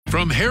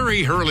From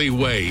Harry Hurley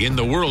Way in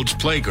the world's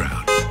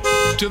playground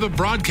to the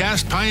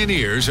broadcast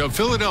pioneers of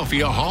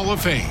Philadelphia Hall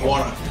of Fame. I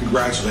want to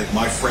congratulate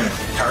my friend,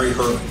 Harry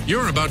Hurley.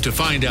 You're about to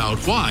find out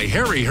why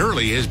Harry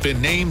Hurley has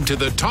been named to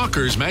the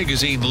Talkers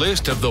Magazine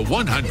list of the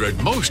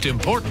 100 most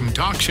important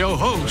talk show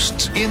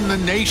hosts in the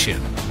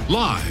nation.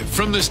 Live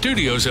from the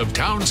studios of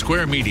Town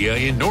Square Media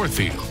in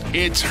Northfield,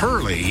 it's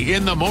Hurley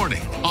in the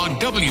Morning on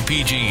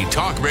WPG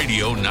Talk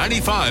Radio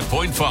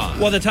 95.5.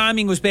 Well, the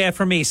timing was bad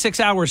for me. 6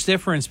 hours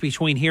difference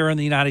between here and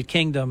the United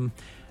Kingdom.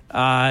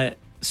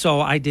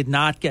 So I did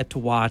not get to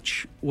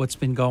watch what's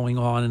been going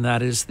on, and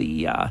that is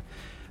the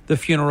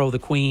funeral of the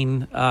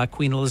Queen,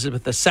 Queen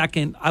Elizabeth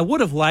II. I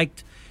would have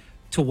liked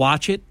to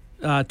watch it.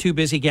 Too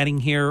busy getting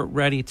here,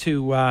 ready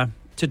to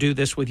do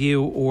this with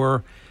you,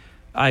 or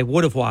I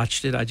would have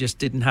watched it. I just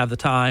didn't have the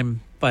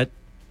time. But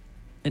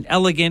an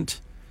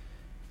elegant,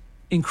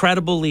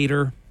 incredible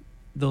leader.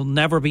 There'll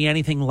never be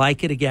anything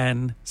like it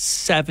again.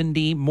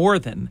 More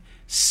than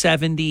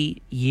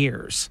 70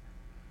 years.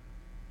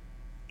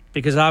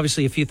 Because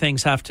obviously a few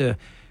things have to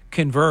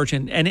converge.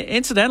 And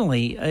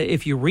incidentally,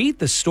 if you read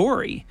the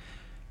story,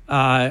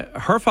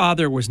 her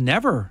father was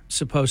never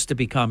supposed to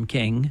become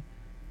king.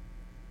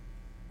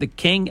 The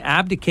king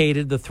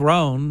abdicated the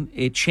throne.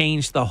 It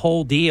changed the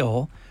whole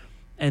deal.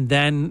 And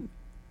then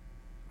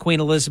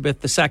Queen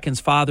Elizabeth II's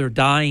father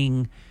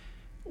dying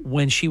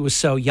when she was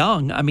so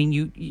young. I mean,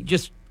 you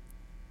just,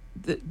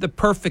 the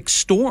perfect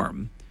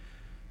storm.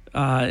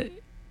 And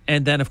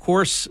then, of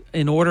course,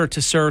 in order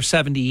to serve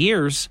 70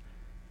 years,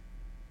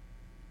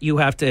 you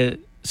have to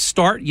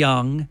start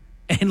young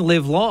and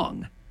live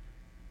long.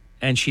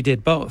 And she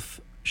did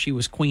both. She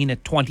was queen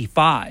at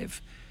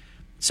 25.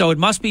 So it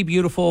must be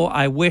beautiful.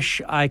 I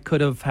wish I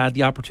could have had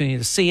the opportunity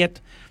to see it.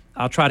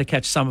 I'll try to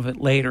catch some of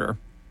it later.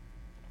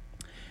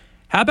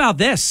 How about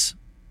this?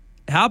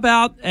 How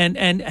about,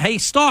 and hey,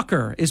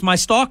 stalker, is my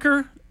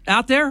stalker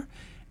out there?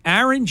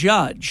 Aaron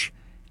Judge,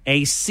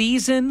 A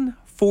Season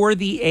for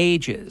the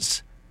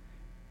Ages.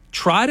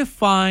 Try to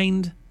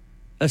find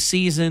a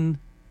season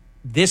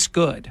this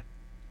good.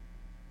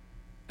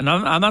 And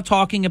I'm not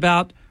talking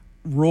about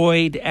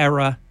roid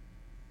era.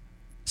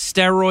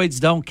 Steroids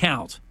don't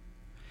count.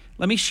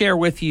 Let me share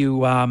with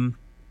you,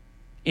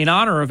 in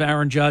honor of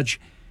Aaron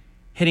Judge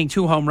hitting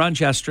 2 home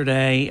runs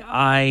yesterday,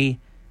 I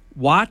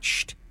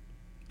watched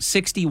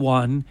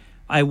 61.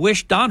 I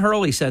wish, Don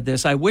Hurley said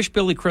this, I wish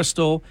Billy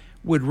Crystal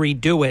would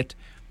redo it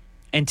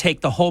and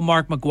take the whole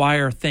Mark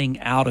McGwire thing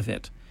out of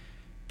it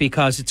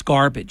because it's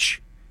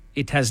garbage.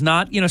 It has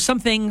not, some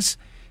things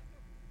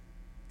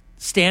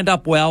stand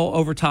up well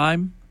over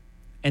time,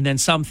 and then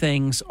some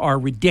things are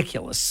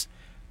ridiculous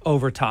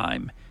over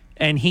time.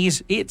 And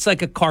it's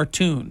like a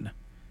cartoon.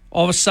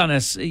 All of a sudden,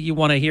 you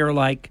want to hear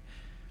like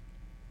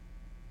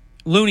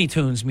Looney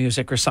Tunes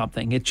music or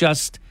something.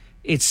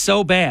 It's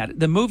so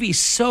bad. The movie's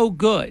so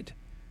good,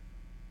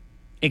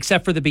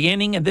 except for the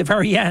beginning and the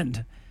very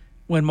end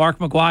when Mark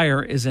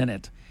McGwire is in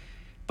it.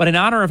 But in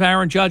honor of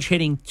Aaron Judge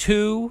hitting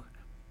 2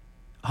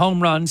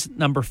 home runs,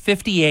 number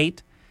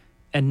 58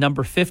 and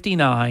number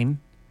 59,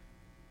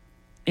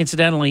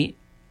 incidentally,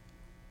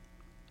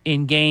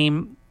 in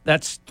game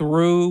that's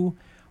through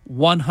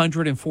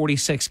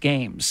 146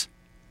 games.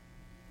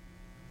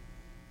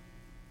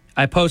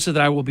 I posted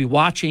that I will be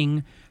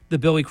watching the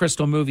Billy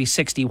Crystal movie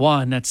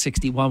 61. That's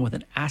 61 with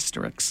an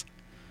asterisk.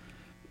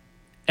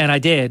 And I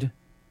did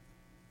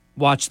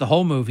watch the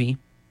whole movie.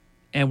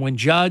 And when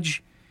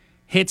Judge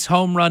hits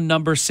home run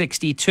number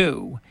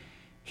 62,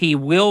 he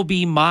will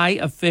be my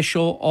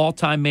official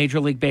all-time Major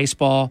League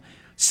Baseball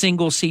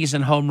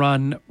single-season home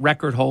run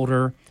record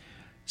holder.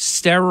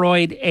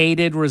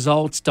 Steroid-aided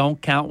results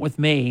don't count with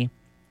me.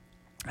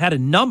 I had a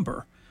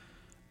number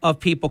of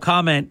people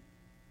comment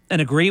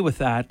and agree with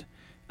that.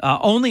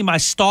 Only my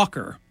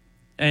stalker,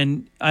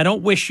 and I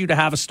don't wish you to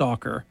have a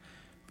stalker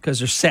because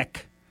they're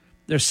sick.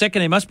 They're sick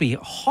and they must be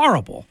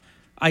horrible.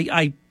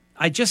 I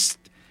just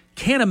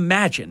can't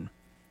imagine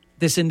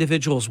this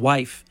individual's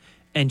wife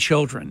and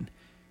children.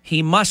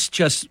 He must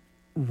just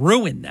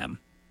ruin them.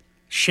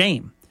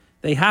 Shame.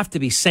 They have to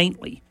be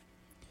saintly.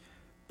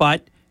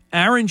 But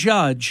Aaron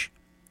Judge,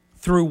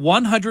 through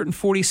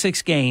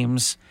 146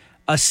 games,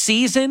 a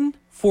season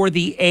for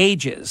the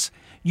ages.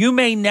 You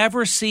may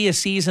never see a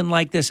season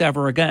like this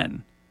ever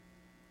again.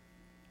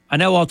 I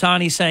know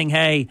Ohtani's saying,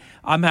 hey,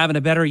 I'm having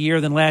a better year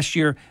than last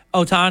year.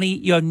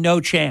 Ohtani, you have no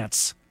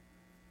chance.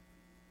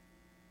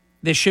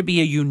 This should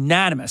be a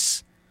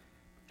unanimous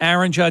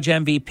Aaron Judge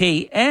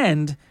MVP,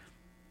 and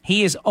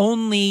he is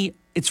only,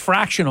 it's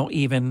fractional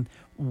even,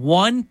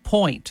 1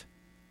 point.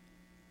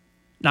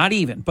 Not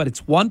even, but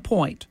it's 1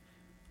 point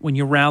when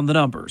you round the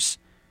numbers.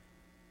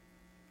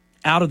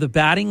 Out of the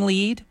batting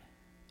lead,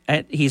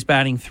 he's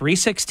batting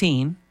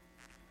 .316,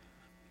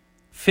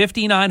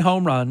 59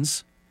 home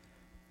runs,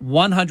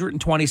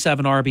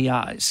 127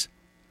 RBIs.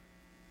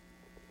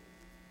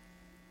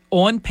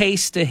 On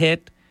pace to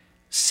hit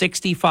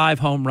 65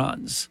 home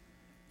runs.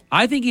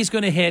 I think he's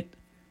going to hit,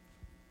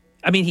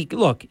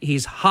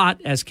 he's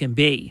hot as can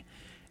be.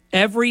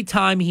 Every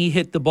time he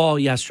hit the ball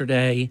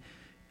yesterday,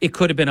 it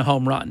could have been a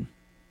home run.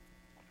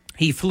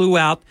 He flew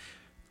out,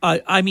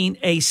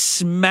 a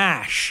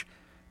smash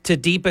to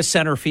deepest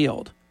center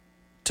field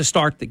to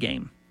start the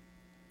game.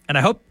 And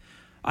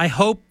I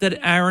hope that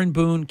Aaron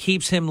Boone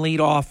keeps him lead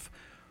off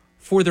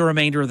for the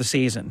remainder of the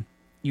season.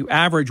 You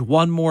average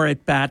one more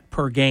at bat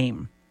per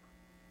game.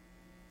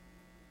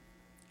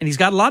 And he's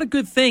got a lot of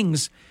good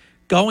things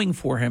going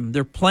for him.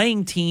 They're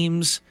playing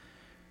teams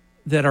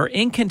that are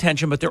in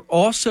contention, but they're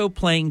also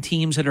playing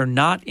teams that are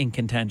not in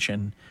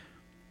contention.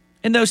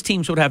 And those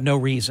teams would have no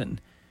reason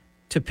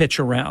to pitch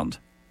around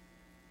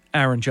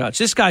Aaron Judge.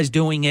 This guy's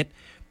doing it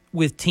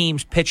with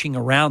teams pitching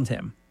around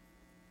him,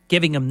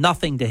 giving him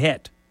nothing to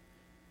hit.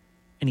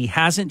 And he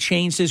hasn't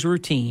changed his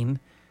routine,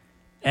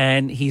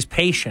 and he's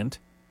patient.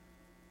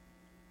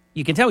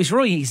 You can tell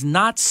he's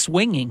not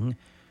swinging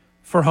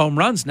for home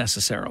runs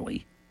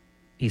necessarily.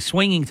 He's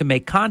swinging to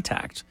make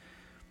contact.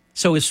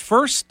 So his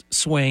first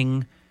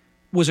swing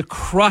was a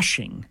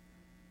crushing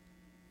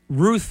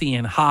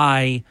Ruthian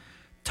high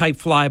type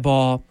fly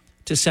ball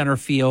to center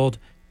field,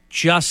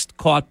 just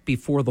caught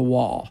before the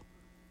wall.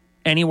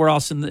 Anywhere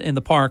else in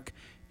the park,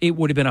 it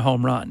would have been a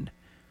home run.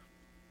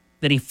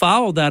 Then he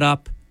followed that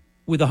up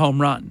with a home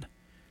run.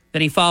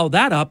 Then he followed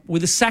that up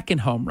with a second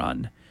home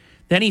run.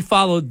 Then he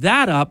followed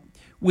that up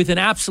with an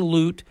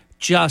absolute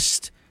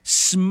just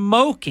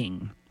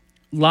smoking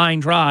line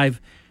drive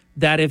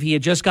that if he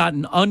had just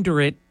gotten under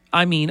it,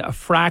 a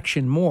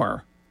fraction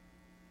more.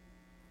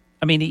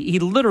 He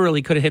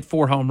literally could have hit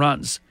 4 home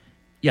runs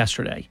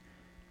yesterday.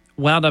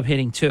 Wound up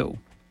hitting 2.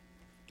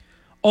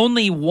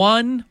 Only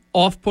one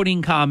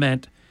off-putting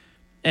comment,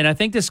 and I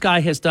think this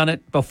guy has done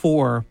it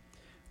before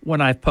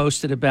when I've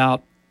posted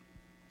about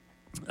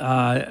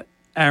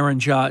Aaron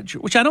Judge,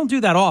 which I don't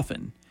do that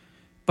often.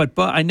 But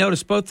I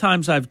noticed both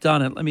times I've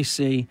done it. Let me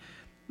see.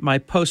 My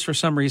posts for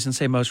some reason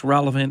say most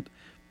relevant.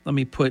 Let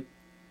me put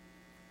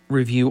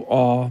review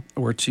all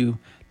or to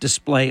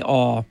display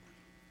all.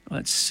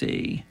 Let's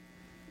see.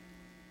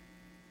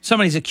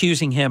 Somebody's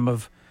accusing him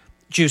of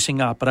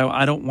juicing up, but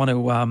I don't want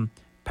to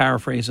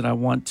paraphrase it. I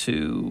want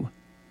to...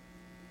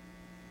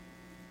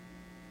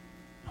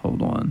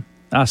 Hold on.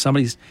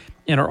 Somebody's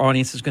in our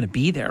audience is going to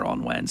be there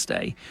on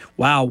Wednesday.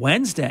 Wow,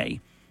 Wednesday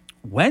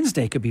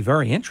could be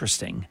very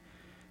interesting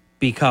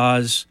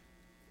because,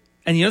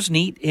 and it's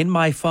neat, in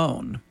my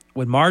phone,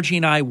 when Margie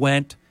and I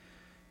went,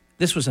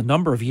 this was a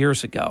number of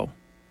years ago,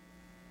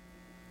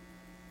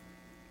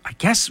 I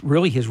guess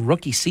really his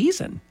rookie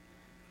season.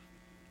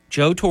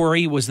 Joe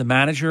Torre was the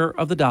manager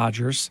of the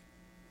Dodgers.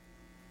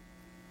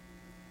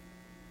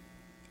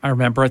 I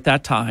remember at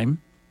that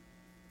time,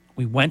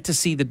 we went to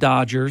see the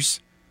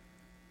Dodgers.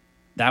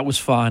 That was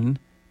fun.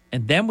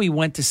 And then we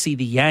went to see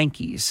the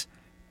Yankees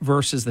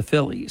versus the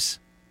Phillies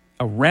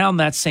around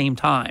that same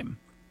time.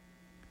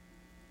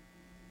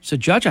 So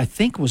Judge, I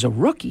think, was a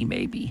rookie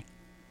maybe.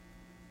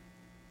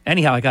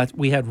 Anyhow,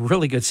 we had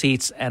really good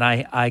seats, and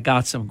I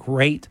got some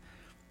great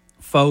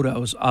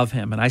photos of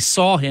him. And I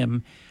saw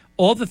him,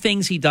 all the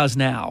things he does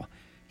now.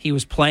 He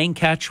was playing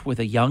catch with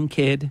a young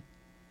kid.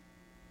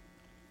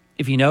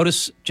 If you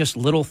notice just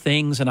little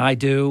things, and I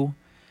do,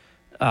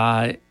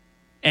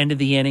 end of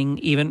the inning,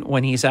 even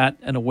when he's at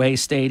an away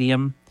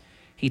stadium,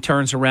 he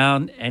turns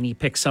around and he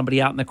picks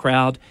somebody out in the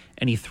crowd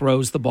and he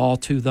throws the ball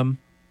to them.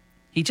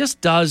 He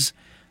just does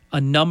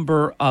a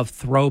number of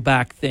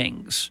throwback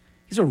things.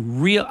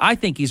 I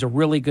think he's a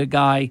really good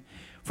guy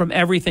from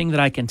everything that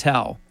I can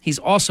tell. He's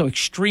also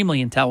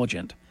extremely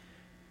intelligent.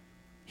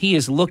 He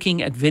is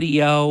looking at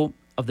video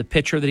of the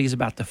pitcher that he's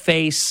about to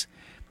face.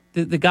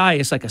 The guy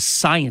is like a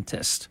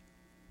scientist.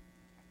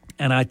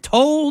 And I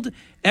told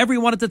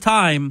everyone at the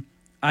time,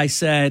 I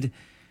said,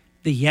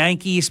 the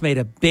Yankees made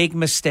a big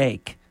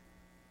mistake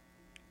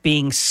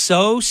being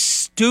so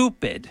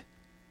stupid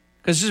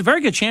because there's a very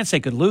good chance they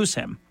could lose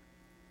him.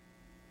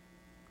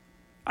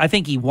 I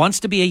think he wants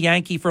to be a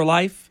Yankee for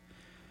life,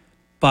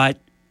 but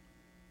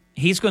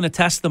he's going to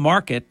test the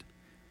market,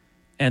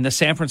 and the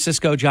San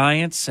Francisco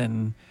Giants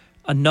and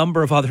a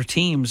number of other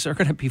teams are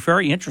going to be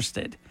very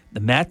interested. The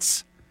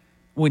Mets,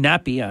 would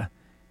not be a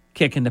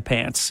kick in the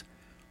pants.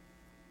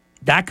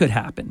 That could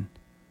happen.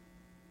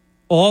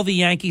 All the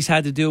Yankees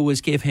had to do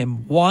was give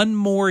him one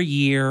more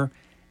year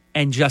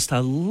and just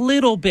a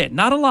little bit,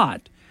 not a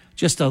lot,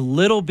 just a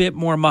little bit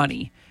more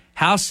money.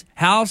 How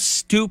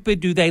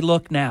stupid do they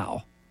look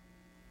now?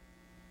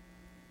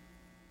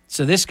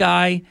 So this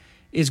guy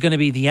is going to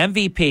be the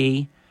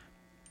MVP.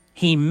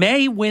 He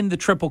may win the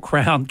Triple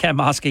Crown, Ken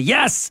Mosca.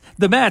 Yes,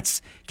 the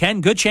Mets.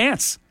 Ken, good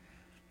chance.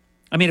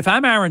 If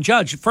I'm Aaron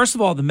Judge, first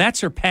of all, the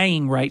Mets are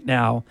paying right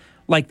now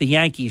like the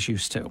Yankees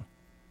used to.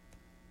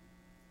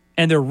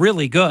 And they're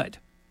really good.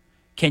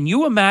 Can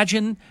you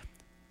imagine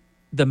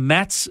the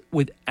Mets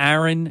with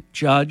Aaron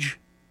Judge,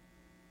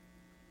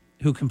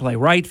 who can play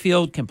right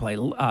field, can play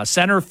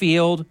center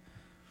field?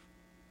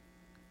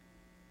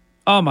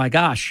 Oh my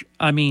gosh!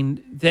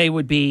 They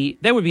would be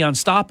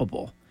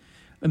unstoppable.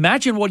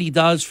 Imagine what he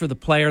does for the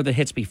player that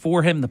hits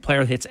before him, the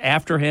player that hits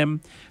after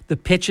him, the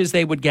pitches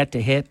they would get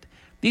to hit.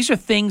 These are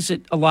things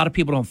that a lot of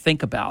people don't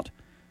think about.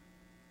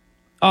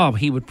 Oh,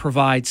 he would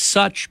provide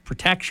such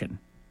protection.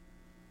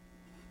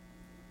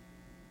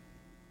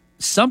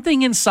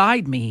 something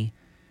inside me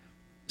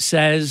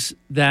says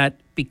that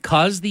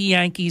because the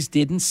Yankees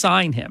didn't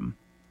sign him,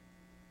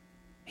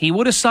 he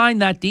would have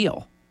signed that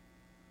deal.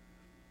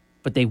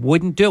 But they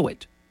wouldn't do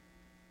it.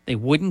 They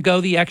wouldn't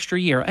go the extra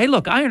year. Hey,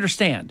 look, I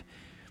understand.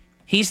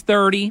 He's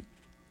 30,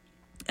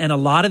 and a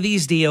lot of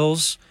these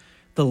deals,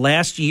 the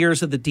last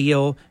years of the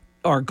deal,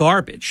 are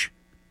garbage,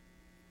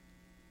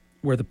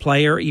 where the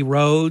player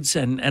erodes,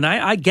 and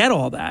I get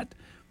all that.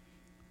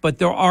 But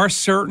there are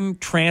certain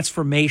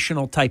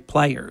transformational type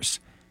players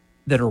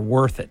that are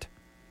worth it.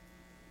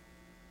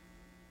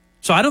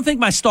 So I don't think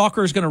my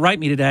stalker is going to write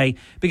me today,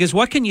 because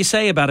what can you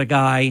say about a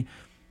guy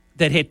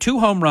that hit 2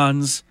 home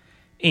runs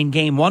in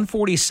game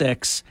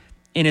 146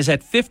 and is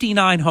at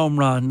 59 home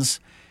runs,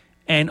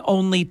 and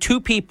only 2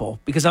 people,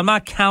 because I'm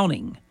not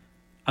counting.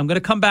 I'm going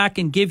to come back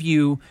and give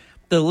you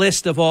the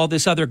list of all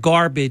this other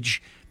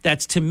garbage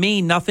that's, to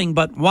me, nothing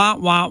but wah,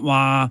 wah,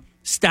 wah,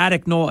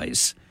 static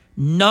noise.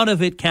 None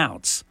of it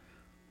counts.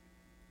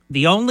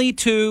 The only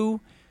 2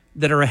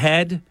 that are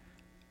ahead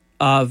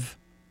of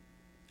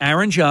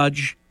Aaron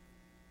Judge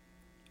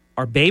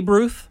are Babe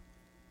Ruth,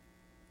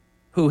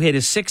 who hit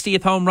his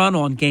 60th home run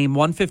on game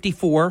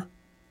 154,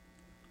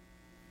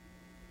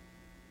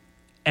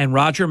 and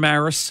Roger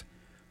Maris,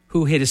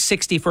 who hit his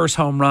 61st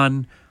home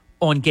run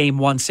on game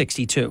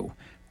 162.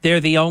 They're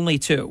the only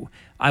 2.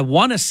 I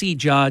want to see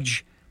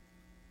Judge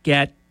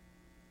get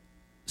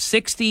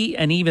 60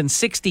 and even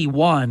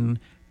 61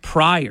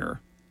 prior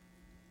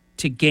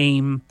to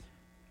game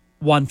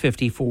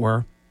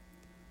 154.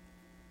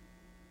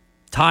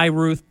 Tie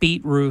Ruth,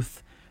 beat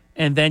Ruth,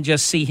 and then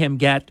just see him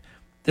get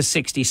the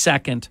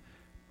 62nd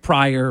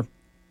prior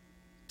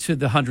to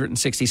the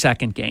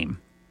 162nd game.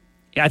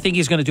 I think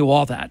he's going to do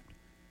all that.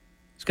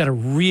 He's got a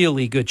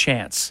really good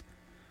chance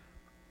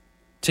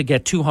to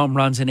get 2 home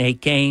runs in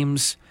 8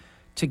 games,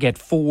 to get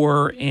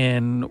 4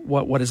 in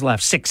what is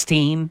left,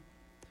 16.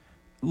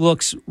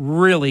 Looks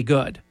really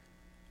good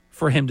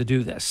for him to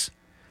do this.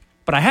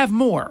 But I have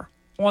more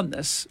on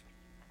this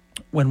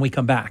when we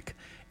come back.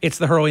 It's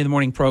the Hurley in the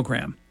Morning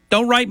program.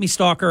 Don't write me,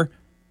 stalker.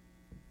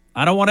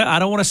 I don't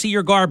want to see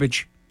your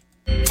garbage.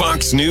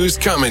 Fox News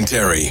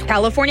commentary.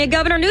 California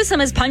Governor Newsom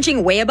is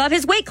punching way above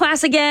his weight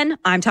class again.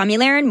 I'm Tommy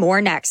Lahren.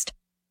 More next.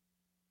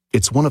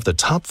 It's one of the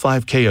top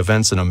 5K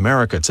events in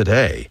America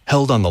today,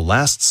 held on the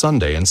last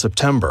Sunday in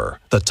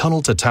September, the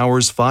Tunnel to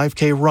Towers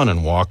 5K Run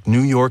and Walk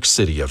New York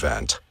City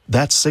event.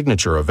 That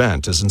signature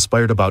event has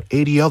inspired about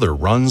 80 other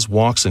runs,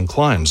 walks, and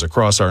climbs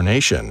across our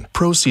nation.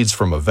 Proceeds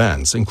from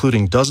events,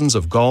 including dozens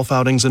of golf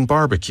outings and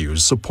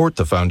barbecues, support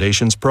the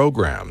Foundation's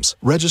programs.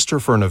 Register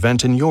for an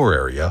event in your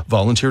area,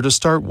 volunteer to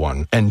start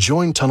one, and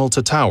join Tunnel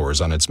to Towers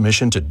on its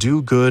mission to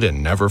do good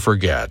and never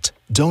forget.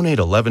 Donate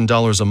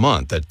 $11 a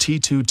month at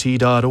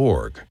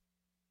T2T.org.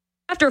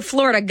 After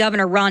Florida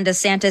Governor Ron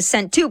DeSantis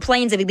sent 2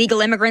 planes of illegal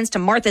immigrants to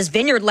Martha's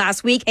Vineyard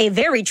last week, a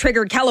very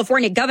triggered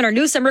California Governor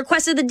Newsom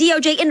requested the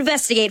DOJ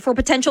investigate for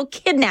potential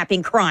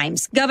kidnapping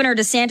crimes. Governor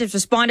DeSantis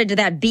responded to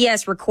that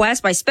BS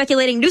request by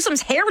speculating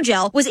Newsom's hair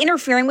gel was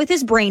interfering with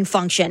his brain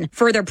function.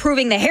 Further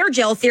proving the hair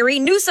gel theory,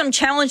 Newsom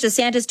challenged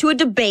DeSantis to a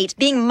debate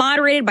being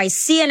moderated by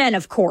CNN,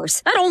 of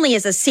course. Not only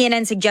is a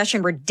CNN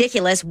suggestion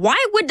ridiculous, why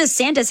would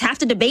DeSantis have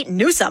to debate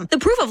Newsom? The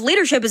proof of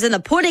leadership is in the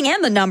pudding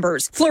and the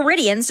numbers.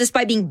 Floridians,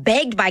 despite being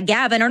begged by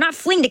Gavin, are not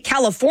fleeing to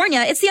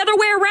California. It's the other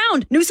way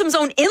around. Newsom's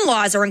own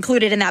in-laws are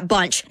included in that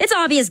bunch. It's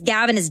obvious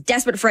Gavin is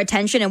desperate for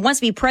attention and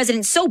wants to be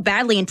president so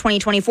badly in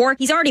 2024,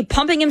 he's already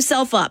pumping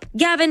himself up.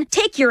 Gavin,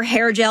 take your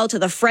hair gel to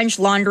the French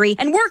Laundry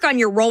and work on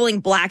your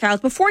rolling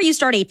blackouts before you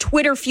start a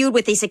Twitter feud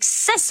with a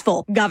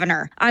successful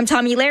governor. I'm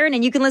Tommy Lahren,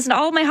 and you can listen to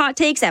all of my hot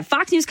takes at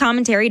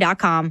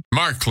foxnewscommentary.com.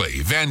 Markley,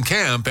 Van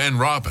Camp, and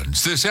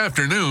Robbins this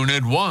afternoon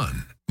at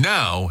 1.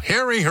 Now,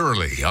 Harry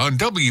Hurley on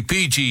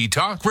WPG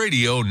Talk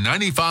Radio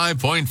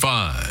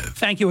 95.5.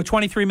 Thank you. At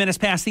 23 minutes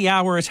past the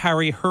hour, it's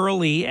Harry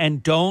Hurley,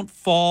 and don't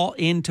fall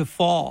into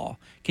fall.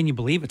 Can you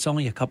believe it's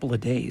only a couple of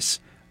days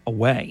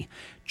away?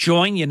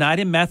 Join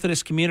United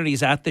Methodist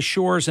Communities at the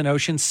Shores in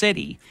Ocean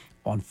City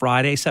on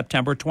Friday,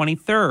 September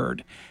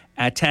 23rd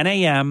at 10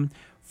 a.m.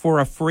 for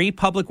a free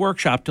public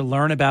workshop to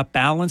learn about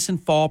balance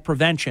and fall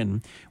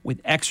prevention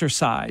with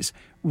exercise,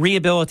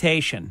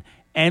 rehabilitation,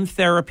 and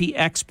therapy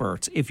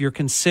experts. If you're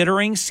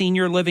considering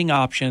senior living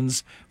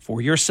options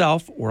for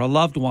yourself or a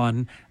loved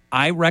one,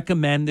 I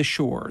recommend the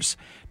Shores.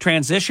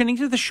 Transitioning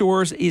to the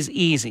Shores is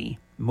easy.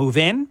 Move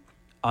in,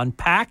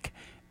 unpack,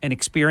 and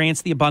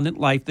experience the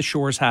abundant life the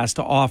Shores has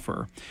to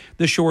offer.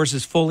 The Shores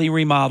is fully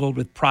remodeled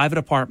with private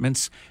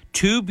apartments,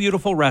 2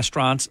 beautiful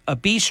restaurants, a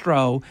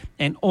bistro,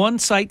 an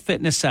on-site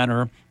fitness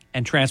center,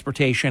 and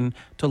transportation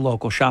to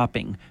local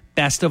shopping.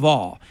 Best of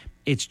all,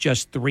 it's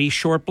just 3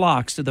 short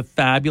blocks to the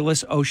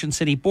fabulous Ocean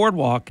City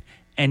Boardwalk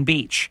and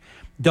beach.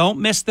 Don't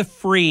miss the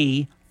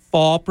free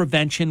fall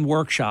prevention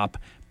workshop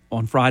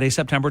on Friday,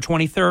 September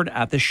 23rd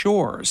at the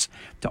Shores.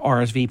 To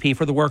RSVP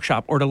for the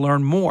workshop or to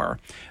learn more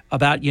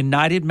about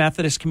United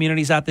Methodist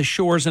Communities at the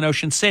Shores in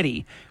Ocean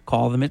City,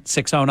 call them at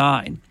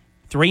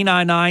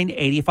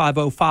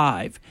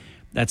 609-399-8505.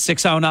 That's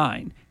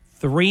 609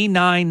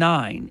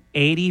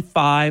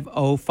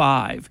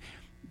 399-8505.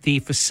 The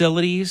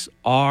facilities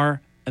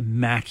are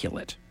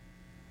immaculate.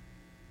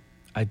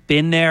 I've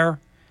been there.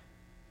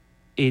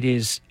 It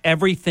is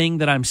everything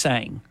that I'm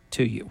saying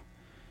to you.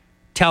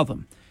 Tell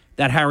them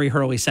that Harry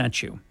Hurley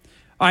sent you.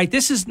 All right,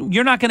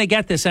 you're not going to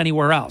get this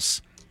anywhere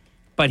else.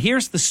 But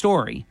here's the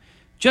story.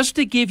 Just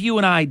to give you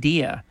an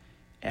idea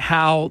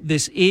how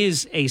this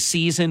is a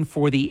season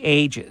for the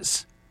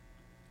ages.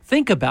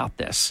 Think about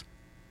this.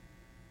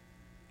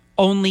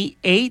 Only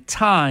 8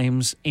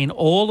 times in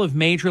all of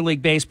Major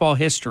League Baseball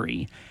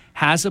history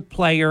has a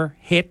player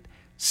hit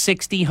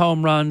 60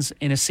 home runs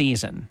in a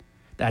season.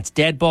 That's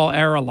dead ball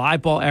era,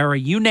 live ball era,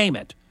 you name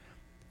it.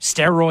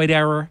 Steroid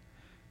era.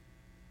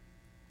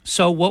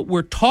 So what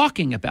we're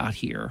talking about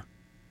here,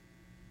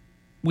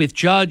 with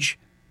Judge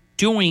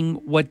doing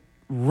what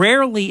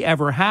rarely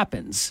ever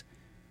happens,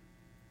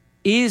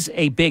 is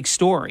a big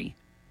story.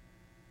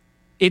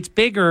 It's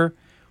bigger,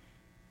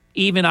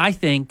 even I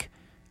think,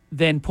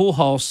 than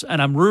Pujols,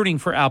 and I'm rooting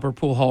for Albert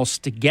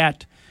Pujols to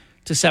get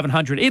to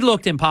 700. It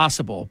looked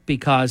impossible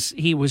because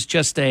he was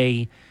just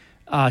a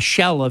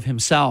shell of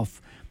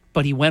himself,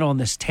 but he went on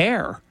this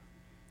tear,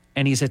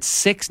 and he's at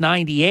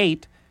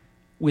 698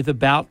 with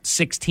about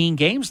 16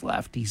 games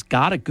left. He's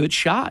got a good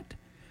shot.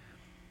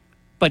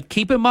 But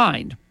keep in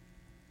mind,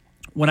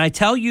 when I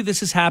tell you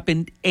this has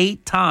happened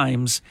 8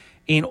 times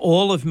in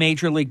all of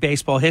Major League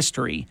Baseball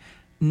history,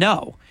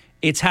 no,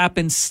 it's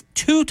happened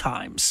 2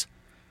 times.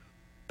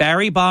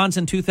 Barry Bonds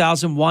in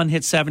 2001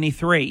 hit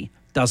 73,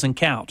 doesn't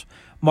count.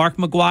 Mark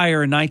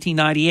McGwire in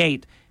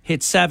 1998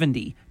 hit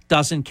 70,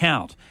 doesn't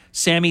count.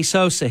 Sammy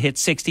Sosa hit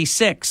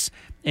 66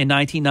 in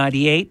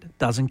 1998,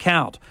 doesn't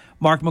count.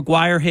 Mark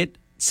McGwire hit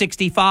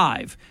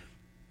 65.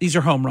 These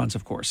are home runs,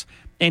 of course.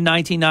 In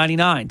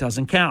 1999,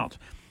 doesn't count.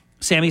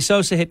 Sammy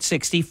Sosa hit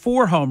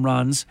 64 home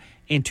runs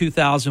in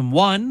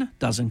 2001,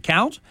 doesn't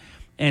count.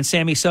 And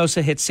Sammy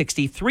Sosa hit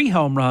 63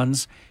 home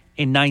runs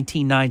in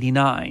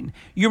 1999.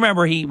 You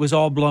remember he was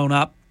all blown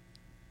up,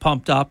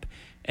 pumped up,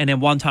 and then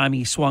one time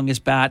he swung his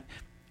bat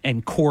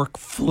and cork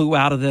flew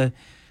out of the...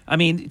 I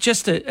mean,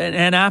 just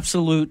an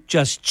absolute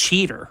just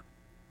cheater.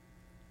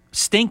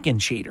 Stinking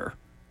cheater.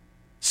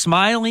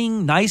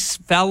 Smiling, nice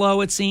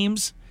fellow, it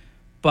seems,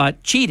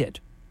 but cheated.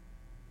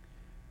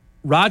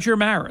 Roger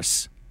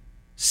Maris,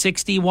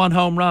 61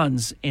 home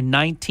runs in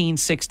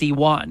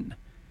 1961.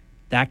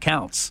 That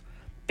counts.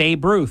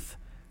 Babe Ruth,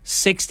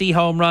 60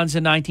 home runs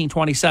in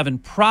 1927.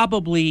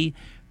 Probably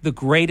the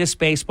greatest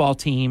baseball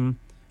team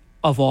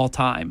of all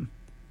time.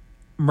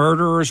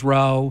 Murderers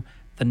Row,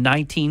 the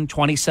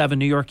 1927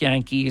 New York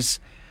Yankees.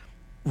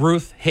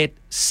 Ruth hit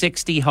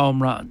 60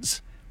 home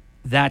runs.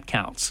 That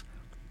counts.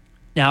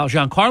 Now,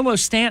 Giancarlo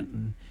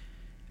Stanton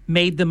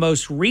made the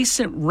most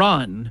recent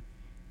run.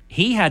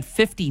 He had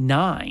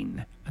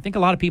 59. I think a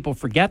lot of people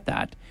forget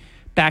that.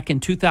 Back in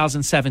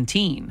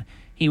 2017,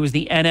 he was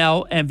the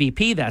NL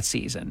MVP that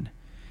season.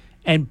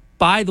 And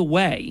by the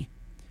way,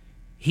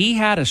 he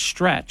had a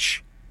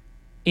stretch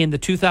in the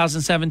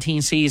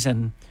 2017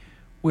 season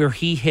where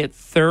he hit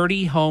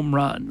 30 home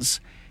runs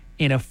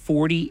in a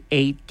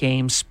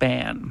 48-game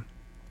span.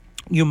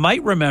 You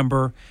might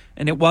remember,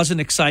 and it was an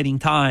exciting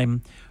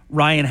time,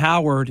 Ryan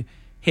Howard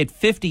hit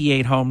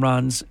 58 home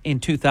runs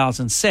in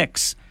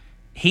 2006.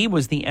 He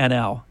was the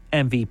NL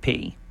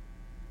MVP.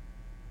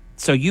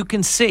 So you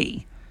can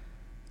see,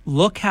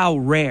 look how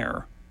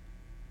rare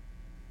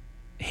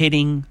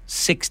hitting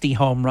 60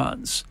 home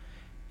runs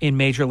in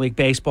Major League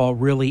Baseball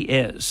really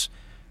is.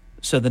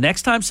 So the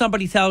next time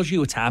somebody tells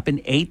you it's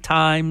happened 8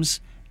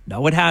 times,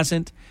 no, it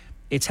hasn't.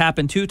 It's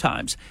happened 2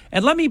 times.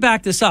 And let me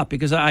back this up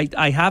because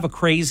I have a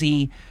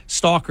crazy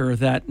stalker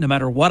that no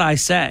matter what I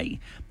say,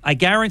 I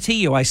guarantee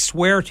you, I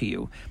swear to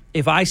you,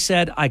 if I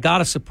said I got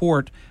to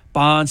support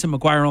Bonds and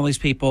McGwire and all these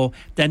people,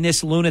 then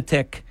this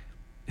lunatic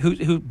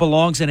who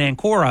belongs in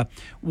Ancora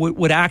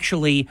would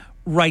actually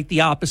write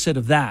the opposite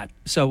of that.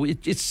 So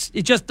it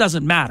just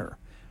doesn't matter.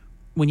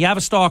 When you have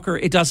a stalker,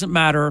 it doesn't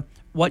matter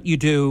what you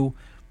do.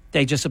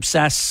 They just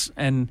obsess,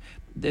 and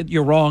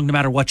you're wrong no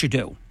matter what you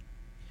do.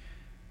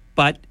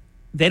 But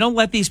they don't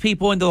let these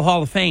people into the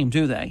Hall of Fame,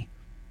 do they?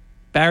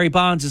 Barry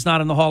Bonds is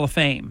not in the Hall of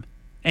Fame,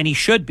 and he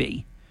should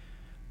be,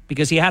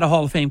 because he had a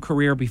Hall of Fame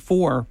career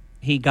before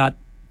he got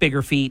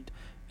bigger feet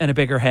and a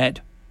bigger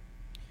head.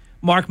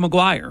 Mark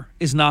McGwire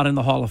is not in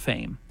the Hall of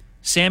Fame.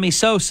 Sammy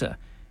Sosa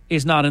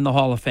is not in the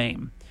Hall of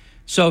Fame.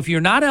 So if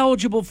you're not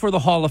eligible for the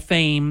Hall of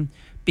Fame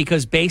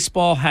because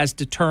baseball has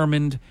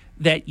determined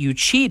that you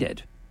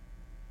cheated,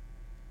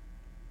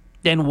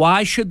 then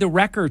why should the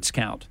records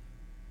count?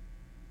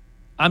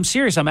 I'm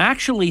serious. I'm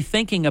actually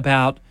thinking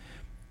about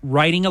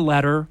writing a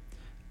letter,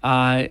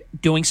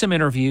 doing some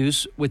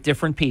interviews with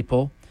different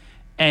people,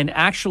 and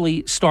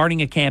actually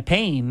starting a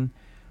campaign.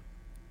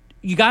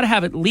 You got to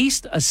have at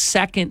least a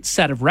second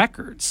set of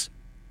records.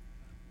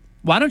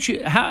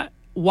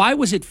 Why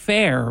was it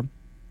fair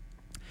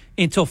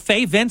until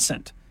Fay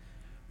Vincent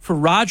for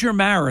Roger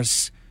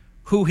Maris,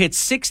 who hit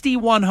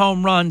 61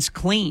 home runs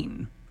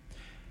clean?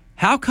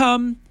 How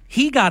come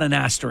he got an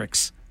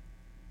asterisk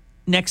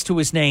next to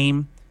his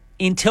name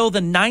until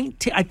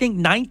I think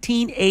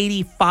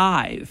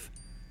 1985.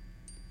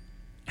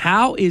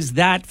 How is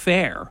that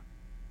fair?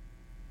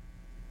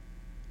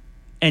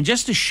 And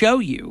just to show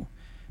you,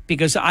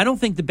 because I don't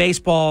think the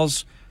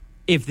baseballs,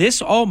 if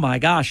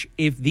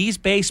these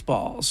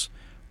baseballs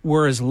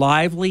were as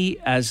lively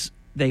as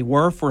they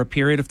were for a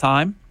period of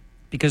time,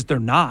 because they're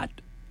not.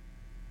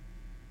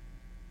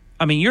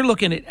 I mean, you're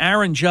looking at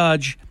Aaron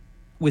Judge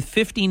with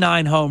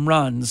 59 home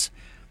runs.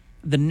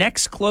 The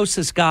next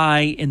closest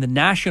guy in the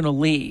National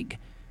League,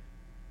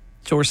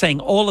 so we're saying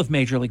all of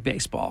Major League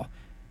Baseball,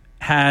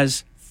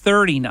 has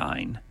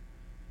 39.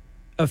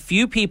 A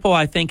few people,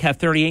 I think, have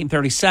 38 and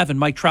 37.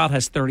 Mike Trout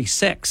has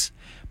 36.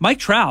 Mike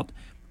Trout,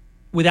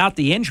 without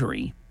the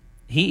injury,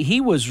 he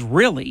was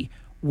really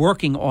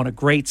working on a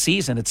great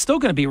season. It's still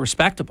going to be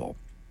respectable.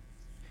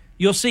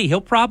 You'll see.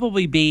 He'll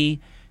definitely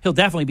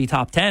be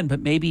top 10, but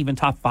maybe even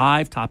top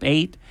 5, top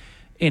 8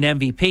 in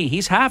MVP.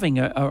 He's having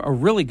a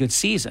really good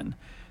season.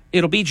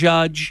 It'll be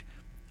Judge.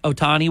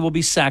 Ohtani will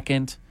be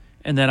second.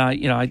 And then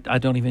I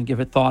don't even give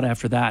it thought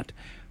after that.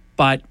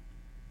 But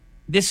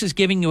this is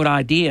giving you an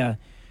idea.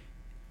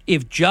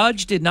 If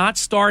Judge did not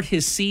start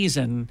his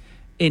season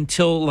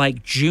until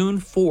like June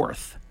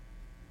 4th,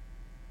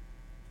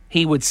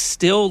 he would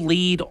still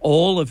lead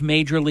all of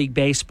Major League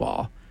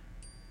Baseball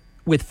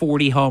with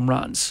 40 home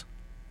runs.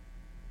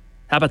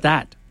 How about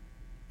that?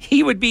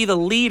 He would be the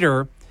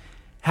leader,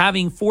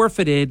 having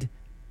forfeited,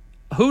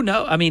 who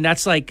knows? I mean,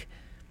 that's like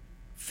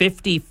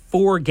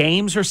 54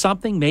 games or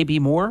something, maybe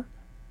more.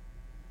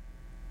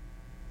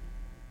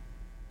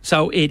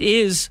 So it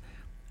is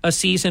a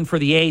season for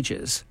the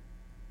ages.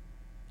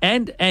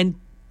 And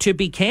to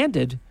be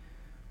candid,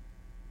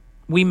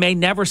 we may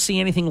never see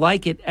anything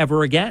like it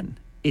ever again.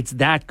 It's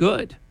that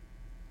good.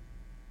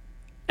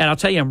 And I'll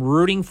tell you, I'm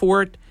rooting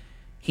for it.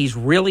 He's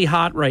really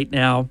hot right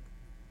now.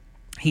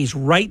 He's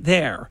right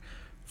there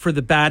for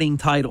the batting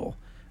title.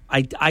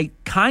 I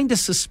kind of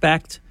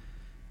suspect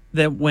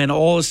that when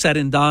all is said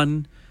and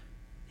done,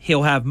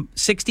 he'll have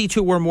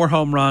 62 or more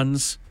home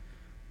runs,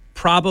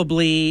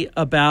 probably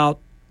about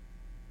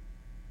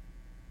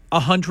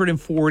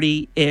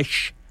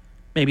 140-ish,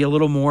 maybe a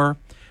little more,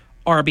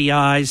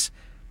 RBIs.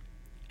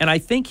 And I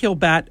think he'll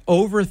bat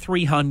over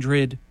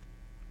 300,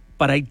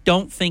 but I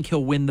don't think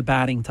he'll win the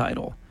batting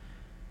title.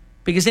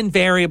 Because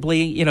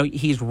invariably,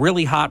 he's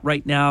really hot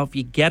right now. If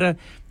you get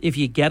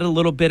a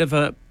little bit of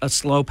a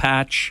slow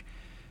patch,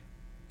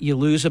 you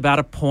lose about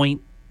a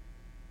point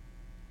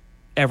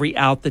every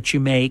out that you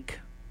make.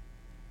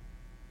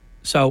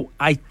 So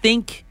I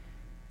think,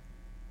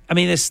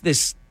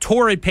 this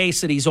torrid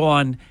pace that he's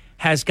on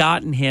has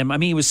gotten him.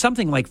 He was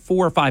something like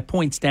 4 or 5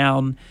 points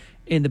down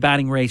in the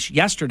batting race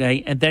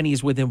yesterday, and then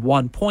he's within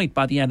 1 point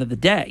by the end of the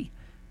day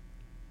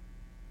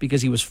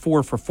because he was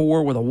 4 for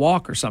 4 with a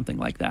walk or something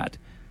like that.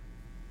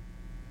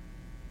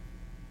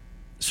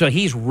 So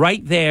he's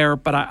right there,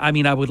 but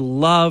I would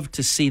love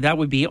to see, that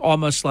would be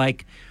almost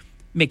like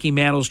Mickey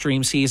Mantle's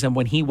dream season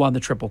when he won the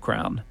Triple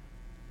Crown.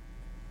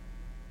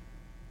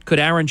 Could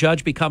Aaron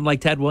Judge become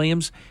like Ted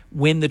Williams,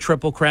 win the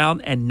Triple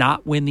Crown and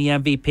not win the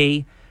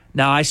MVP?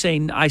 Now, I say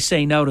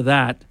no to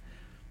that.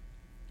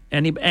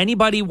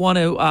 Anybody want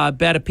to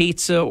bet a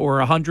pizza or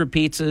 100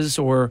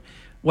 pizzas or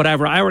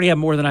whatever? I already have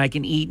more than I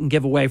can eat and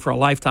give away for a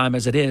lifetime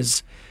as it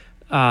is.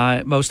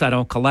 Most I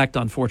don't collect,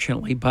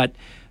 unfortunately, but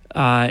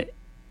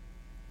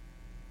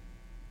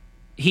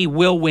he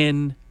will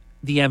win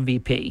the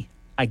MVP.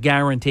 I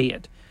guarantee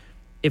it.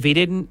 If he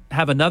didn't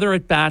have another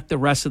at-bat the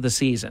rest of the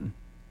season,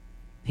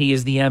 he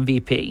is the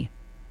MVP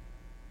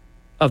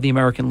of the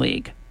American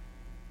League.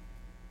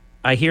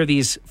 I hear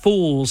these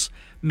fools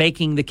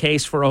making the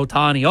case for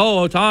Ohtani.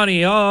 Oh,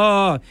 Ohtani,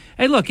 oh.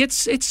 Hey, look, it's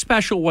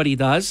special what he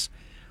does.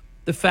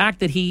 The fact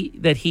that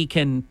he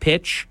can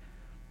pitch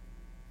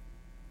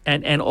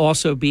and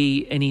also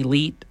be an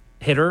elite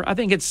hitter, I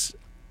think it's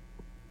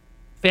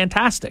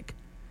fantastic.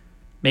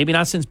 Maybe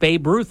not since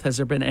Babe Ruth has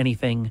there been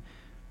anything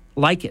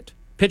like it.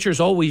 Pitchers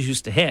always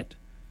used to hit.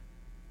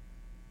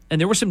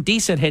 And there were some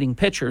decent hitting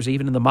pitchers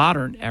even in the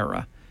modern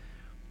era.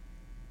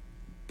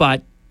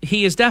 But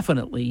he is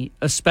definitely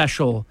a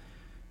special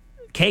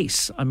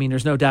case.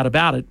 There's no doubt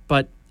about it.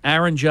 But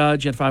Aaron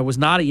Judge, if I was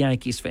not a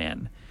Yankees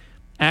fan,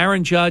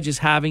 Aaron Judge is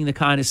having the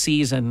kind of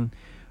season,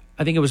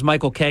 I think it was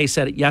Michael Kay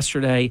said it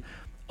yesterday,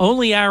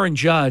 only Aaron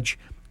Judge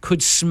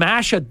could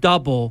smash a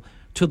double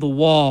to the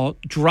wall,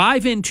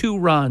 drive in 2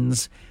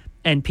 runs,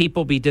 and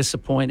people be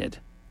disappointed.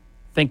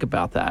 Think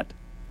about that.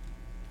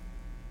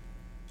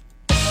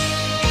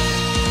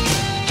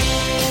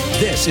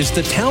 This is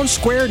the Town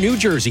Square, New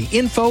Jersey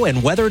Info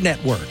and Weather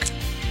Network.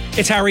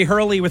 It's Harry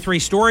Hurley with 3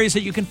 stories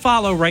that you can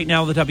follow right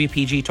now on the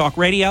WPG Talk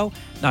Radio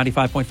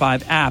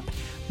 95.5 app.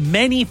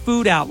 Many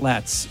food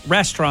outlets,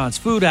 restaurants,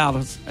 food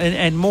outlets,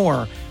 and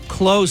more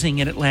closing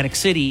in Atlantic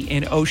City,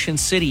 in Ocean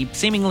City,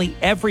 seemingly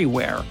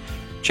everywhere.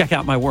 Check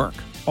out my work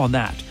on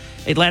that.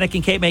 Atlantic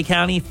and Cape May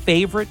County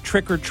favorite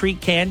trick-or-treat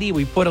candy.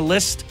 We put a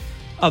list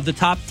of the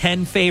top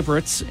 10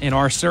 favorites in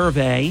our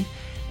survey.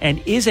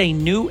 And is a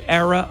new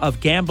era of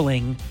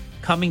gambling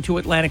coming to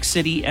Atlantic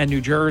City and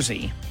New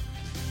Jersey?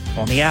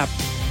 on the app.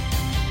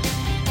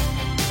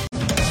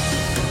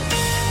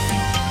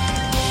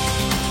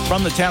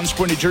 From the Town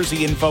Square, New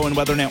Jersey Info and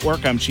Weather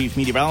Network, I'm Chief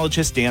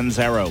Meteorologist Dan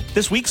Zarrow.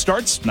 This week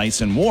starts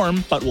nice and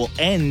warm, but will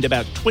end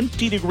about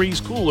 20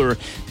 degrees cooler,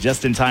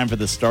 just in time for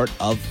the start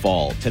of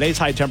fall. Today's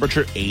high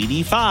temperature,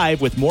 85,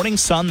 with morning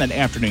sun, then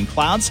afternoon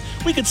clouds.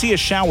 We could see a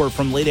shower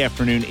from late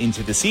afternoon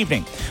into this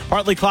evening.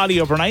 Partly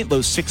cloudy overnight,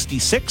 low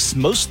 66,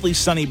 mostly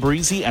sunny,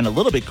 breezy, and a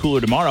little bit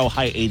cooler tomorrow,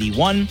 high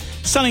 81.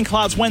 Sun and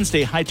clouds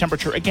Wednesday, high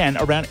temperature again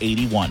around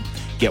 81.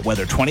 Get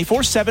weather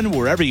 24/7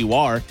 wherever you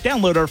are.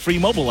 Download our free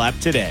mobile app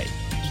today.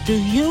 Do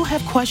you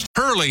have questions?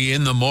 Early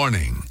in the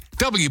morning.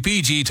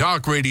 WPG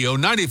Talk Radio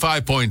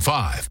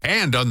 95.5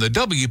 and on the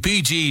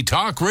WPG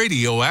Talk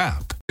Radio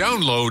app.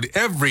 Download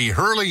every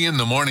Hurley in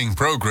the Morning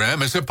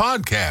program as a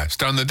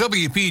podcast on the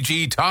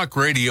WPG Talk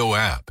Radio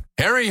app.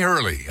 Harry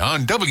Hurley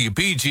on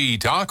WPG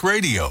Talk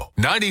Radio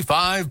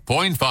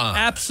 95.5.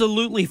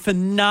 Absolutely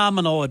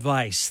phenomenal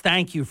advice.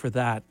 Thank you for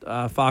that,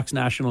 Fox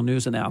National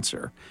News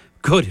announcer.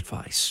 Good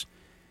advice.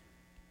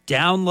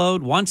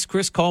 Download. Once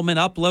Chris Coleman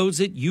uploads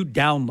it, you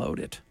download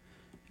it.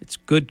 It's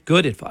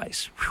good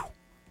advice. Whew.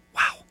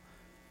 Wow.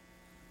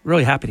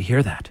 Really happy to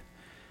hear that.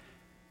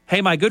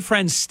 Hey, my good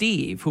friend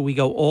Steve, who we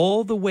go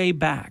all the way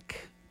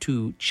back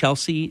to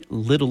Chelsea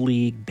Little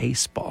League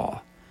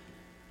Baseball.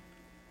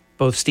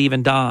 Both Steve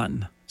and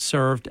Don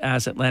served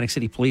as Atlantic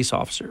City police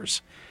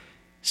officers.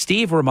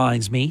 Steve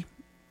reminds me,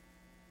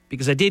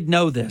 because I did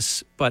know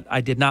this, but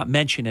I did not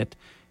mention it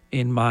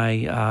in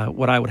my,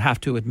 what I would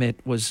have to admit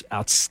was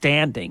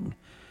outstanding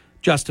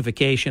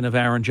justification of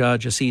Aaron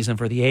Judge, A Season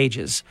for the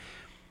Ages.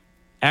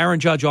 Aaron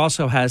Judge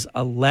also has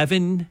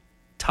 11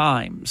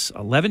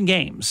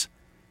 games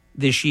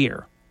this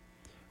year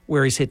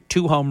where he's hit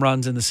 2 home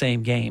runs in the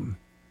same game.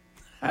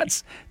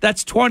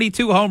 That's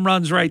 22 home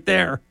runs right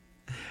there.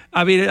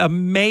 I mean,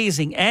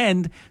 amazing.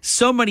 And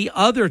so many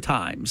other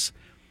times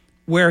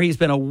where he's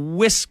been a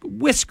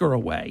whisker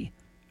away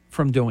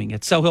from doing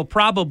it. So he'll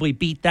probably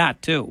beat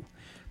that too.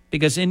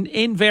 Because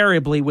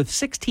invariably, with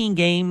 16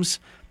 games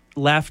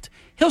left,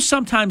 he'll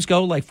sometimes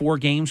go like 4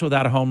 games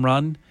without a home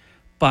run,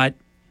 but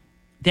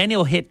then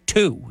he'll hit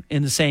 2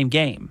 in the same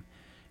game.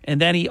 And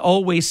then he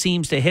always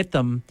seems to hit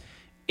them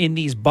in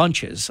these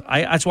bunches.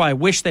 That's why I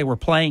wish they were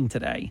playing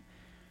today.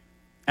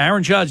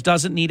 Aaron Judge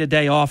doesn't need a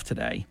day off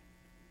today.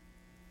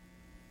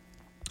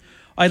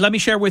 All right, let me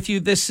share with you,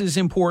 this is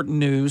important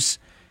news.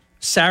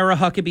 Sarah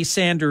Huckabee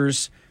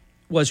Sanders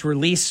was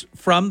released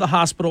from the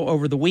hospital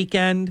over the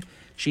weekend.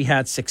 She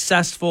had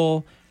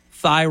successful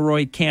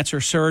thyroid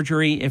cancer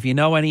surgery. If you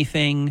know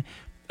anything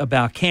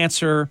about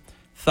cancer,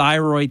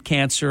 thyroid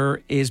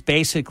cancer is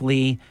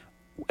basically,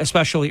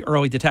 especially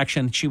early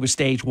detection. She was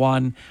stage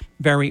 1,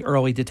 very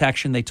early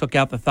detection. They took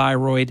out the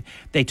thyroid.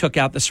 They took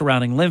out the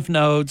surrounding lymph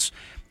nodes,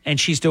 and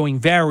she's doing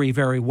very,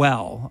 very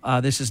well.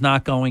 This is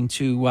not going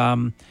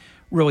to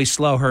really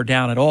slow her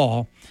down at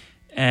all,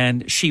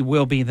 and she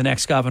will be the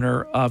next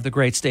governor of the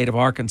great state of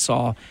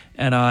Arkansas,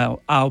 and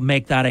I'll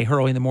make that a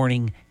Hurley in the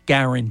Morning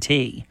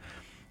guarantee.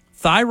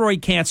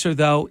 Thyroid cancer,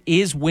 though,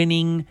 is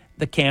winning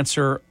the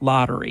cancer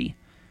lottery.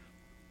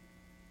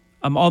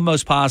 I'm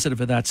almost positive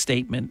of that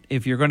statement.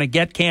 If you're going to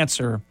get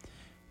cancer,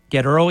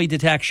 get early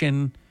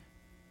detection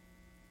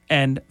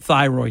and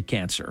thyroid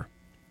cancer.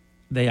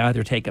 They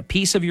either take a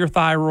piece of your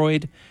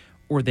thyroid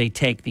or they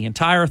take the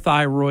entire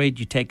thyroid.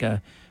 You take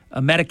a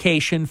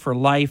medication for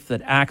life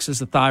that acts as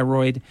the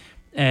thyroid,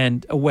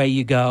 and away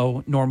you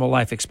go, normal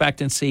life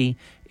expectancy.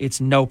 It's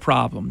no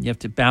problem. You have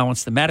to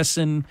balance the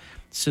medicine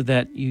so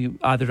that you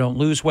either don't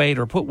lose weight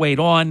or put weight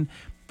on,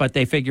 but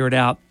they figure it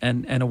out,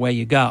 and away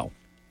you go.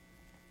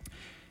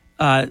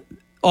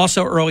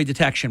 Also, early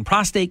detection,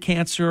 prostate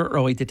cancer,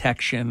 early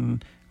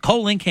detection,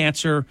 colon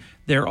cancer.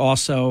 They're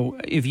also,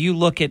 if you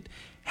look at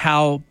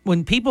how,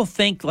 when people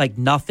think like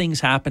nothing's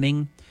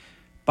happening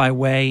by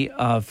way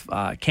of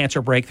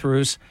cancer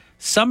breakthroughs,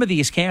 some of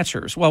these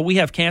cancers, well, we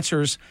have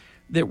cancers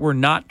that were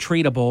not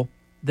treatable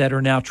that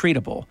are now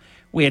treatable.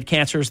 We had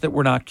cancers that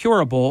were not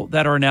curable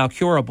that are now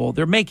curable.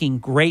 They're making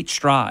great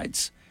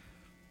strides.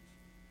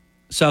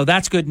 So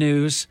that's good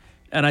news,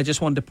 and I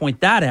just wanted to point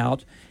that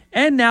out.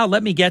 And now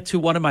let me get to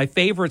one of my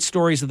favorite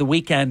stories of the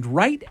weekend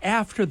right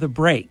after the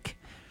break.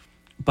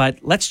 But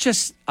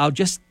I'll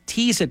just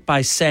tease it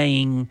by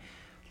saying,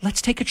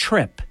 let's take a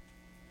trip.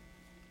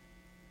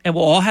 And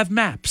we'll all have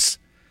maps.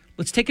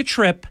 Let's take a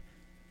trip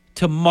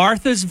to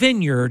Martha's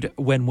Vineyard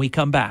when we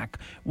come back.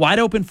 Wide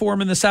open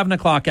forum in the 7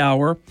 o'clock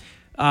hour.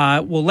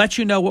 We'll let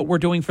you know what we're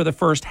doing for the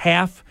first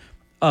half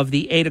of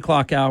the 8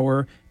 o'clock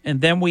hour.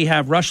 And then we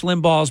have Rush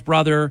Limbaugh's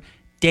brother,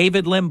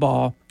 David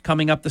Limbaugh,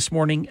 coming up this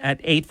morning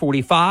at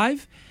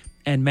 8:45,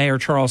 and Mayor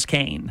Charles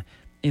Kane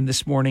in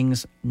this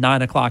morning's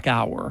 9 o'clock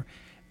hour.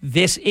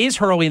 This is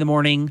Hurley in the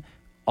Morning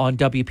on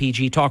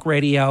WPG Talk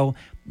Radio,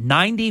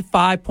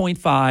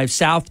 95.5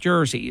 South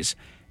Jersey's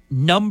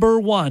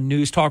 #1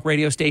 news talk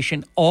radio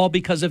station, all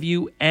because of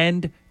you,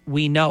 and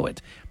we know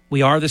it.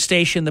 We are the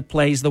station that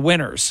plays the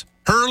winners.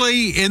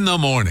 Hurley in the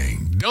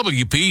Morning.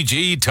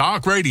 WPG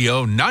Talk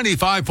Radio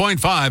 95.5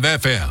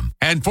 FM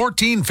and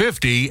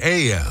 1450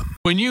 AM.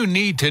 When you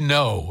need to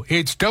know,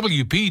 it's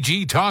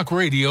WPG Talk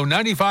Radio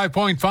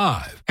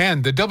 95.5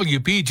 and the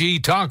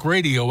WPG Talk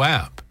Radio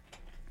app.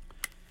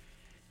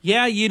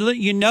 Yeah,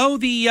 you know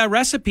the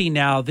recipe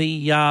now,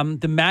 the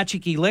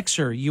magic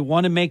elixir. You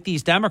want to make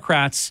these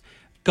Democrats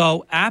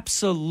go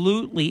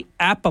absolutely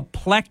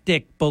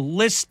apoplectic,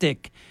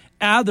 ballistic,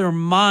 out of their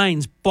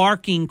minds,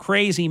 barking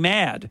crazy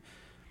mad.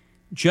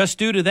 Just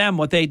do to them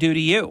what they do to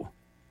you.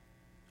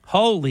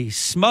 Holy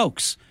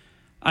smokes.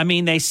 I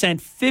mean, they sent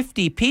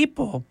 50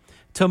 people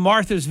to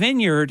Martha's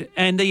Vineyard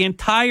and the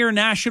entire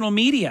national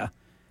media,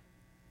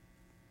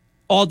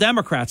 all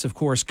Democrats, of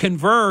course,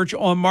 converge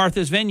on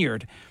Martha's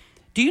Vineyard.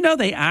 Do you know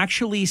they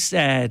actually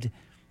said,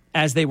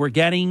 as they were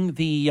getting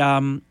the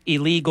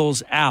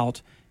illegals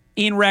out,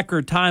 in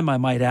record time, I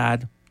might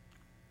add,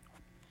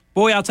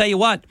 boy, I'll tell you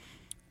what,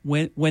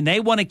 when they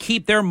want to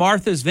keep their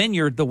Martha's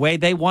Vineyard the way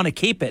they want to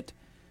keep it,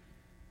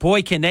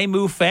 boy, can they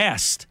move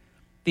fast,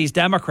 these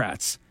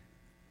Democrats.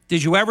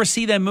 Did you ever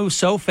see them move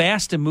so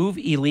fast to move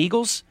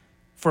illegals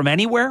from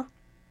anywhere?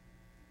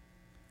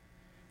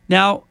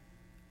 Now,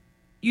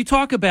 you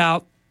talk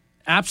about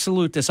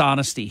absolute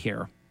dishonesty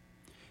here.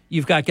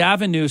 You've got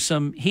Gavin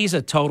Newsom. He's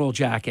a total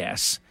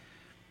jackass.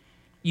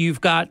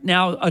 You've got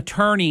now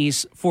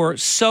attorneys for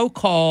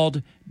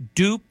so-called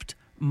duped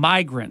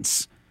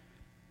migrants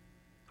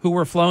who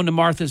were flown to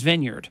Martha's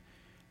Vineyard.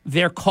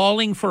 They're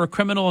calling for a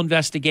criminal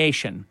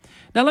investigation.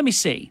 Now, let me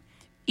see.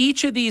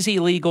 Each of these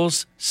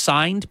illegals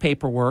signed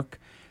paperwork.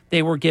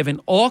 They were given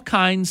all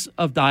kinds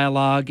of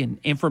dialogue and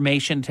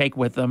information to take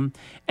with them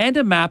and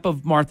a map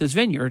of Martha's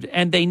Vineyard,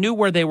 and they knew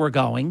where they were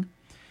going,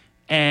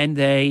 and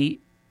they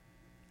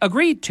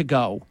agreed to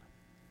go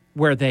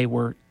where they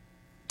were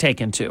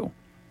taken to.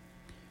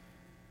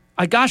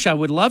 I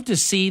would love to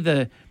see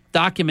the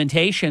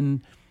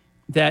documentation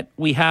that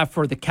we have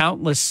for the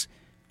countless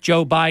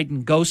Joe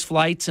Biden ghost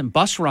flights and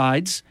bus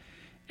rides.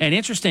 And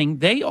interesting,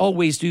 they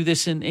always do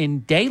this in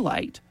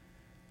daylight.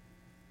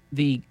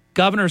 The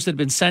governors that have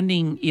been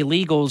sending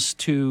illegals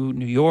to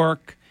New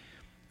York,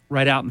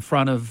 right out in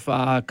front of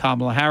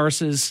Kamala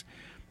Harris's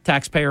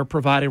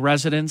taxpayer-provided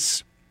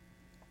residence,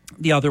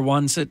 the other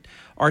ones that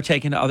are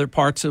taken to other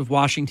parts of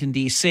Washington,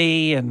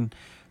 D.C., and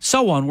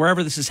so on,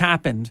 wherever this has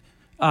happened,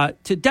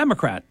 to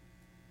Democrat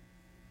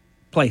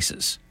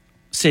places,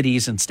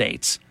 cities, and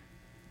states.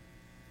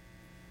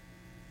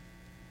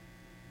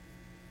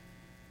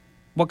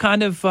 What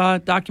kind of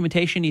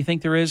documentation do you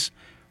think there is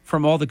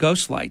from all the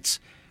ghost flights?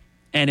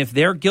 And if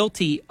they're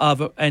guilty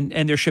of,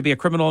 and there should be a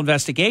criminal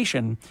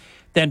investigation,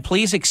 then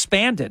please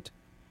expand it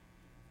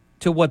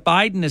to what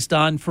Biden has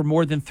done for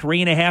more than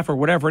 3.5 or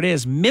whatever it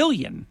is,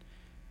 million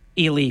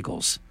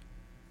illegals.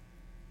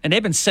 And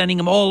they've been sending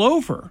them all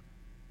over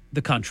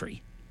the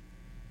country.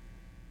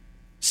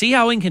 See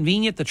how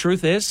inconvenient the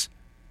truth is?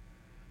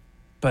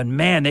 But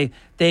man,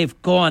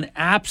 they've gone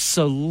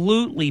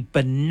absolutely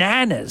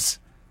bananas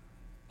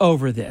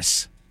over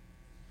this.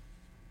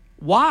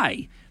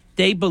 Why?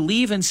 They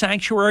believe in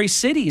sanctuary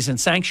cities and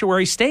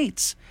sanctuary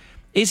states.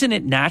 Isn't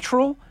it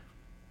natural,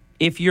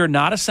 if you're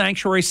not a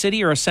sanctuary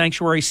city or a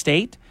sanctuary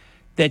state,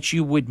 that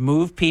you would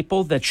move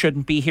people that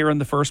shouldn't be here in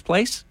the first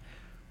place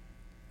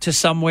to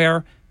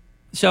somewhere?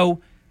 So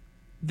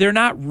they're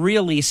not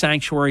really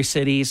sanctuary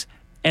cities,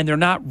 and they're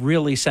not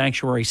really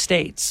sanctuary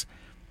states.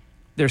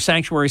 They're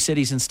sanctuary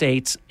cities and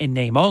states in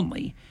name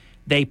only.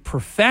 They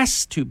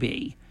profess to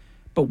be,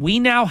 but we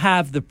now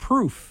have the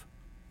proof.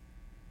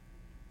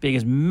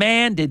 Because,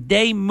 man, did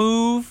they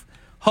move?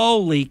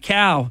 Holy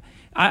cow.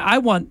 I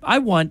want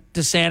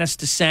DeSantis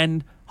to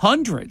send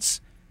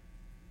hundreds.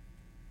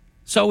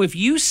 So if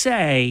you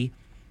say,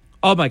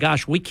 oh, my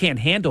gosh, we can't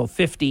handle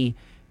 50,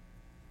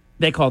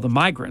 they call them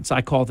migrants.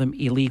 I call them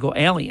illegal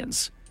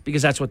aliens,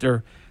 because that's what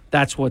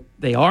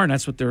they are, and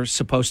that's what they're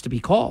supposed to be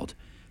called.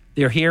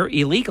 They're here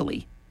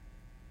illegally.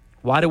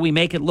 Why do we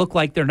make it look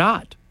like they're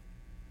not?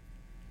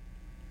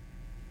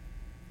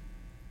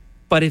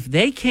 But if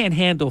they can't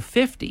handle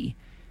 50,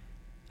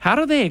 how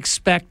do they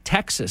expect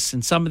Texas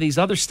and some of these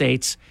other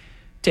states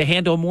to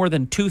handle more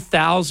than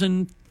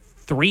 2,000,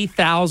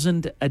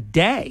 3,000 a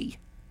day?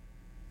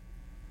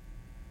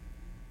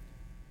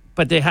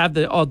 But they have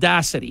the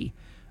audacity.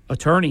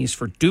 Attorneys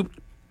for duped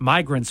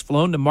migrants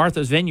flown to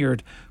Martha's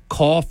Vineyard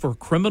call for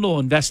criminal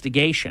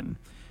investigation.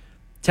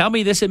 Tell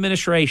me this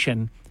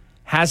administration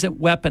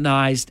hasn't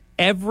weaponized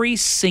every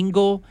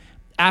single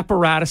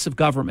apparatus of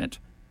government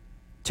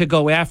to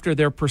go after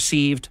their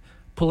perceived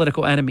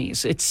political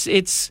enemies.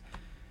 It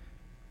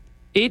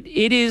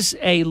is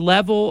a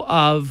level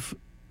of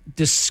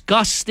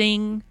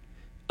disgusting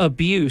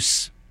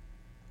abuse,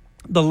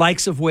 the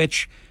likes of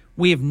which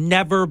we have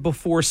never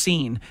before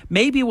seen.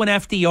 Maybe when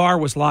FDR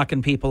was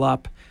locking people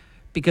up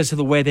because of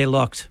the way they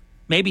looked.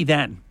 Maybe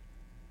then.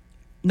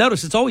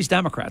 Notice it's always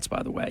Democrats,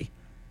 by the way,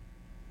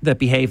 that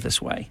behave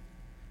this way.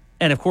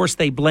 And, of course,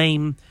 they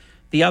blame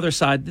the other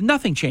side.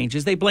 Nothing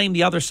changes. They blame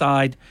the other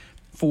side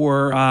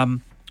for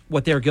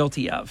what they're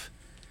guilty of.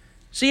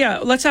 So, yeah,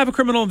 let's have a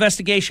criminal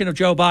investigation of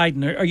Joe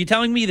Biden. Are you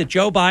telling me that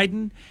Joe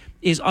Biden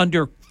is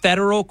under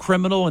federal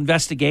criminal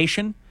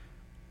investigation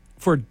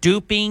for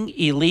duping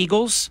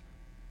illegals?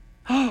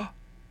 Oh,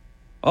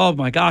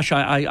 my gosh.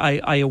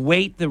 I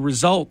await the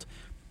result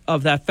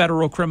of that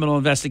federal criminal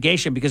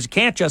investigation, because it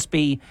can't just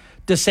be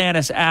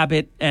DeSantis,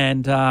 Abbott,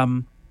 and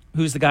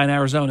who's the guy in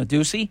Arizona,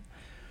 Ducey?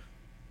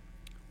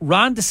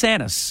 Ron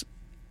DeSantis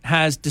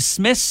has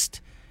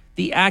dismissed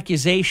the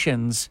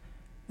accusations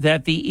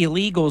that the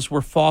illegals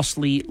were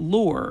falsely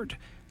lured.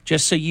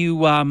 Just so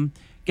you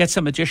get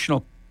some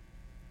additional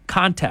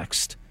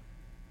context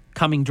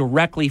coming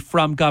directly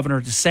from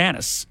Governor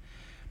DeSantis.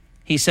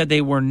 He said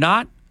they were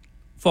not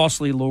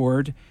falsely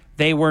lured.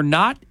 They were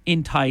not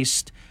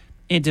enticed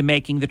into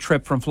making the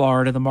trip from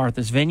Florida to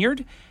Martha's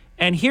Vineyard.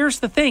 And here's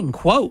the thing,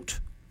 quote,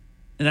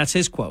 and that's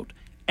his quote,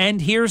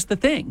 and here's the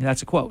thing,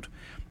 that's a quote,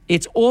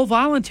 it's all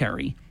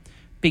voluntary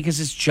because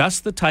it's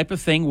just the type of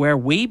thing where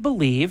we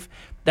believe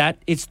that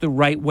it's the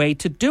right way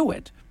to do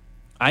it.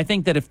 I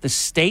think that if the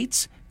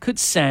states could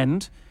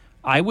send,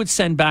 I would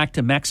send back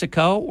to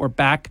Mexico or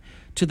back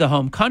to the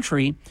home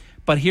country,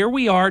 but here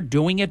we are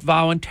doing it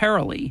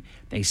voluntarily.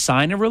 They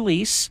sign a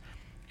release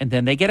and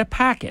then they get a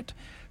packet.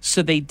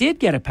 So they did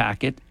get a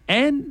packet,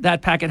 and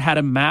that packet had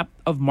a map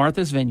of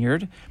Martha's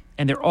Vineyard,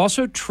 and they're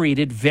also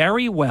treated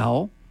very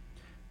well,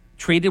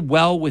 treated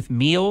well with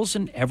meals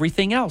and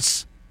everything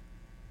else.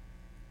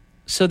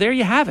 So there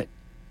you have it.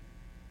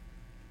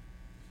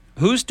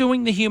 Who's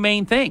doing the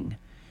humane thing?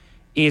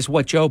 Is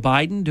what Joe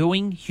Biden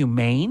doing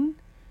humane?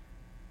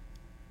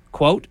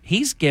 Quote,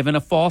 he's given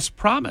a false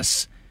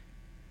promise.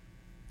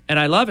 And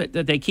I love it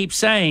that they keep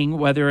saying,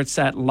 whether it's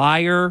that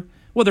liar,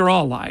 well, they're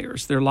all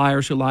liars. They're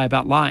liars who lie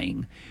about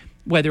lying.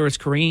 Whether it's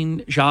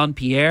Karine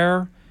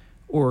Jean-Pierre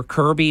or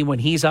Kirby when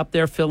he's up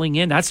there filling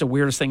in, that's the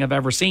weirdest thing I've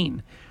ever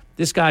seen.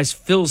 This guy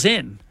fills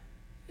in.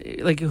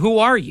 Like, who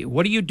are you?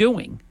 What are you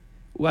doing?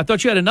 Well, I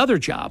thought you had another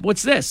job.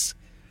 What's this?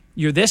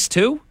 You're this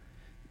too?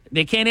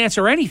 They can't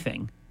answer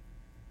anything.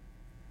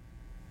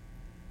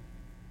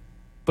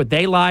 But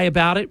they lie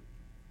about it.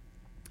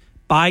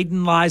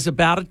 Biden lies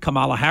about it.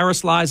 Kamala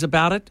Harris lies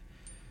about it.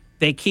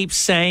 They keep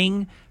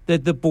saying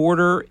that the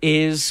border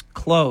is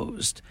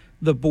closed.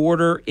 The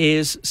border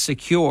is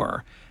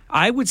secure.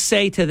 I would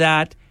say to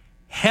that,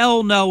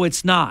 hell no,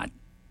 it's not.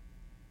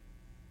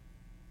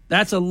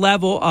 That's a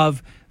level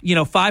of,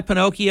 5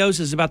 Pinocchios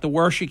is about the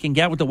worst you can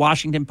get with the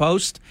Washington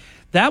Post.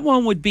 That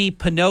one would be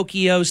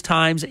Pinocchios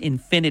times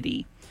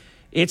infinity.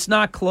 It's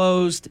not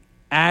closed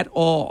at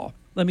all.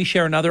 Let me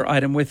share another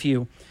item with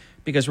you,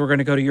 because we're going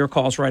to go to your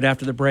calls right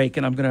after the break,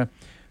 and I'm going to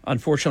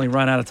unfortunately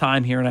run out of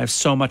time here, and I have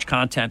so much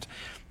content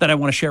that I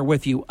want to share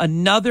with you.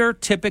 Another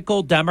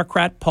typical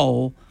Democrat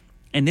poll,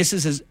 and this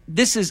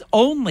is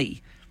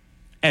only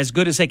as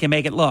good as they can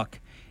make it look.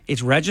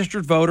 It's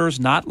registered voters,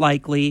 not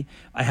likely.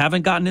 I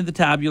haven't gotten into the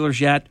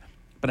tabulars yet,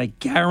 but I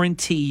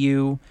guarantee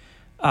you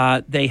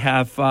they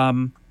have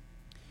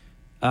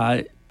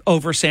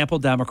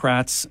oversampled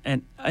Democrats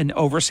and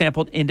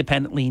oversampled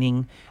independent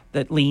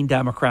lean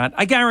Democrat.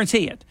 I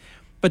guarantee it.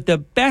 But the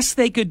best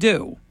they could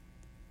do,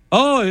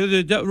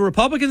 the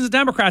Republicans and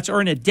Democrats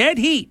are in a dead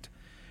heat,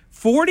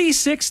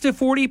 46 to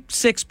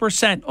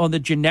 46% on the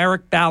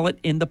generic ballot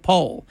in the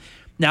poll.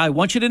 Now, I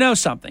want you to know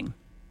something.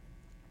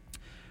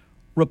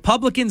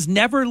 Republicans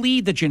never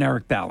lead the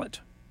generic ballot.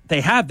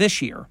 They have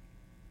this year.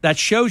 That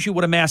shows you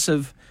what a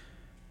massive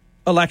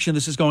election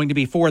this is going to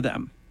be for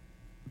them.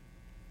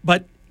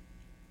 But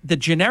the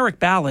generic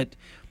ballot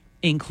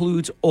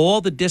includes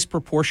all the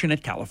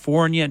disproportionate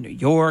California, New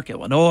York,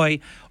 Illinois,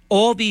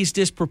 all these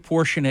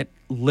disproportionate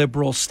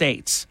liberal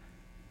states.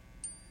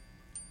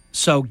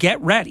 So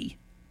get ready,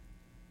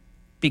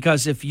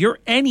 because if you're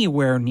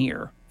anywhere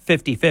near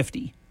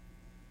 50-50,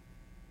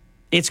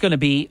 it's going to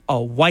be a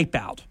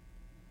wipeout.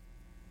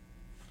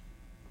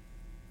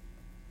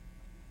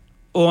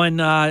 On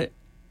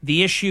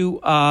the issue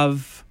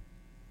of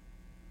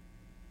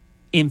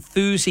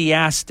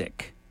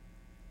enthusiastic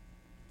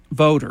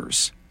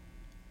voters,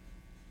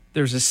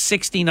 there's a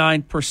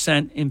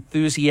 69%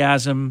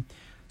 enthusiasm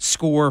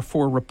score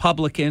for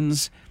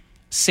Republicans,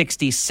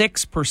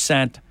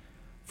 66%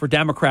 for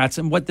Democrats.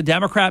 And what the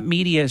Democrat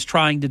media is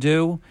trying to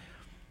do,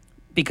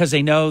 because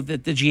they know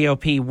that the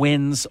GOP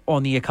wins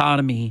on the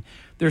economy,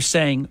 they're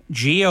saying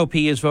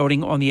GOP is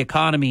voting on the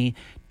economy,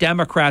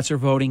 Democrats are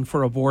voting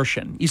for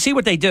abortion. You see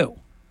what they do?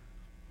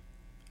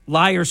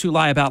 Liars who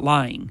lie about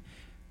lying.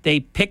 They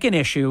pick an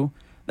issue.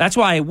 That's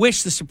why I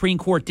wish the Supreme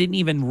Court didn't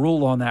even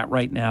rule on that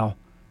right now.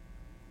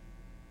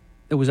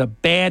 It was a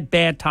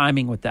bad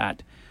timing with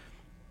that.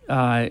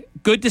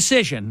 Good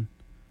decision,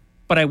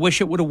 but I wish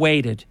it would have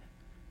waited,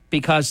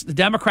 because the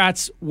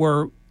Democrats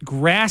were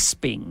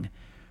grasping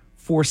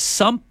for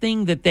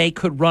something that they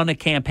could run a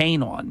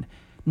campaign on.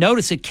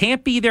 Notice it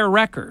can't be their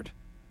record,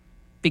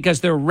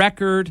 because their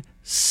record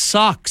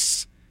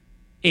sucks.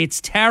 It's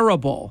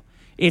terrible.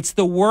 It's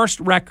the worst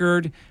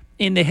record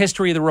in the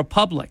history of the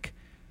Republic.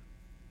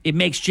 It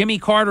makes Jimmy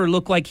Carter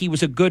look like he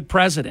was a good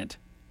president.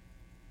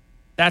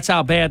 That's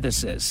how bad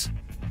this is.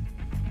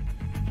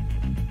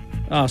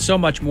 So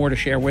much more to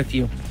share with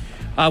you.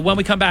 When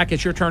we come back,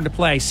 it's your turn to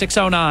play.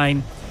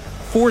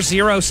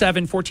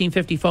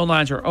 609-407-1450 phone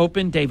lines are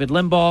open. David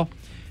Limbaugh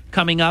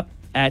coming up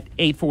at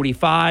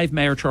 8:45.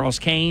 Mayor Charles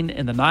Kane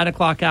in the 9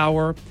 o'clock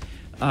hour.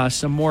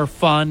 Some more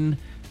fun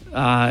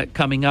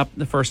coming up in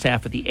the first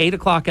half of the 8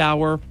 o'clock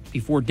hour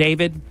before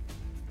David.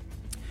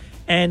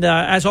 And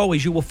as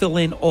always, you will fill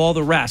in all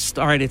the rest.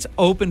 All right, it's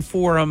open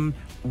forum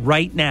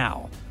right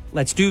now.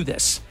 Let's do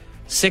this.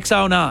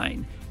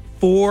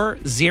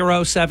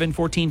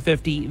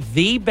 609-407-1450.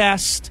 The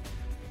best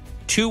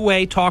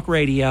two-way talk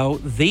radio,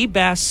 the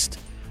best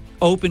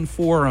open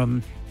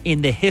forum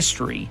in the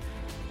history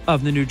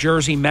of the New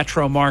Jersey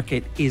metro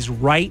market is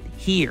right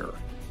here,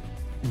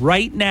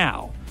 right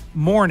now,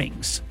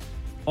 mornings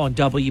on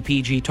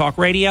WPG Talk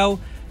Radio,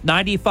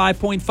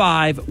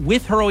 95.5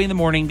 with Hurley in the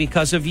Morning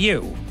because of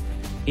you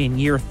in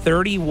year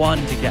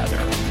 31 together.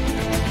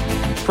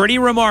 Pretty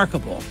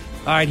remarkable.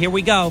 All right, here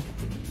we go.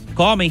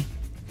 Call me.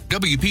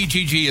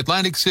 WPGG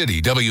Atlantic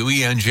City,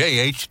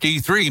 WENJ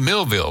HD3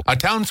 Millville, a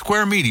Town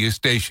Square media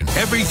station.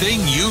 Everything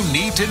you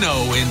need to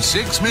know in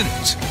 6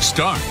 minutes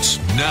starts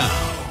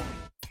now.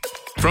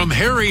 From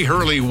Harry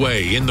Hurley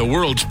Way in the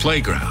world's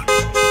playground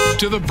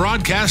to the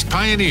broadcast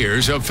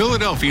pioneers of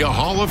Philadelphia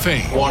Hall of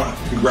Fame. I want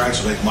to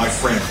congratulate my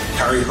friend,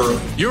 Harry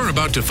Hurley. You're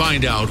about to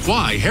find out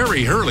why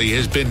Harry Hurley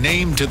has been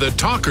named to the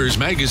Talkers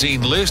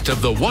Magazine list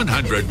of the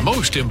 100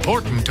 most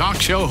important talk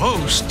show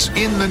hosts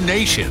in the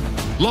nation.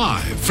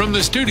 Live from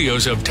the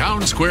studios of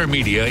Town Square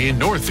Media in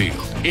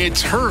Northfield,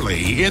 it's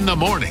Hurley in the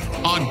Morning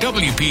on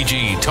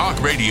WPG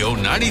Talk Radio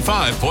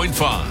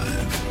 95.5.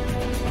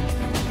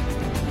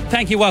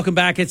 Thank you. Welcome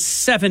back. It's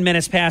 7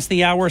 minutes past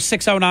the hour.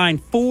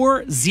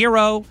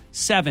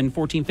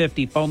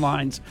 609-407-1450. Phone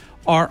lines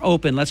are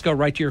open. Let's go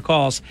right to your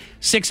calls.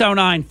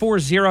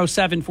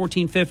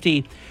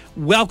 609-407-1450.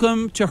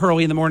 Welcome to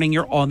Hurley in the Morning.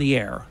 You're on the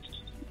air.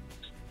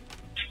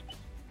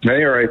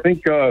 Mayor, I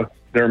think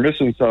they're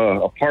missing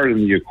a part in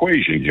the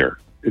equation here.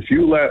 If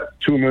you let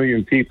 2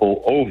 million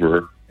people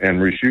over and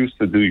refuse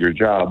to do your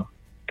job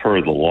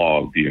per the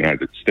law of the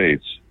United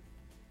States,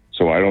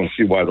 so I don't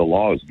see why the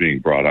law is being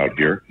brought out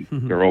here.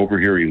 Mm-hmm. They're over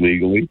here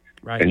illegally,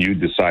 right, and you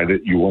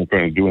decided you weren't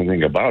going to do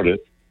anything about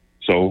it.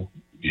 So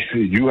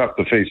you have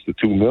to face the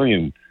 2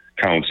 million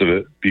counts of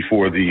it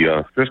before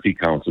the 50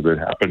 counts of it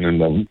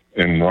happen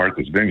in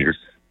Martha's Vineyard.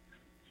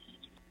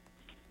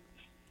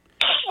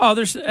 Oh,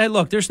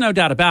 there's no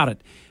doubt about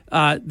it.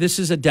 This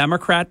is a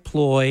Democrat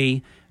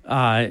ploy.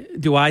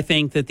 Do I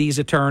think that these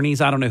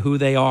attorneys, I don't know who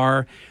they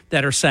are,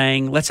 that are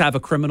saying, let's have a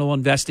criminal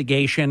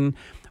investigation?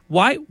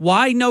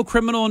 Why no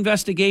criminal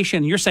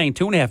investigation? You're saying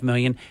 2.5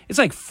 million. It's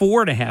like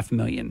 4.5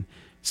 million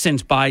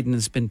since Biden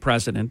has been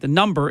president. The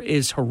number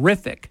is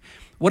horrific.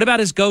 What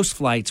about his ghost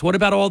flights? What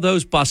about all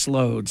those bus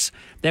loads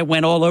that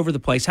went all over the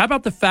place? How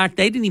about the fact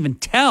they didn't even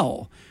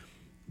tell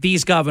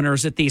these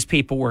governors that these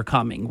people were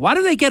coming? Why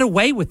do they get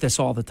away with this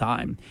all the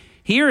time?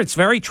 Here, it's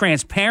very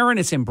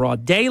transparent. It's in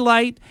broad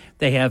daylight.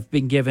 They have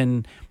been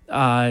given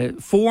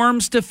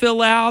forms to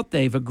fill out.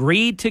 They've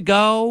agreed to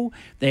go.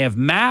 They have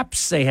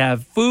maps. They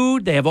have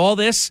food. They have all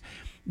this.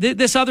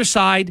 This other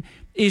side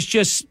is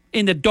just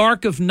in the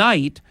dark of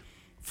night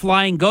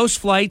flying ghost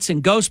flights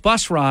and ghost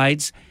bus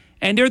rides,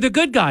 and they're the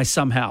good guys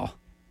somehow.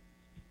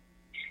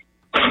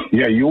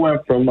 Yeah, you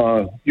went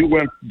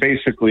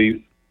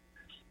basically,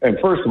 and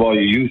first of all,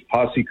 you used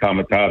posse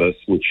comitatus,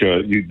 which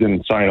you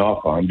didn't sign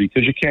off on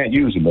because you can't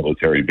use a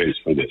military base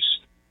for this.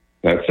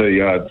 That's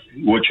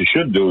what you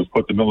should do is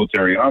put the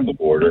military on the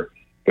border,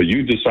 but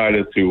you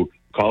decided to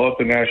call up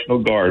the National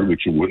Guard,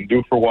 which you wouldn't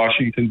do for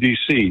Washington,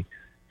 D.C.,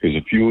 because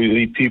a few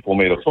elite people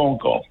made a phone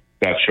call.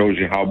 That shows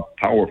you how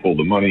powerful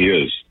the money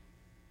is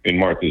in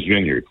Martha's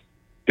Vineyard.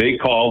 They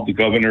called, the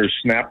governor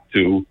snapped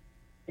to.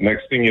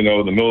 Next thing you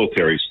know, the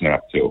military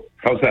snapped to.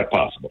 How's that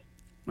possible?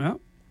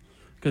 Well,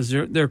 because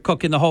they're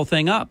cooking the whole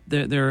thing up.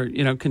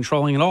 They're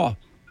controlling it all.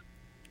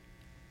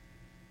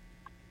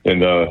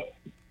 And a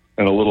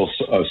little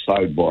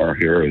sidebar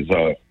here is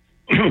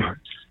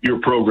your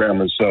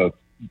program is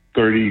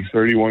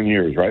 31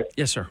 years, right?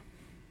 Yes, sir.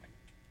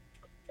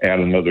 Add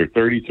another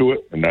 30 to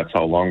it, and that's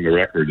how long the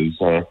record is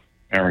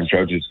Aaron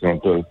Judge is going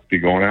to be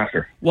going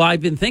after. Well,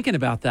 I've been thinking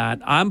about that.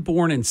 I'm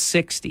born in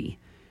 60.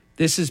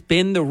 This has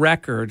been the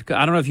record.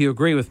 I don't know if you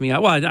agree with me.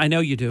 Well, I know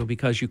you do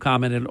because you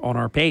commented on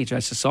our page. I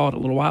just saw it a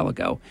little while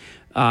ago.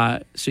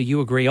 So you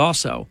agree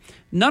also.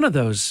 None of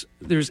those.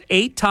 There's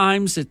 8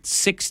 times that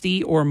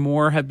 60 or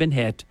more have been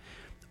hit.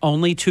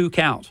 Only 2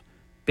 count.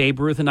 Babe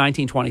Ruth in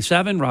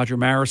 1927. Roger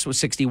Maris was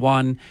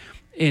 61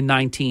 in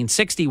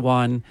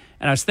 1961.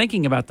 And I was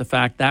thinking about the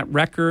fact that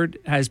record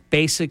has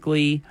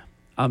basically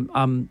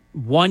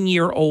 1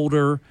 year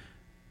older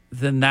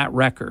than that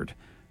record.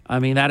 I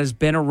mean, that has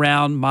been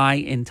around my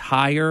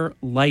entire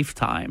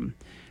lifetime.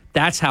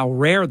 That's how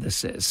rare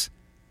this is.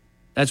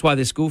 That's why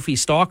this goofy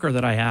stalker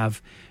that I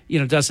have,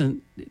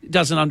 doesn't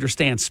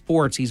understand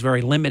sports. He's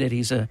very limited.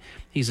 He's a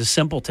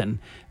simpleton.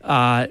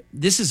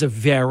 This is a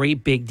very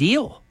big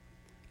deal.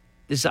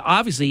 This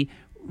obviously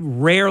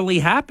rarely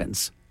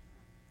happens.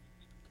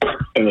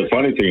 And the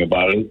funny thing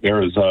about it,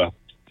 there is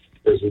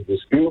there's a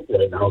dispute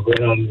right now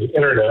going on the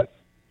internet,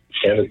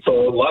 and it's a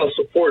lot of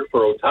support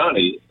for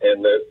Ohtani,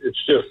 and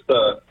it's just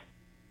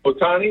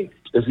Ohtani.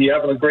 Is he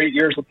having a great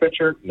year as a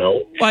pitcher? No.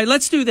 All right,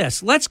 let's do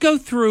this. Let's go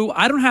through.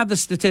 I don't have the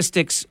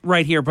statistics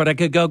right here, but I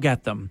could go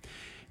get them.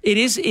 It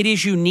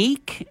is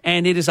unique,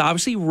 and it is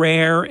obviously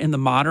rare in the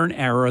modern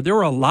era. There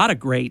were a lot of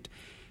great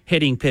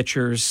hitting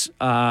pitchers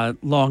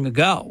long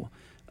ago.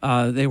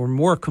 They were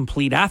more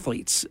complete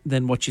athletes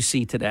than what you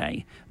see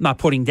today. I'm not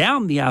putting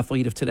down the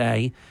athlete of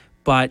today,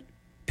 but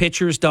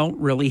pitchers don't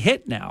really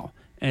hit now,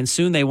 and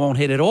soon they won't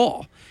hit at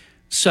all.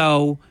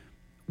 So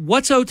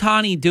what's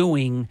Ohtani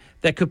doing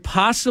that could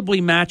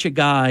possibly match a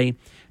guy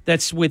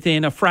that's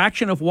within a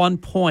fraction of 1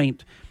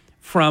 point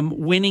from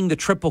winning the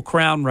Triple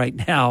Crown right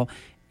now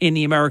in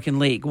the American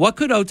League? What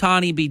could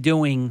Ohtani be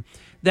doing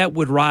that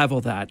would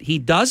rival that? He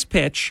does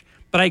pitch,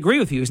 but I agree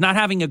with you. He's not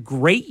having a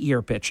great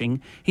year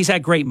pitching. He's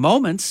had great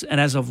moments, and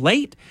as of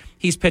late,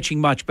 he's pitching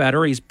much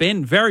better. He's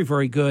been very,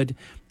 very good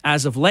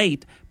as of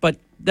late, but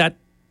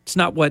that's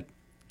not what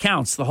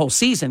counts. The whole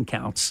season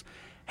counts.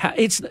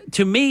 It's,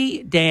 to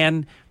me,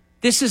 Dan,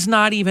 this is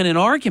not even an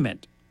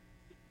argument.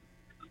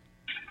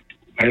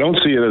 I don't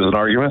see it as an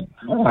argument.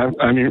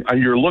 I mean,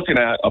 you're looking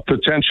at a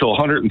potential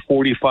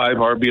 145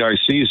 RBI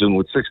season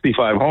with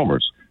 65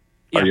 homers.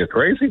 Yeah. Are you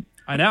crazy?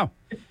 I know.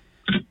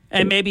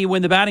 And maybe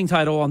win the batting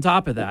title on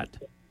top of that.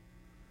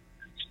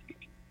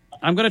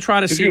 I'm going to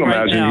try to see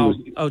right now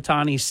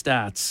Ohtani's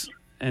stats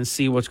and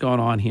see what's going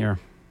on here.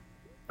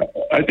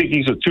 I think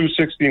he's a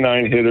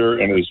 269 hitter,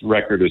 and his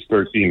record is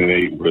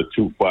 13-8 with a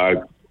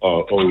 2.5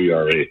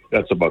 OERA.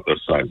 That's about the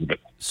size of it.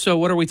 So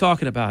what are we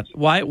talking about?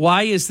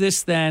 Why is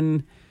this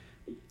then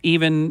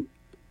even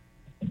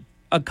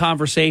a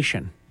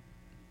conversation?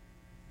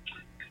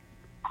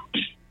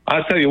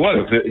 I'll tell you what,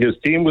 if his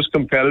team was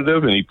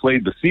competitive and he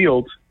played the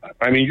field,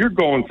 I mean, you're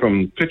going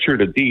from pitcher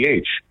to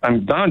DH. I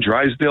mean, Don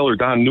Drysdale or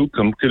Don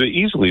Newcomb could have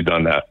easily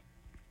done that.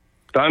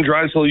 Don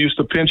Drysdale used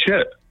to pinch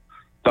hit.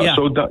 Yeah.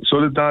 So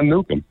did Don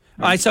Newcomb.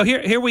 All right, so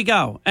here we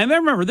go. And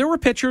remember, there were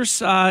pitchers.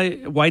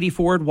 Whitey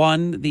Ford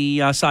won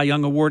the Cy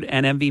Young Award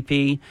and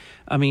MVP.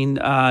 I mean,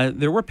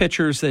 there were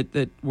pitchers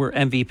that were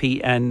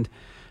MVP and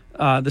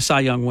the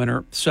Cy Young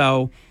winner.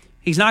 So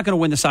he's not going to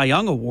win the Cy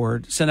Young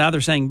Award. So now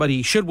they're saying, but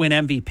he should win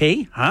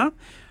MVP, huh?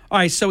 All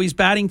right, so he's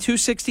batting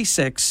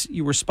 .266.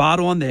 You were spot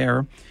on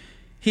there.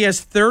 He has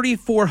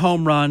 34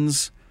 home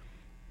runs,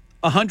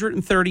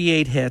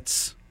 138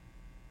 hits.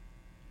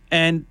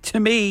 And to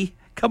me,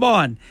 come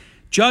on,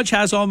 Judge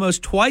has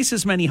almost twice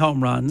as many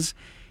home runs.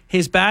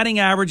 His batting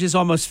average is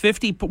almost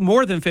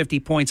more than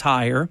 50 points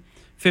higher,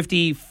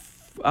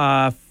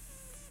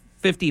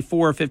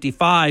 54,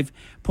 55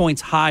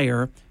 points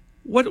higher.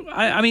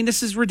 I mean,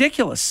 this is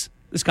ridiculous,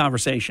 this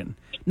conversation.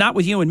 Not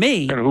with you and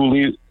me. And who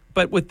leads?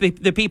 But with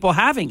the people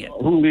having it.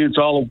 Who leads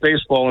all of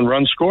baseball in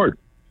runs scored?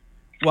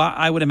 Well,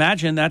 I would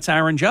imagine that's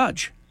Aaron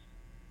Judge.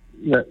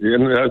 Yeah,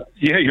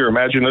 your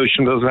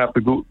imagination doesn't have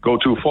to go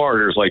too far.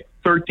 There's like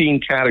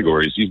 13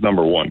 categories. He's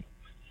number one.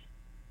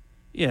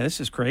 Yeah, this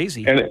is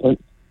crazy.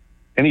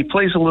 And he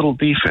plays a little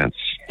defense.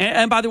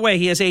 And by the way,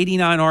 he has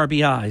 89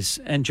 RBIs,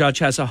 and Judge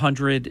has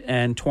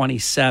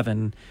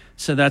 127.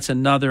 So that's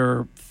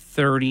another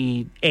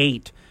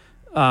 38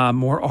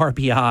 more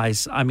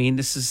RBIs. I mean,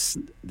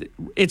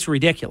 it's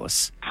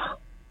ridiculous.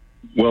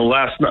 Well,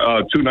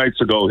 2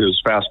 nights ago,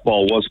 his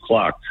fastball was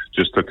clocked,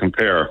 just to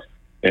compare,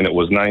 and it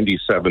was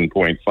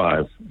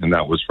 97.5, and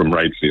that was from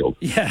right field.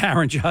 Yeah,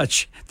 Aaron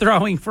Judge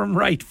throwing from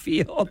right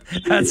field.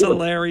 That's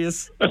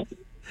hilarious.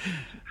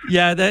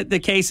 Yeah, the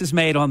case is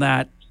made on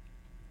that.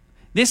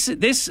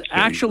 This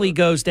actually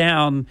goes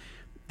down.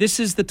 This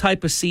is the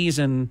type of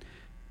season,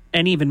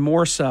 and even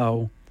more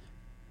so,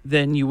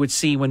 than you would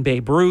see when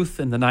Babe Ruth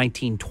in the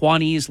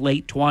 1920s,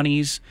 late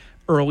 20s,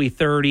 early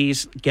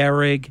 30s,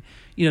 Gehrig,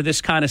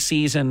 this kind of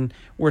season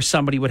where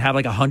somebody would have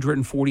like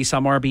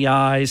 140-some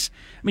RBIs.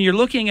 I mean, you're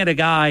looking at a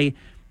guy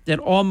that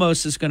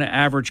almost is going to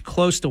average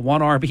close to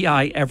 1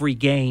 RBI every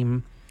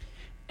game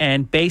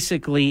and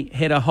basically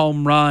hit a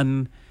home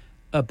run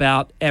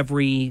about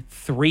every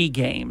 3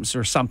 games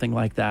or something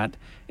like that.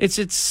 It's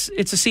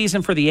a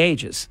season for the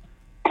ages.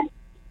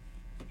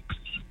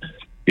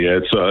 Yeah,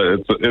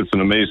 it's an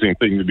amazing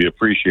thing to be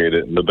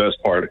appreciated. And the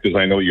best part, because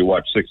I know you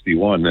watch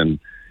 61, and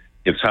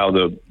it's how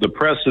the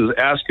press is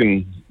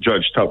asking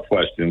Judge tough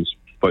questions,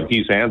 but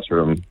he's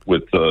answering them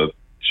with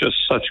just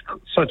such.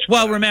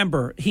 Well,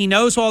 remember, he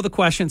knows all the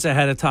questions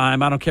ahead of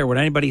time. I don't care what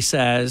anybody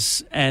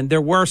says. And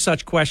there were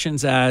such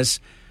questions as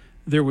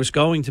there was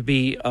going to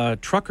be a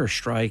trucker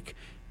strike,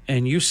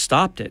 and you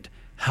stopped it.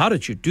 How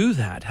did you do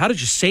that? How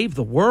did you save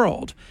the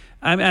world?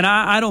 And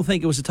I don't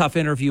think it was a tough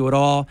interview at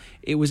all.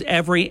 It was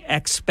every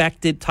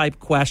expected type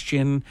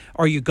question.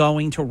 Are you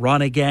going to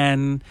run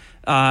again?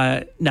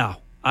 No.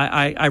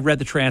 I read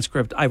the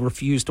transcript. I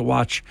refused to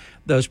watch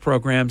those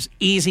programs.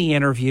 Easy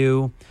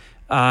interview.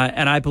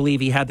 And I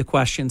believe he had the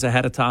questions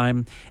ahead of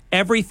time.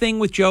 Everything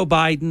with Joe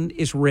Biden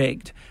is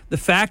rigged. The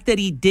fact that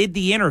he did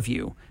the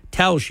interview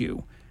tells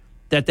you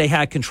that they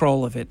had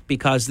control of it,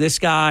 because this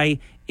guy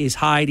is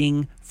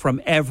hiding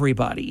from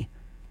everybody.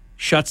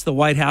 shuts the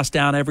White House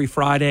down every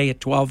Friday at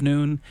 12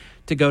 noon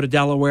to go to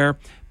Delaware,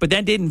 but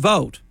then didn't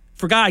vote.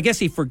 I guess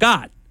he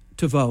forgot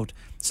to vote.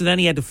 So then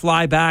he had to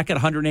fly back at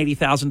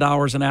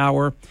 $180,000 an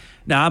hour.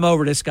 Now, I'm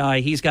over this guy.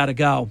 He's got to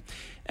go.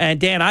 And,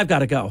 Dan, I've got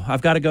to go.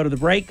 I've got to go to the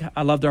break.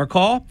 I loved our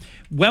call.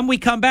 When we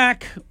come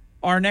back,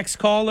 our next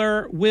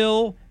caller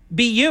will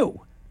be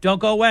you. Don't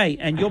go away,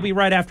 and you'll be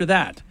right after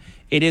that.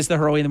 It is the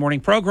Hurley in the Morning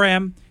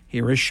program.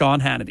 Here is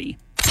Sean Hannity.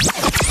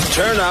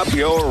 Turn up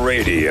your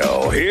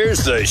radio.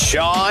 Here's the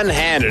Sean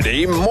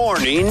Hannity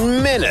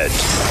Morning Minute.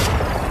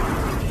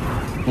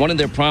 One of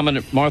their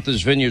prominent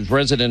Martha's Vineyard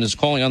residents is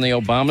calling on the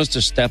Obamas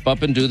to step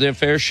up and do their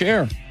fair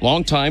share.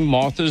 Longtime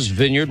Martha's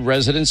Vineyard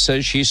resident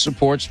says she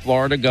supports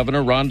Florida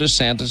Governor Ron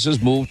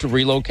DeSantis' move to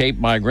relocate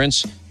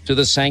migrants to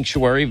the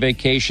sanctuary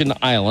vacation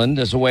island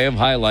as a way of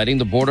highlighting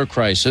the border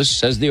crisis.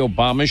 Says the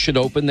Obamas should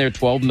open their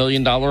 $12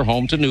 million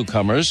home to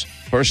newcomers.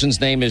 Person's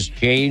name is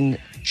Jane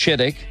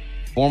Chittick,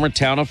 former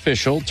town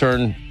official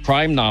turned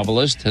crime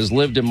novelist, has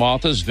lived in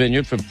Martha's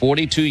Vineyard for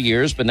 42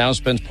 years, but now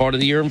spends part of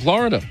the year in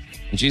Florida.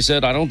 And she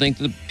said, I don't think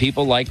the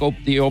people like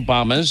the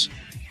Obamas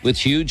with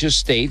huge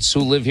estates who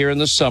live here in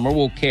the summer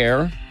will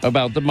care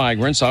about the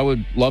migrants. I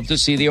would love to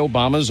see the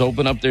Obamas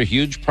open up their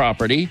huge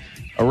property,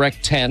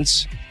 erect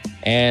tents,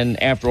 and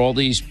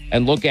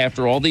look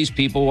after all these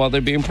people while they're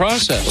being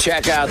processed.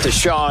 Check out the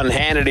Sean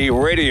Hannity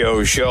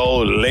radio show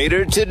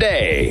later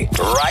today,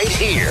 right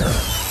here.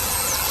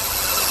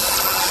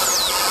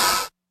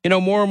 You know,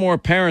 more and more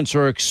parents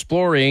are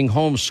exploring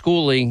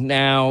homeschooling.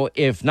 Now,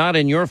 if not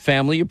in your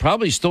family, you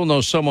probably still know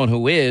someone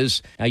who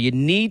is. Now, you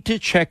need to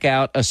check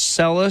out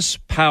Acellus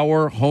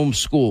Power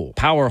Homeschool.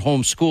 Power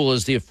Homeschool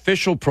is the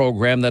official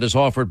program that is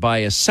offered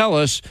by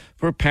Acellus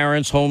for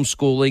parents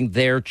homeschooling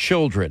their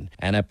children.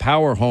 And at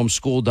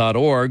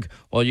powerhomeschool.org,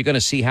 well, you're going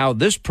to see how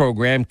this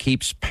program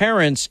keeps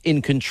parents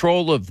in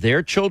control of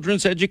their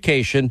children's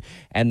education,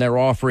 and they're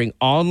offering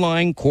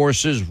online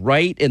courses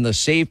right in the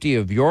safety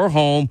of your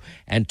home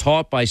and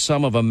taught by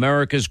some of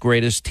America's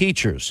greatest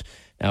teachers.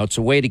 Now, it's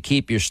a way to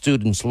keep your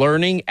students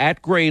learning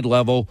at grade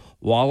level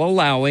while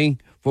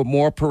allowing for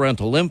more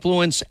parental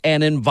influence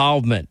and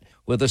involvement.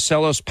 With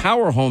Acellus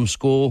Power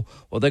Homeschool,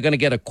 well, they're going to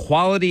get a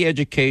quality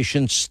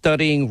education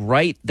studying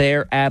right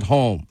there at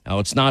home. Now,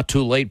 it's not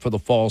too late for the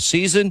fall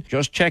season.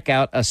 Just check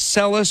out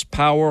Acellus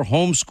Power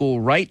Homeschool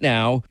right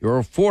now,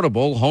 your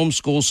affordable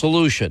homeschool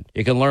solution.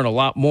 You can learn a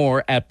lot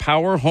more at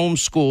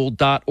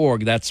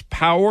powerhomeschool.org. That's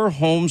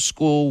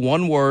powerhomeschool,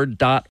 one word,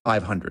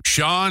 .500.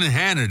 Sean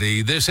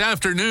Hannity this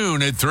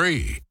afternoon at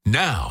 3.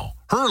 Now,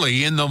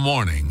 Hurley in the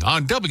Morning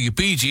on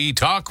WPG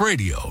Talk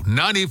Radio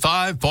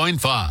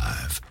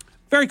 95.5.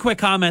 Very quick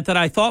comment that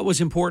I thought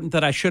was important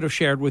that I should have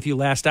shared with you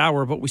last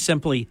hour, but we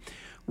simply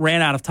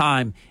ran out of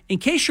time. In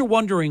case you're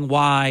wondering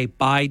why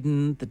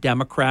Biden, the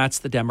Democrats,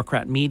 the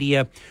Democrat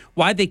media,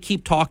 why they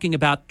keep talking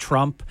about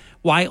Trump,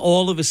 why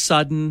all of a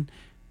sudden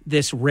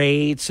this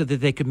raid so that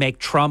they could make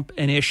Trump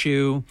an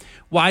issue,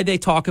 why they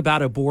talk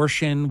about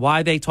abortion,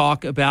 why they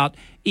talk about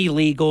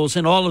illegals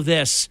and all of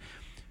this,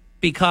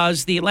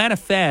 because the Atlanta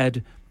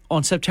Fed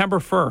on September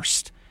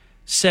 1st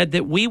said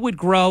that we would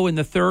grow in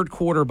the third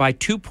quarter by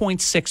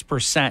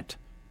 2.6%,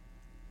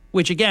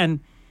 which,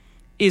 again,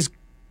 is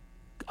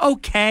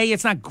okay.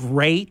 It's not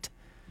great.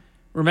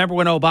 Remember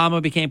when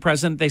Obama became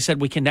president, they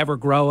said we can never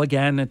grow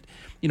again at,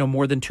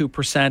 more than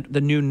 2%,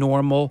 the new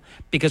normal,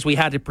 because we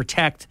had to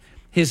protect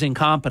his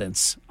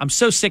incompetence. I'm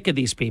so sick of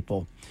these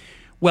people.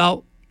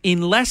 Well,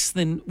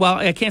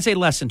 I can't say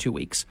less than 2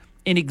 weeks.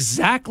 In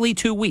exactly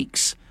 2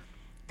 weeks,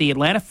 the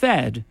Atlanta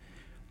Fed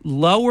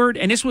lowered,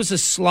 and this was a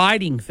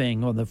sliding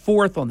thing on the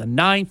 4th, on the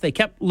 9th. They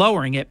kept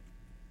lowering it.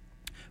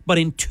 But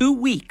in 2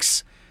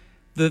 weeks,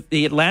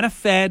 the Atlanta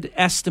Fed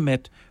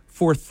estimate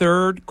for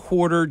third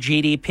quarter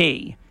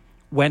GDP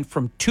went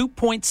from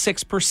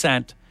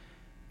 2.6%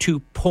 to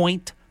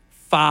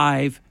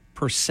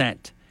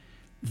 0.5%.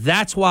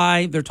 That's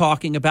why they're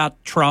talking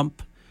about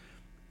Trump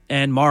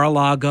and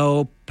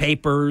Mar-a-Lago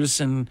papers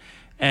and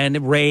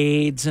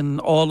raids and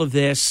all of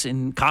this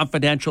and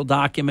confidential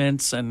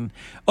documents and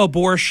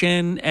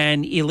abortion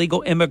and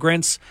illegal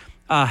immigrants,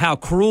 how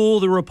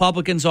cruel the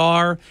Republicans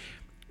are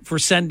for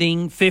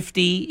sending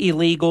 50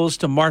 illegals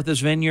to Martha's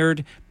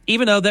Vineyard,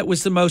 even though that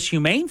was the most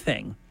humane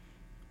thing.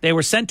 They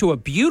were sent to a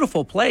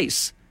beautiful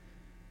place,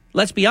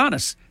 let's be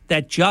honest,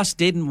 that just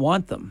didn't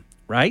want them,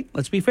 right?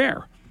 Let's be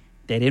fair.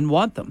 They didn't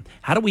want them.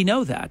 How do we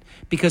know that?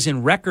 Because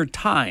in record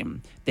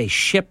time, they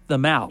shipped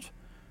them out.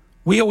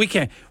 We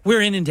can't.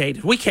 We're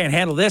inundated. We can't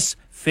handle this.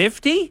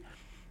 50?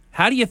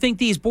 How do you think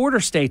these border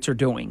states are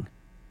doing?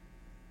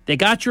 They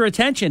got your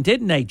attention,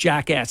 didn't they,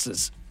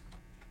 jackasses?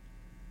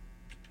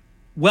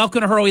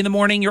 Welcome to Hurley in the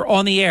Morning. You're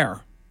on the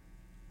air.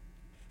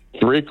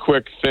 3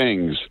 quick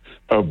things.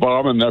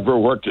 Obama never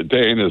worked a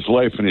day in his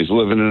life, and he's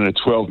living in a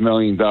 $12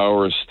 million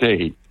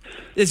estate.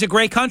 It's a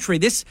great country.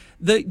 The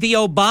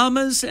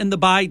Obamas and the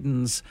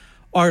Bidens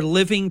are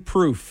living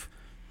proof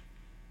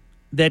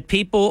that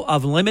people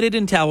of limited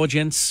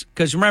intelligence,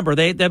 because remember,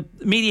 the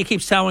media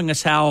keeps telling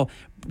us how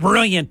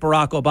brilliant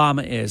Barack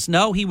Obama is.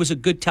 No, he was a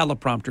good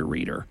teleprompter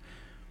reader.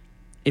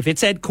 If it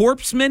said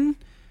corpseman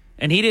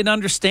and he didn't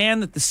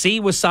understand that the C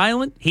was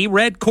silent, he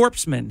read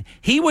corpseman.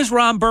 He was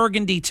Ron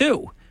Burgundy,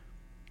 too.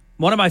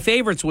 One of my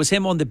favorites was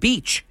him on the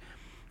beach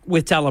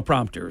with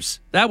teleprompters.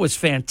 That was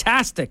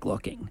fantastic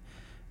looking.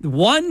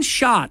 One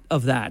shot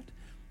of that,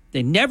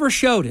 they never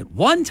showed it.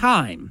 One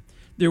time,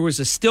 there was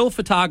a still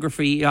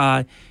photography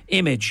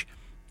image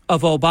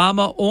of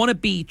Obama on a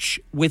beach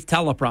with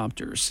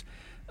teleprompters.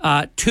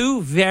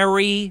 Two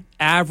very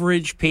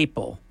average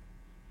people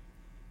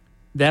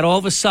that all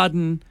of a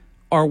sudden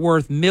are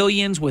worth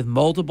millions with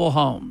multiple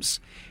homes.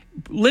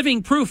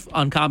 Living proof,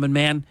 Uncommon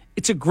Man,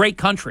 it's a great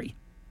country.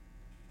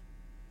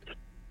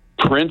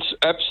 Prince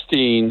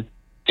Epstein,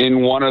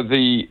 in one of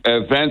the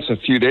events a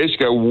few days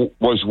ago,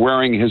 was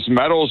wearing his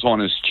medals on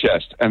his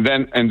chest. And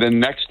then in the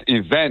next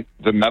event,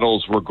 the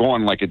medals were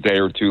gone like a day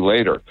or two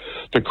later.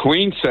 The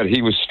Queen said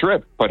he was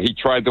stripped, but he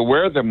tried to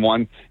wear them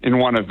in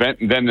one event,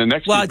 and then the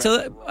next event.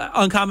 It's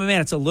Uncommon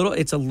Man,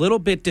 it's a little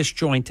bit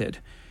disjointed.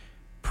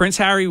 Prince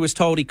Harry was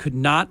told he could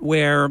not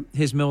wear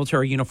his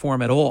military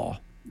uniform at all.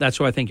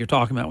 That's what I think you're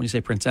talking about when you say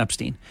Prince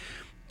Epstein.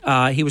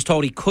 He was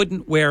told he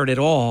couldn't wear it at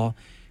all.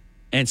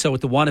 And so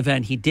at the one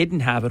event, he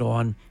didn't have it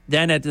on.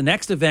 Then at the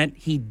next event,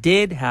 he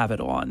did have it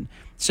on.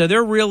 So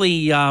they're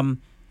really, I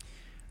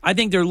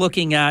think they're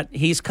looking at,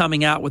 he's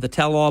coming out with a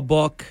tell-all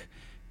book.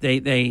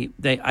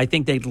 I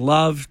think they'd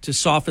love to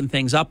soften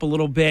things up a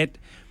little bit.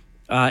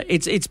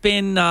 It's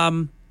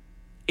been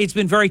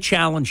very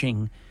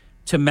challenging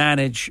to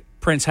manage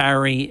Prince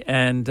Harry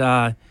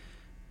and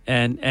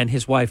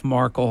his wife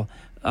Markle,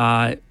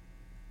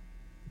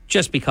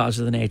 just because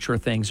of the nature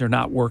of things. They're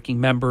not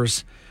working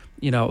members,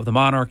 of the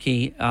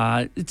monarchy.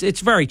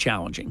 It's very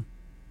challenging.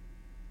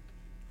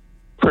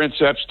 Prince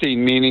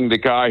Epstein, meaning the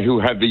guy who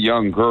had the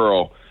young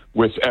girl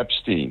with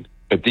Epstein,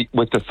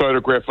 with the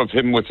photograph of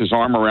him with his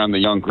arm around the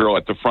young girl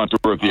at the front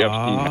door of the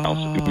Epstein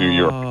house in New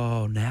York.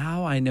 Oh,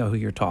 now I know who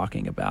you're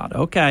talking about.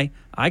 Okay,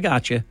 I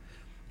got you.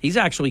 He's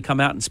actually come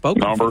out and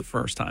spoken for the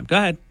first time. Go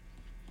ahead.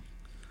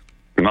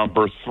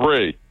 Number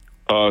 3,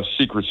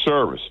 Secret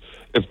Service.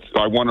 If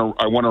I want to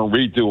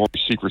redo on the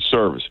Secret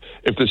Service.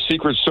 If the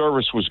Secret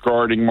Service was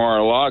guarding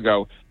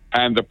Mar-a-Lago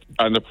and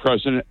the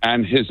president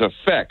and his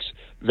effects,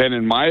 then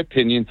in my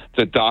opinion,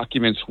 the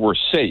documents were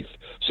safe.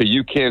 So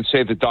you can't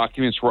say the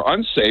documents were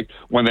unsafe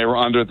when they were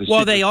under the.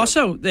 Well, they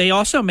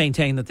also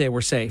maintain that they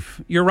were safe.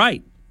 You're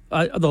right.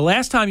 The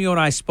last time you and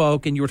I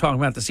spoke, and you were talking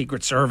about the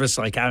Secret Service,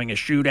 like having a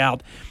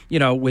shootout,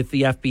 with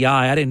the FBI,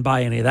 I didn't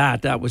buy any of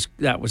that. That was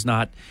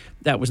not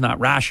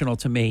rational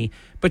to me.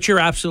 But you're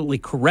absolutely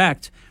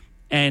correct.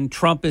 And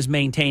Trump is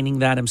maintaining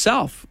that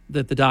himself,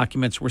 that the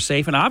documents were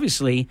safe. And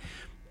obviously,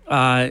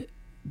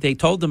 they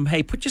told them,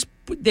 hey,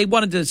 they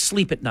wanted to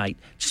sleep at night.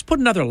 Just put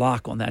another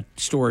lock on that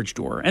storage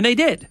door. And they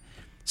did.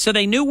 So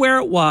they knew where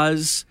it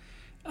was.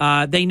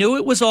 They knew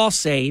it was all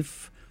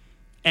safe.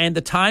 And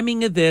the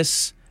timing of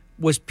this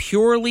was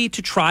purely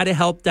to try to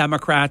help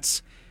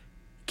Democrats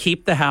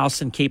keep the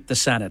House and keep the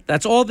Senate.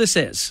 That's all this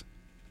is.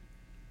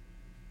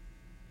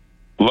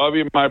 Love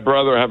you, my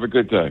brother. Have a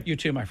good day. You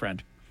too, my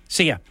friend.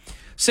 See ya.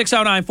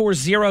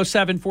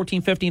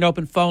 609-407-1415,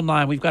 open phone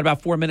line. We've got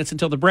about 4 minutes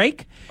until the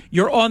break.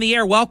 You're on the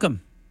air.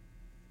 Welcome.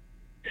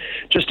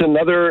 Just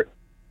another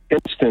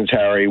instance,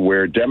 Harry,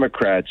 where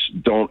Democrats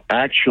don't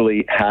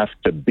actually have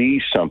to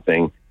be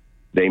something.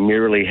 They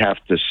merely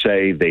have to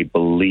say they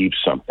believe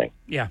something.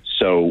 Yeah.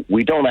 So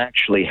we don't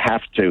actually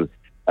have to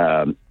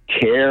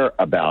care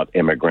about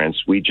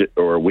immigrants. We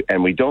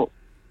don't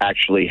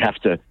actually have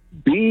to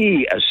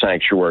be a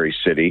sanctuary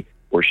city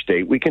or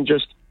state. We can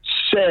just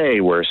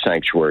say we're a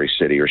sanctuary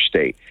city or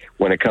state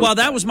when it comes. Well,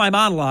 that was my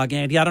monologue,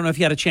 Andy. I don't know if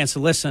you had a chance to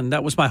listen.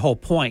 That was my whole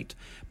point.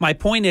 My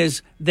point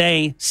is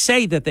they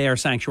say that they are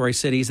sanctuary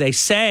cities. They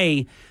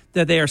say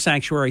that they are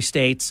sanctuary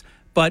states.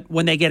 But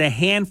when they get a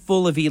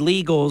handful of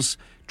illegals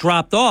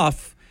dropped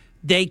off,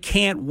 they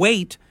can't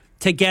wait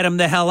to get them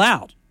the hell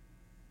out.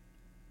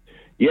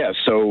 Yeah,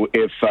 so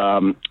if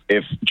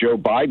Joe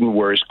Biden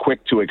were as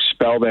quick to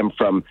expel them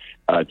from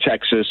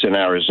Texas and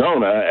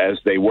Arizona as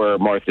they were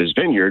Martha's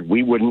Vineyard,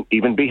 we wouldn't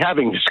even be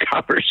having this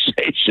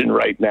conversation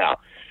right now.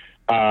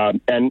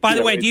 And by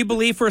the way, do you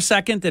believe for a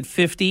second that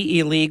 50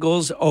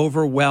 illegals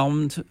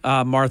overwhelmed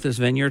Martha's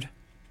Vineyard?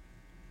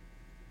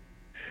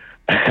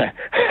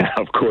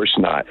 Of course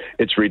not.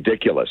 It's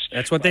ridiculous.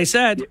 That's what they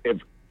said.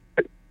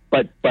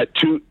 But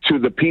to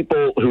the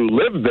people who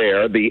live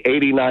there, the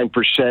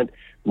 89%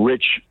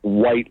 rich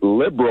white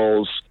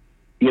liberals,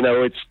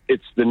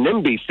 it's the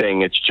NIMBY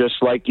thing. It's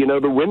just like,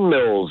 the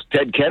windmills,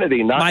 Ted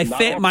Kennedy.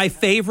 My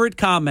favorite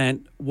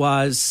comment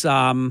was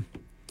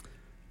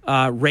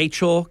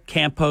Rachel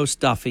Campos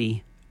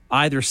Duffy,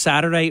 either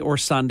Saturday or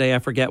Sunday, I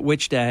forget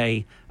which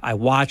day. I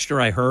watched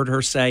her, I heard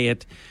her say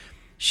it.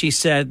 She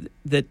said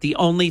that the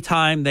only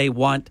time they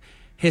want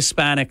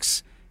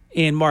Hispanics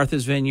in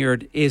Martha's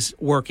Vineyard is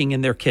working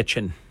in their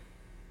kitchen.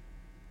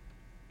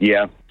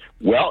 Yeah.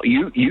 Well,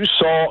 you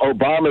saw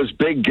Obama's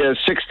big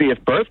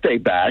 60th birthday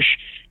bash.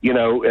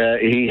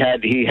 He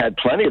had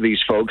plenty of these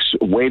folks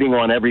waiting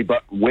on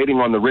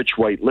the rich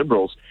white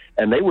liberals,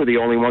 and they were the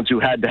only ones who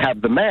had to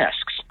have the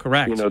masks.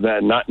 Correct. You know,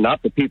 that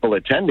not the people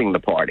attending the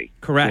party.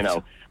 Correct.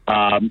 You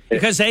know,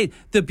 because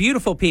the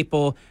beautiful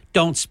people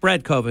don't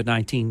spread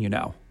COVID-19. You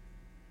know.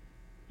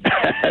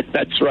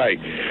 That's right.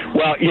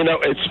 Well, you know,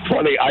 it's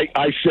funny.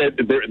 I said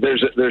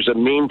there's a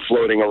meme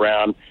floating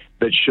around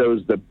that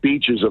shows the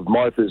beaches of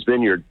Martha's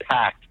Vineyard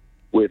packed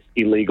with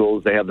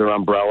illegals. They have their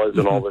umbrellas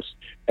and all this.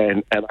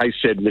 And I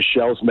said,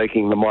 Michelle's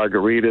making the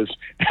margaritas.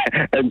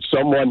 And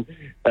someone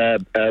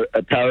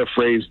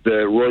paraphrased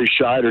Roy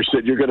Scheider,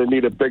 said, you're going to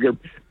need a bigger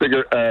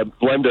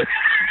blender.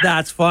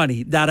 That's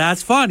funny.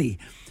 That's funny.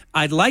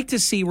 I'd like to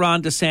see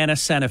Ron DeSantis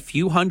send a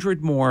few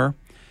hundred more,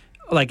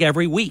 like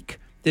every week.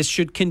 This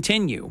should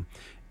continue.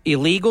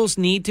 Illegals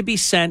need to be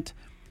sent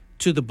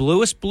to the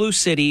bluest blue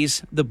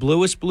cities, the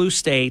bluest blue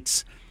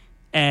states.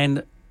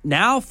 And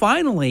now,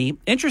 finally,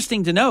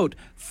 interesting to note,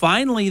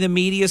 finally the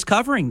media is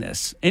covering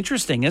this.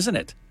 Interesting, isn't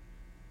it?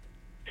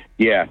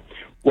 Yeah.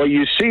 Well,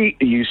 you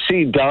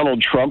see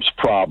Donald Trump's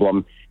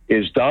problem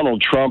is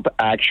Donald Trump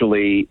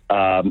actually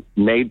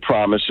made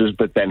promises,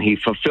 but then he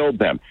fulfilled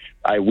them.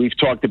 We've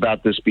talked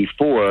about this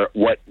before,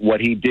 what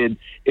he did.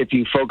 If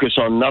you focus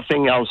on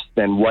nothing else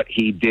than what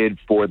he did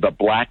for the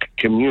black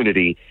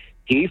community,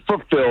 he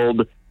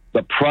fulfilled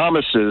the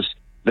promises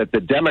that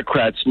the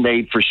Democrats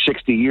made for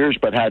 60 years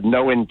but had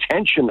no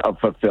intention of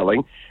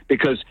fulfilling,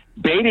 because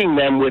baiting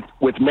them with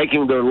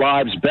making their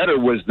lives better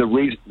was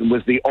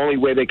the only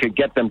way they could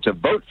get them to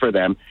vote for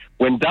them.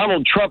 When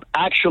Donald Trump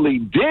actually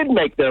did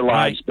make their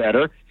lives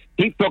better,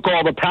 he took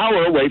all the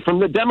power away from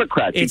the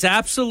Democrats. It's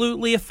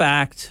absolutely a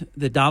fact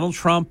that Donald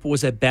Trump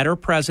was a better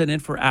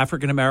president for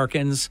African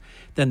Americans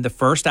than the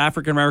first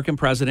African American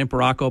president,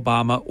 Barack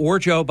Obama, or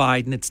Joe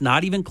Biden. It's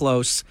not even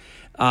close.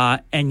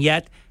 And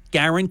yet,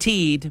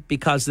 guaranteed,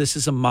 because this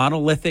is a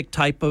monolithic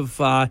type of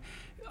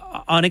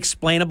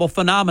unexplainable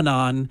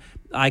phenomenon,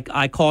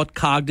 I call it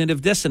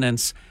cognitive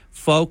dissonance.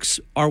 Folks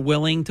are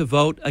willing to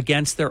vote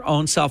against their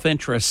own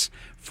self-interests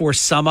for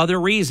some other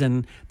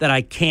reason that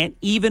I can't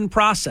even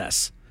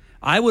process.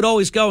 I would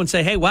always go and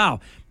say, hey,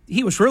 wow,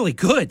 he was really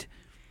good.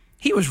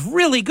 He was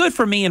really good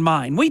for me and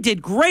mine. We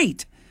did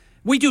great.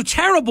 We do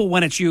terrible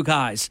when it's you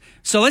guys.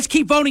 So let's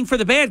keep voting for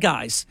the bad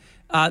guys.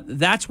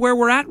 That's where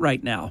we're at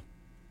right now.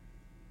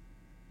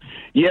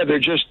 Yeah, they're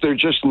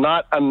just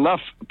not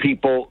enough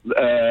people.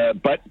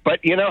 But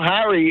you know,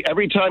 Harry,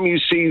 every time you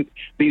see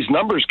these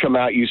numbers come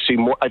out, you see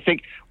more. I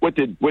think what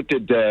did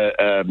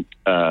Biden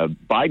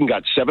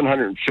got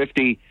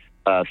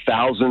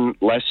 750,000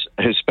 less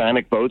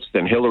Hispanic votes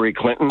than Hillary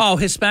Clinton. Oh,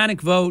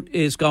 Hispanic vote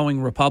is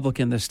going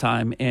Republican this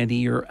time, Andy.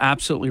 You're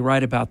absolutely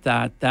right about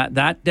that.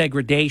 That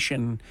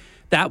degradation,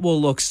 that will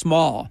look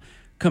small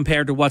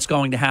compared to what's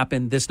going to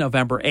happen this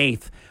November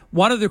 8th.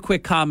 One other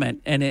quick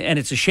comment, and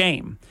it's a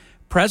shame.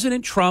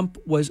 President Trump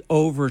was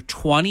over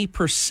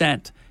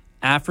 20%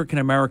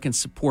 African-American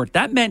support.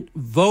 That meant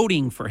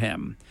voting for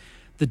him.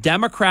 The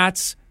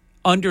Democrats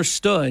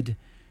understood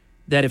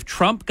that if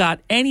Trump got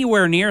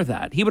anywhere near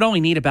that, he would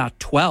only need about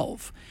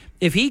 12.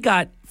 If he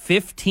got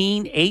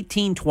 15,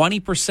 18,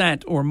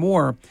 20% or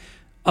more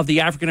of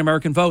the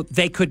African-American vote,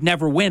 they could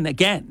never win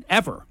again,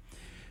 ever.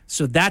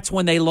 So that's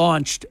when they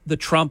launched the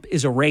Trump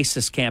is a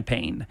racist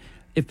campaign.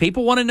 If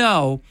people want to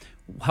know,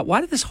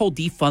 why did this whole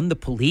defund the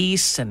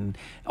police and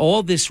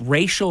all this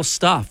racial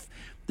stuff?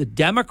 The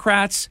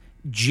Democrats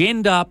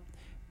ginned up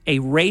a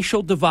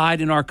racial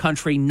divide in our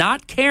country,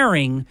 not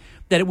caring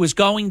that it was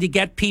going to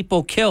get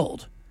people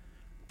killed.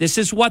 This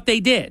is what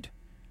they did.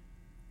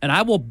 And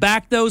I will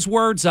back those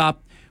words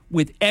up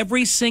with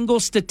every single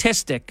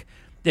statistic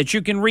that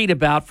you can read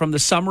about from the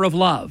Summer of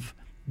Love.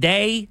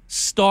 They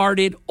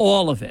started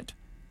all of it.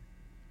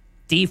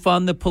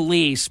 Defund the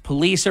police.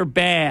 Police are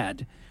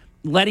bad.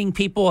 Letting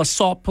people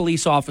assault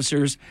police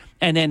officers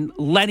and then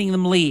letting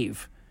them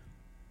leave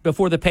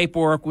before the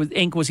paperwork with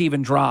ink was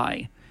even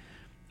dry.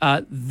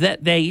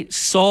 That they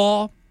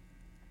saw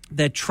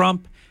that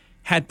Trump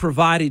had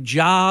provided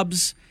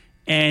jobs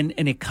and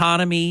an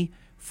economy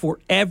for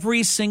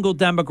every single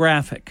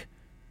demographic.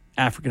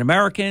 African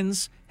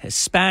Americans,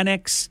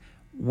 Hispanics,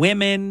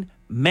 women,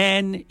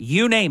 men,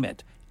 you name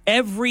it.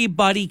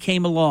 Everybody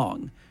came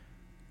along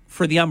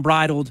for the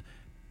unbridled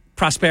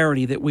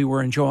prosperity that we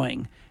were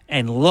enjoying.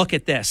 And look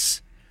at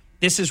this.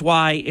 This is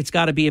why it's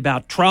got to be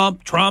about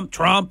Trump,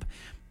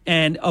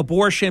 and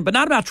abortion, but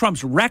not about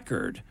Trump's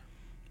record.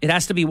 It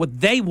has to be what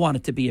they want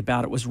it to be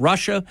about. It was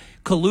Russia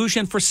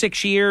collusion for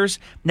 6 years.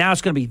 Now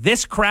it's going to be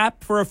this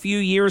crap for a few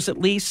years at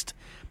least.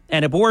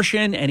 And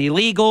abortion and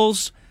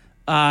illegals,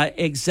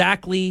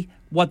 exactly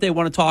what they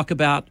want to talk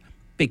about,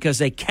 because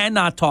they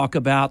cannot talk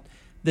about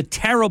the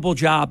terrible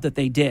job that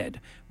they did.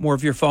 More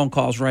of your phone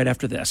calls right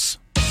after this.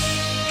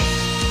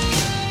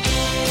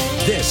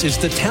 This is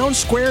the Town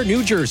Square,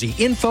 New Jersey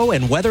Info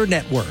and Weather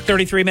Network.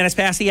 33 minutes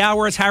past the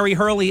hour. It's Harry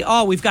Hurley.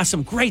 Oh, we've got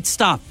some great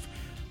stuff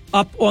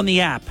up on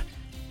the app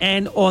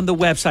and on the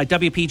website,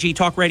 WPG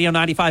Talk Radio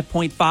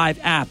 95.5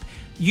 app.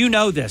 You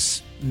know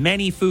this.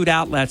 Many food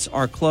outlets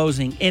are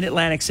closing in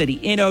Atlantic City,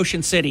 in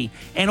Ocean City,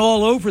 and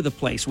all over the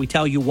place. We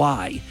tell you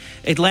why.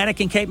 Atlantic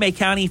and Cape May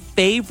County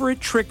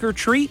favorite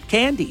trick-or-treat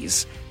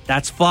candies.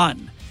 That's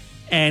fun.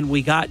 and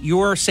we got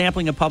your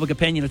sampling of public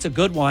opinion. It's a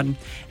good one,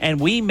 and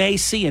we may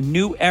see a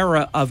new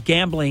era of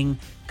gambling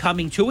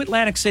coming to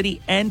Atlantic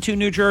City and to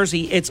New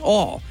Jersey. It's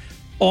all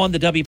on the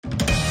W.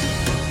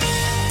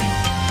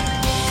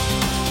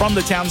 From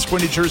the Town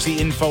Square, New Jersey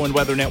Info and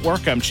Weather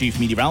Network, I'm Chief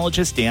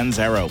Meteorologist Dan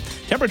Zarrow.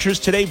 Temperatures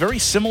today very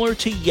similar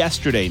to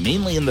yesterday,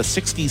 mainly in the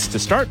 60s to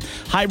start,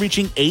 high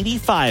reaching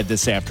 85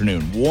 this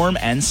afternoon, warm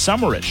and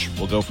summerish.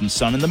 We'll go from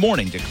sun in the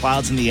morning to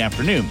clouds in the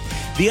afternoon.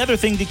 The other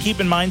thing to keep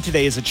in mind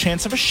today is a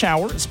chance of a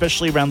shower,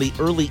 especially around the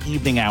early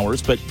evening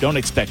hours, but don't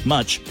expect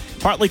much.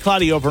 Partly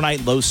cloudy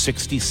overnight, low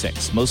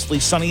 66.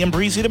 Mostly sunny and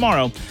breezy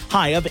tomorrow,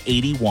 high of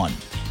 81.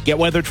 Get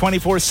weather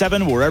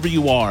 24/7 wherever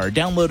you are.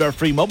 Download our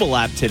free mobile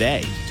app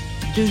today.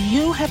 Do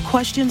you have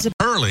questions?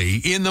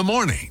 Early in the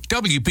morning,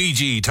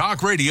 WPG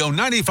Talk Radio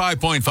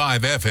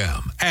 95.5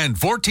 FM and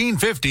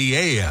 1450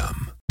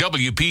 AM.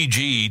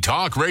 WPG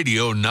Talk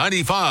Radio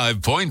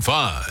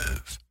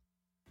 95.5.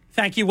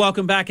 Thank you.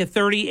 Welcome back at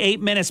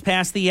 38 minutes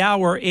past the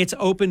hour. It's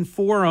open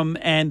forum,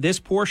 and this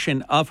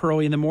portion of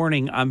Early in the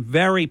Morning, I'm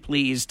very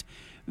pleased,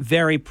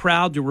 very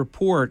proud to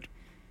report,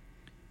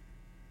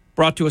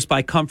 brought to us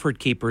by Comfort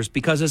Keepers,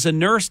 because as a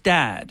nurse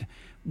dad,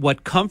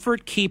 what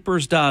Comfort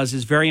Keepers does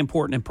is very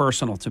important and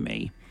personal to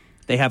me.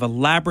 They have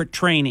elaborate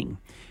training,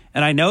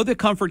 and I know that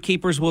Comfort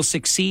Keepers will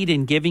succeed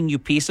in giving you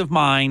peace of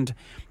mind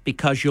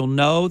because you'll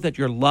know that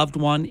your loved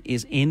one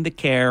is in the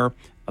care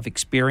of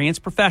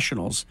experienced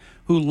professionals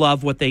who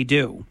love what they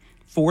do.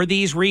 For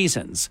these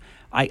reasons,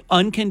 I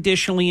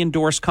unconditionally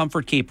endorse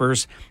Comfort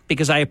Keepers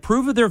because I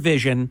approve of their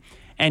vision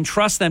and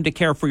trust them to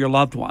care for your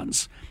loved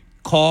ones.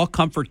 Call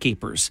Comfort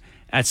Keepers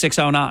at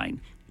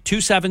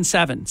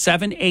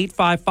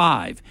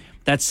 609-277-7855.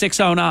 That's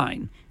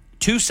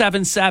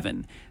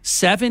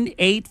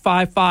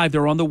 609-277-7855.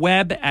 They're on the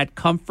web at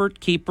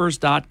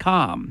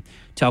comfortkeepers.com.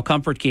 Tell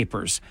Comfort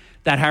Keepers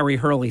that Harry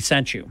Hurley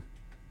sent you.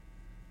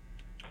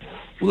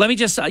 Let me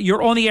just,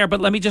 you're on the air, but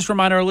let me just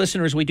remind our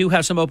listeners, we do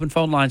have some open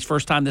phone lines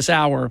first time this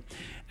hour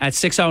at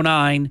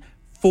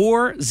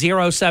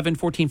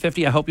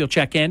 609-407-1450. I hope you'll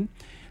check in.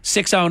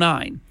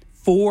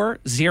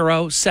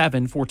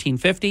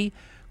 609-407-1450.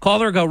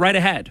 Caller, go right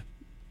ahead.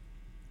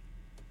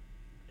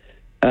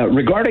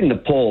 Regarding the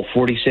poll,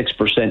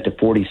 46% to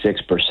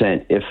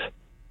 46%, if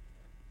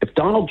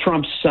Donald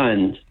Trump's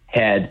son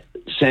had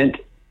sent,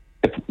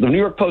 if the New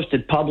York Post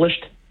had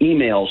published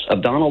emails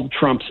of Donald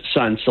Trump's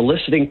son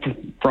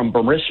soliciting from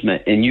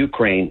Burisma in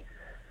Ukraine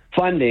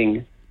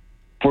funding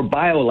for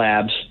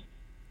biolabs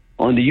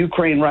on the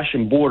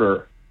Ukraine-Russian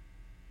border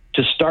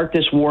to start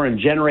this war and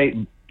generate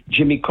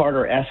Jimmy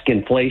Carter-esque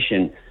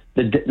inflation,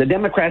 the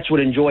Democrats would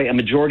enjoy a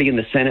majority in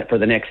the Senate for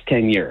the next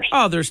 10 years.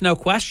 Oh, there's no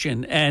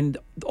question. And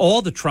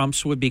all the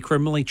Trumps would be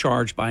criminally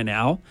charged by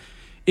now.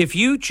 If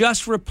you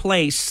just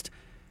replaced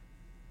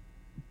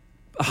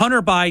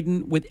Hunter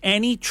Biden with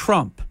any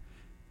Trump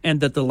and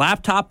that the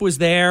laptop was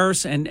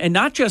theirs, and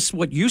not just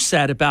what you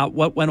said about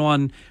what went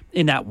on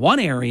in that one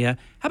area,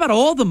 how about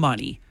all the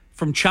money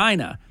from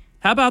China?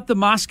 How about the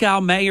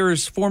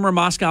former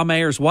Moscow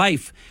mayor's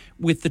wife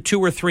with the $2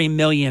 or $3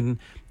 million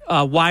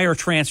wire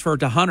transfer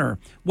to Hunter?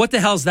 What the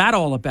hell's that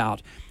all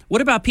about?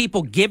 What about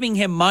people giving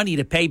him money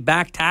to pay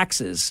back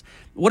taxes?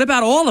 What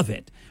about all of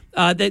it?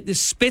 That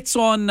spits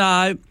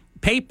on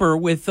paper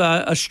with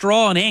a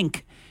straw and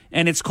ink,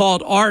 and it's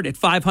called art at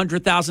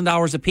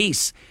 $500,000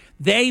 apiece.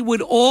 They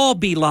would all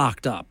be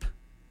locked up.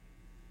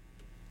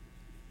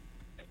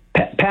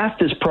 Past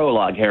his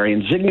prologue, Harry,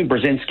 and Zygmunt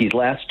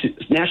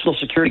Brzezinski's National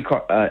Security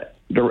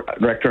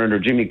Director under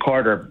Jimmy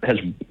Carter has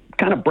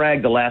kind of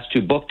bragged the last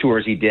two book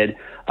tours he did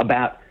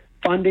about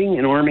funding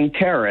and arming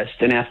terrorists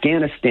in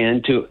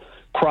Afghanistan to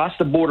cross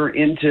the border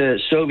into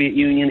Soviet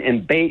Union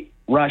and bait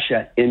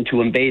Russia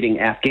into invading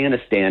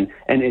Afghanistan.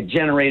 And it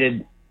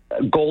generated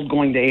gold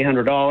going to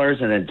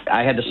 $800, and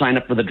I had to sign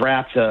up for the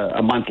draft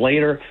a month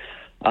later.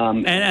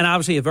 And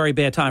obviously a very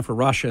bad time for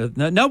Russia.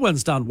 No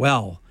one's done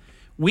well.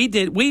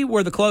 We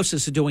were the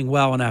closest to doing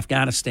well in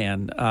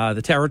Afghanistan.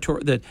 The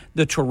territory,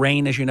 the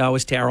terrain, as you know,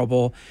 is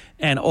terrible,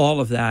 and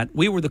all of that.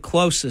 We were the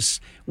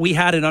closest. We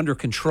had it under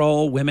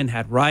control. Women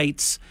had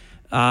rights.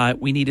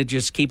 We needed to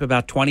just keep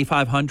about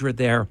 2,500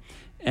 there,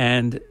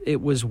 and it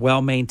was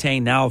well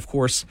maintained. Now, of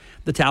course,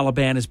 the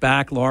Taliban is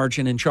back, large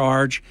and in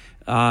charge.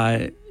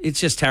 It's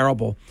just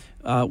terrible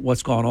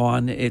what's going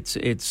on. It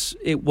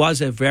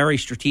was a very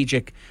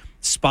strategic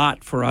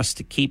spot for us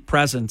to keep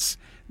presence.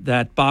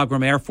 That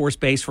Bagram Air Force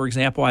Base, for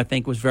example, I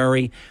think was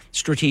very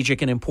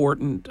strategic and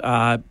important.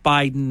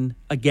 Biden,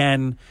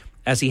 again,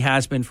 as he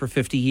has been for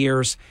 50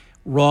 years,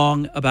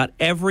 wrong about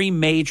every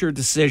major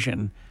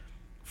decision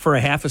for a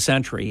half a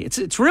century.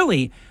 It's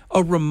really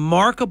a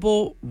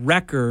remarkable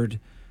record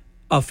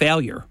of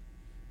failure.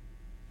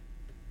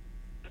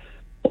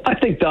 I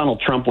think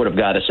Donald Trump would have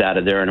got us out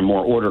of there in a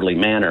more orderly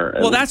manner.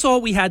 Well, that's all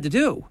we had to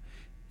do.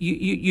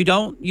 You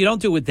don't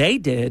do what they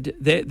did.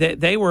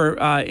 They were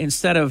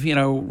instead of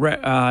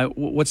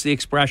what's the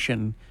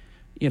expression,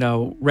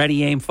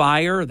 ready, aim,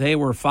 fire. They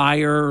were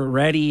fire,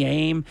 ready,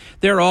 aim.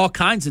 There are all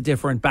kinds of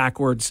different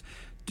backwards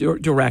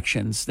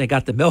directions. They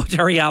got the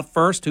military out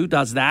first. Who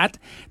does that?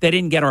 They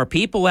didn't get our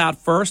people out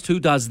first. Who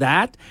does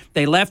that?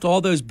 They left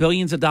all those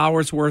billions of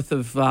dollars worth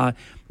of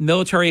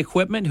military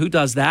equipment. Who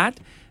does that?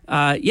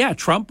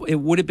 Trump, it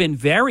would have been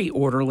very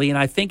orderly. And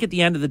I think at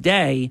the end of the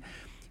day,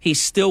 he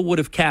still would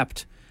have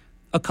kept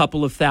a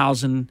couple of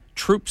thousand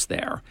troops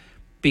there,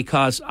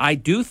 because I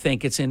do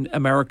think it's in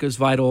America's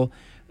vital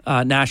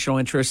national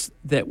interest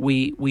that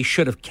we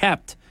should have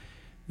kept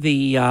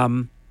the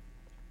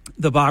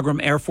Bagram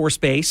Air Force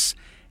Base.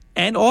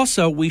 And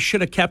also, we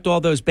should have kept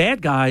all those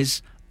bad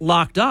guys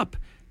locked up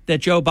that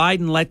Joe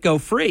Biden let go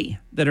free,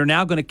 that are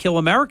now going to kill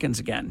Americans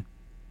again.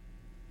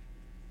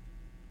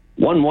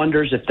 One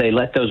wonders if they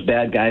let those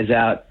bad guys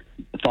out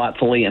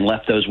thoughtfully and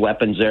left those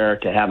weapons there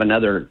to have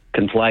another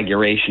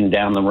conflagration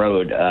down the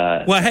road.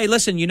 Well, hey,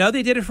 listen,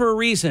 they did it for a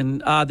reason.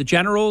 The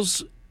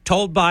generals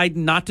told Biden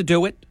not to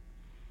do it,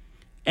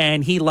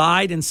 and he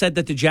lied and said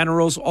that the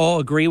generals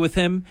all agree with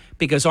him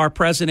because our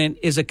president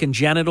is a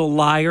congenital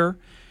liar.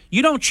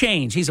 You don't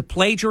change. He's a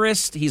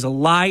plagiarist. He's a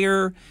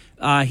liar.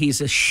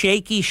 He's a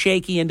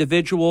shaky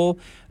individual.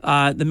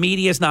 The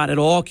media is not at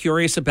all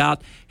curious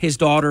about his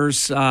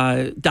daughter's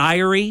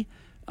diary.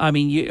 I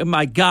mean,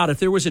 my God, if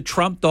there was a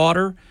Trump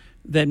daughter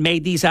that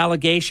made these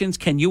allegations,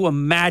 can you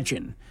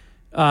imagine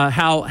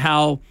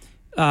how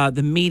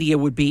the media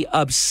would be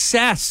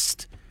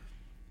obsessed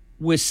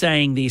with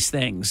saying these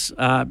things?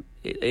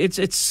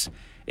 It's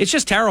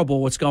just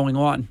terrible what's going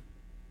on.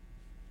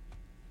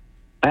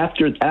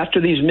 After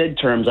these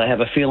midterms, I have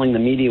a feeling the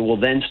media will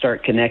then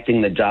start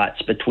connecting the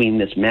dots between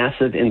this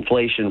massive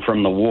inflation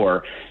from the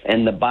war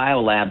and the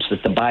biolabs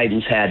that the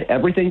Bidens had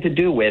everything to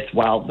do with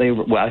while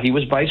he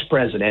was vice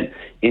president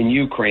in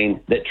Ukraine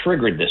that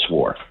triggered this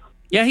war.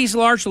 Yeah, he's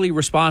largely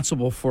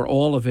responsible for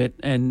all of it,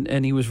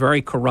 and he was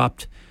very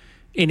corrupt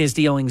in his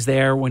dealings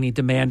there when he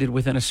demanded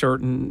within a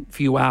certain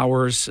few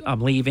hours, I'm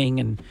leaving,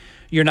 and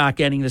you're not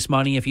getting this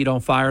money if you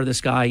don't fire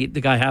this guy.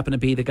 The guy happened to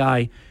be the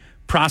guy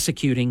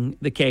prosecuting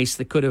the case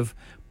that could have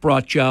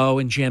brought Joe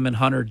and Jim and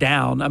Hunter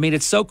down. I mean,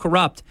 it's so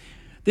corrupt.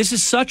 This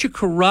is such a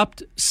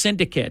corrupt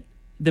syndicate,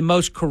 the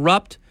most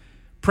corrupt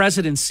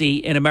presidency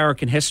in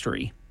American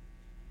history.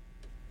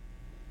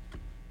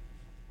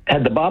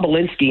 Had the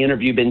Bobulinski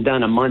interview been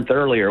done a month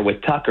earlier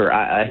with Tucker,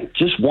 I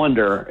just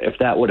wonder if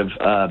that would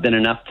have been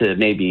enough to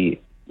maybe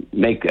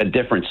make a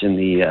difference in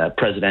the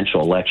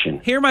presidential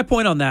election. Here's my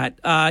point on that.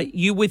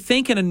 You would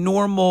think in a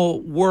normal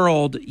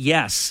world,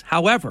 yes.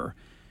 However,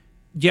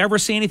 do you ever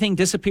see anything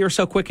disappear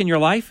so quick in your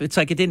life? It's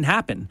like it didn't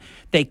happen.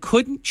 They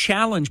couldn't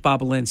challenge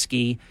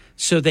Bobulinski,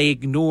 so they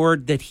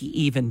ignored that he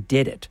even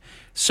did it.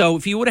 So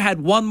if you would have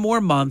had one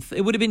more month,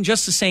 it would have been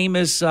just the same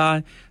as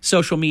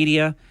social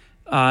media.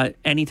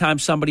 Anytime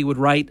somebody would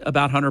write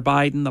about Hunter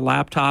Biden, the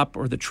laptop,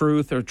 or the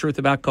truth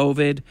about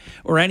COVID,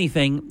 or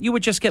anything, you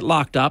would just get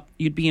locked up.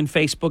 You'd be in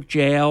Facebook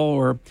jail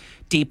or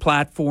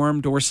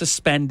deplatformed or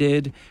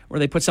suspended, or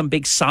they put some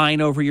big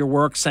sign over your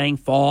work saying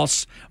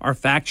false. Our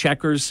fact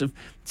checkers have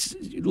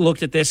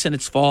looked at this and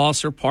it's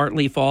false or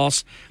partly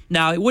false.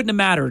 Now, it wouldn't have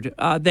mattered.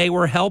 They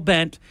were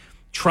hell-bent.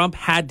 Trump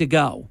had to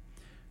go.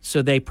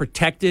 So they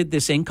protected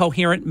this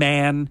incoherent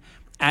man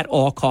at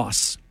all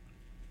costs.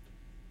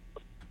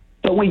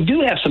 But we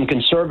do have some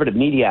conservative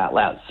media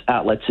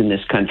outlets in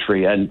this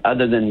country, and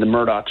other than the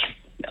Murdochs,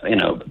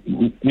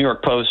 New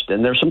York Post,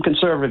 and there's some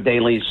conservative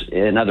dailies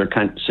in other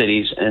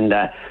cities. And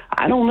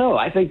I don't know.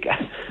 I think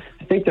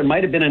there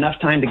might have been enough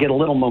time to get a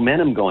little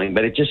momentum going,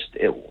 but it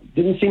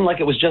didn't seem like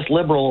it was just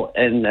liberal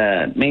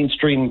and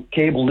mainstream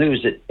cable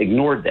news that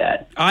ignored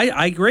that.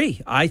 I agree.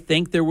 I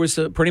think there was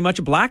pretty much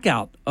a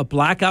blackout on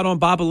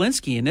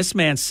Bobulinski. And this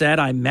man said,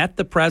 I met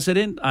the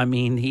president. I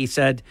mean, he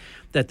said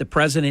that the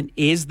president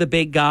is the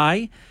big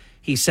guy.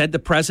 He said the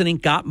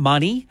president got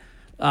money.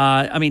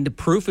 The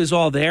proof is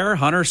all there.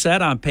 Hunter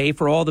said, I'm paying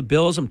for all the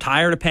bills. I'm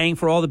tired of paying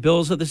for all the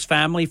bills of this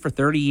family for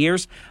 30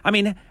 years. I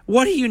mean,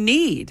 what do you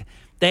need?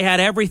 They had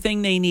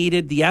everything they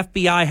needed. The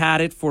FBI had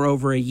it for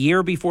over a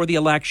year before the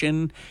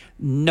election.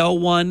 No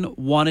one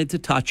wanted to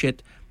touch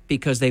it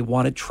because they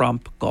wanted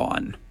Trump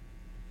gone.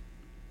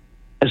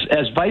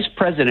 As vice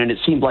president, it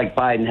seemed like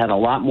Biden had a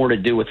lot more to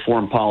do with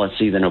foreign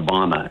policy than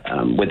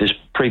Obama, with his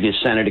previous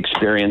Senate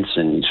experience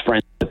and his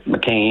friends with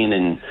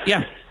McCain.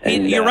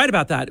 You're right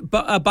about that.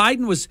 But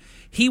Biden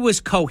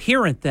was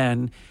coherent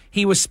then.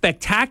 He was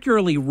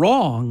spectacularly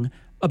wrong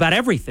about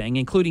everything,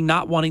 including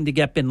not wanting to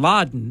get bin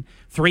Laden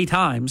 3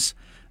 times,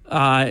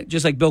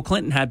 just like Bill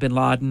Clinton had bin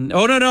Laden.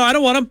 Oh, no, I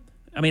don't want him.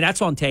 I mean,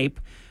 that's on tape.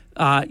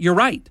 You're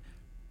right.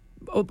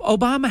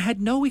 Obama had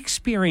no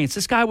experience.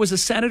 This guy was a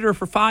senator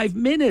for 5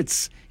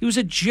 minutes. He was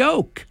a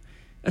joke,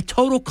 a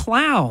total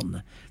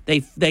clown.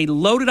 They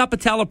loaded up a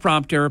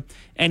teleprompter,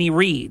 and he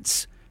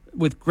reads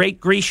with great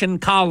Grecian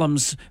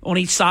columns on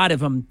each side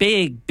of him,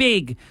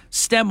 big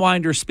stem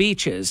winder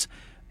speeches.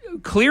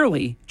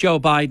 Clearly, Joe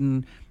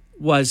Biden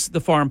was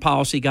the foreign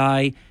policy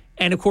guy,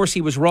 and of course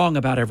he was wrong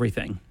about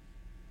everything.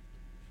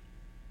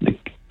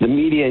 The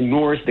media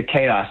ignores the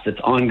chaos that's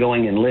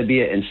ongoing in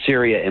Libya and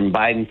Syria, and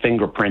Biden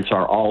fingerprints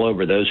are all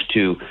over those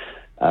two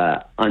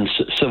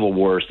civil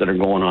wars that are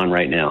going on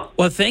right now.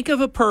 Well, think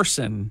of a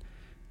person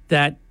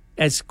that,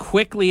 as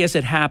quickly as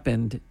it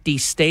happened,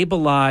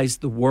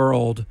 destabilized the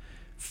world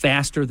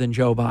faster than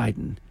Joe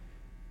Biden.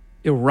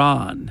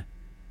 Iran,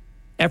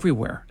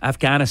 everywhere,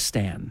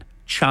 Afghanistan,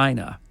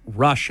 China,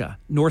 Russia,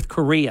 North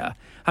Korea.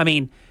 I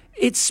mean,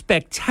 it's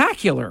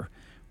spectacular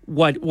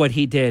what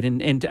he did,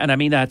 and I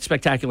mean that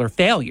spectacular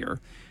failure.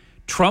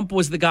 Trump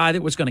was the guy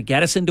that was going to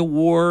get us into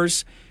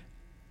wars.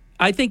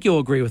 I think you'll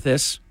agree with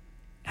this.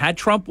 Had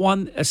Trump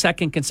won a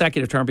second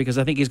consecutive term, because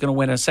I think he's going to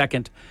win a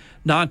second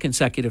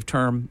non-consecutive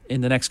term in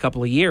the next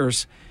couple of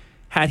years,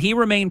 had he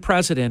remained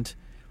president,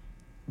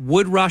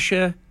 would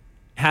Russia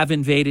have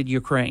invaded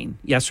Ukraine?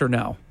 Yes or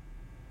no?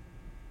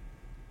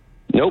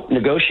 Nope.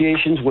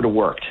 Negotiations would have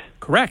worked.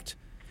 Correct.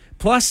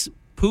 Plus,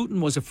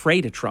 Putin was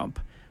afraid of Trump.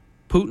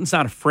 Putin's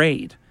not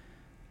afraid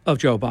of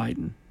Joe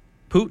Biden.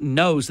 Putin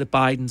knows that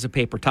Biden's a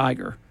paper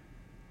tiger.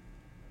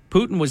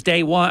 Biden was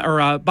day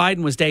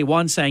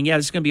one saying, yeah,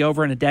 this is going to be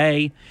over in a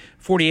day,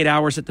 48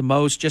 hours at the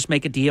most. Just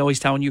make a deal. He's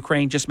telling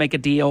Ukraine, just make a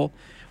deal.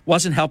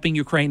 Wasn't helping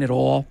Ukraine at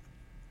all.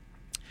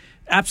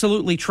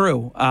 Absolutely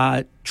true.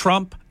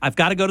 Trump, I've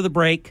got to go to the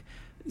break.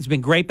 It's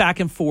been great back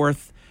and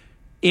forth.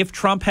 If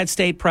Trump had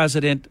stayed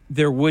president,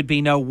 there would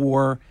be no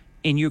war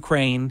in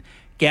Ukraine.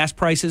 Gas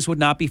prices would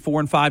not be $4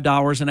 and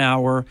 $5 an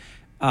hour.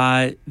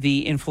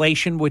 The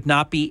inflation would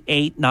not be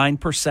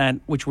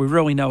 8-9%, which we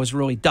really know is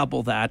really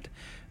double that.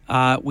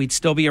 We'd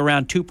still be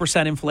around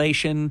 2%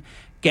 inflation.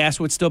 Gas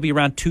would still be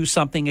around 2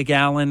 something a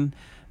gallon.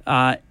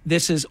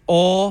 This is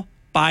all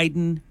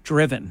Biden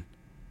driven,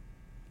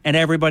 and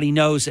everybody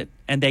knows it,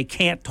 and they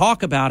can't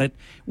talk about it,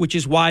 which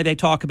is why they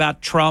talk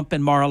about Trump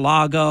and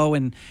Mar-a-Lago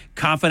and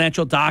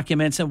confidential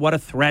documents and what a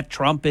threat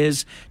Trump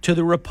is to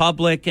the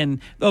republic and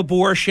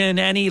abortion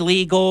and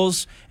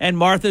illegals and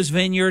Martha's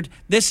Vineyard.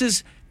 This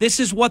is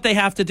what they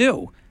have to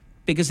do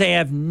because they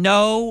have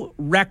no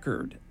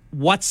record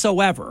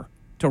whatsoever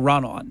to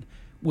run on.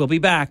 We'll be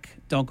back.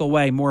 Don't go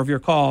away. More of your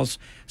calls.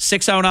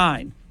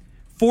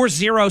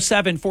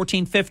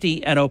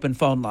 609-407-1450 and open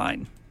phone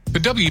line. The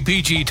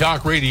WPG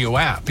Talk Radio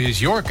app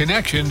is your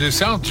connection to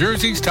South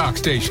Jersey's talk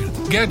station.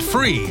 Get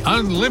free,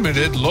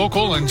 unlimited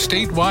local and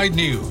statewide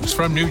news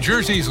from New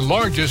Jersey's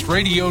largest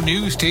radio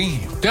news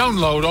team.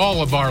 Download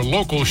all of our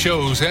local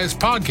shows as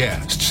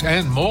podcasts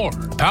and more.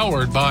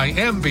 Powered by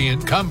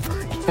Ambient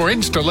Comfort. For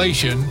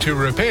installation to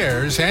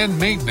repairs and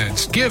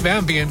maintenance, give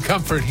Ambient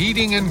Comfort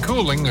Heating and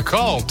Cooling a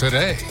call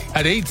today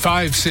at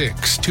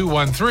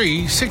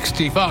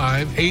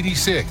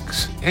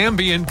 856-213-6586.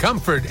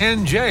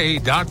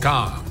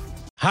 AmbientComfortNJ.com.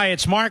 Hi,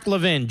 it's Mark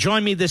Levin.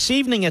 Join me this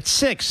evening at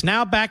 6.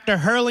 Now back to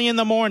Hurley in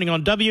the Morning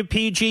on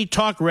WPG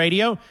Talk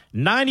Radio,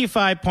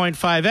 95.5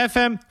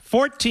 FM,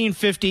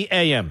 1450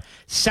 AM.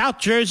 South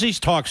Jersey's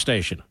talk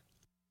station.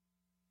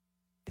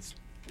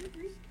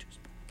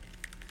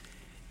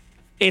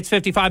 It's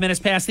 55 minutes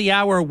past the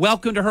hour.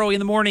 Welcome to Hurley in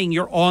the Morning.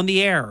 You're on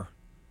the air.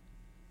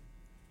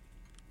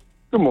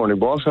 Good morning,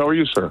 boss. How are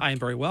you, sir? I am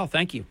very well.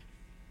 Thank you.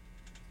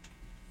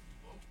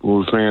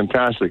 Well,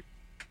 fantastic.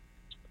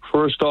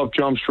 First off,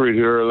 Jump Street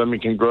here. Let me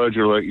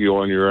congratulate you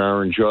on your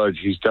Aaron Judge.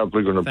 He's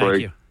definitely going to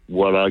break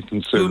what I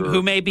consider...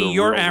 Who may be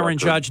your Aaron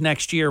Judge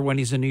next year when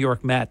he's a New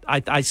York Met.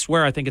 I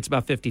swear I think it's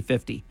about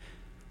 50-50.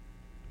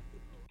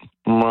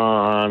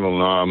 I don't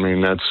know. I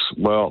mean, I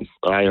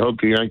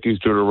hope the Yankees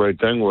do the right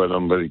thing with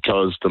him,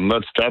 because the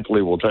Mets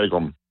definitely will take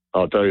him.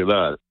 I'll tell you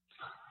that.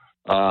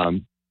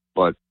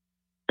 But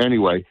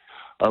anyway,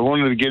 I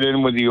wanted to get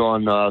in with you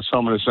on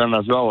some of this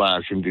NFL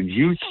action. Did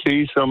you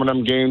see some of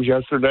them games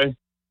yesterday?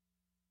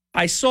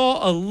 I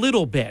saw a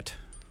little bit.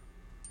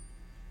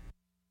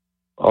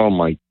 Oh,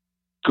 my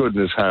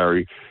goodness,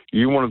 Harry.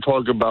 You want to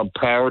talk about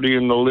parity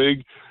in the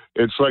league?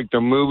 It's like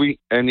the movie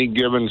Any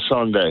Given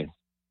Sunday,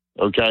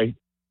 okay?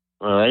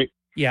 All right?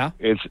 Yeah.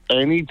 It's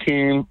any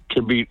team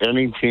can beat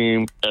any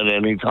team at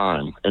any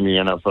time in the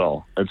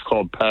NFL. It's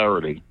called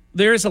parity.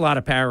 There is a lot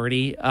of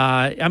parity.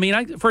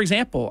 For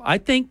example, I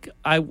think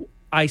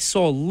I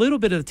saw a little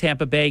bit of the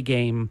Tampa Bay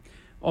game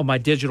on my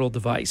digital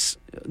device,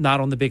 not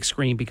on the big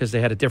screen because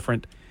they had a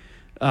different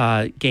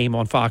game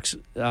on Fox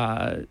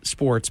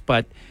Sports,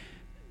 but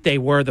they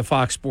were the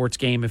Fox Sports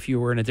game if you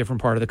were in a different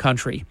part of the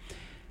country.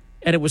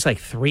 And it was like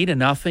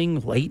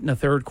 3-0 late in the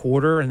third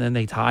quarter, and then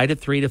they tied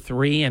it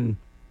 3-3 and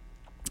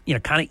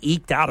kind of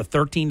eked out a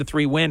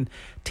 13-3 win.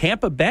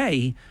 Tampa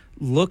Bay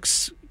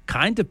looks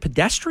kind of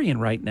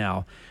pedestrian right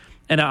now.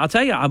 And I'll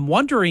tell you, I'm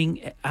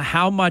wondering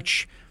how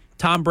much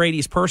Tom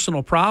Brady's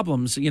personal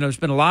problems, there's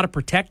been a lot of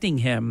protecting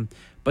him,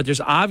 but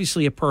there's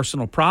obviously a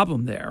personal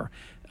problem there.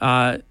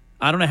 I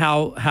don't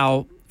know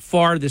how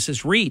far this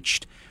has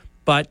reached,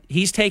 but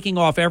he's taking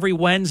off every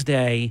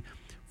Wednesday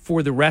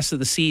for the rest of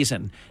the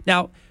season.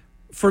 Now,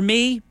 for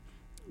me,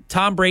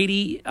 Tom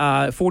Brady,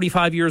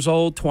 45 years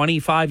old,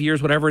 25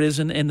 years, whatever it is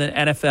in the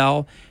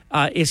NFL,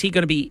 is he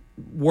going to be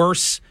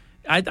worse?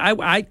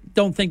 I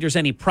don't think there's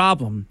any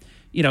problem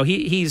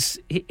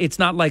it's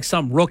not like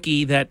some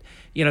rookie that,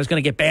 is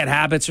going to get bad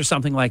habits or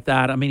something like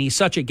that. I mean, he's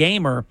such a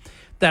gamer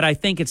that I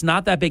think it's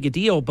not that big a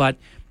deal. But,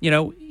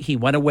 he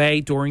went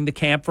away during the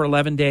camp for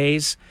 11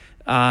 days.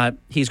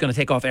 He's going to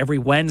take off every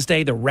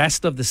Wednesday the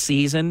rest of the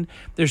season.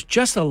 There's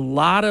just a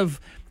lot of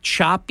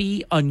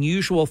choppy,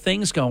 unusual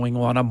things going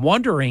on. I'm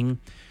wondering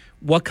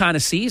what kind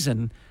of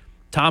season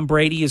Tom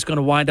Brady is going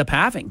to wind up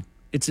having.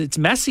 It's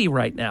messy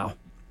right now.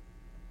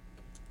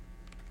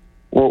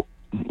 Well,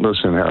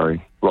 listen,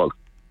 Harry, look,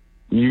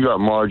 you got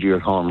Margie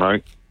at home,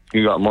 right?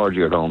 Well,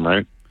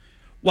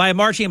 I have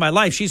Margie in my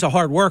life. She's a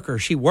hard worker.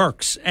 She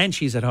works and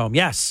she's at home.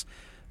 Yes.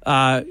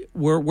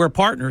 We're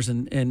partners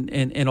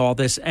in all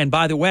this. And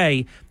by the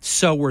way,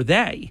 so were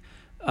they,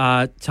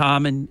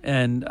 Tom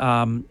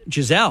and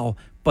Giselle.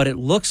 But it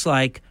looks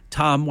like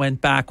Tom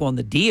went back on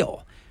the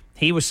deal.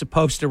 He was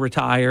supposed to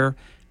retire,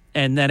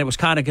 and then it was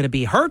kind of going to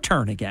be her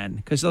turn again.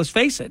 Because let's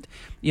face it,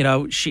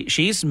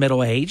 she's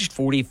middle-aged,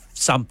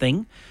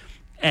 40-something,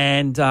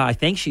 and I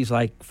think she's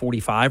like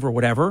 45 or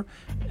whatever,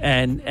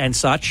 and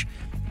such.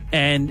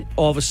 And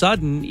all of a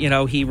sudden,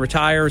 he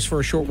retires for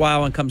a short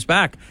while and comes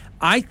back.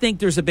 I think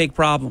there's a big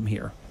problem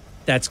here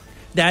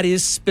that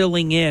is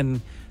spilling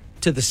in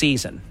to the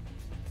season.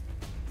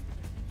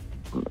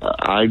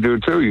 I do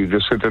too. You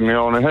just hit the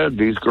nail on the head.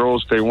 These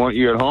girls, they want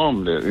you at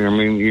home. I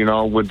mean,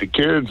 with the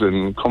kids,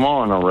 and come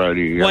on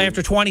already. Well,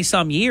 after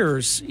 20-some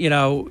years,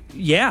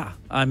 yeah.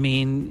 I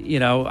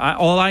mean,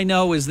 all I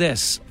know is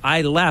this.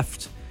 I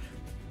left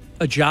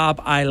a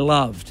job I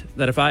loved.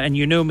 And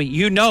you knew me,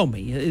 you know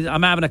me.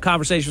 I'm having a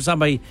conversation with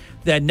somebody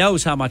that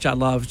knows how much I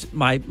loved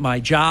my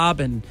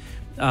job and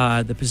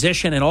the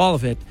position and all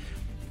of it.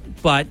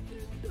 But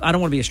I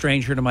don't want to be a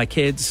stranger to my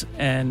kids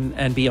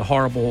and be a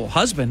horrible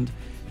husband.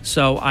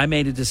 So I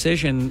made a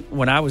decision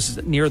when I was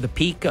near the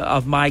peak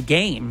of my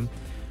game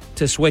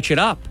to switch it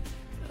up.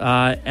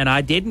 And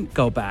I didn't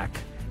go back.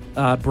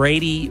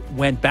 Brady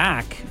went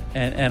back.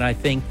 And I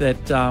think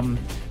that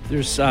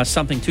there's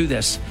something to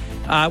this.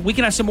 We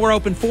can have some more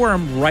open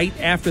forum right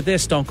after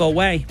this. Don't go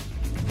away.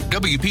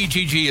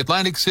 WPGG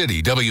Atlantic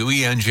City,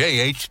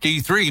 WENJ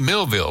HD3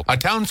 Millville, a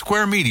Town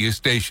Square media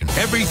station.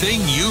 Everything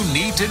you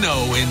need to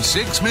know in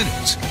 6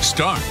 minutes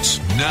starts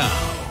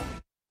now.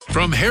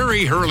 From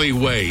Harry Hurley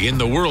Way in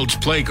the world's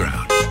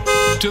playground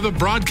to the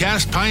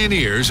broadcast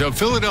pioneers of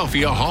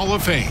Philadelphia Hall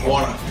of Fame. I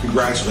want to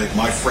congratulate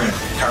my friend,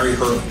 Harry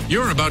Hurley.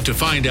 You're about to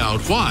find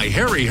out why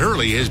Harry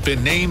Hurley has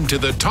been named to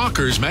the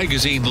Talkers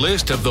Magazine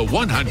list of the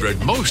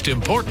 100 most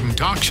important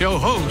talk show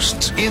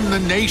hosts in the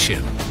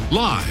nation.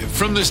 Live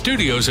from the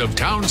studios of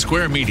Town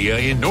Square Media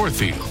in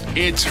Northfield,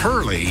 it's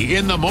Hurley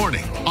in the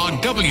Morning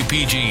on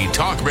WPG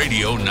Talk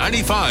Radio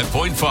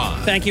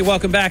 95.5. Thank you.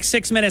 Welcome back.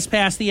 6 minutes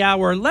past the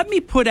hour. Let me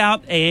put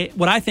out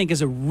what I think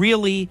is a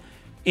really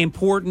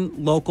important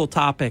local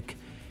topic,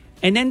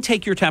 and then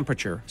take your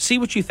temperature. See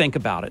what you think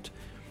about it.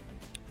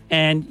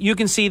 And you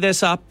can see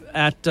this up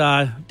at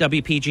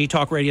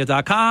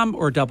WPGTalkRadio.com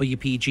or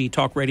WPG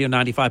Talk Radio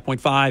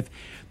 95.5,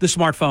 the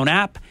smartphone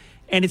app.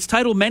 And it's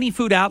titled Many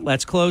Food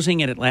Outlets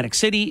Closing in Atlantic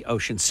City,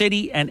 Ocean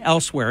City, and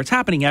Elsewhere. It's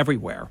happening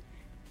everywhere.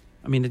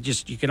 I mean,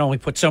 you can only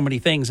put so many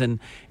things in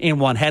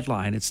one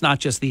headline. It's not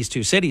just these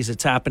two cities.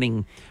 It's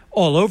happening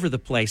all over the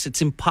place.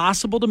 It's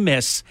impossible to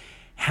miss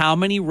how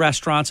many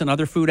restaurants and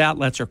other food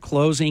outlets are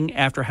closing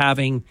after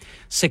having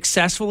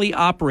successfully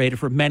operated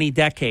for many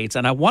decades.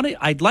 And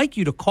I'd like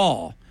you to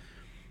call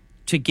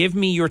to give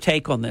me your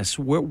take on this,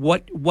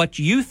 what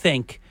you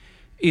think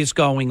is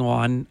going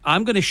on.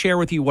 I'm going to share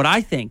with you what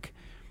I think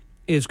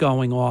is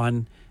going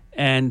on,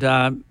 and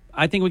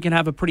I think we can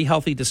have a pretty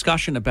healthy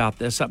discussion about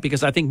this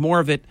because I think more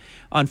of it,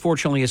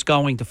 unfortunately, is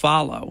going to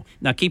follow.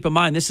 Now, keep in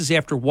mind, this is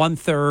after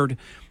 1/3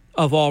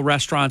 of all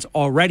restaurants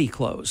already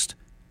closed,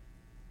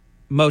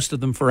 most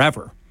of them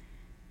forever.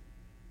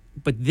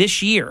 But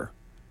this year,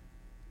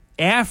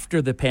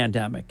 after the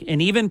pandemic,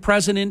 and even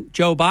President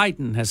Joe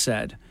Biden has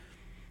said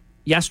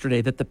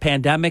yesterday that the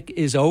pandemic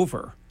is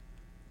over.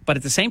 But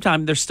at the same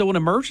time, there's still an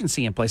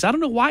emergency in place. I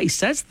don't know why he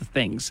says the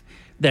things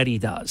that he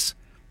does.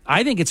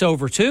 I think it's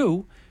over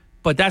too,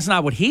 but that's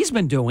not what he's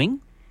been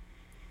doing.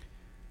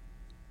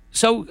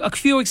 So a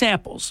few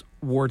examples.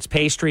 Ward's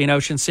Pastry in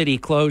Ocean City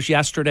closed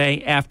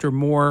yesterday after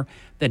more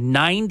than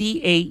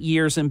 98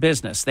 years in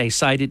business. They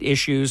cited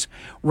issues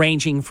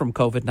ranging from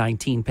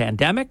COVID-19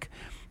 pandemic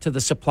to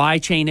the supply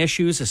chain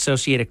issues,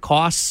 associated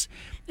costs,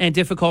 and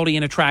difficulty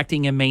in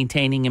attracting and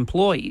maintaining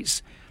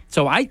employees.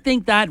 So I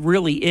think that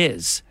really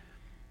is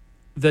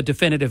the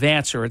definitive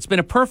answer. It's been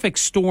a perfect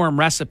storm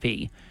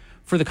recipe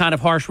for the kind of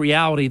harsh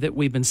reality that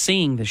we've been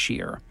seeing this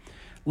year.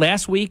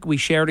 Last week, we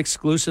shared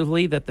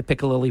exclusively that the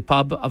Piccalilli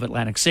Pub of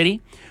Atlantic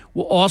City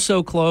will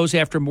also close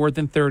after more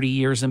than 30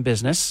 years in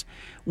business.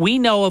 We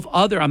know of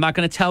other, I'm not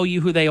going to tell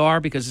you who they are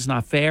because it's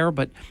not fair,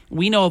 but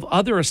we know of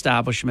other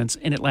establishments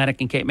in Atlantic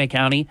and Cape May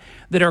County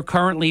that are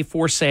currently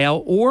for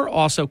sale or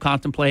also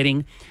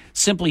contemplating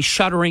simply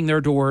shuttering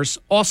their doors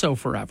also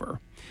forever.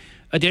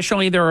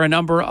 Additionally, there are a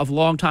number of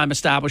longtime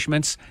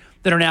establishments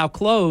that are now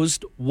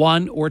closed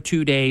 1 or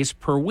 2 days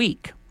per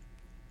week.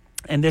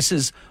 And this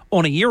is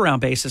on a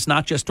year-round basis,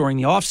 not just during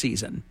the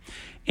off-season.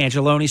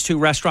 Angeloni's 2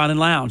 Restaurant and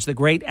Lounge, the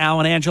great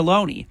Alan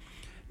Angeloni,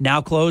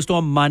 now closed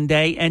on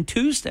Monday and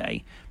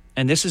Tuesday.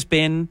 And this has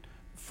been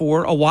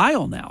for a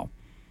while now.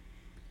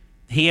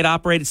 He had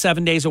operated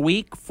 7 days a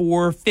week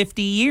for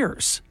 50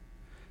 years.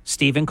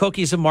 Stephen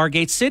Cookies of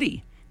Margate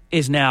City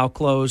is now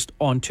closed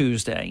on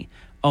Tuesday.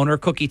 Owner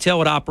Cookie Till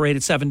had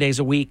operated 7 days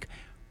a week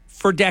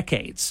for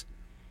decades.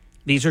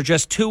 These are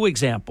just 2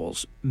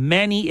 examples.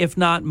 Many, if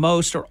not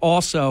most, are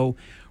also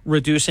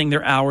reducing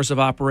their hours of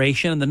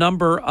operation and the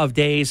number of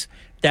days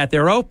that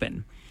they're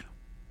open.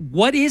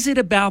 What is it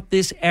about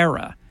this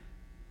era?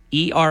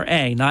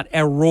 ERA, not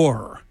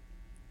error.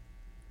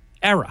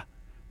 Era.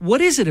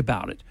 What is it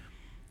about it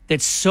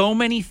that so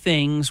many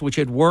things which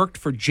had worked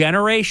for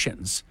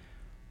generations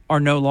are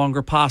no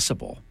longer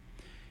possible?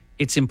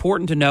 It's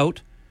important to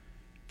note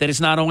that it's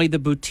not only the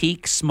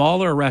boutique,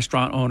 smaller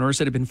restaurant owners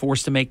that have been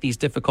forced to make these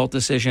difficult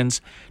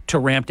decisions to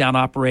ramp down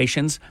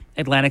operations.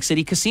 Atlantic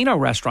City casino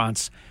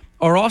restaurants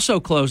are also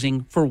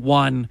closing for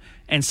 1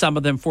 and some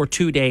of them for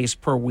 2 days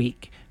per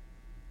week.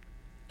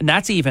 And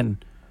that's even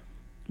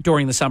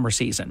during the summer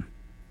season.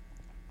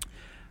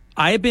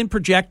 I have been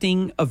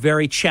projecting a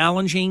very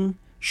challenging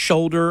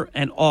shoulder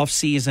and off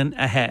season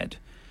ahead.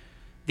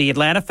 The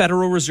Atlanta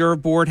Federal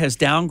Reserve Board has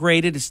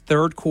downgraded its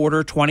third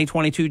quarter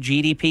 2022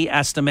 GDP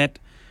estimate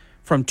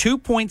from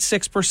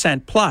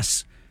 2.6%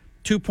 plus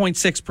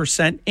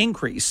 2.6%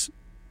 increase.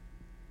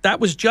 That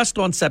was just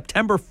on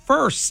September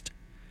 1st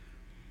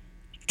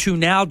to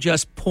now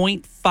just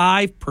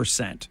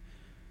 0.5%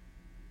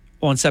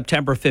 on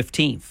September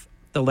 15th,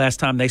 the last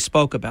time they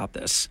spoke about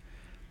this.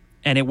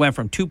 And it went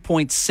from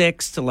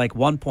 2.6 to like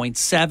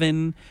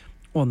 1.7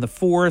 on the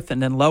 4th,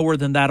 and then lower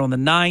than that on the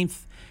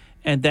 9th,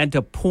 and then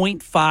to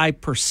 0.5%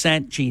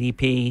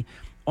 GDP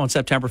on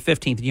September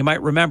 15th. And you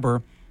might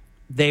remember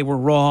they were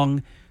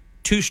wrong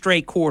 2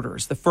 straight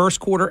quarters. The first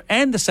quarter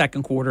and the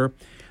second quarter,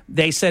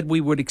 they said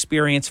we would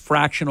experience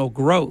fractional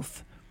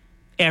growth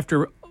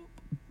after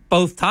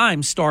both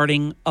times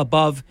starting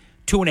above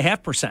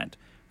 2.5%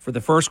 for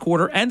the first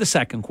quarter and the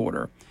second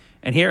quarter.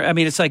 And here, I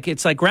mean, it's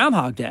like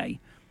Groundhog Day.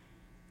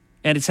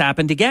 And it's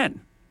happened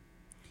again.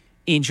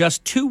 In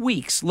just 2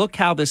 weeks, look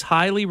how this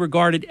highly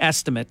regarded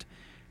estimate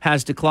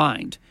has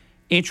declined.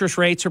 Interest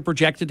rates are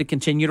projected to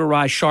continue to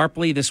rise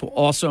sharply. This will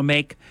also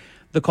make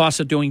the cost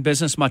of doing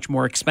business much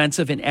more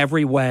expensive in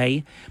every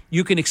way.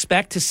 You can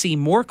expect to see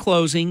more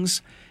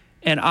closings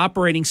and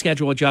operating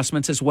schedule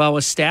adjustments as well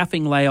as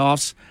staffing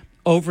layoffs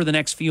over the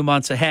next few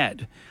months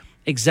ahead.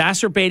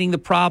 Exacerbating the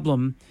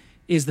problem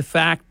is the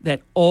fact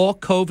that all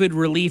COVID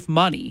relief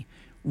money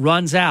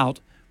runs out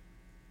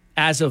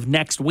as of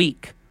next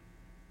week.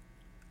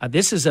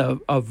 This is a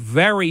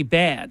very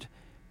bad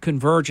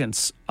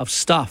convergence of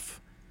stuff,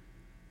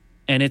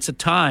 and it's a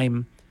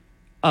time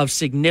of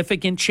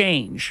significant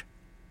change.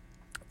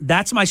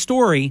 That's my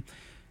story.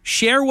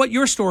 Share what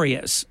your story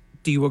is.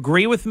 Do you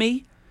agree with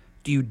me?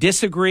 Do you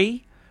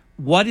disagree?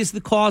 What is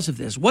the cause of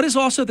this? What is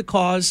also the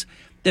cause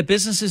that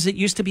businesses that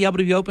used to be able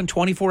to be open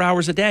 24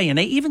 hours a day, and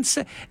they even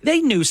said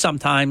they knew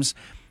sometimes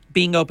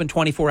being open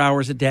 24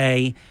 hours a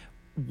day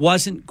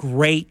wasn't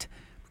great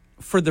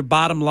for the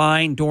bottom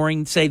line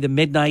during, say, the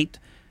midnight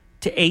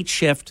to 8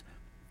 shift,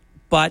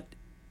 but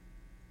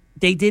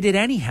they did it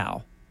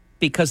anyhow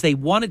because they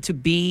wanted to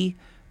be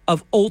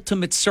of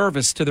ultimate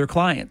service to their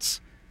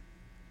clients.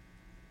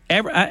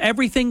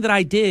 Everything that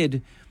I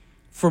did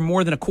for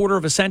more than a quarter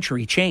of a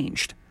century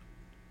changed.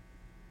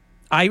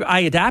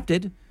 I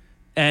adapted,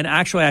 and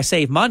actually I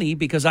saved money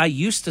because I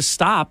used to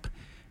stop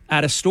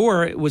at a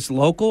store. It was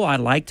local. I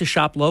liked to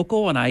shop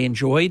local, and I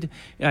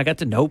got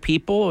to know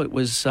people. It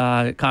was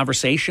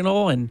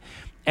conversational, and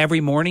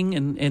every morning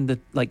in the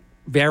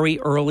very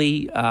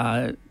early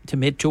to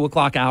mid 2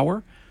 o'clock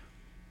hour,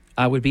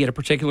 I would be at a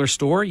particular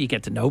store. You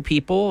get to know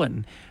people,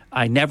 and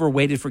I never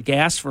waited for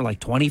gas for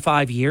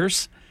 25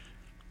 years.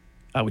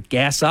 I would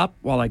gas up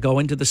while I go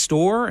into the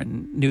store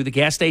and knew the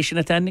gas station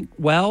attendant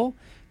well,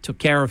 took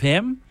care of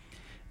him,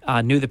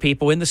 knew the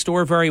people in the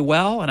store very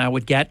well, and I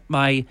would get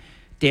my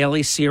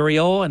daily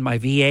cereal and my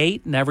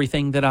V8 and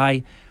everything that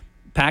I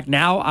pack.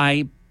 Now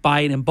I buy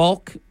it in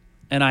bulk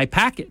and I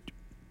pack it.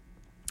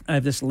 I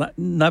have this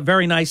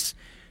very nice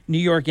New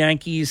York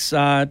Yankees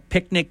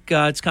picnic.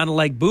 It's kind of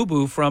like Boo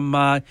Boo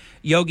from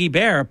Yogi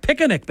Bear,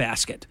 picnic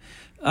basket.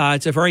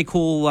 It's a very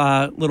cool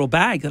little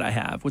bag that I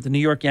have with the New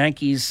York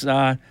Yankees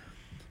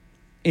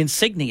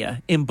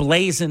insignia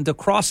emblazoned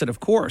across it,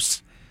 of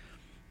course.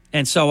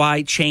 And so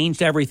I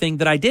changed everything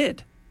that I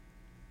did.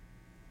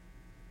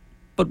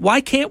 But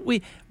why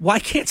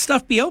can't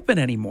stuff be open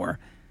anymore?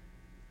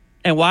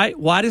 And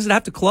why does it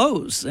have to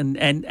close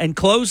and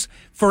close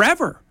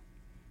forever?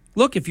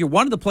 Look, if you're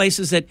one of the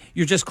places that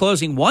you're just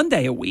closing 1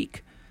 day a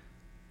week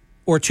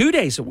or 2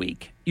 days a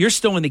week, you're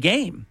still in the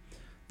game.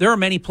 There are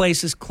many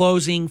places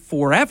closing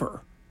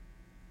forever.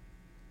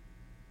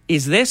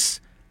 Is this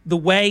the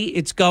way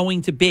it's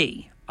going to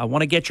be? I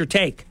want to get your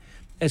take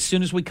as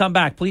soon as we come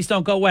back. Please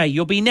don't go away.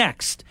 You'll be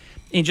next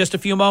in just a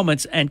few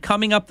moments. And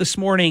coming up this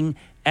morning,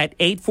 at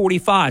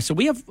 8:45.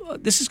 So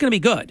this is going to be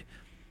good.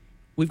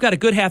 We've got a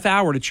good half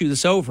hour to chew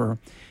this over,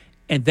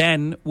 and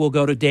then we'll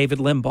go to David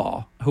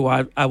Limbaugh, who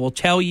I will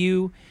tell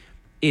you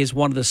is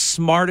one of the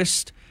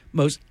smartest,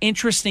 most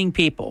interesting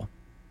people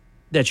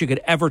that you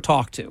could ever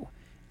talk to.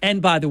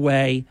 And by the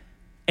way,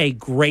 a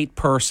great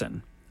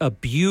person, a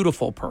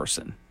beautiful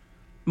person,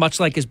 much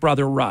like his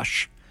brother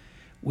Rush.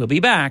 We'll be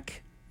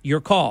back.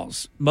 Your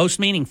calls, most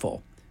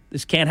meaningful.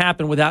 This can't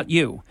happen without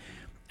you.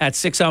 At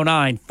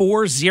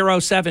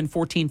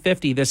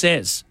 609-407-1450, this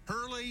is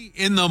Hurley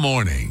in the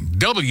Morning,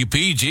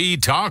 WPG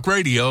Talk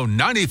Radio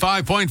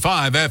 95.5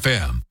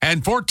 FM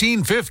and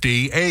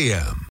 1450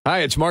 AM. Hi,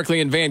 it's Markley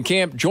and Van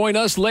Camp. Join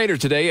us later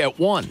today at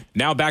 1.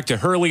 Now back to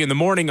Hurley in the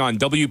Morning on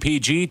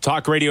WPG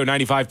Talk Radio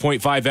 95.5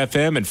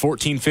 FM and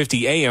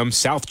 1450 AM,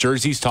 South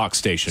Jersey's talk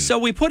station. So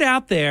we put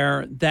out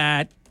there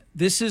that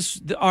this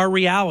is our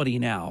reality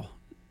now.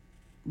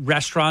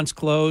 Restaurants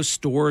closed,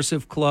 stores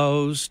have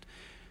closed.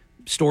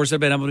 Stores have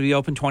been able to be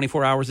open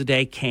 24 hours a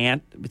day.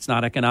 Can't. It's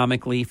not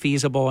economically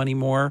feasible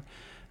anymore.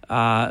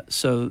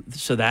 So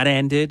that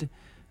ended.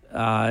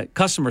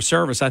 Customer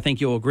service, I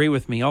think you'll agree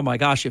with me. Oh, my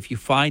gosh, if you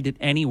find it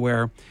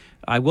anywhere,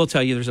 I will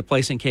tell you there's a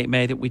place in Cape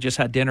May that we just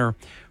had dinner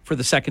for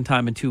the second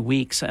time in 2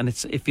 weeks, and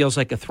it feels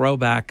like a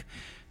throwback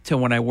to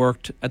when I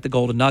worked at the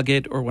Golden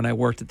Nugget or when I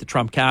worked at the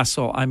Trump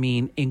Castle. I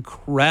mean,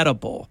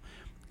 incredible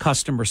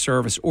customer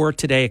service. Or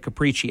today at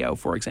Capriccio,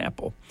 for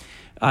example.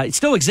 It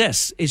still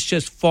exists. It's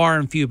just far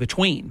and few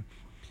between.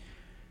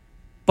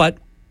 But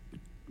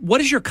what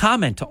is your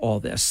comment to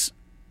all this?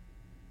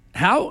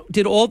 How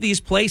did all these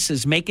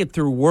places make it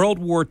through World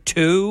War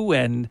II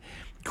and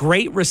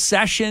great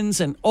recessions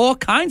and all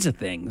kinds of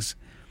things,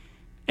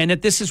 and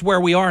that this is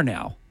where we are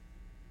now?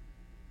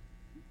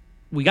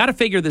 We got to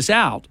figure this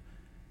out.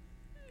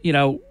 You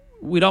know,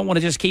 we don't want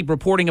to just keep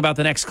reporting about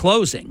the next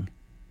closing.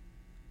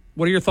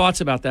 What are your thoughts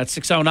about that?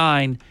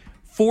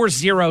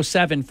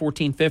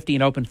 609-407-1450,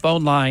 an open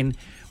phone line.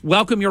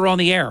 Welcome, you're on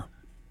the air.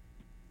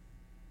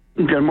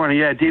 Good morning.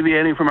 Yeah,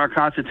 deviating from our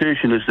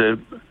Constitution is the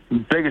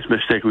biggest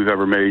mistake we've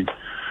ever made.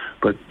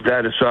 But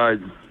that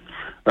aside,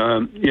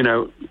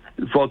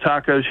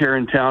 Voltacos here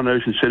in town,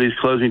 Ocean City's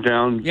closing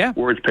down. Yeah.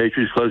 Words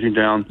Patriots closing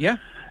down. Yeah.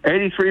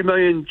 83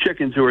 million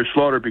chickens who were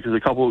slaughtered because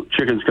a couple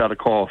chickens got a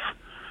cough.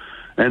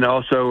 And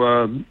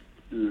also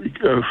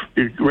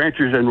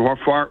ranchers and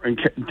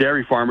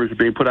dairy farmers are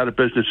being put out of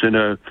business in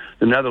the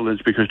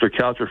Netherlands because their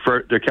cows are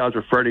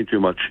farting too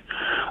much.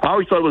 I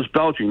always thought it was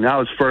belching.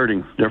 Now it's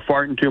farting. They're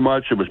farting too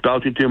much. It was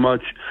belching too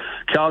much.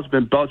 Cows have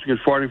been belching and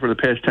farting for the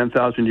past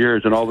 10,000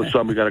 years, and all of a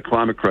sudden we got a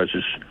climate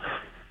crisis.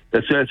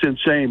 It's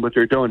insane what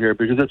they're doing here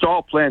because it's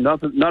all planned.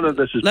 None of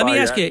this is. Let me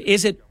ask you: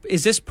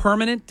 is this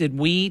permanent? Did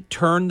we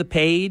turn the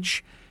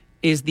page?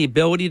 Is the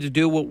ability to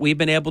do what we've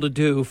been able to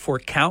do for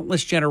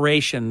countless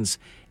generations?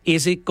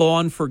 Is it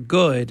gone for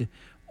good,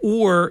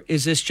 or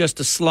is this just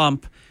a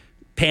slump,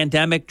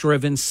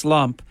 pandemic-driven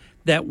slump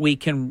that we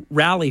can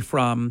rally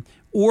from,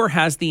 or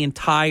has the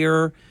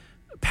entire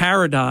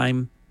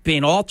paradigm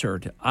been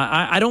altered?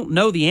 I don't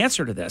know the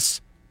answer to this.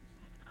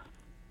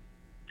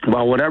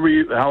 Well,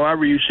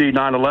 however you see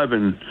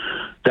 9/11,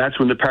 that's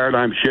when the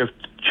paradigm shift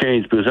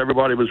changed because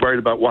everybody was worried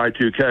about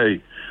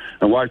Y2K,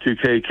 and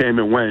Y2K came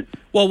and went.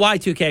 Well,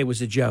 Y2K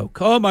was a joke.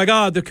 Oh, my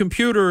God, the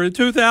computer in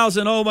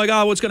 2000. Oh, my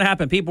God, what's going to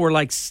happen? People were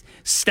like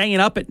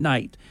staying up at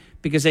night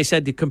because they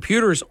said the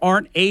computers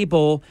aren't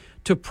able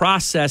to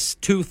process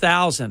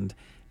 2000.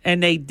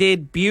 And they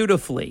did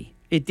beautifully.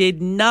 It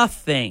did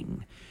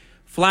nothing.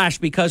 Flash,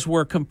 because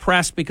we're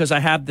compressed, because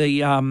I have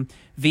the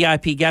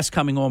VIP guest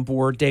coming on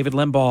board, David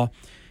Limbaugh,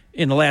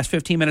 in the last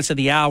 15 minutes of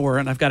the hour,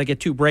 and I've got to get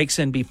 2 breaks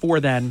in before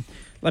then.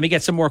 Let me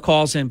get some more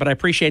calls in, but I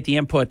appreciate the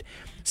input.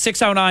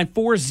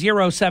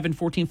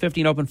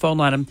 609-407-1450, an open phone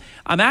line.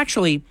 I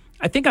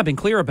think I've been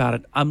clear about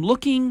it. I'm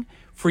looking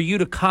for you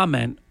to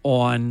comment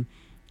on,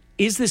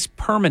 is this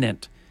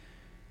permanent,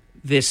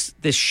 this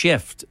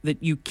shift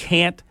that you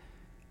can't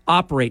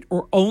operate,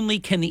 or only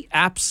can the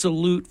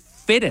absolute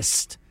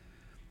fittest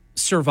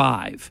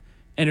survive,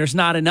 and there's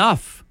not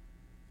enough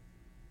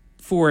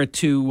for it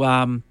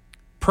to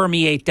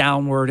permeate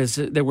downward, as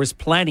there was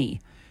plenty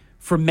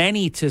for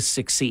many to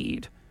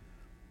succeed.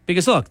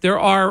 Because, look, there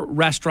are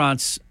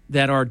restaurants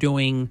that are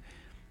doing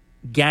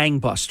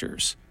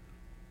gangbusters.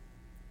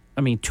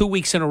 I mean, 2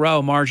 weeks in a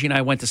row, Margie and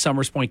I went to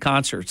Summers Point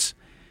concerts.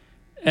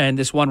 And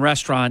this one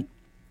restaurant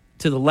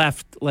to the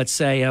left, let's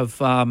say, of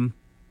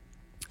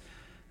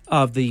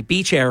the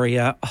beach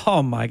area,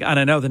 oh, my God,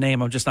 I know the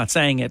name, I'm just not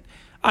saying it.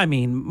 I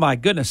mean, my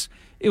goodness,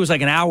 it was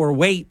like an hour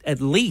wait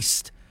at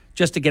least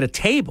just to get a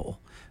table.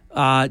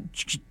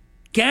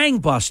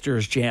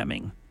 Gangbusters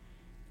jamming.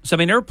 So, I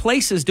mean, there are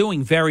places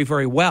doing very,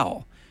 very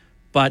well.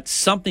 But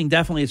something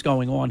definitely is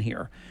going on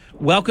here.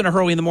 Welcome to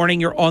Hurley in the Morning.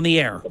 You're on the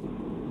air.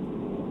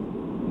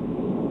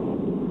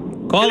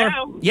 Caller.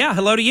 Hello? Yeah,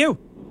 hello to you.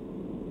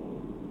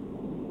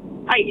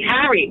 Hi,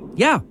 Harry.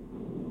 Yeah.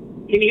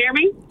 Can you hear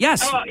me?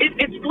 Yes. Oh,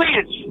 it's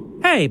Blanche.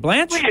 Hey,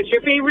 Blanche. Blanche,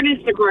 your favorite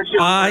Instagram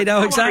show. I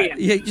know, How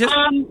exactly. are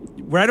you?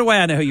 Right away,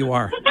 I know who you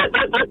are.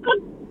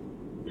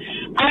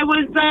 I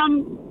was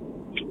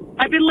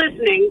I've been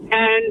listening,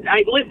 and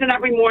I listen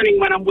every morning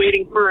when I'm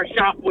waiting for a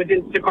shop with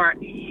Instacart.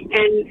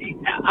 And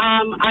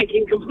I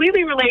can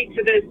completely relate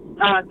to this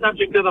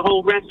subject of the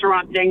whole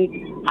restaurant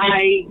thing.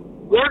 I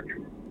work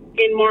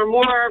in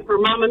Marmora for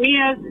Mamma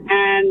Mia's,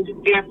 and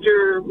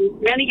after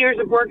many years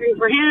of working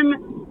for him,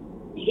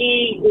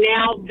 he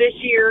now this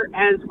year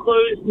has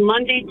closed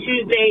Monday,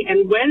 Tuesday,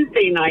 and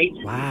Wednesday night.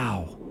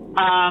 Wow.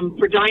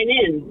 For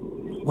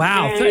dine-in.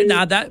 Wow. And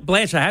Now, that,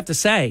 Blanche, I have to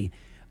say,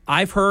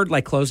 I've heard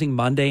like closing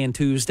Monday and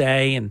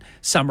Tuesday, and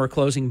some are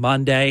closing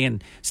Monday,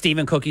 and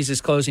Stephen Cookies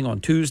is closing on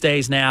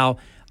Tuesdays now.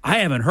 I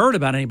haven't heard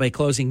about anybody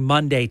closing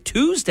Monday,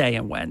 Tuesday,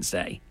 and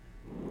Wednesday.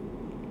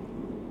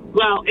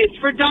 Well, it's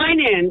for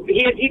dine-in.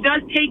 He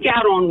does take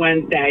out on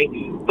Wednesday,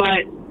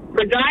 but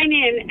for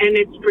dine-in, and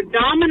it's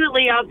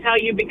predominantly, I'll tell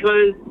you,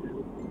 because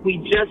we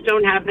just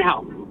don't have the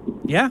help.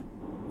 Yeah.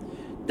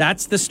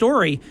 That's the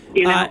story.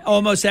 You know?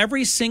 Almost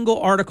every single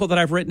article that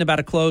I've written about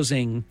a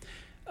closing,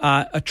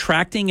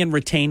 attracting and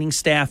retaining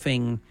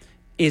staffing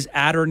is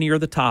at or near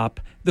the top.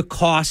 The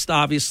cost,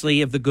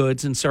 obviously, of the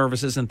goods and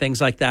services and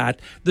things like that.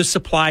 The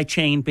supply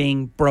chain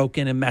being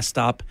broken and messed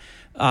up.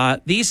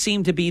 These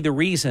seem to be the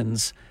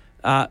reasons.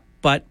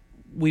 But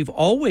we've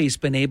always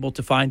been able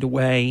to find a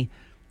way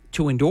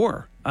to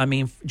endure. I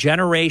mean,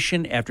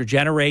 generation after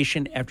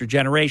generation after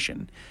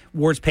generation.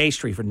 Ward's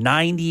Pastry for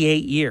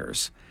 98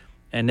 years.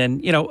 And then,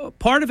 you know,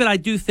 part of it I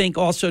do think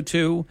also,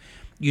 too,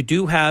 you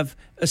do have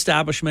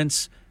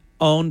establishments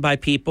owned by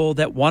people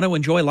that want to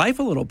enjoy life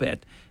a little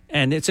bit.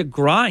 And it's a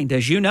grind,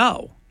 as you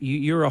know.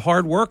 You're a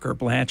hard worker,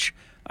 Blanche.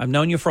 I've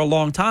known you for a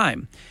long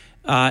time.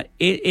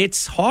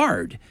 It's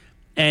hard.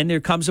 And there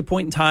comes a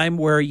point in time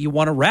where you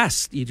want to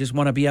rest. You just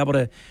want to be able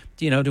to,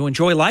 you know, to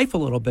enjoy life a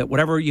little bit,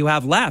 whatever you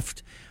have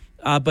left.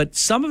 But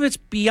some of it's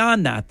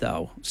beyond that,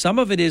 though. Some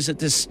of it is that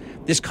this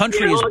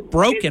country is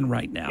broken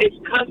right now. It's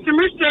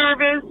customer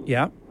service.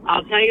 Yeah.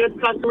 I'll tell you it's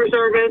customer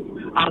service.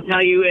 I'll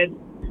tell you it's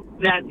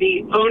that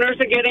the owners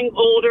are getting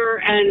older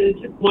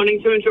and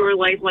wanting to enjoy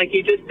life, like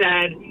you just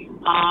said.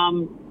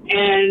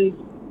 And,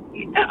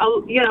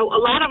 you know, a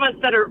lot of us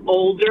that are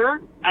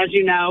older, as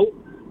you know,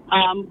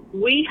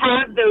 we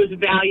have those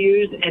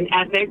values and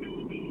ethics,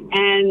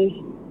 and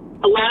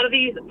a lot of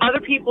these other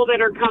people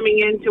that are coming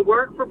in to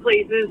work for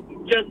places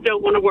just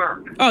don't want to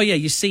work. Oh, yeah,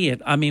 you see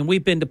it. I mean,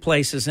 we've been to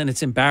places, and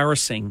it's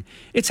embarrassing.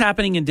 It's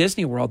happening in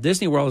Disney World.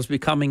 Disney World is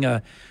becoming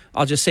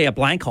I'll just say a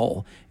blank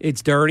hole.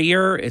 It's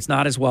dirtier. It's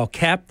not as well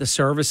kept. The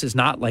service is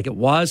not like it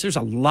was. There's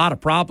a lot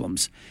of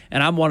problems,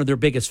 and I'm one of their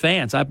biggest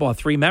fans. I bought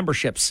 3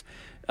 memberships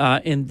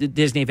in the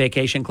Disney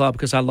Vacation Club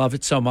because I love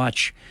it so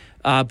much.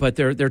 But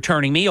they're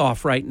turning me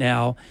off right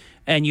now.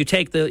 And you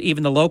take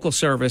even the local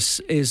service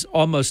is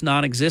almost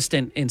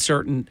non-existent in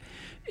certain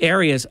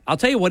areas. I'll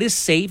tell you what is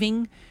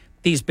saving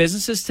these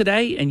businesses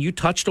today, and you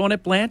touched on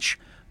it, Blanche.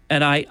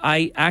 And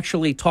I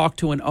actually talked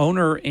to an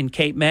owner in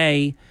Cape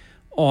May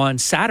on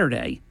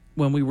Saturday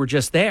when we were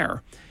just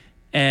there.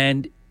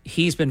 And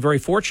he's been very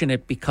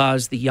fortunate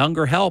because the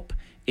younger help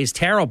is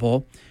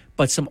terrible,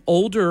 but some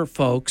older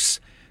folks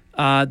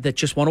that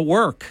just want to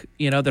work,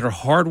 you know, that are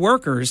hard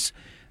workers,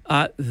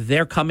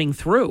 they're coming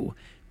through.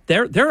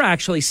 They're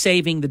actually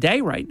saving the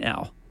day right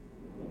now.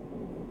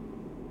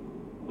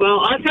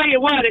 Well, I'll tell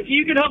you what, if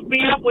you could hook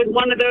me up with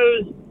one of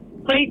those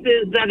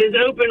places that is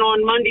open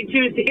on Monday,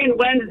 Tuesday, and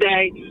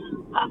Wednesday,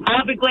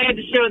 I'll be glad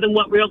to show them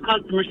what real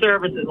customer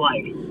service is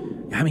like.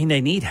 I mean,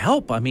 they need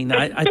help. I mean,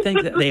 I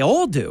think that they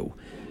all do.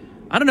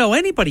 I don't know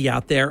anybody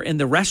out there in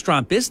the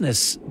restaurant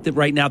business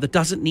right now that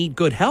doesn't need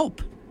good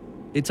help.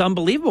 It's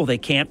unbelievable. They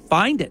can't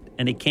find it,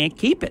 and they can't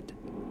keep it.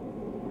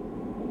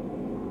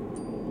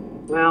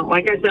 Well,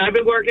 like I said, I've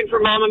been working for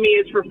Mamma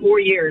Mia's for 4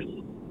 years,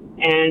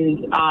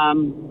 and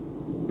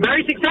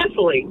very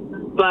successfully.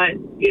 But,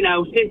 you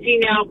know, since he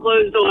now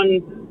closed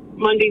on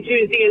Monday,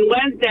 Tuesday, and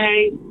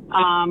Wednesday,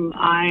 I'm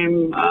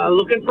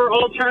looking for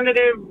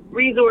alternative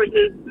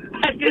resources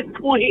at this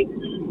point,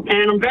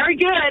 and I'm very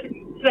good.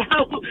 So,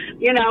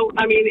 you know,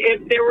 I mean,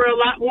 if there were a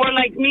lot more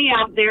like me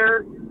out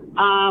there,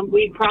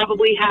 we'd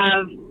probably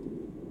have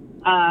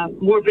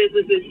more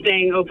businesses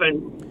staying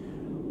open.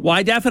 Well,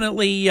 I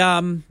definitely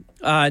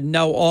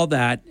know all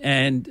that,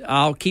 and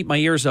I'll keep my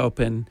ears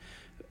open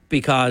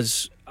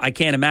because I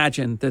can't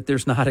imagine that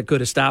there's not a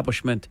good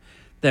establishment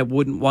that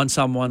wouldn't want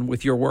someone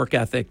with your work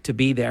ethic to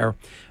be there.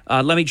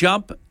 Let me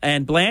jump.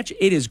 And Blanche,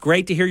 it is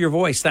great to hear your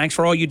voice. Thanks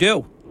for all you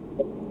do.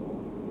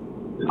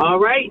 All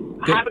right.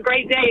 Good. Have a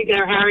great day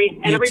there, Harry.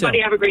 And You everybody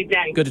too. have a great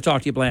day. Good to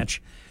talk to you,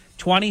 Blanche.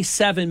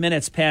 27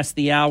 minutes past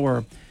the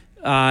hour.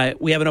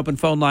 We have an open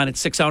phone line at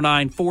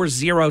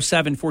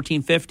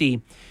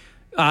 609-407-1450.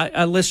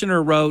 A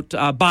listener wrote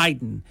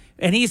Biden,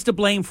 and he's to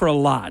blame for a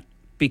lot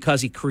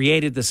because he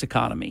created this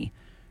economy.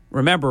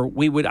 Remember,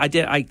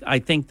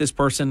 I think this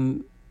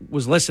person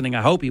was listening.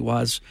 I hope he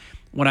was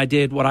when I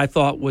did what I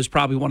thought was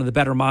probably one of the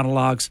better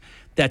monologues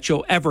that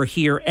you'll ever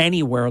hear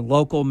anywhere,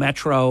 local,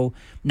 metro,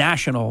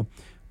 national,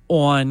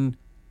 on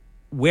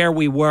where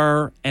we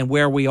were and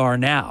where we are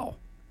now.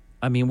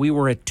 I mean, we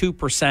were at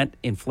 2%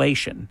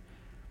 inflation.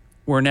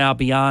 We're now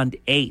beyond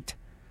 8%.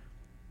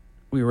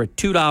 We were at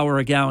 $2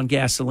 a gallon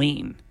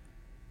gasoline.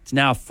 It's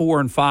now $4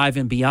 and $5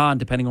 and beyond,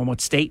 depending on what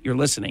state you're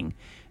listening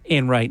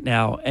in right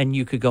now. And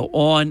you could go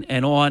on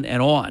and on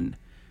and on.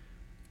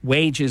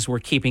 Wages were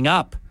keeping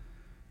up.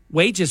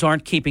 Wages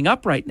aren't keeping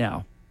up right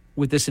now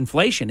with this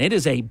inflation. It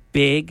is a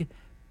big,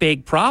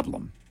 big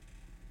problem.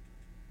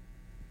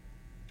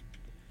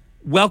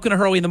 Welcome to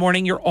Hurley in the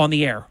Morning. You're on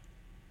the air.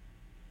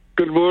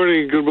 Good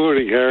morning,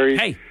 Harry.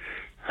 Hey.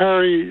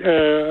 Harry,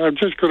 I'm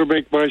just going to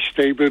make my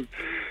statement,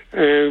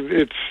 and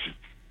it's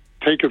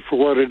take it for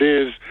what it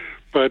is,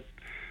 but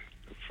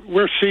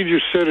we're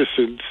senior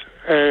citizens,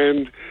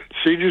 and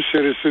senior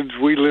citizens,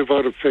 we live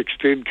on a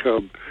fixed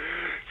income.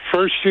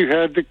 First, you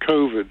had the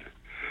COVID,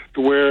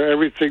 where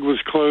everything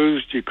was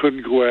closed, you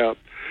couldn't go out.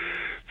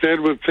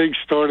 Then when things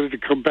started to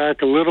come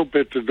back a little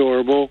bit to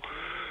normal,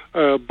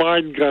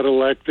 Biden got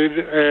elected,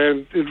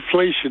 and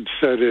inflation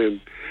set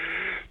in.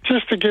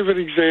 Just to give an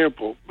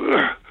example,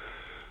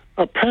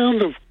 a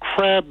pound of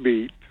crab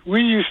meat,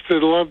 we used to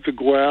love to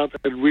go out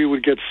and we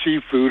would get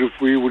seafood if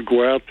we would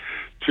go out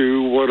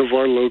to one of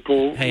our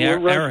local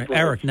restaurants.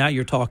 Eric, now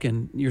you're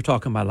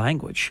talking my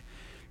language.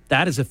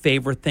 That is a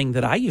favorite thing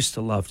that I used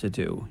to love to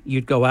do.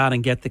 You'd go out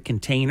and get the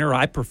container.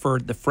 I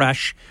preferred the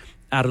fresh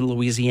out of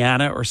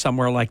Louisiana or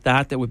somewhere like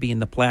that would be in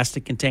the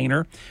plastic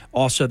container.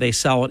 Also, they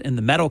sell it in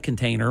the metal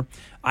container.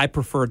 I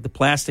preferred the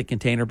plastic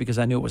container because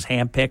I knew it was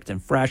hand-picked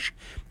and fresh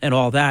and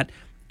all that.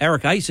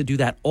 Eric, I used to do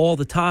that all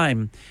the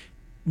time.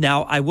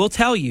 Now, I will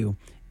tell you,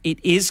 it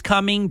is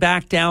coming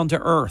back down to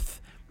earth.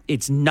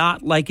 It's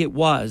not like it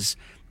was.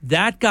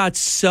 That got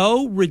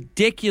so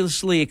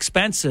ridiculously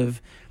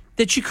expensive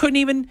that you couldn't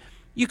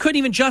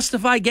even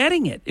justify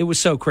getting it. It was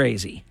so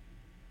crazy.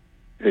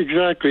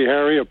 Exactly,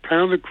 Harry. A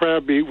pound of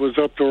crab meat was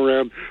up to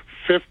around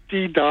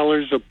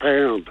 $50 a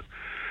pound.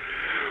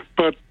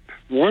 But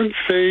one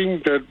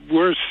thing that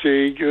we're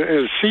seeing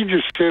as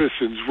senior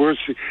citizens,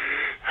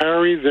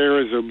 Harry,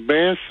 there is a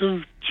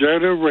massive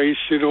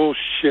generational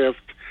shift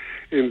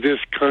in this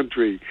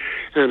country,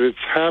 and it's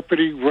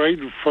happening right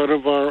in front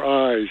of our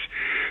eyes.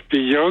 The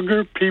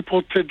younger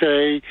people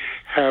today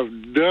have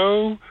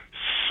no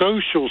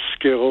social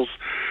skills.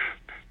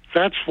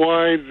 That's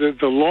why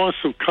the loss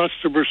of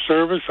customer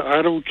service,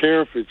 I don't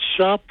care if it's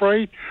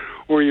ShopRite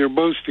or your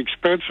most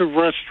expensive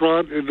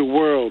restaurant in the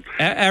world.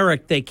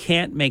 Eric, they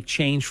can't make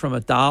change from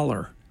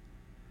 $1.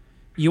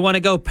 You want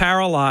to go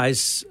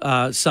paralyze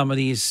some of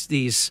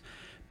these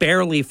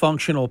barely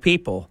functional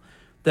people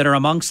that are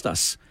amongst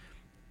us.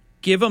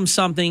 Give them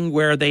something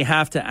where they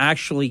have to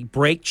actually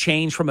break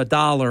change from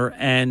 $1,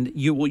 and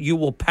you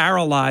will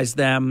paralyze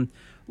them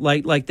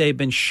like they've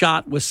been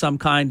shot with some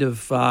kind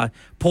of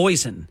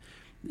poison.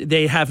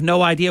 They have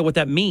no idea what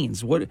that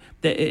means.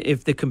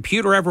 If the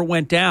computer ever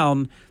went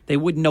down, they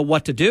wouldn't know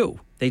what to do.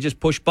 They just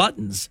push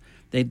buttons.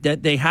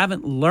 They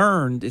haven't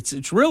learned.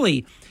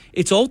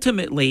 It's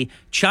ultimately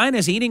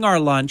China's eating our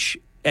lunch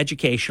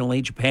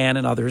educationally, Japan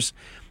and others.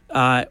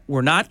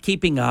 We're not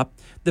keeping up.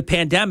 The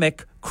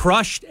pandemic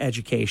crushed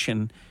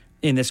education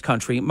in this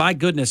country. My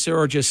goodness, there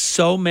are just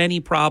so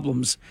many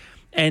problems.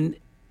 And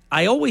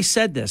I always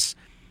said this.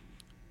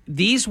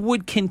 These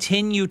would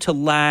continue to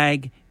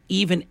lag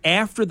even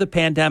after the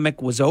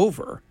pandemic was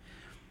over.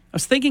 I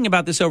was thinking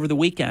about this over the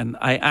weekend.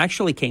 I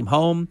actually came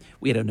home.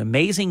 We had an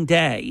amazing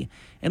day.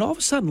 And all of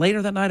a sudden,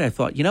 later that night, I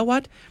thought, you know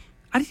what?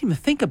 I didn't even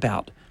think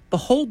about the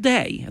whole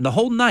day and the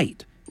whole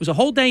night. It was a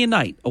whole day and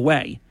night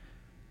away,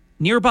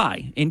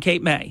 nearby in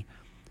Cape May.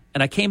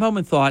 And I came home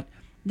and thought,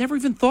 never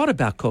even thought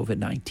about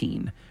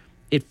COVID-19.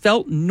 It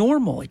felt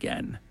normal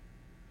again.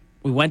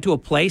 We went to a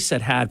place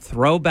that had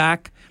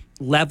throwback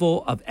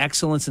level of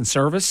excellence and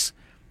service.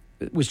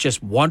 It was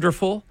just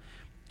wonderful.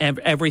 And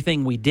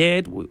everything we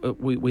did,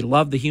 we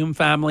loved the Hume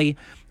family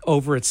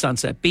over at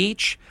Sunset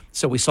Beach.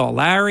 So we saw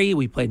Larry.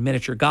 We played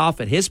miniature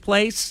golf at his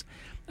place.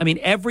 I mean,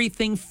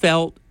 everything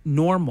felt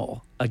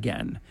normal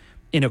again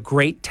in a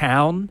great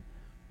town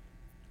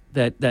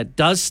that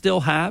does still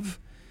have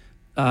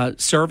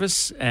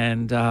service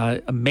and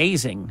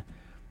amazing,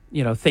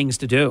 things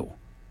to do.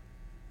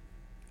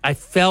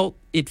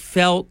 It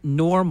felt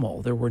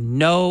normal. There were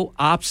no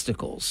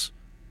obstacles.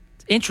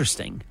 It's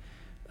interesting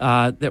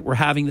that we're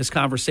having this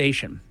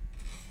conversation.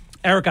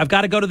 Eric, I've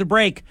got to go to the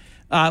break.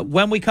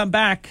 When we come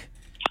back,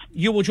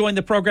 you will join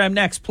the program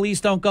next. Please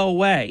don't go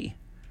away.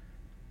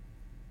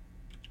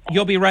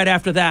 You'll be right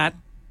after that,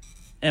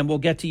 and we'll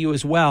get to you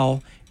as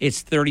well.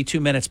 It's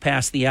 32 minutes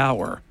past the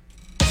hour.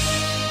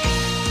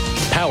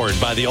 Powered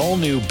by the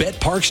all-new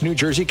BetParks New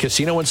Jersey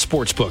Casino and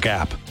Sportsbook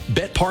app.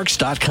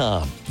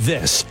 BetParks.com.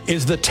 This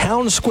is the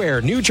Town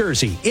Square, New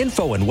Jersey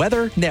Info and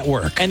Weather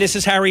Network. And this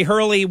is Harry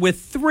Hurley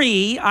with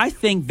 3, I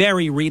think,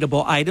 very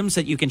readable items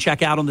that you can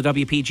check out on the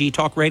WPG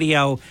Talk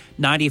Radio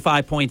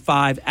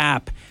 95.5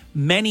 app.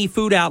 Many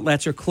food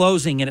outlets are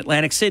closing in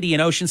Atlantic City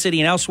and Ocean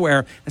City and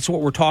elsewhere. That's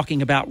what we're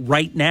talking about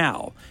right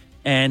now.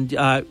 And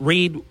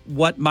read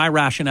what my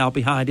rationale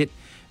behind it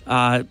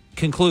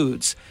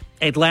concludes.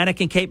 Atlantic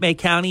and Cape May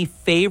County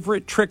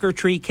favorite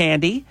trick-or-treat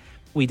candy.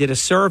 We did a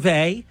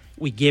survey.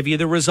 We give you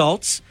the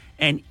results.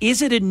 And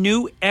is it a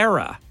new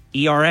era,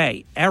 ERA,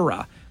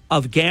 era,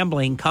 of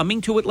gambling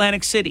coming to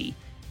Atlantic City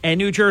and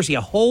New Jersey,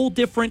 a whole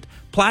different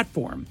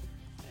platform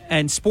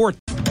and sport.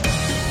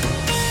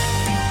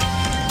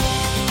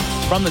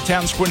 From the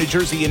Town Square, New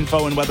Jersey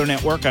Info and Weather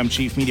Network, I'm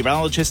Chief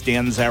Meteorologist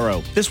Dan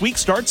Zarrow. This week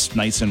starts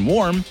nice and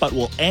warm, but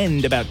will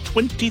end about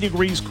 20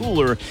 degrees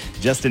cooler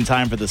just in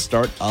time for the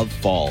start of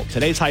fall.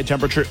 Today's high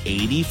temperature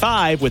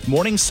 85 with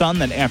morning sun,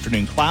 then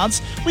afternoon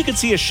clouds. We could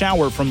see a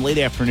shower from late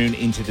afternoon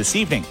into this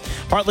evening.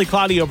 Partly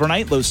cloudy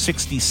overnight, low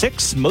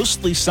 66,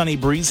 mostly sunny,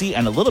 breezy,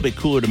 and a little bit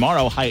cooler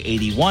tomorrow, high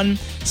 81.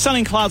 Sun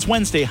and clouds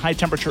Wednesday, high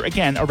temperature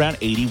again around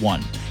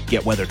 81.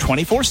 Get weather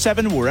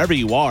 24/7 wherever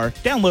you are.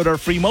 Download our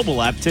free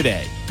mobile app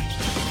today.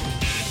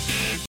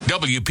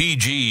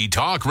 WPG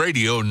Talk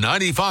Radio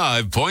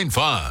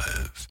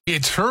 95.5.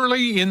 It's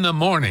Hurley in the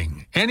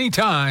morning,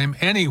 anytime,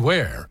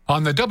 anywhere,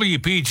 on the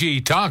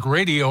WPG Talk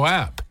Radio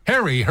app.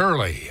 Harry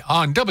Hurley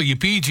on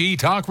WPG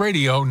Talk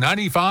Radio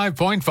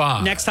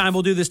 95.5. Next time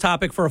we'll do this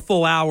topic for a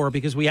full hour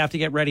because we have to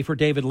get ready for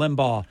David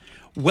Limbaugh.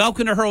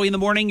 Welcome to Hurley in the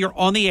morning. You're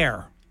on the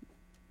air.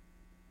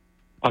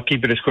 I'll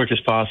keep it as quick as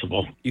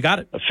possible. You got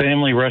it. A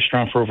family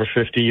restaurant for over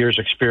 50 years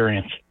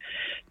experience.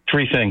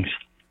 3 things.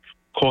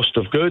 Cost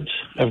of goods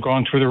have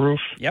gone through the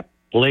roof. Yep.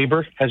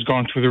 Labor has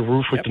gone through the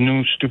roof with the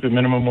new stupid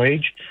minimum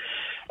wage.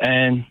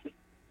 And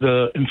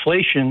the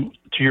inflation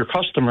to your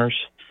customers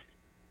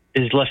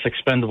is less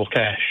expendable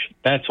cash.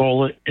 That's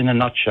all in a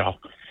nutshell.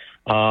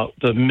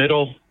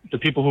 The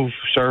people who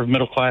serve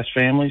middle-class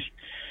families,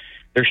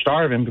 they're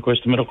starving because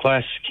the middle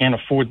class can't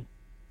afford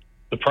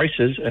the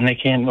prices and they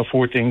can't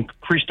afford to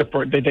increase the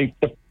price.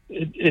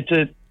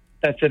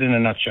 That's it in a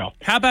nutshell.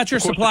 How about your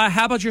supply?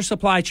 How about your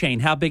supply chain?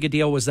 How big a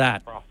deal was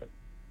that? Profit.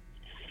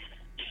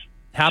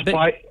 How big?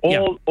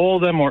 All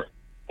of them are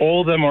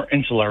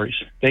ancillaries.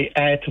 They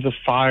add to the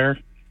fire.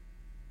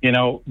 You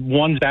know,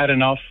 one's bad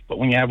enough, but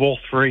when you have all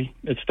 3,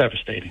 it's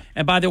devastating.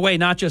 And by the way,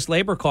 not just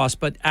labor costs,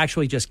 but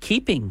actually just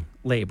keeping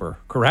labor,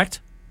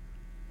 correct?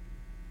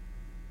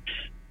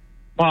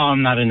 Well,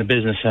 I'm not in the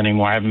business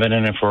anymore. I haven't been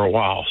in it for a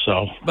while,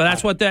 so. But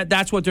that's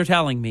what they're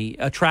telling me: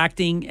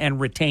 attracting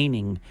and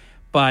retaining.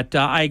 But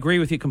I agree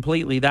with you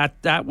completely.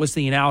 That was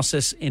the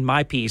analysis in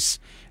my piece.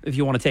 If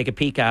you want to take a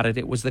peek at it,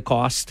 it was the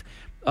cost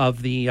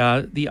of the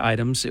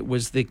items. It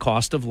was the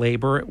cost of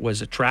labor. It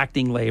was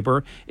attracting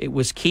labor. It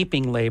was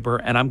keeping labor.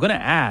 And I'm going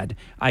to add,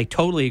 I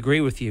totally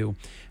agree with you.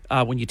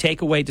 When you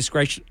take away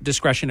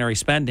discretionary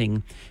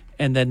spending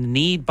and then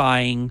need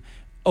buying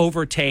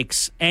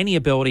overtakes any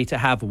ability to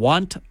have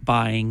want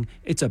buying,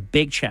 it's a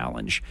big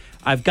challenge.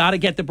 I've got to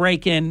get the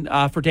break in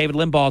for David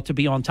Limbaugh to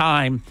be on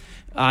time.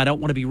 I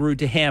don't want to be rude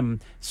to him.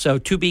 So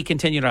to be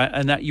continued.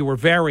 And that you were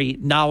very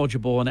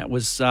knowledgeable, and it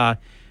was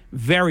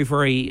very,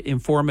 very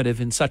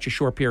informative in such a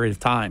short period of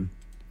time.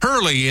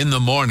 Hurley in the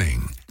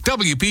morning.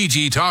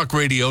 WPG Talk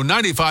Radio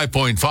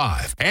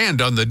 95.5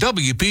 and on the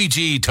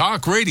WPG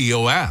Talk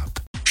Radio app.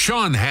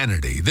 Sean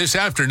Hannity this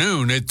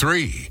afternoon at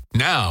 3.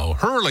 Now,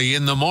 Hurley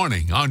in the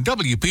morning on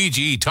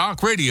WPG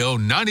Talk Radio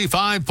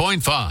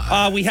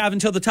 95.5. We have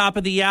until the top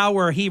of the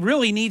hour. He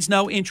really needs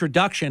no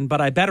introduction, but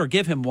I better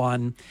give him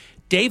one.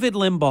 David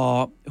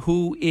Limbaugh,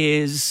 who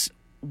is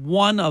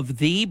one of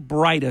the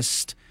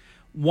brightest,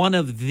 one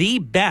of the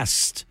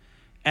best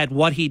at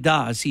what he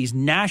does. He's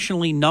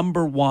nationally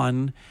number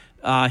one.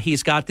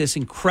 He's got this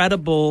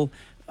incredible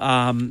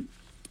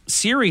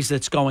series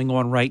that's going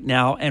on right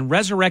now, and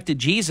Resurrected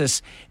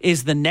Jesus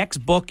is the next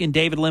book in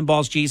David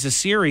Limbaugh's Jesus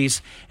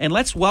series. And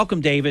let's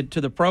welcome David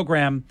to the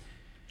program.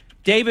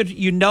 David,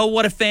 you know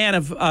what a fan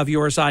of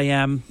yours I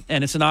am,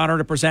 and it's an honor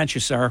to present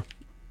you, sir.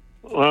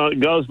 Well, it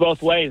goes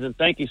both ways, and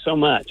thank you so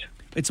much.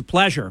 It's a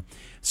pleasure.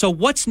 So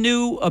what's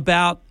new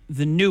about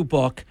the new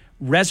book,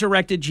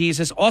 Resurrected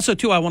Jesus? Also,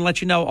 too, I want to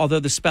let you know, although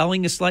the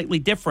spelling is slightly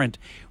different,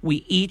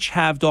 we each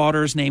have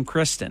daughters named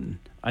Kristen.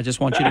 I just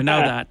want you to know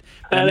that.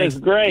 That is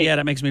great. Yeah,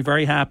 that makes me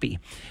very happy.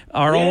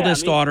 Our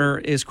oldest daughter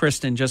is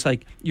Kristen, just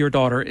like your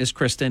daughter is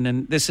Kristen.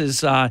 And this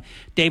is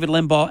David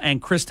Limbaugh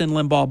and Kristen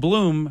Limbaugh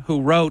Bloom,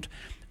 who wrote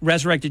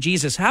Resurrected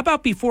Jesus. How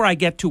about before I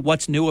get to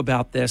what's new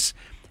about this,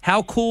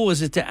 how cool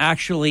is it to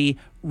actually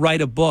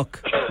write a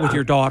book with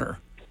your daughter?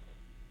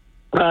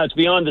 It's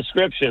beyond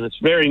description. It's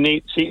very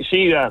neat.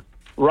 She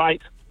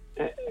writes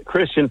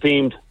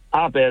Christian-themed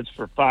op-eds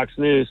for Fox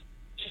News.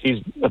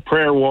 She's a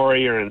prayer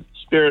warrior and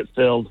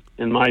spirit-filled,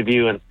 in my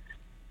view. And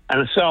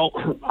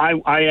so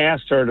I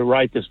asked her to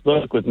write this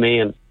book with me,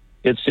 and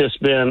it's just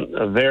been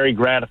a very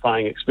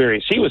gratifying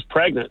experience. She was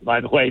pregnant,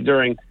 by the way,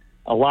 during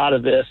a lot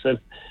of this,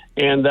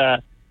 and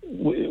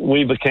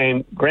we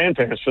became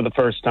grandparents for the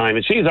first time.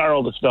 And she's our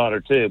oldest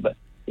daughter, too. But,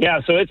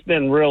 yeah, so it's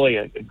been really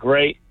a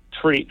great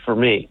treat for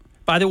me.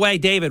 By the way,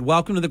 David,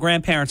 welcome to the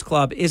Grandparents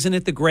Club. Isn't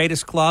it the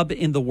greatest club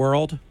in the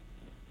world?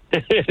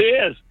 It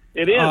is.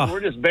 It is. Oh. We're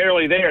just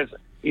barely there.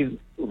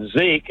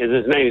 Zeke is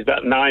his name. He's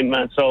about 9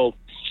 months old.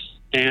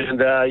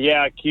 And,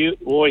 yeah,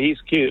 cute. Boy, he's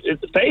cute.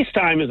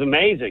 FaceTime is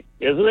amazing,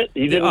 isn't it?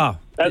 You didn't.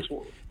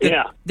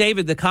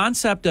 David, the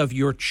concept of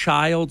your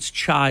child's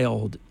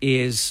child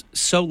is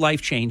so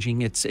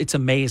life-changing. It's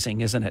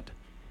amazing, isn't it?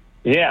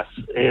 Yes.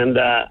 And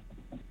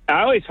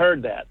I always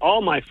heard that.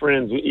 All my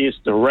friends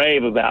used to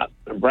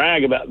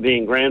brag about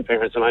being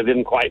grandparents, and I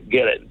didn't quite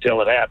get it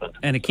until it happened.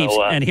 And it keeps.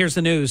 And here's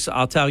the news.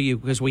 I'll tell you,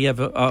 because we have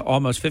a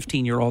almost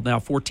 15-year-old now,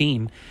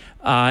 14.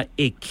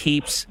 It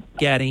keeps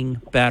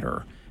getting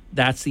better.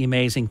 That's the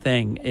amazing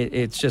thing.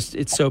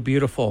 It's so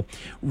beautiful.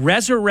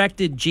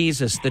 Resurrected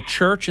Jesus, the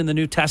church in the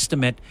New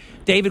Testament.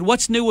 David,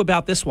 what's new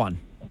about this one?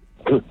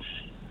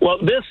 Well,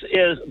 this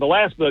is the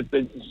last book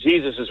that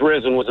Jesus is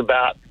Risen was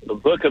about the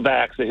book of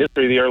Acts, the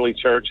history of the early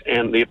church,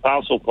 and the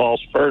Apostle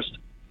Paul's first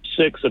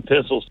 6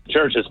 epistles to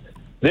churches.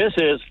 This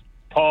is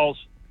Paul's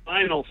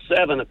final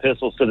 7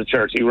 epistles to the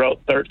church. He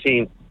wrote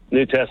 13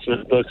 New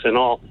Testament books in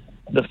all.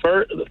 The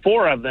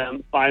 4 of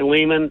them,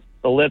 Philemon,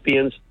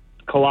 Philippians,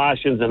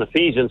 Colossians, and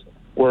Ephesians,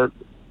 were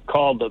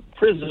called the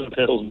prison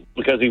epistles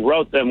because he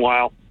wrote them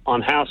while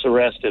on house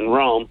arrest in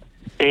Rome.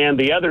 And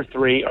the other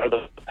 3 are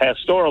the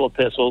pastoral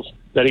epistles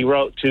that he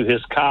wrote to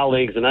his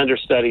colleagues and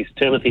understudies,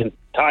 Timothy and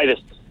Titus.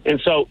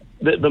 And so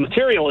the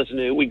material is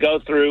new. We go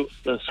through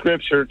the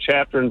scripture,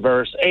 chapter and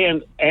verse,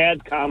 and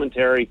add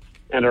commentary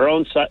and our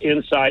own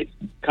insight,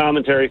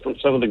 commentary from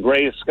some of the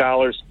greatest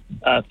scholars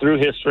through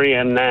history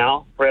and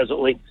now,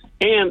 presently,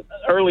 and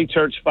early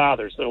church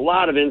fathers. There are a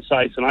lot of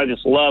insights, and I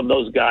just love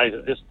those guys.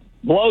 It just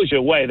blows you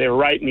away. They were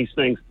writing these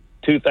things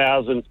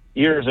 2,000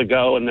 years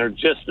ago, and they're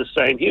just the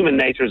same. Human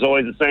nature is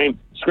always the same.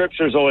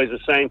 Scripture is always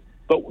the same.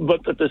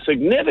 But the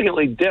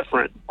significantly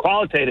different,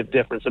 qualitative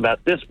difference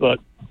about this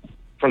book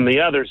from the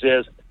others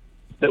is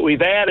that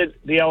we've added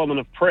the element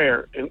of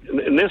prayer, and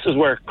this is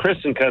where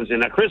Kristen comes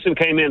in. Now, Kristen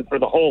came in for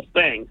the whole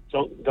thing,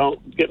 so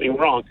don't get me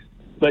wrong,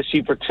 but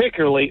she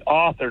originally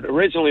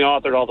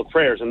authored all the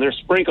prayers, and they're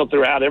sprinkled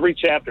throughout every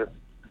chapter.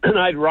 And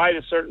I'd write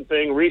a certain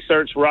thing,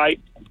 write.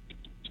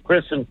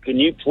 Kristen, can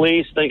you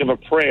please think of a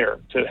prayer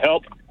to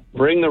help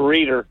bring the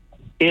reader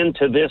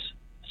into this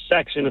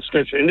section of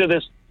Scripture, into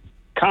this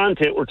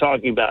content we're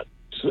talking about?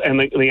 And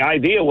the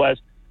idea was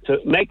to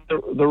make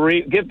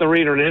give the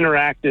reader an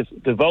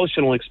interactive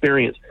devotional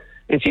experience.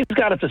 And she's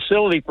got a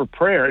facility for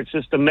prayer. It's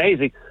just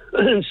amazing.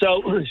 And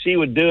so she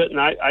would do it,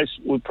 and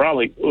we've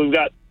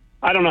got,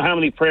 I don't know how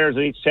many prayers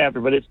in each chapter,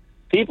 but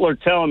people are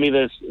telling me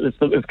this.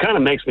 It kind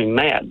of makes me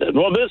mad.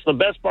 Well, the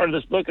best part of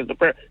this book is the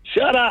prayer.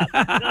 Shut up!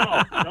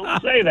 No,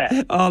 don't say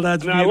that. Oh,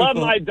 that's beautiful. I love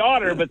my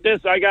daughter, but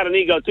I got an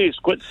ego too.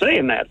 Just quit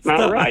saying that. It's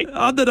not right.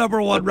 I'm the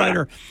number one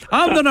writer.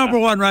 I'm the number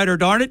one writer.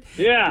 Darn it!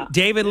 Yeah.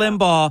 David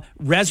Limbaugh,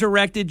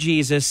 Resurrected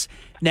Jesus.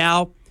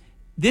 Now,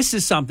 this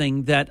is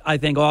something that I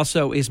think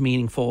also is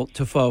meaningful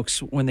to folks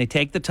when they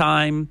take the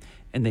time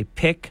and they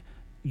pick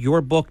your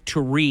book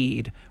to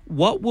read.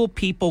 What will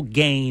people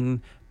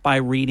gain by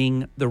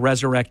reading The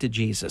Resurrected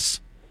Jesus?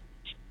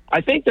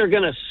 I think they're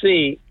going to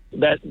see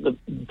that the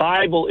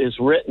Bible is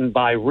written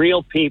by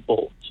real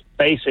people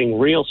facing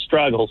real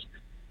struggles.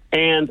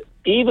 And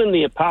even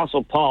the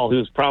Apostle Paul,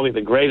 who's probably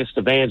the greatest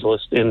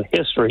evangelist in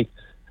history,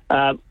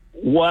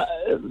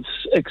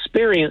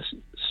 experienced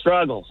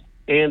struggles.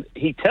 And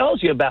he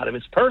tells you about them.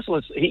 It's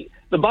personal.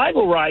 The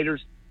Bible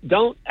writers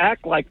don't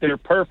act like they're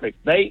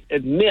perfect. They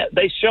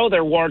show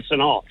their warts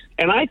and all.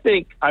 And I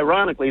think,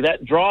 ironically,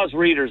 that draws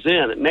readers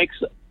in. It makes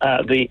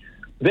the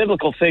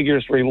biblical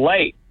figures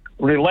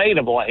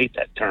relatable. I hate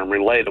that term,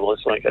 relatable.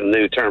 It's like a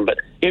new term. But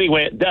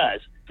anyway, it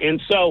does.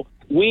 And so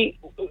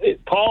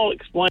Paul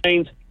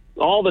explains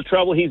all the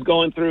trouble he's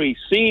going through. He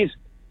sees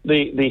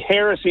the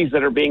heresies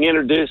that are being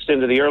introduced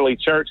into the early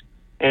church,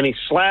 and he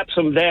slaps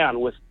them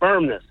down with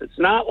firmness. It's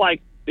not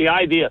like the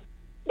idea,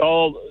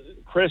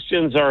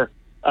 Christians are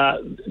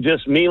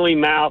just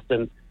mealy-mouthed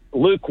and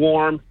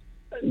lukewarm.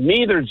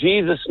 Neither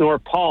Jesus nor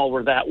Paul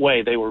were that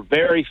way. They were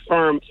very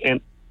firm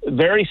and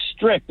very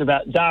strict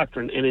about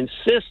doctrine and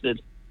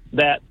insisted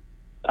that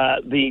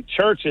the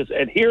churches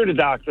adhere to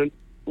doctrine,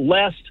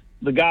 lest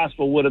the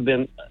gospel would have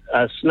been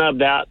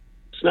snuffed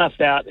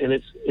out in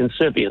its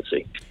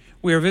incipiency.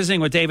 We are visiting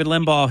with David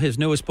Limbaugh, his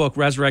newest book,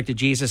 Resurrected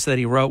Jesus, that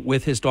he wrote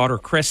with his daughter,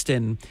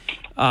 Kristen.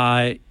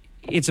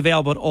 It's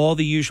available at all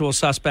the usual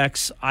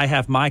suspects. I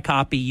have my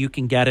copy. You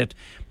can get it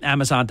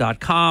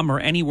Amazon.com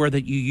or anywhere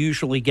that you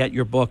usually get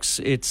your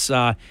books. It's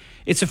a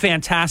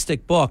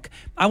fantastic book.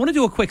 I want to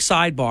do a quick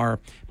sidebar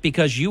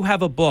because you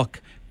have a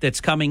book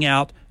that's coming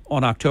out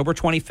on October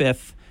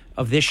 25th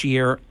of this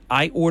year.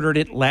 I ordered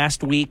it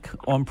last week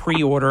on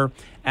pre-order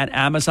at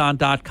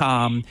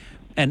Amazon.com.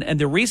 And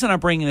the reason I'm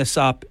bringing this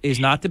up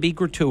is not to be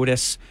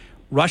gratuitous.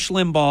 Rush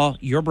Limbaugh,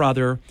 your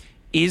brother,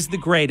 is the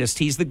greatest.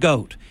 He's the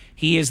GOAT.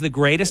 He is the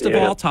greatest of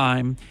all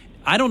time.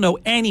 I don't know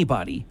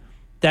anybody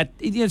that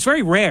it's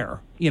very rare.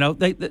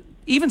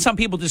 Even some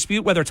people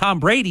dispute whether Tom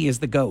Brady is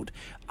the GOAT.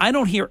 I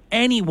don't hear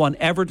anyone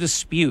ever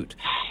dispute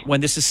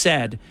when this is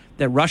said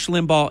that Rush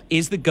Limbaugh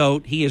is the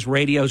GOAT. He is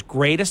radio's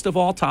greatest of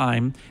all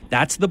time.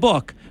 That's the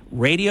book.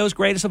 Radio's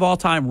greatest of all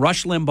time,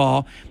 Rush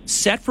Limbaugh,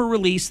 set for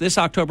release this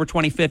October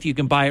 25th. You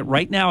can buy it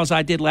right now, as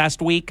I did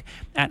last week,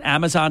 at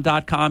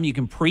Amazon.com. You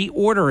can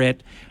pre-order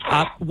it.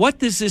 What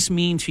does this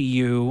mean to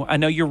you? I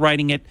know you're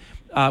writing it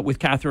with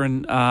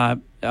Catherine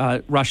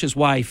Rush's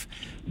wife.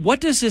 What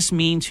does this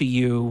mean to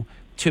you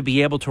to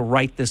be able to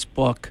write this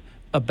book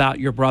about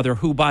your brother,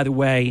 who, by the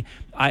way,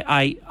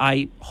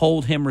 I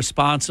hold him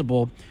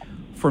responsible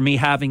for me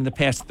having the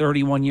past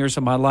 31 years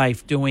of my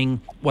life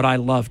doing what I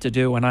love to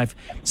do. And I've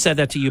said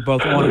that to you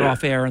both on and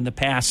off air in the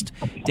past,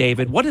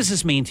 David. What does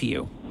this mean to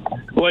you?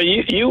 Well,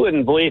 you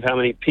wouldn't believe how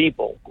many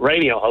people,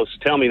 radio hosts,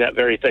 tell me that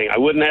very thing. I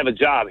wouldn't have a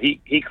job.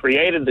 He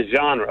created the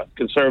genre of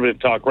conservative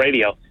talk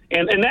radio,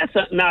 and that's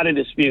not in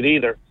dispute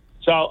either.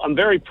 So I'm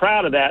very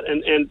proud of that.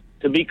 And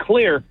to be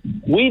clear,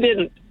 we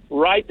didn't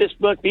write this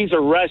book. These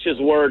are Rush's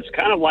words,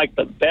 kind of like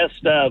the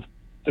best of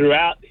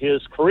throughout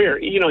his career.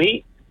 You know,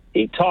 he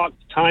talked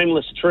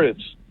timeless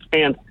truths,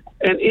 and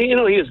you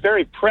know, he was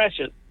very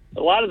prescient.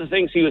 A lot of the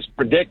things he was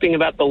predicting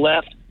about the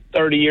left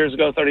 30 years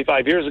ago,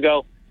 35 years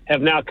ago,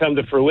 have now come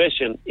to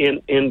fruition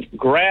in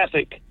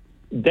graphic,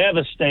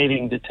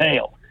 devastating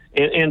detail.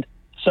 And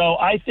so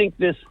I think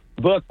this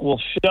book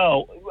will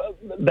show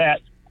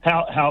that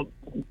how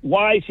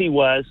wise he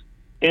was,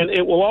 and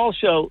it will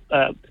also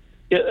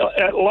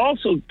it will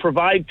also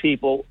provide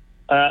people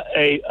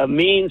a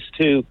means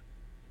to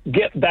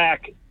get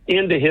back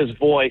into his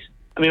voice.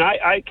 I mean,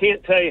 I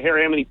can't tell you,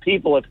 Harry, how many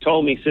people have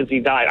told me since he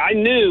died. I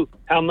knew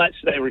how much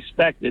they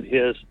respected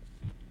his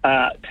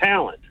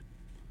talent,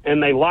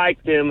 and they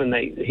liked him, and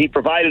he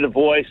provided a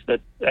voice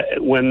that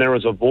when there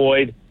was a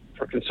void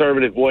for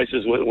conservative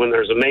voices, when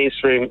there's a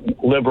mainstream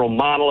liberal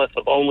monolith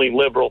of only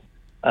liberal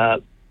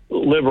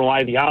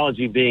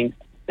ideology being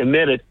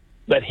emitted.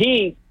 But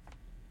to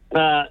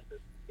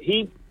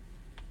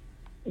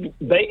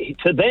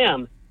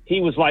them,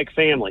 he was like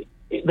family.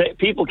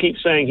 People keep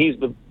saying he's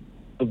the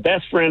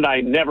best friend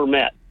I never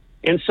met.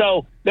 And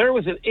so there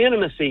was an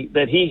intimacy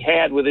that he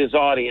had with his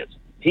audience.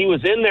 He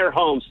was in their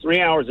homes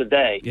 3 hours a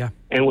day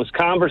and was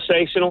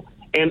conversational.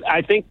 And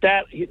I think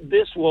that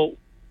this will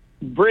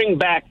bring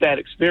back that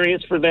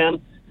experience for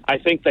them. I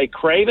think they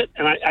crave it.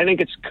 And I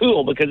think it's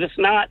cool because it's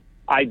not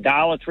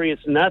idolatry.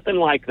 It's nothing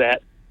like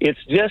that.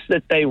 It's just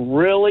that they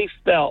really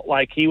felt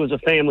like he was a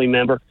family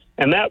member.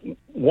 And that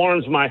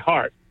warms my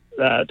heart.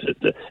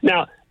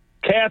 Now,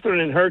 Catherine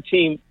and her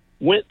team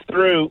went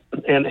through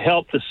and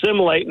helped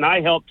assimilate, and I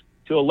helped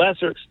to a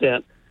lesser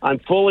extent. I'm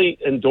fully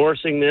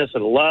endorsing this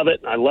and love it.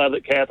 And I love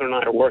that Catherine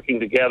and I are working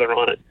together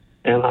on it,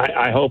 and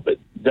I hope it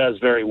does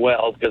very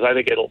well because I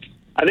think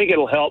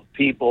it'll help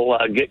people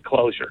get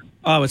closure.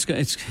 Oh, it's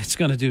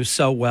going to do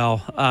so well.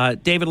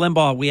 David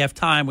Limbaugh, we have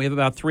time. We have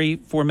about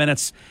 3-4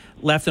 minutes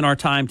left in our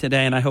time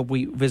today, and I hope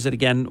we visit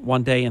again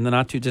one day in the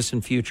not too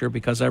distant future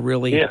because I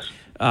really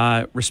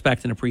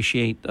respect and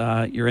appreciate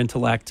your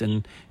intellect,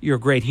 and you're a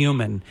great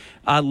human.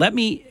 Let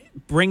me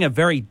bring a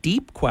very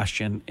deep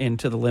question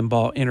into the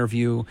Limbaugh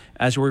interview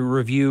as we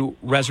review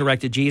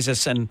Resurrected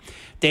Jesus, and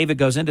David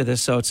goes into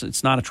this, so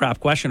it's not a trap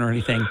question or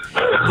anything.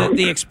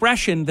 The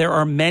expression, there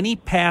are many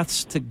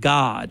paths to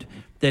God,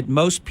 that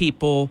most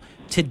people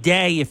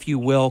today, if you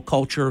will,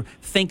 culture,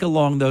 think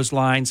along those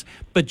lines.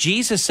 But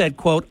Jesus said,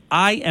 quote,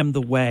 I am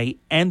the way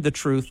and the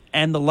truth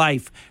and the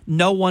life.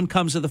 No one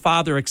comes to the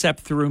Father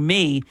except through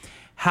me.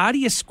 How do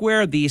you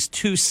square these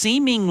two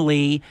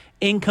seemingly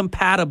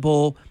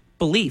incompatible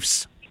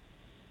beliefs?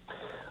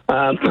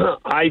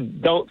 I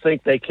don't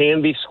think they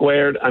can be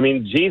squared. I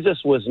mean, Jesus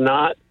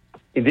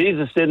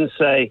didn't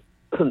say,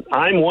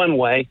 I'm one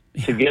way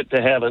to get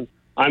to heaven.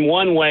 I'm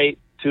one way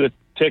to a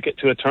ticket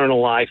to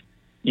eternal life.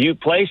 You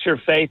place your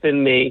faith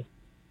in me,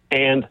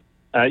 and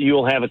you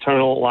will have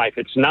eternal life.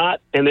 It's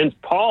not. And then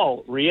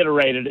Paul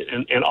reiterated it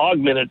and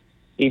augmented.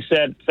 He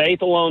said,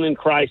 faith alone in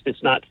Christ.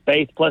 It's not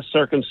faith plus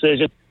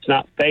circumcision. It's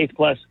not faith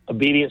plus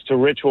obedience to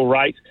ritual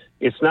rites.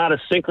 It's not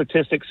a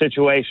syncretistic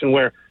situation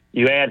where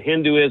you add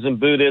Hinduism,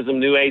 Buddhism,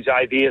 New Age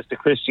ideas to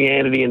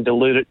Christianity and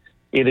dilute it.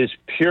 It is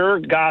pure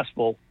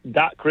gospel,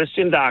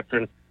 Christian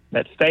doctrine,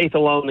 that faith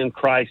alone in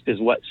Christ is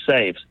what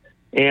saves.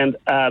 And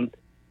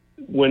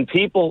when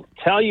people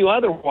tell you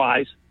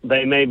otherwise,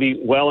 they may be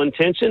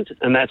well-intentioned,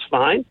 and that's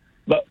fine.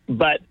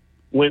 But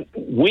when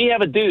we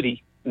have a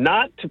duty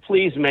not to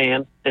please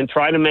man and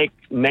try to make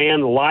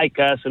man like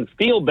us and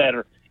feel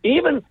better,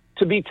 even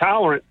to be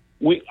tolerant,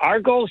 our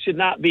goal should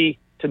not be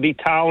to be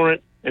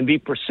tolerant and be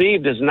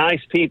perceived as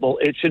nice people.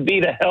 It should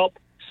be to help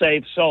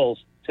save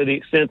souls to the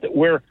extent that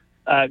we're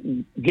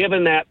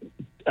given that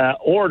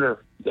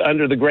order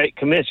under the Great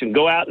Commission.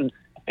 Go out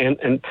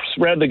and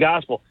spread the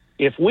gospel.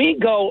 If we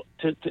go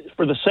to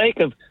for the sake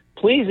of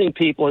pleasing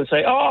people and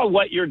say, oh,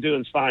 what you're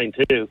doing is fine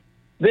too,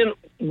 then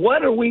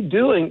what are we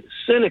doing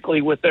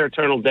cynically with their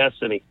eternal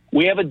destiny?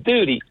 We have a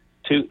duty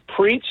to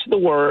preach the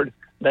word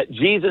that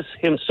Jesus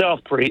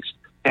himself preached,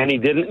 and he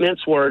didn't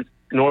mince words,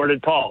 nor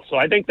did Paul. So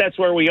I think that's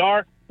where we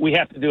are. We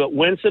have to do it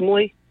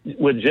winsomely,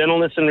 with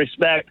gentleness and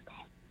respect,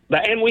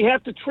 and we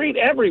have to treat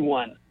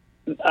everyone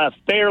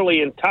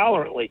fairly and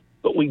tolerantly,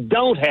 but we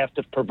don't have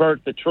to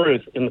pervert the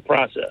truth in the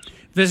process.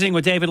 Visiting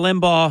with David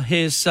Limbaugh,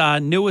 his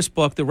newest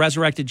book, The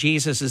Resurrected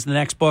Jesus, is the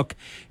next book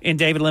in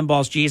David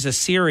Limbaugh's Jesus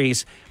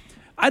series.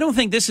 I don't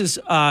think this is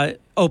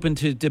open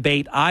to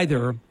debate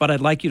either, but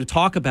I'd like you to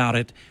talk about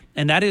it,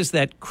 and that is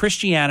that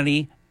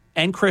Christianity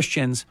and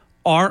Christians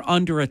are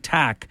under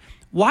attack.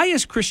 Why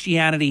is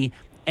Christianity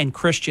and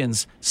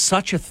Christians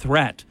such a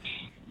threat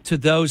to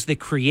those that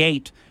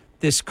create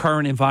this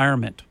current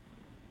environment?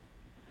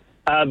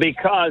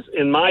 Because,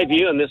 in my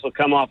view, and this will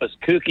come off as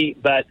kooky,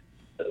 but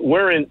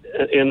we're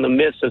in the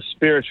midst of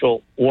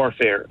spiritual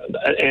warfare.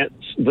 And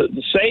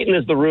Satan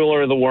is the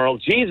ruler of the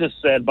world. Jesus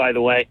said, by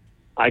the way,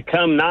 I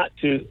come not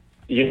to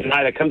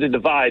unite, I come to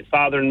divide,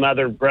 father and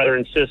mother, brother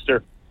and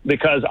sister,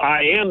 because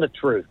I am the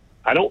truth.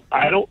 I don't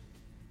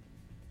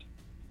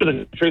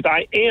the truth.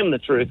 I am the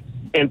truth.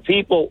 And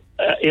people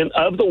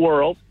of the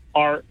world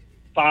are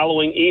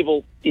following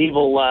evil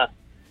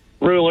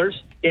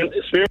rulers,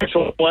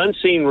 spiritual,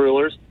 unseen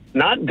rulers,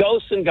 not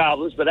ghosts and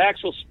goblins, but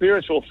actual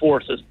spiritual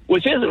forces,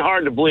 which isn't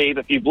hard to believe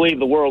if you believe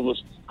the world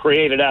was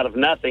created out of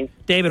nothing.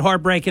 David,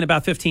 heartbreak in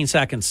about 15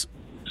 seconds.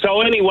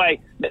 So anyway,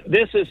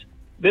 this is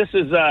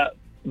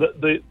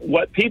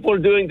what people are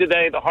doing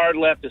today. The hard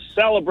left is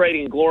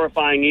celebrating and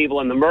glorifying evil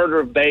and the murder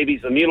of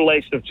babies, the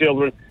mutilation of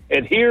children.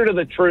 Adhere to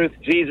the truth.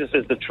 Jesus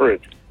is the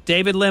truth.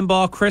 David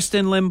Limbaugh,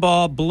 Kristen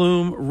Limbaugh,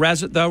 Bloom,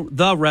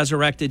 the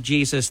resurrected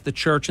Jesus, the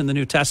church in the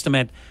New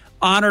Testament.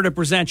 Honor to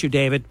present you,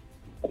 David.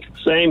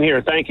 Same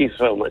here. Thank you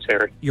so much,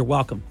 Harry. You're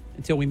welcome.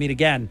 Until we meet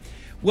again.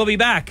 We'll be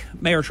back.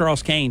 Mayor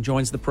Charles Kane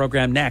joins the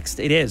program next.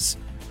 It is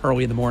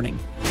Hurley in the Morning.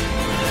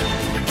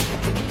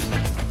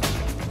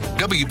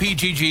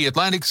 WPGG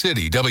Atlantic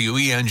City,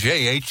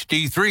 WENJ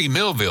HD3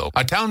 Millville,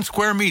 a Town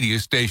Square media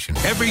station.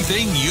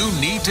 Everything you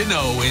need to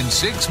know in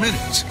 6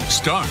 minutes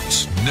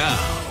starts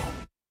now.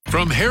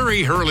 From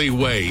Harry Hurley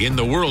Way in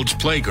the world's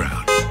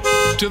playground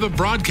to the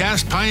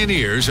broadcast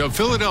pioneers of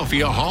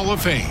Philadelphia Hall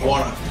of Fame. I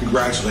want to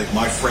congratulate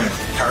my friend,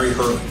 Harry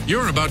Hurley.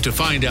 You're about to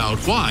find out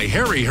why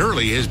Harry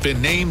Hurley has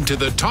been named to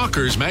the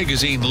Talkers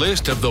Magazine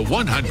list of the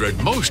 100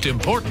 most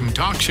important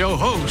talk show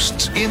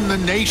hosts in the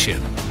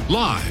nation.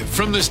 Live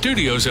from the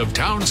studios of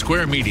Town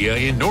Square Media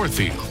in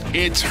Northfield,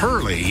 it's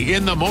Hurley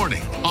in the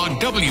Morning on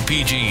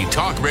WPG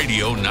Talk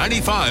Radio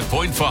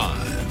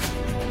 95.5.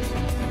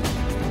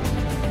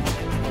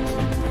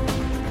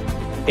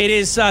 It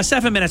is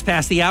 7 minutes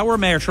past the hour.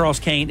 Mayor Charles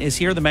Kane is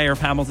here, the mayor of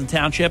Hamilton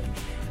Township.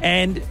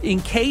 And in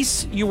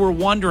case you were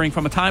wondering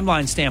from a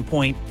timeline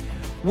standpoint,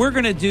 we're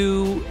going to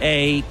do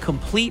a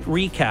complete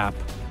recap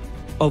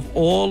of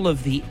all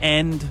of the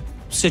end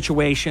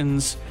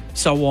situations,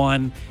 so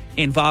on,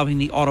 involving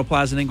the Auto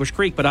Plaza in English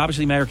Creek. But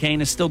obviously, Mayor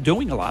Kane is still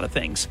doing a lot of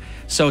things.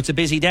 So it's a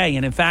busy day.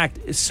 And in fact,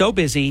 it's so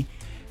busy,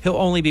 he'll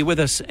only be with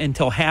us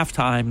until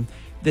halftime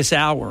this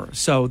hour.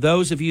 So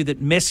those of you that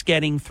missed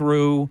getting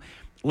through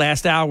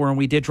last hour, and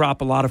we did drop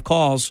a lot of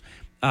calls,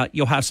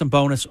 you'll have some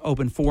bonus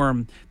open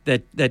forum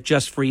that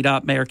just freed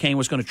up. Mayor Kane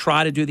was going to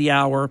try to do the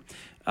hour,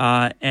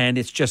 and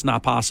it's just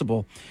not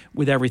possible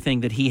with everything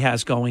that he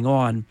has going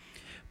on.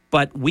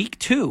 But week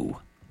 2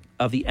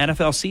 of the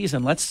NFL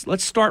season,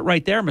 let's start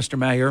right there, Mr.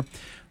 Mayor.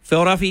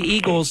 Philadelphia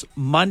Eagles,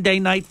 Monday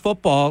Night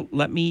Football.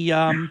 Let me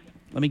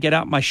get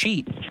out my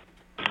sheet,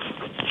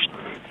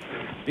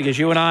 because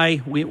you and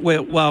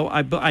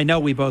I know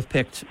we both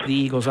picked the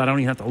Eagles. I don't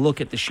even have to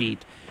look at the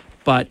sheet.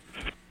 But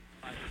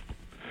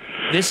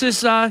this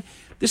is a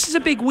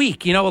big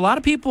week. You know, a lot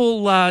of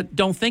people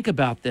don't think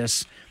about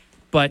this,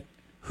 but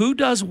who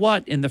does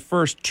what in the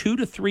first 2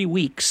 to 3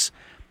 weeks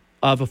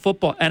of a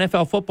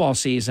NFL football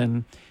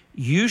season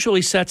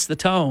usually sets the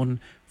tone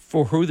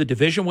for who the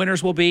division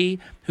winners will be,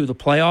 who the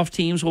playoff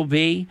teams will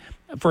be.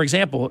 For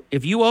example,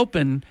 if you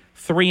open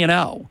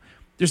 3-0,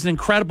 there's an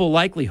incredible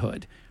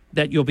likelihood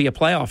that you'll be a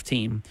playoff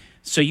team.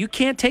 So you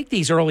can't take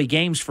these early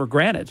games for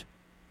granted.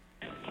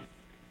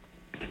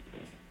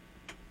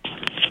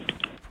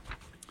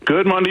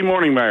 Good Monday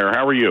morning, Mayor.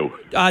 How are you?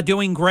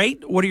 Doing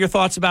great. What are your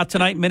thoughts about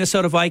tonight?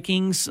 Minnesota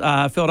Vikings,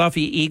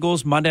 Philadelphia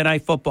Eagles, Monday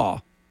Night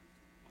Football.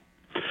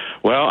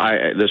 Well,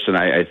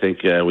 I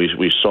think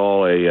we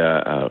saw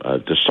a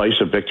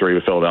decisive victory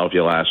with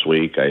Philadelphia last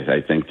week.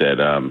 I think that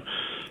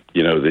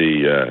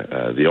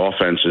the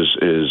offense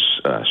is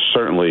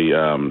certainly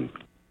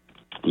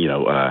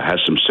has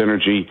some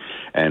synergy,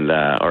 and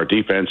our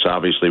defense,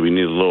 obviously, we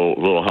need a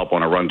little help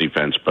on our run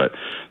defense, but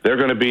they're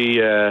going to be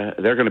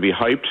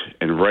hyped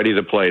and ready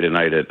to play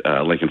tonight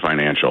at Lincoln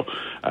Financial.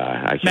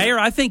 Mayor,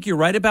 I think you're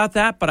right about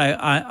that,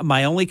 but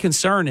my only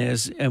concern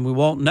is, and we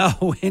won't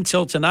know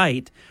until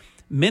tonight,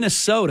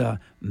 Minnesota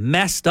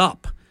messed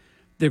up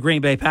the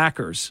Green Bay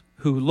Packers,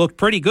 who looked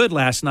pretty good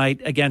last night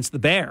against the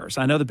Bears.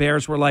 I know the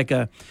Bears were like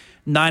a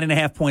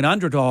 9.5-point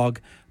underdog,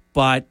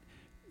 but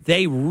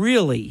they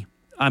really,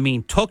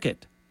 took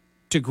it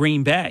to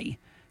Green Bay.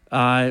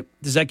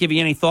 Does that give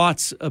you any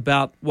thoughts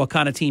about what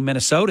kind of team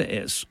Minnesota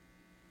is?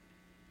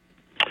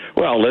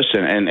 Well,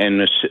 listen, and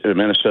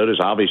Minnesota is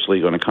obviously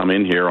going to come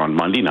in here on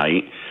Monday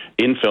night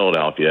in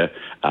Philadelphia.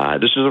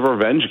 This is a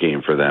revenge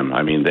game for them.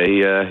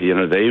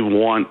 They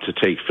want to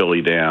take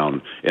Philly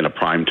down in a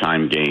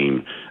primetime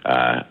game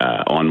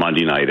on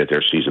Monday night at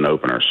their season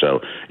opener.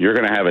 So you're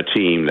going to have a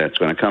team that's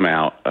going to come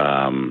out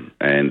and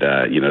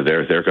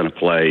they're going to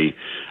play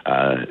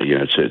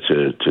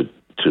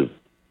to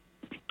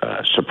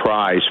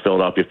surprise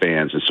Philadelphia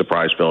fans and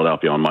surprise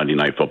Philadelphia on Monday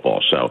Night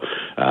Football. So,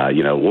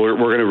 we're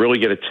going to really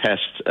get a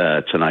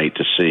test tonight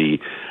to see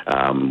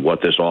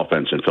what this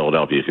offense in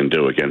Philadelphia can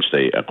do against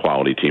a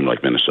quality team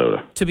like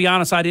Minnesota. To be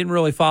honest, I didn't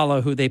really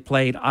follow who they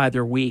played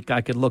either week.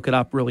 I could look it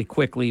up really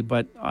quickly,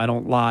 but I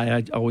don't lie.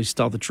 I always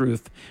tell the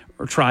truth,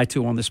 or try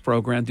to on this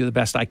program, do the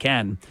best I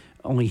can.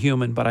 Only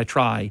human, but I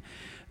try.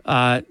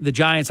 The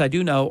Giants, I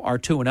do know, are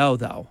 2-0,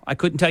 though. I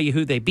couldn't tell you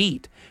who they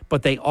beat,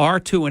 but they are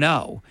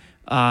 2-0.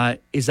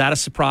 Is that a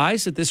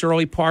surprise at this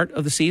early part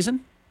of the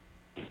season?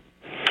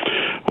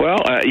 Well,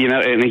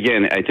 and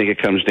again, I think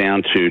it comes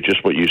down to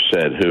just what you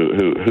said,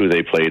 who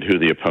they played, who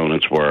the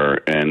opponents were.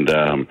 And,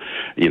 at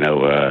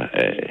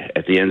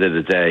the end of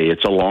the day,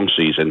 it's a long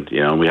season,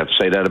 and we have to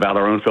say that about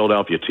our own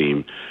Philadelphia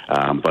team.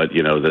 But,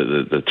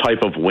 the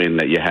type of win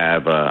that you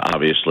have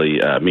obviously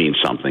means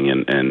something.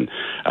 And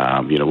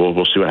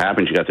we'll see what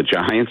happens. You got the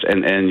Giants,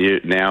 and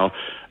you now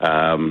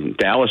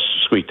Dallas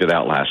squeaked it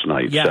out last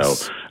night.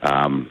 Yes.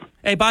 So,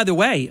 hey, by the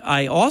way,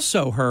 I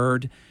also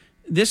heard –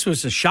 this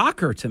was a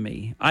shocker to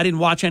me. I didn't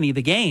watch any of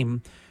the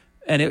game,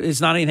 and it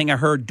was not anything I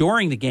heard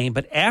during the game,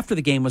 but after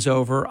the game was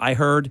over, I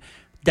heard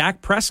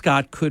Dak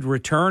Prescott could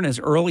return as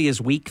early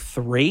as week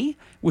 3,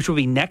 which will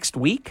be next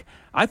week.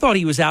 I thought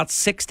he was out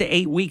 6 to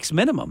 8 weeks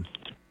minimum.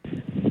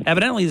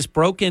 Evidently, this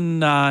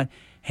broken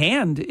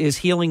hand is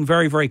healing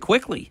very, very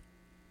quickly.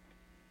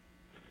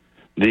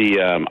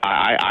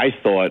 I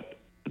thought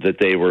that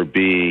they were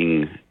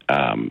being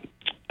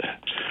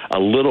a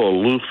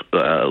little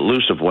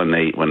elusive when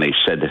they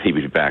said that he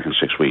would be back in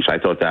 6 weeks. I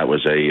thought that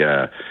was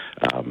a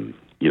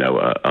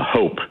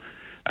hope.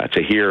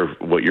 To hear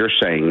what you're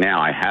saying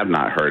now, I have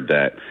not heard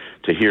that.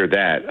 To hear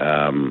that,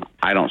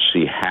 I don't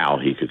see how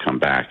he could come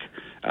back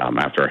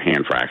after a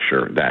hand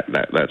fracture that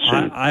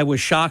soon. I was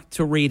shocked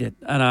to read it,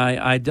 and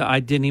I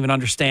didn't even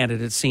understand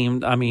it. It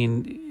seemed,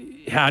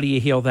 how do you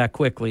heal that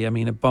quickly? A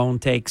bone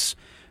takes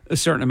a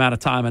certain amount of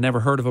time. I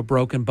never heard of a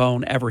broken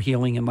bone ever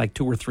healing in like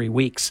 2 or 3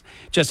 weeks.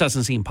 It just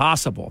doesn't seem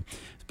possible.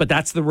 But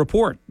that's the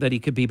report, that he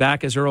could be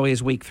back as early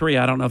as week 3.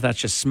 I don't know if that's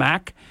just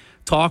smack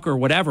talk or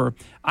whatever.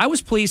 I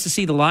was pleased to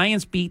see the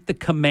Lions beat the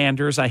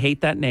Commanders. I hate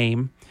that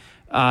name.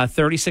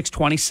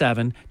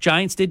 36-27.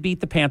 Giants did beat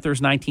the Panthers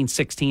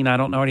 19-16. I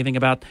don't know anything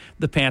about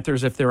the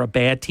Panthers, if they're a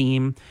bad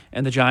team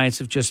and the Giants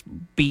have just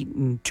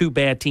beaten 2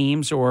 bad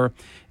teams, or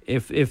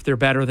if they're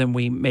better than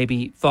we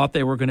maybe thought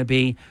they were going to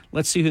be.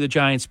 Let's see who the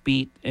Giants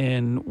beat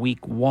in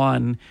week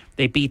 1.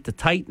 They beat the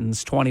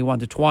Titans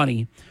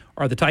 21-20.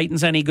 Are the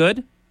Titans any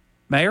good,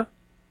 Mayor?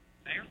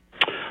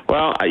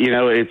 Well,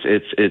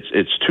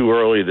 it's too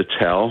early to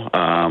tell,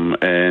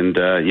 and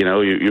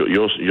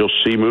you'll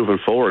see moving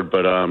forward.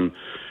 But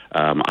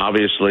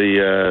obviously,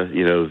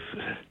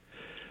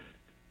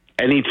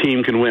 any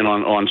team can win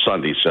on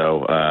Sunday.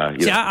 So,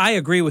 I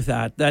agree with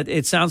that. That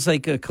it sounds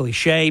like a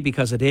cliche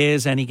because it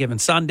is any given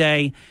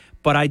Sunday.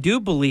 But I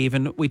do believe,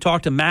 and we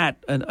talked to Matt,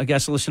 a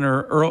guest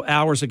listener,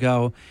 hours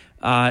ago.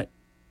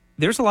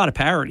 There's a lot of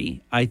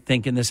parity, I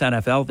think, in this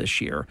NFL this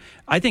year.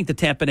 I think the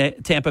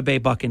Tampa Bay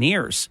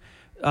Buccaneers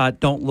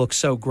don't look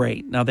so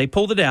great. Now, they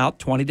pulled it out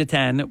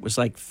 20-10. It was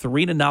like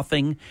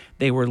 3-0.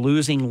 They were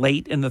losing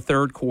late in the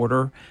third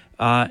quarter,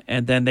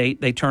 and then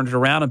they turned it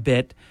around a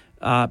bit.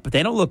 But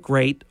they don't look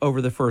great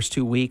over the first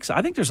 2 weeks.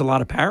 I think there's a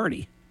lot of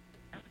parity.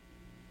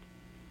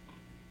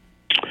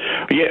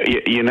 Yeah,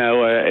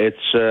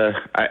 it's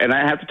and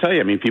I have to tell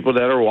you, people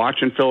that are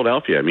watching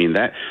Philadelphia,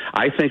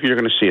 I think you're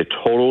going to see a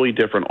totally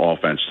different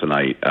offense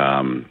tonight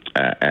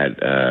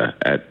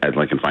at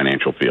Lincoln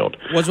Financial Field.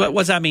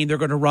 What's that mean? They're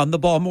going to run the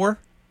ball more?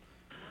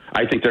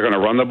 I think they're going to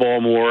run the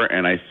ball more,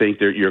 and I think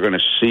you're going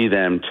to see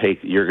them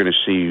you're going to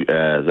see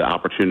the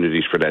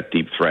opportunities for that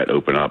deep threat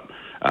open up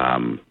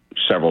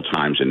several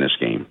times in this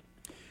game.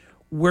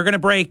 We're going to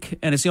break,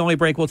 and it's the only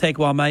break we'll take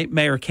while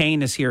Mayor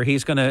Kane is here.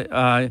 He's going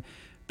to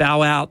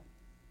bow out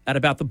at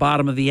about the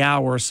bottom of the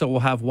hour, so we'll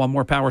have one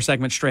more power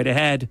segment straight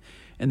ahead,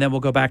 and then we'll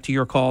go back to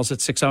your calls at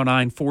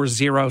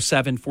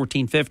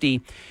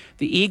 609-407-1450.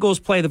 The Eagles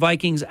play the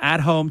Vikings at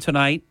home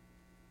tonight,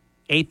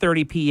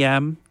 8:30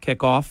 p.m.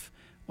 kickoff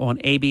on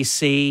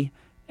ABC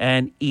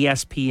and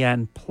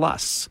ESPN+.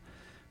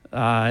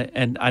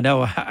 And I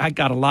know I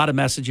got a lot of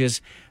messages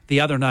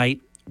the other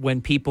night when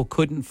people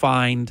couldn't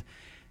find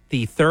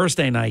the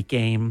Thursday night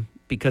game,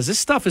 because this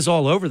stuff is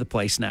all over the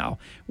place now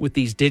with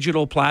these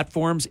digital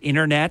platforms,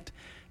 internet.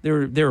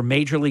 There are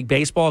Major League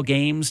Baseball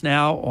games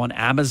now on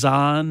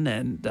Amazon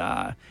and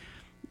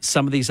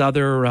some of these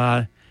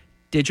other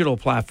digital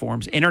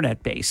platforms,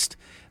 internet-based.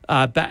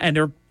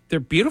 And they're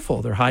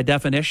beautiful. They're high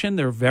definition.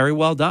 They're very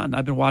well done.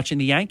 I've been watching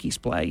the Yankees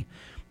play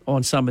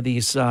on some of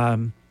these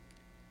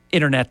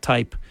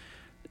internet-type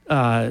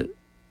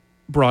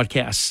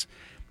broadcasts.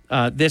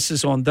 This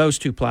is on those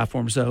 2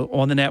 platforms, though,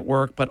 on the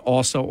network, but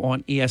also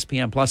on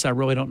ESPN+. I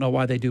really don't know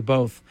why they do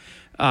both.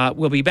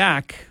 We'll be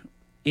back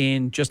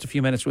in just a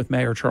few minutes with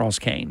Mayor Charles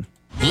Kane.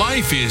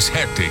 Life is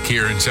hectic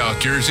here in South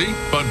Jersey,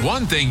 but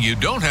one thing you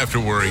don't have to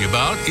worry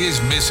about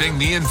is missing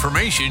the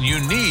information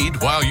you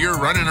need while you're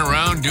running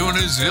around doing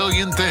a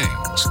zillion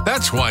things.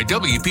 That's why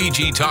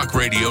WPG Talk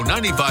Radio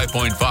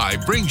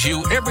 95.5 brings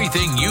you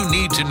everything you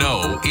need to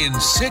know in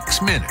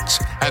 6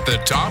 minutes at the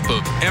top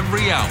of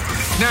every hour.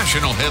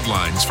 National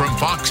headlines from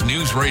Fox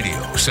News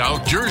Radio,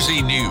 South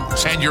Jersey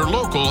News, and your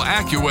local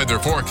AccuWeather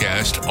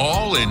forecast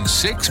all in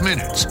 6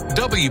 minutes.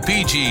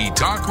 WPG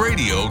Talk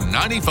Radio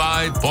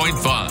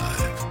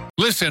 95.5.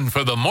 Listen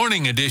for the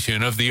morning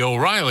edition of the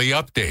O'Reilly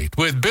Update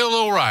with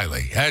Bill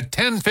O'Reilly at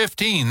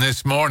 10:15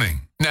 this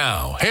morning.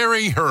 Now,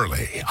 Harry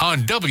Hurley on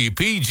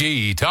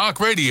WPG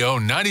Talk Radio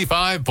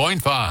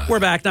 95.5.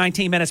 We're back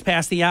 19 minutes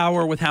past the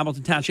hour with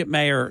Hamilton Township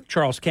Mayor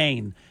Charles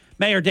Kane.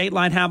 Mayor,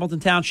 Dateline Hamilton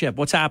Township,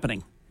 what's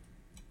happening?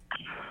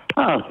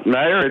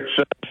 Mayor, it's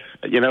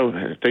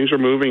things are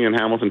moving in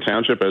Hamilton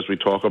Township as we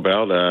talk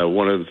about.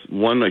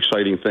 One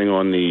exciting thing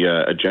on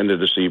the agenda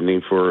this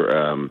evening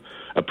for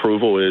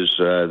approval is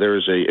there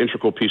is a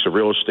integral piece of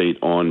real estate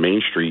on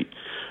Main Street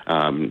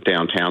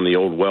downtown, the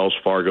old Wells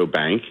Fargo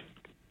Bank,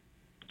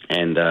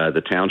 and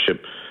the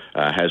township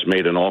has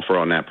made an offer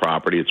on that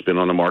property. It's been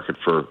on the market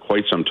for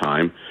quite some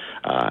time,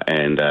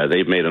 and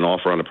they've made an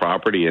offer on the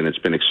property, and it's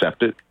been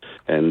accepted.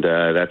 And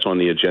that's on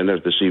the agenda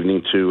this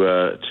evening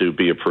to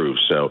be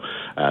approved. So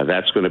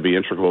that's going to be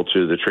integral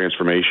to the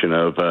transformation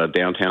of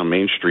downtown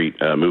Main Street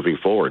moving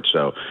forward.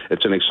 So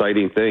it's an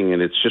exciting thing,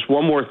 and it's just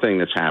one more thing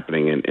that's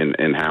happening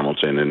in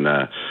Hamilton,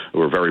 and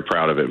we're very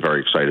proud of it and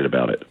very excited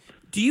about it.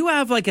 Do you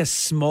have like a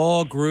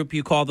small group?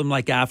 You call them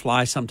like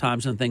AFLI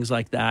sometimes and things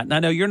like that. And I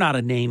know you're not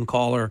a name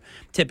caller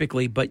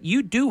typically, but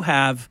you do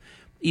have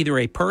either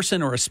a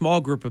person or a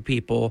small group of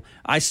people.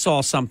 I saw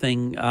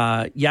something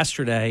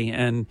yesterday,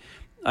 and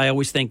I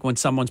always think when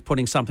someone's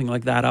putting something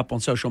like that up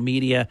on social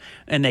media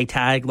and they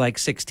tag like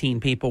 16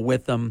 people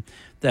with them,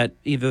 that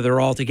either they're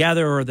all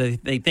together or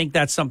they think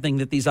that's something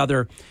that these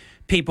other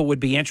people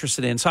would be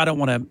interested in. So I don't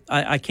want to,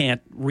 I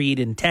can't read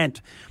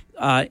intent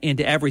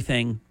into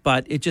everything,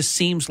 but it just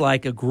seems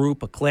like a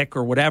group, a clique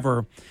or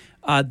whatever,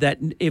 that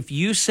if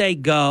you say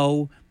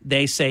go,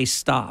 they say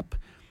stop.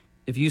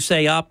 If you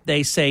say up,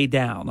 they say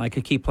down. I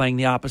could keep playing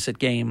the opposite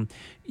game.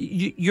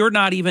 You're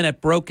not even at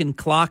broken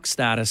clock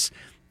status,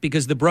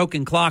 because the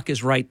broken clock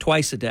is right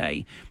twice a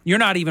day. You're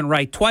not even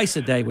right twice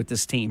a day with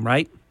this team,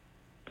 right?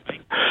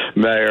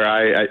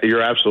 Mayor,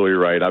 you're absolutely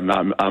right. I'm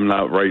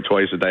not right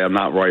twice a day. I'm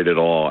not right at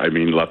all. I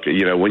mean, look,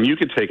 when you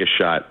could take a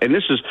shot, and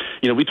this is,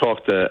 we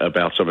talked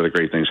about some of the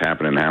great things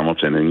happening in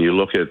Hamilton, and you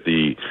look at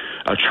the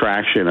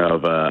attraction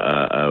of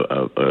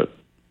a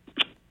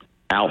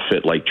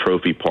outfit like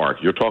Trophy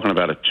Park. You're talking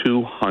about a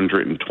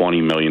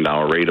 $220 million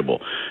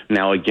rateable.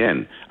 Now,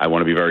 again, I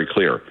want to be very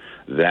clear.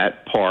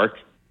 That park,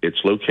 its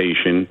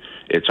location,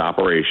 its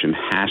operation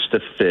has to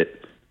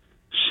fit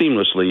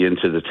seamlessly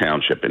into the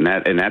township, and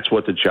that's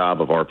what the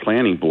job of our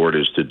planning board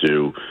is to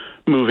do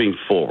moving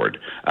forward.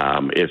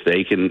 If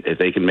they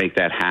can make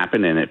that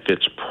happen and it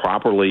fits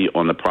properly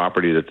on the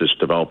property that this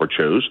developer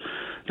chose,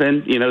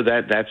 then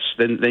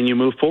then you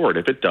move forward.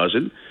 If it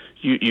doesn't,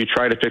 you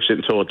try to fix it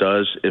until it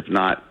does. If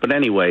not, but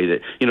anyway,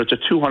 it's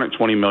a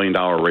 $220 million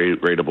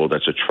rateable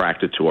that's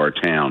attracted to our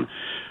town.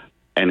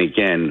 And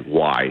again,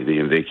 why?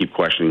 They keep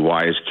questioning,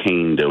 why is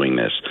Kane doing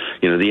this?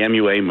 The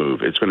MUA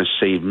move, it's going to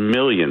save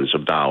millions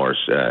of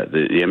dollars.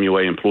 The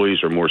MUA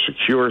employees are more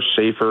secure,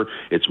 safer.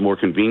 It's more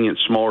convenient,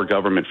 smaller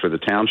government for the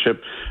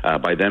township.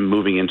 By them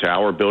moving into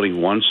our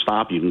building, one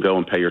stop, you can go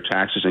and pay your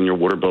taxes and your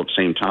water bill at the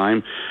same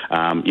time.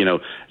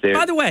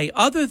 By the way,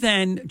 other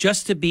than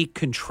just to be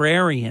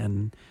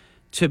contrarian,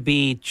 to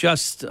be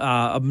just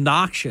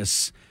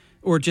obnoxious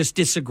or just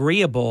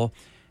disagreeable,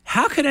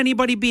 how could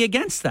anybody be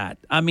against that?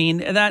 I mean,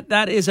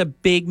 that is a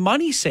big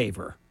money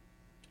saver.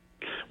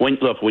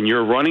 When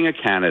you're running a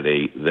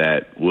candidate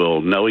that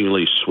will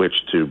knowingly switch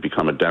to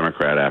become a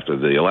Democrat after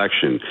the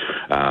election,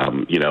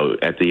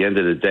 at the end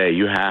of the day,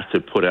 you have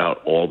to put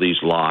out all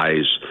these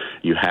lies.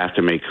 You have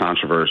to make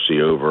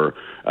controversy over,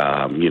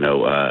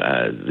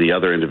 the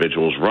other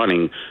individuals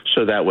running,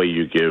 so that way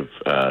you give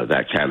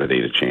that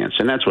candidate a chance.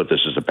 And that's what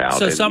this is about.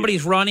 So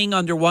somebody's running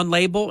under one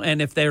label,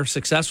 and if they're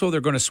successful,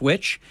 they're going to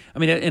switch? I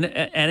mean, and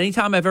any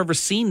time I've ever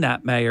seen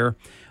that, Mayor,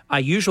 I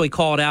usually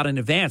call it out in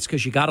advance,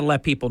 because you got to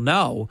let people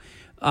know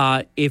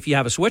if you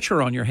have a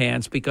switcher on your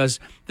hands, because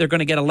they're going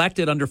to get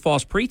elected under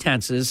false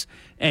pretenses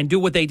and do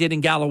what they did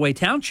in Galloway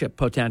Township,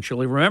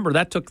 potentially. Remember,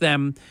 that took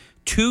them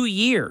 2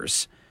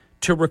 years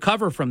to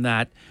recover from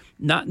that,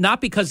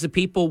 not because the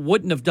people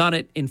wouldn't have done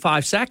it in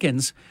 5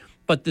 seconds,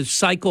 but the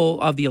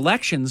cycle of the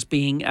elections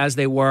being as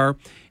they were,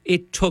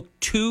 it took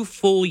 2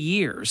 full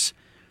years.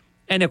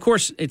 And, of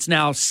course, it's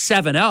now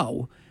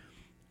 7-0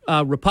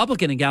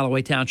 Republican in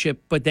Galloway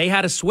Township, but they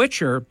had a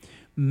switcher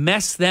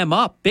mess them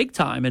up big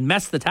time and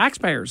mess the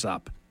taxpayers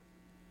up.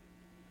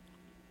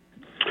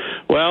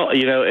 Well,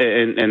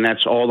 and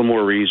that's all the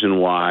more reason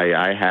why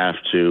I have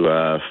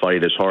to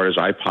fight as hard as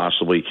I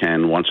possibly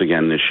can once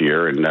again this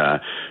year and,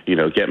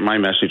 get my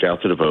message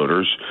out to the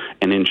voters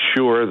and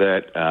ensure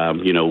that,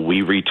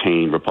 we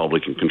retain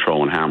Republican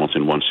control in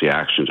Hamilton once the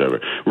action's over.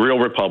 Real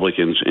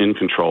Republicans in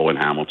control in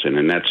Hamilton.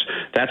 And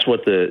that's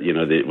what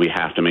we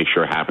have to make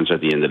sure happens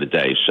at the end of the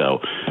day.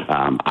 So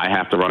I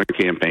have to run a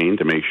campaign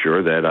to make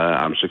sure that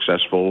I'm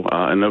successful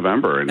in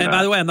November. And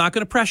by the way, I'm not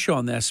going to press you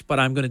on this, but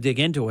I'm going to dig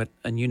into it.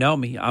 And you know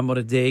me, I'm going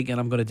to dig and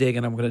I'm going to dig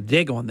and I'm going to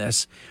dig on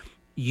this.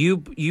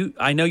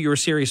 I know you're a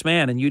serious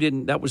man,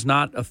 and that was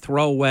not a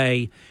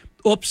throwaway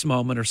oops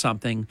moment or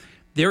something.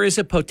 There is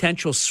a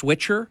potential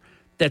switcher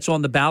that's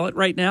on the ballot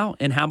right now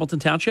in Hamilton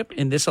Township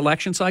in this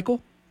election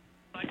cycle.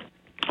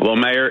 Well,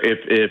 Mayor,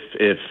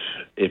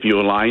 if you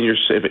align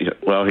here's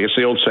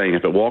the old saying: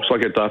 if it walks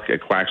like a duck,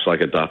 it quacks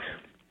like a duck.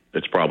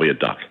 It's probably a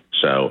duck.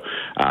 So,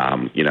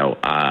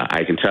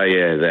 I can tell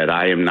you that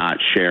I am not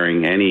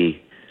sharing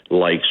any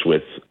likes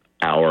with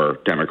our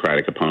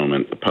Democratic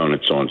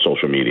opponents on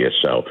social media.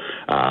 So,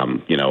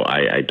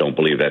 I don't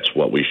believe that's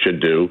what we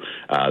should do.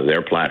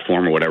 Their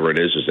platform or whatever it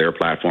is their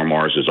platform.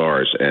 Ours is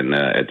ours. And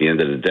at the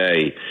end of the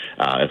day,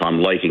 if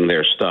I'm liking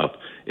their stuff,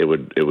 it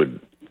would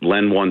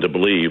lend one to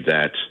believe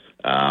that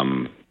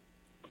I'm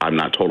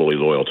not totally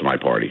loyal to my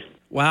party.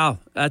 Wow,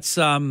 that's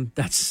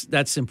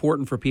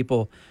important for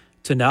people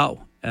to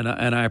know, and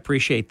I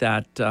appreciate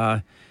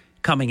that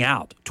coming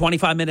out.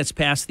 25 minutes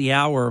past the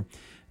hour.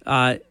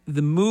 The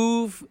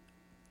move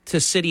to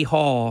City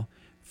Hall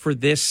for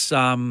this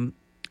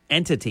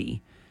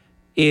entity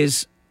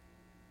is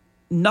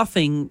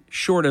nothing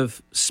short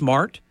of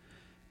smart.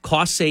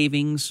 Cost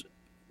savings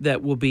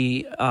that will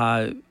be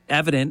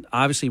evident,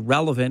 obviously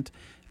relevant,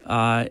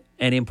 and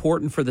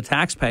important for the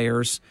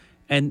taxpayers.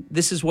 And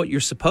this is what you're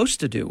supposed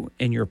to do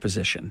in your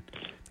position.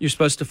 You're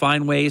supposed to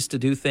find ways to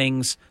do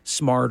things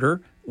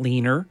smarter,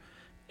 leaner,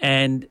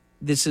 and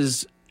this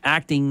is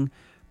acting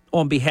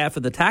on behalf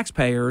of the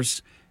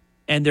taxpayers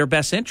and their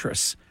best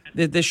interests.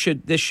 This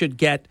should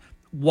get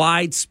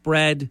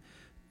widespread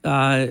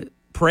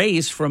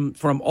praise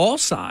from all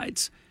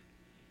sides.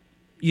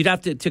 You'd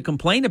have to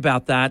complain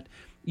about that.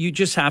 You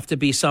just have to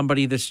be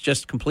somebody that's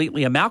just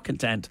completely a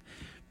malcontent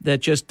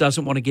that just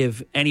doesn't want to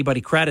give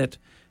anybody credit,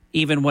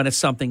 even when it's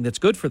something that's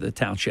good for the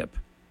township.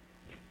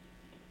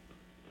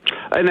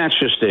 And that's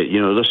just it.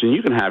 Listen,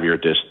 you can have your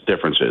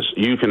differences.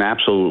 You can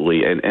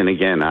absolutely, and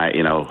again,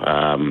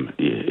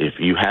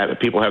 if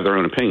people have their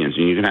own opinions,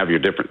 and you can have your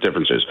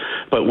differences.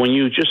 But when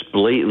you just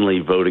blatantly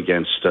vote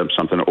against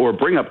something or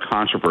bring up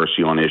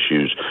controversy on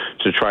issues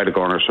to try to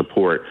garner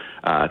support,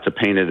 to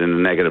paint it in a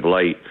negative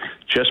light,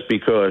 just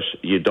because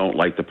you don't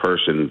like the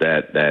person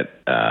that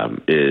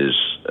is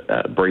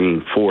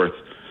bringing forth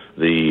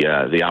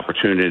the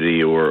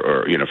opportunity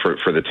or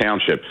for the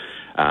township.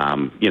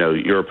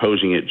 You're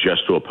opposing it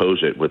just to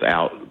oppose it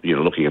without,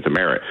 looking at the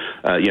merit.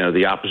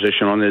 The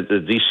opposition on the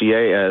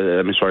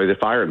DCA, the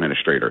fire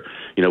administrator,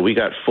 we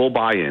got full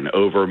buy-in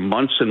over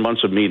months and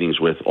months of meetings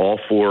with all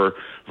 4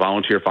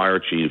 volunteer fire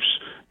chiefs,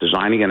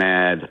 designing an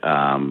ad,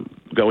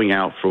 going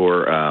out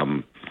for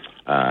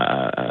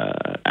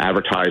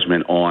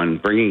advertisement on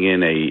bringing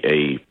in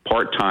a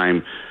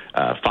part-time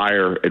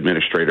fire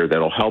administrator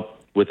that'll help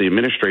with the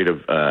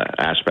administrative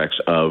aspects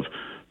of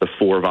the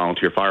 4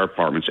 volunteer fire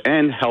departments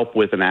and help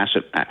with an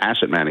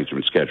asset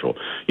management schedule.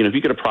 If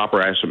you get a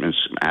proper asset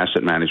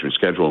management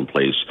schedule in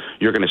place,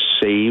 you're going to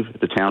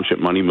save the township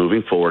money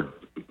moving forward.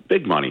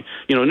 Big money.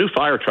 A new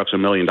fire truck's $1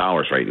 million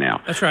right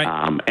now. That's right.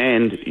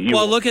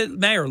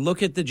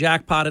 Look at the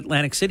jackpot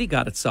Atlantic City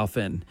got itself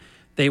in.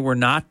 They were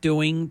not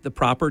doing the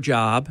proper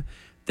job.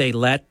 They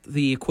let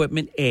the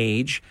equipment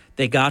age.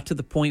 They got to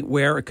the point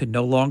where it could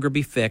no longer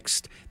be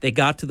fixed. They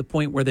got to the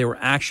point where they were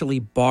actually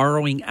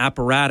borrowing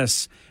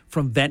apparatus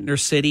from Ventnor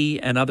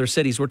City and other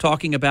cities. We're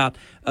talking about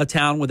a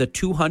town with a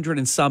 $200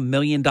 and some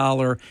million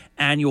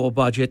annual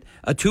budget,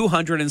 a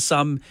 $200 and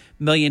some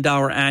million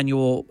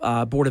annual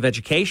Board of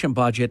Education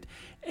budget,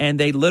 and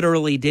they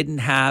literally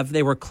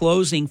they were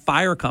closing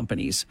fire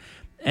companies.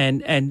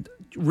 And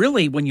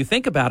really, when you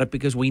think about it,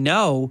 because we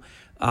know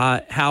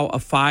how a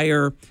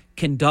fire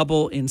can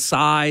double in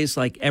size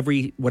like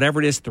every, whatever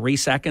it is, 3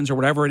 seconds or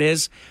whatever it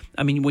is.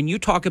 I mean, when you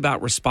talk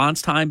about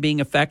response time being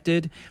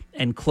affected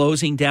and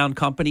closing down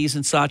companies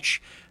and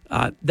such,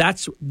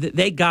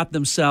 they got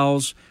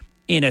themselves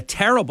in a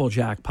terrible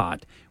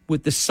jackpot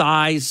with the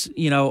size,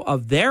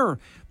 of their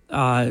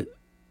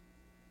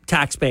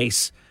tax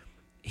base.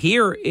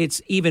 Here,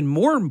 it's even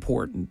more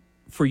important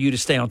for you to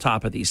stay on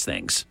top of these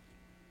things.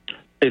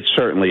 It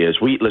certainly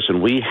is.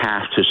 We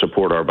have to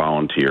support our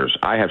volunteers.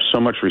 I have so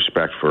much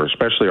respect for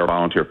especially our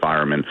volunteer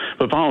firemen,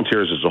 but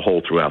volunteers as a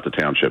whole throughout the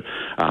township.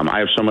 I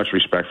have so much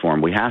respect for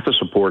them. We have to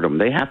support them.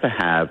 They have to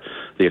have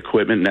the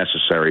equipment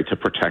necessary to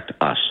protect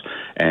us.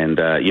 And,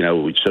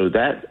 so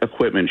that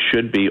equipment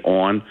should be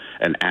on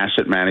an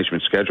asset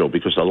management schedule,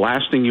 because the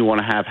last thing you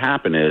want to have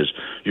happen is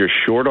you're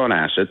short on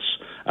assets.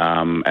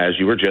 as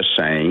you were just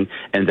saying,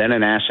 and then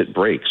an asset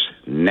breaks.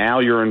 Now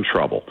you're in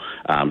trouble.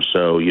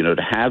 So,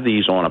 to have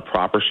these on a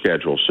proper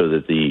schedule so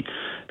that the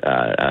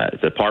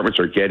departments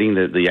are getting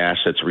the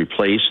assets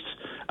replaced,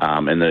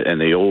 and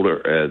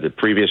the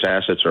previous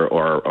assets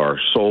are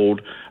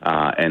sold,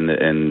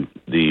 and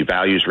the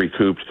values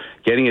recouped,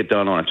 getting it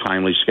done on a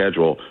timely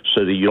schedule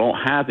so that you don't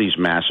have these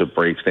massive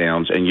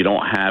breakdowns and you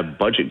don't have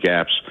budget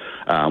gaps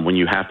when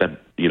you have to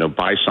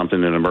buy something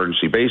on an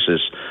emergency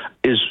basis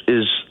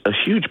is a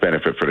huge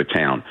benefit for the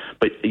town.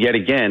 But yet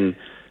again,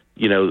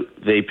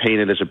 they paint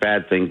it as a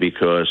bad thing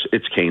because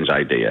it's Kane's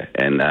idea.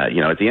 And,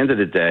 at the end of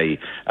the day,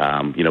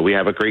 we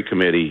have a great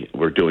committee.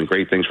 We're doing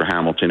great things for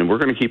Hamilton, and we're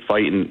going to keep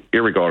fighting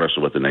irregardless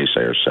of what the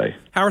naysayers say.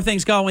 How are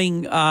things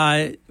going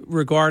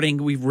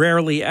regarding, we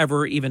rarely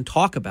ever even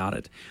talk about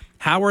it.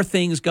 How are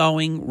things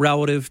going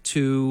relative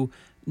to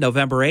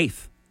November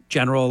 8th,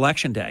 General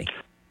Election Day?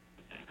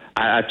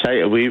 I tell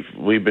you,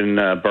 we've been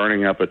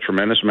burning up a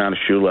tremendous amount of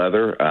shoe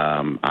leather.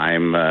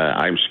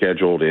 I'm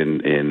scheduled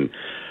in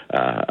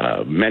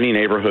many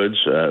neighborhoods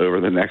over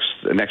the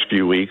next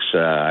few weeks.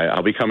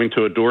 I'll be coming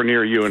to a door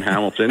near you in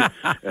Hamilton,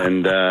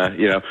 and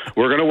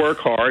we're going to work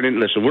hard. And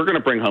listen, we're going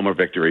to bring home a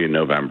victory in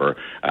November.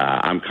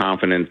 I'm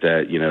confident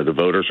that the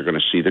voters are going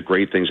to see the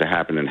great things that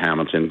happen in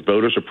Hamilton.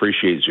 Voters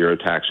appreciate zero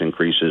tax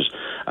increases,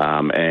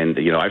 and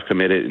I've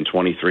committed in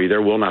 23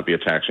 there will not be a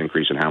tax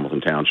increase in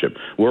Hamilton Township.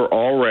 We're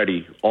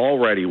already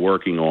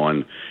working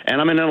on,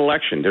 and I'm in an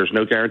election. There's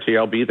no guarantee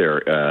I'll be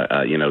there,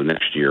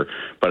 next year,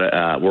 but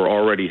we're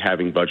already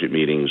having budget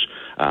meetings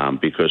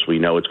because we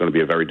know it's going to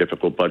be a very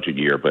difficult budget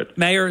year. But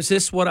Mayor, is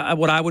this what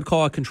I would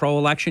call a control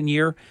election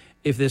year?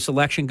 If this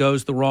election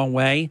goes the wrong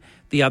way,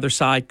 the other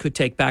side could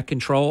take back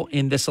control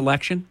in this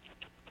election?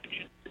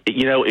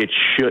 It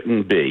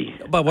shouldn't be.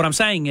 But what I'm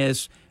saying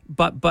is,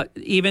 but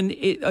even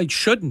it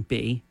shouldn't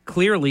be.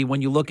 Clearly,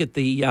 when you look at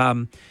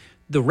the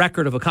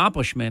record of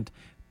accomplishment,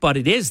 but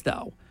it is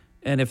though.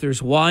 And if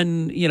there's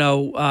one,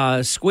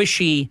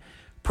 squishy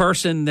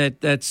person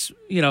that's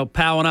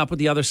powing up with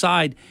the other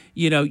side,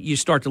 you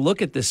start to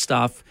look at this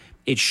stuff.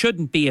 It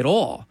shouldn't be at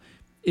all.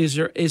 Is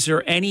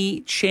there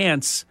any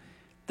chance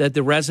that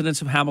the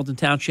residents of Hamilton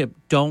Township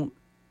don't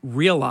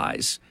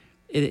realize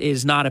it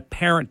is not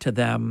apparent to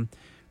them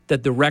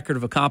that the record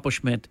of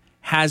accomplishment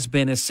has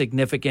been as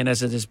significant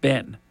as it has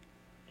been?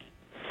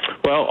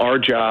 Well, our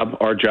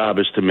job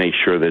is to make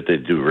sure that they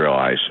do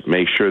realize,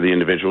 make sure the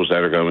individuals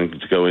that are going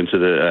to go into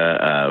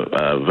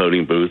the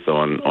voting booth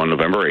on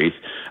November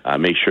 8th,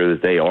 make sure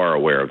that they are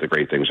aware of the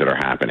great things that are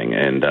happening.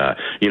 And,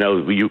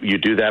 you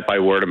do that by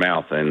word of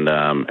mouth and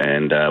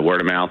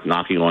word of mouth,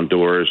 knocking on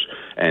doors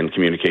and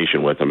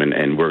communication with them.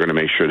 And we're going to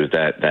make sure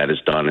that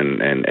is done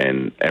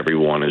and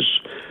everyone is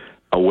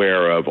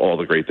aware of all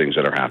the great things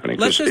that are happening.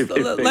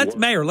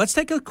 Mayor, let's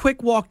take a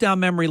quick walk down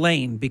memory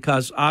lane,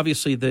 because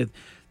obviously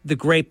the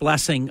great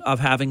blessing of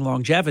having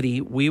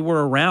longevity, we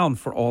were around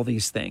for all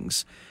these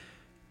things.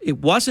 It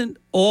wasn't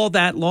all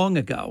that long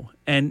ago.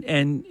 And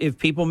if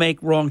people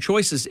make wrong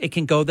choices, it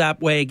can go that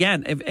way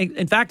again.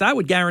 In fact, I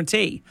would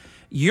guarantee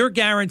you're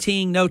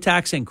guaranteeing no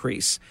tax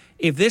increase.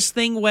 If this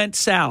thing went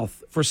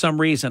south for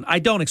some reason, I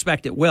don't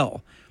expect it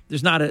will.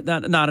 There's not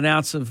an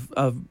ounce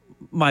of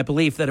my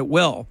belief that it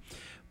will.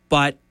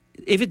 But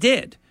if it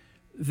did,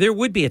 there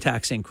would be a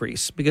tax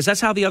increase, because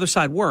that's how the other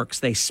side works.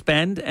 They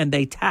spend and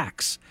they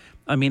tax.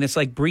 I mean, it's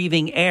like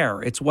breathing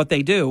air. It's what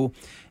they do.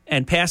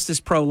 And past this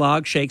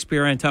prologue,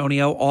 Shakespeare,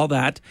 Antonio, all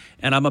that,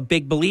 and I'm a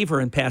big believer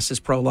in past this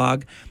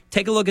prologue.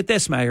 Take a look at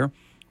this, Mayor.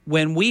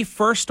 When we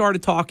first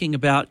started talking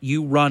about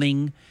you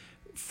running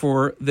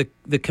for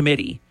the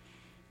committee,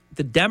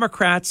 the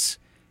Democrats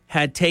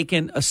had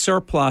taken a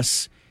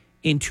surplus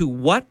into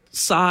what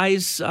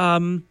size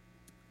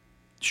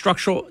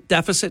structural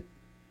deficit?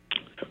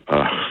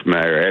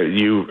 Mayor,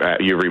 you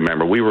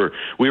remember we were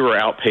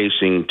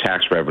outpacing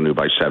tax revenue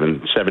by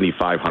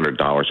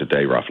 $7,500 a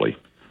day, roughly.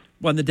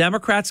 When the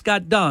Democrats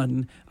got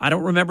done, I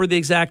don't remember the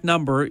exact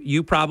number.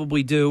 You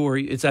probably do, or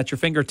it's at your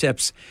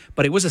fingertips.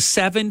 But it was a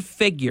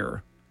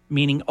 7-figure,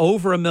 meaning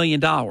over $1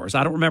 million. I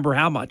don't remember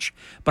how much,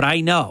 but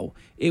I know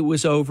it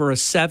was over a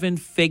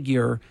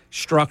 7-figure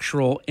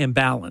structural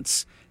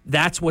imbalance.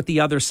 That's what the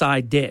other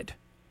side did.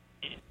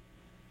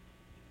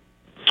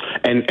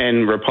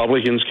 And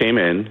Republicans came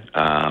in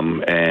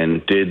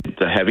and did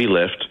the heavy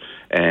lift,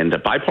 and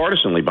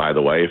bipartisanly, by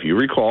the way, if you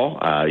recall,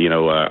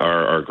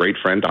 our great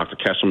friend Dr.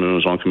 Kesselman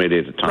was on committee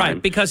at the time.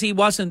 Right, because he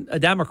wasn't a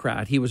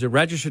Democrat. He was a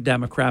registered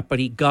Democrat, but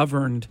he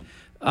governed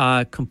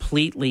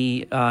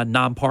completely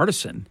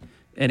nonpartisan.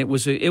 And it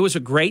was a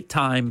great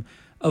time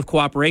of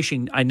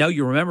cooperation. I know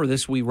you remember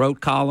this. We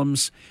wrote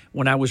columns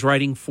when I was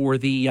writing for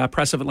the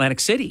Press of Atlantic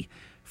City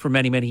for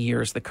many, many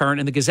years, the Current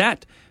and the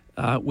Gazette.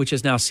 Which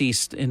has now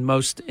ceased in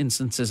most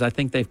instances. I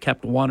think they've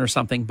kept one or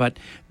something, but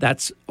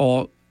that's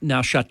all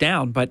now shut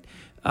down. But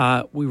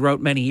we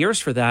wrote many years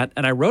for that,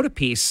 and I wrote a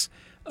piece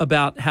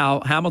about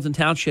how Hamilton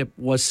Township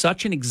was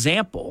such an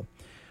example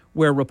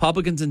where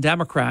Republicans and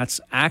Democrats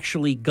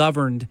actually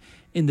governed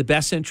in the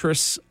best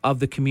interests of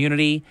the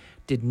community,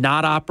 did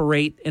not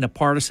operate in a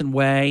partisan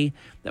way.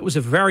 That was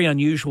a very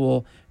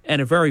unusual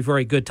and a very,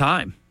 very good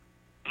time.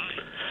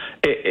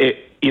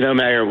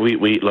 Mayor,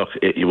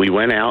 we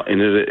went out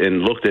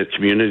and looked at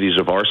communities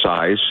of our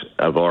size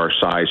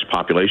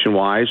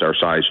population-wise, our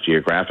size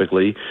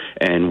geographically,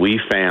 and we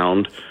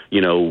found,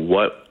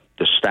 what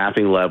the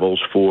staffing levels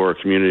for a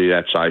community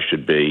that size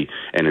should be.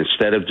 And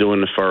instead of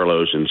doing the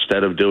furloughs,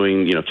 instead of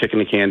doing, kicking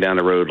the can down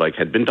the road like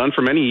had been done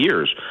for many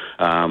years,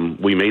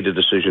 we made the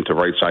decision to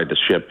right-side the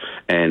ship,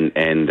 and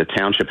the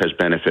township has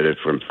benefited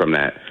from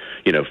that,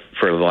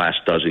 for the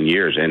last dozen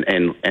years.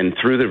 And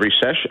through the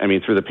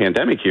recession, through the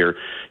pandemic here,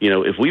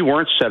 if we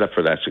weren't set up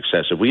for that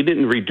success, if we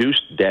didn't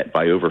reduce debt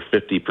by over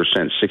 50%,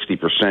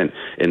 60%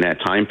 in that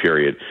time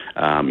period,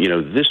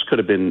 this could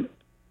have been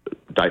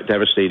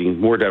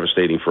more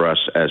devastating for us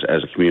as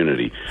a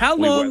community. How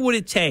long would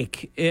it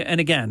take? And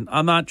again,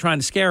 I'm not trying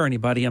to scare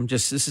anybody.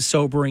 This is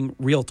sobering,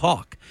 real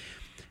talk.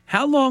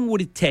 How long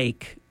would it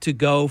take to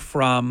go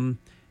from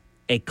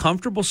a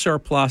comfortable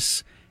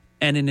surplus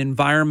and an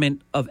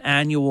environment of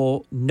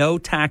annual no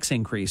tax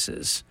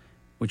increases,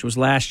 which was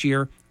last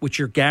year, which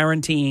you're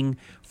guaranteeing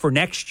for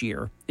next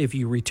year if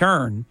you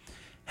return?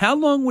 How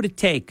long would it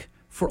take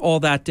for all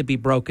that to be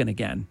broken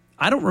again?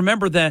 I don't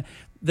remember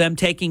them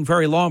taking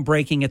very long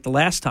breaking it the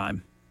last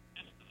time.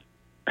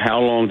 How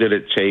long did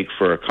it take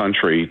for a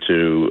country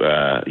to,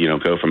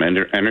 go from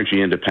energy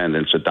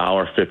independence,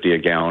 $1.50 a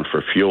gallon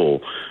for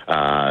fuel,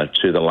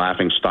 to the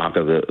laughing stock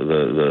of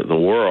the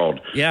world?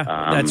 Yeah,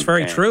 that's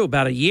very true.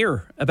 About a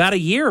year,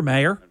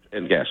 Mayor.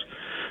 And yes.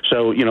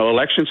 So,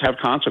 elections have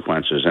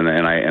consequences, and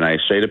I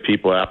say to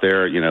people out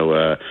there,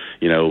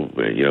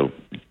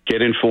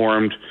 get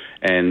informed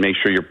and make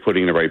sure you're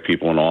putting the right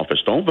people in office.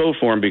 Don't vote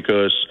for them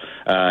because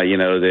you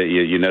know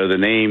the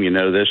name,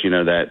 this,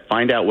 that.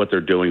 Find out what they're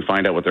doing,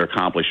 find out what they're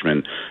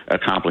accomplishing,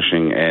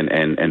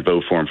 and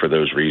vote for them for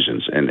those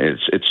reasons. And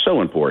it's so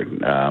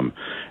important. I'm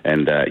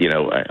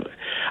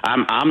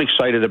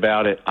excited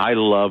about it. I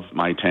love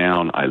my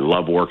town. I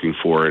love working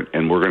for it,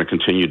 and we're going to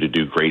continue to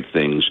do great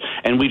things.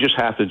 And we just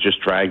have to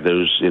drag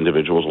those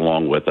individuals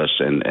along with us,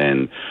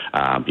 and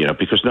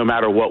because no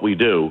matter what we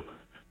do,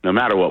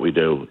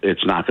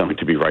 it's not going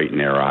to be right in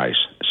their eyes.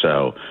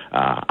 So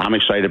I'm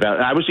excited about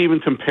it. I was even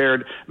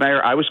compared,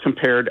 Mayor,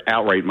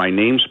 outright, my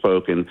name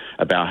spoken,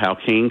 about how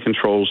Kane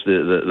controls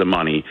the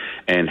money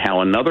and how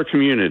another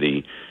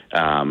community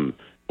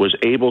was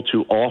able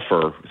to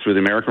offer, through the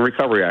American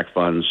Recovery Act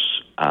funds,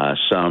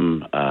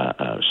 some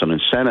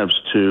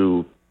incentives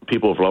to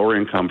people of lower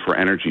income for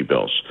energy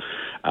bills.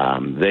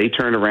 They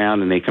turned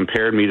around and they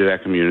compared me to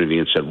that community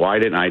and said, why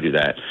didn't I do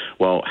that?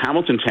 Well,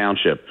 Hamilton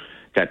Township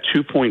got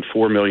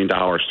 $2.4 million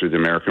through the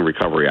American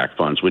Recovery Act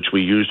funds, which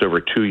we used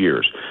over 2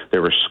 years.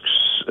 There were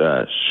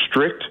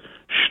strict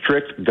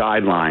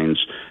guidelines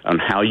on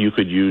how you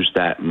could use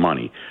that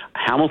money.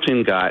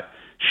 Hamilton got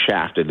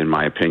shafted, in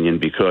my opinion,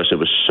 because it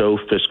was so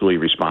fiscally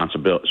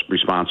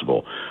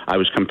responsible. I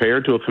was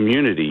compared to a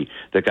community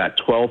that got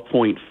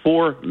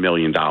 $12.4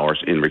 million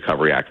in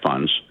Recovery Act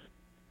funds,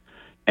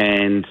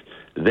 and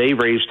they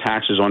raised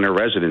taxes on their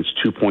residents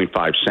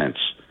 2.5 cents.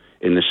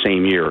 In the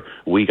same year,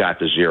 we got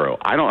to zero.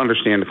 I don't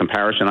understand the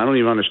comparison. I don't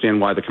even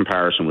understand why the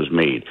comparison was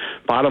made.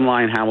 Bottom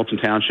line, Hamilton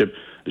Township,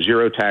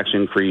 zero tax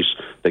increase.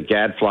 The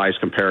Gadflies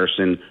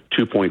comparison,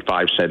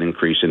 2.5 cent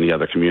increase in the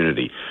other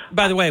community.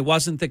 By the way,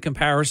 wasn't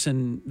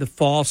the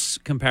false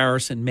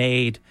comparison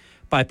made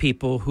by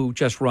people who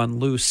just run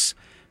loose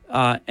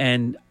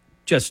and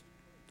just,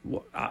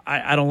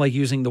 I don't like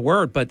using the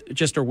word, but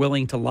just are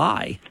willing to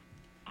lie?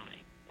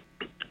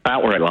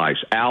 Outright lies.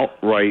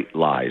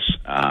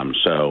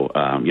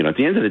 At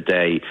the end of the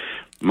day,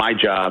 my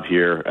job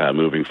here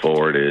moving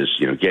forward is,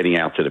 getting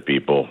out to the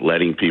people,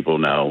 letting people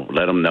know,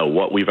 let them know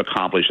what we've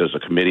accomplished as a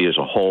committee as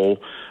a whole,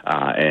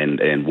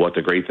 and what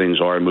the great things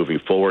are moving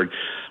forward.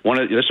 One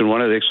of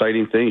the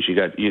exciting things you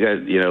got,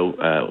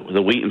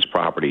 the Wheaton's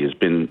property has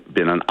been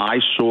an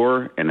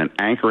eyesore and an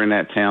anchor in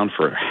that town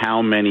for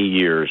how many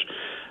years.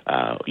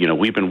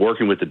 We've been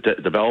working with the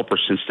developer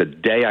since the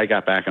day I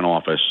got back in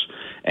office,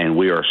 and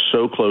we are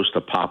so close to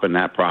popping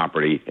that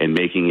property and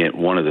making it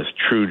one of the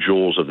true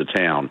jewels of the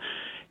town.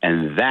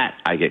 And that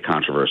I get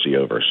controversy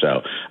over.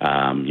 So,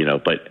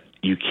 but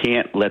you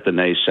can't let the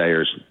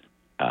naysayers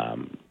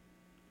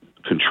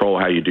control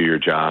how you do your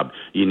job.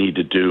 You need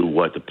to do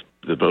what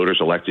the voters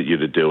elected you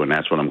to do, and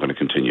that's what I'm going to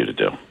continue to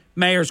do.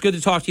 Mayor, it's good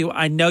to talk to you.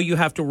 I know you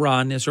have to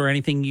run. Is there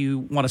anything you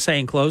want to say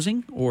in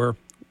closing, or?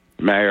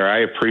 Mayor, I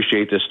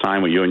appreciate this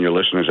time with you and your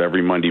listeners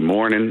every Monday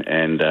morning,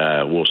 and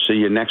we'll see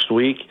you next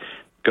week.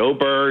 Go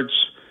Birds.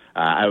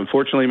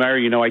 Unfortunately,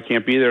 Mayor, I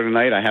can't be there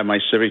tonight. I have my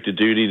civic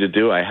duty to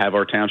do. I have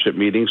our township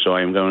meeting, so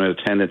I am going to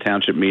attend the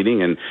township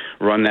meeting and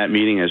run that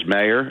meeting as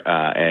mayor,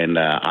 and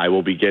I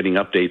will be getting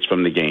updates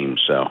from the game.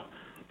 So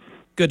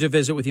good to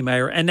visit with you,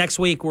 Mayor. And next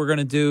week, we're going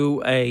to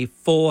do a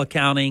full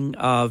accounting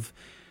of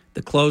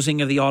the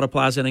closing of the Auto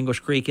Plaza in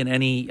English Creek and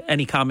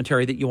any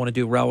commentary that you want to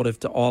do relative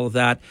to all of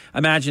that. I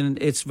imagine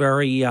it's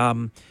very,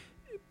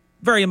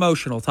 very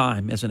emotional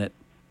time, isn't it?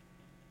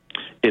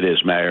 It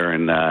is, Mayor,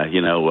 and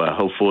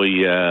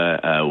hopefully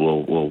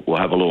we'll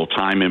have a little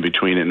time in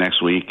between it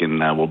next week, and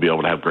we'll be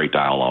able to have great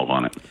dialogue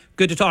on it.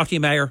 Good to talk to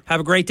you, Mayor. Have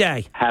a great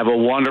day. Have a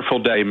wonderful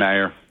day,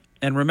 Mayor.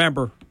 And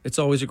remember, it's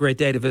always a great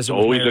day to visit.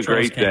 Always with Mayor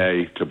a great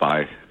day to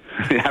buy.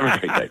 Have a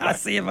great day. I'll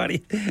see you,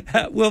 buddy.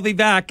 We'll be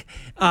back.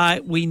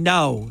 We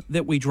know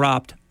that we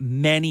dropped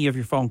many of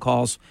your phone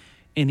calls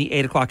in the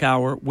 8 o'clock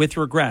hour with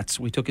regrets.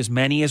 We took as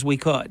many as we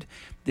could.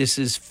 This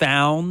is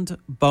Found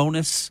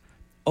Bonus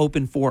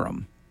Open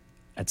Forum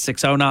at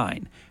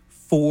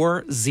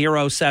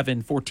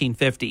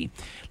 609-407-1450.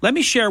 Let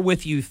me share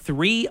with you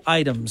three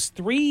items,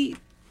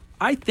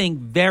 I think,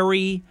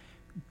 very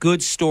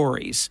good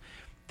stories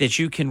that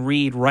you can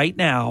read right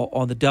now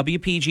on the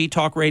WPG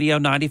Talk Radio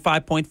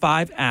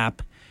 95.5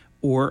 app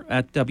or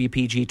at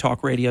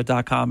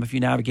WPGTalkRadio.com if you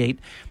navigate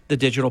the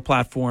digital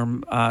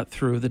platform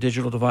through the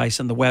digital device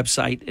and the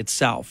website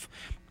itself.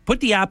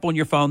 Put the app on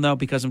your phone, though,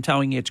 because I'm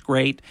telling you it's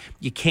great.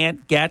 You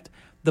can't get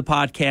the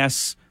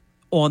podcasts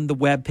on the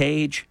web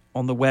page,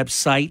 on the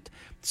website.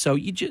 So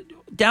you just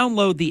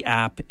download the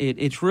app.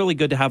 It's really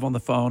good to have on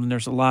the phone, and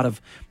there's a lot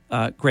of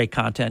great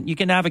content. You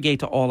can navigate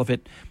to all of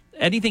it.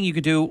 Anything you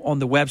can do on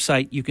the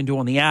website, you can do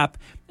on the app,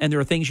 and there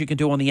are things you can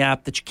do on the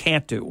app that you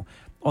can't do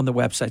on the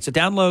website. So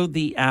download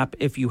the app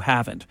if you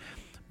haven't.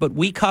 But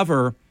we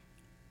cover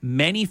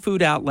many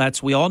food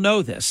outlets. We all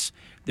know this.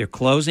 They're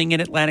closing in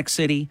Atlantic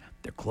City.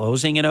 They're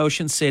closing in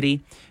Ocean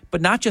City.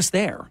 But not just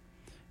there.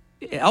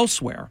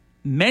 Elsewhere.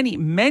 Many,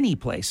 many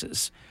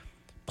places.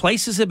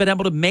 Places have been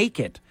able to make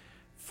it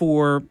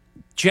for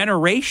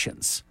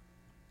generations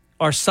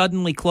are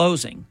suddenly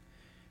closing.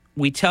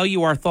 We tell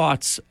you our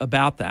thoughts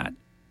about that.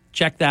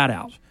 Check that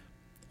out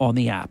on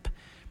the app.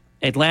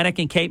 Atlantic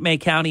and Cape May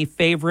County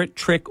favorite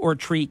trick or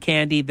treat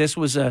candy. This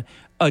was a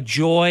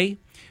joy.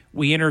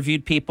 We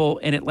interviewed people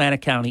in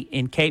Atlantic County,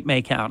 in Cape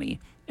May County,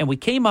 and we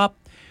came up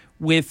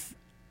with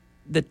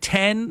the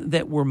 10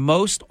 that were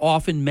most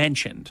often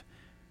mentioned.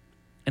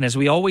 And as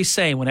we always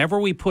say, whenever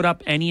we put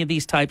up any of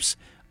these types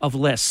of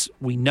lists,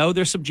 we know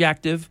they're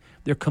subjective.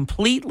 They're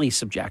completely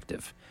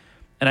subjective.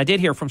 And I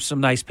did hear from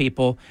some nice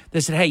people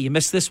that said, hey, you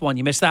missed this one,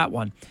 you missed that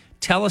one.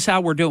 Tell us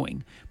how we're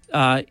doing.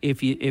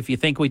 If you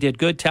think we did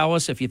good, tell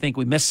us. If you think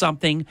we missed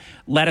something,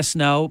 let us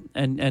know,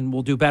 and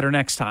we'll do better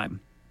next time.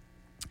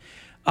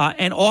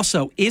 And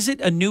also, is it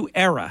a new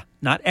era,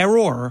 not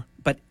error,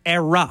 but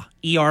era,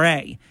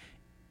 E-R-A,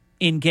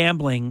 in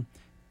gambling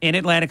in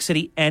Atlantic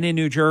City and in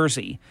New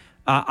Jersey?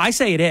 I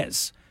say it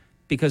is,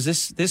 because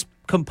this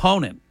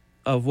component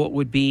of what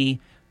would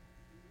be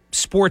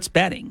sports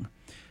betting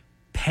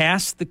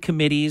passed the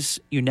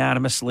committees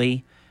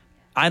unanimously.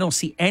 I don't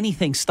see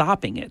anything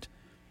stopping it.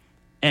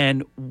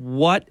 And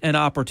what an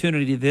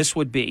opportunity this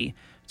would be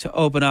to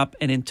open up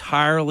an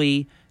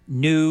entirely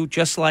new,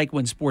 just like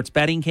when sports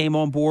betting came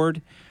on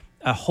board,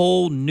 a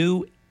whole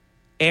new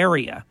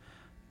area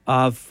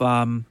of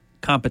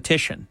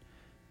competition.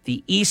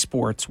 The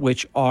esports,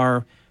 which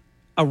are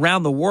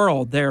around the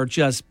world, they're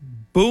just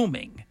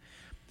booming.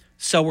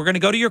 So we're going to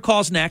go to your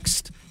calls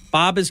next.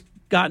 Bob has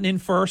gotten in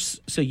first,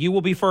 so you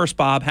will be first,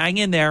 Bob. Hang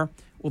in there.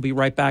 We'll be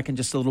right back in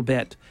just a little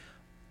bit.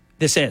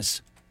 This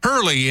is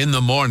Early in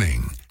the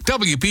Morning.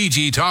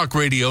 WPG Talk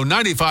Radio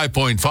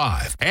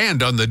 95.5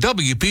 and on the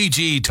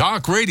WPG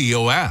Talk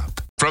Radio app.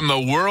 From the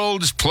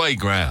world's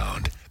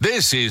playground,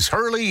 this is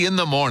Hurley in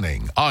the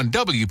Morning on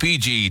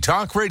WPG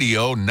Talk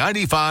Radio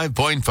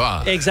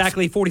 95.5.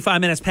 Exactly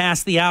 45 minutes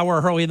past the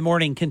hour. Hurley in the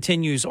Morning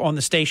continues on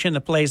the station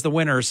that plays the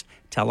winners.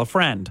 Tell a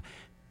friend.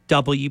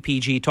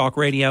 WPG Talk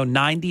Radio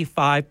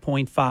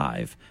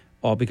 95.5.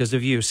 All because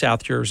of you,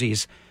 South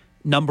Jersey's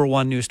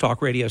 #1 news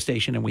talk radio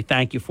station, and we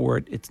thank you for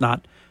it. It's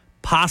not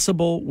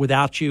possible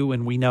without you,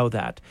 and we know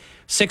that.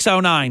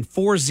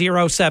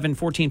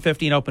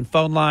 609-407-1450, an open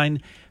phone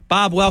line.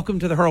 Bob, welcome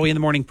to the Hurley in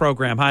the Morning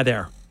program. Hi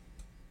there.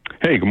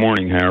 Hey, good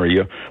morning, Harry.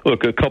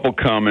 Look, a couple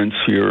comments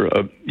here.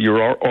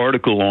 Your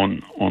article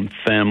on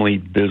family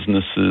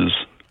businesses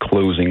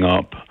closing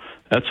up,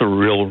 that's a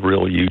real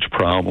huge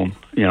problem,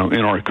 in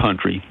our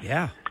country.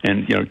 Yeah.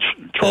 And,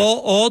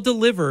 all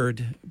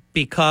delivered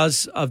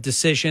because of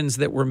decisions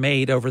that were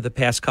made over the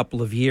past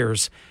couple of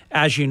years,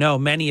 as you know,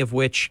 many of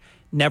which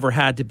never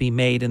had to be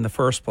made in the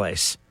first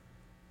place.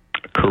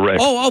 Correct.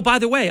 Oh, by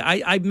the way,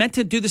 I meant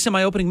to do this in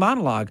my opening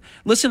monologue.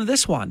 Listen to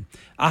this one.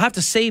 I'll have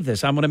to save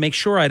this. I'm going to make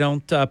sure I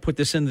don't put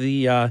this into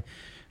the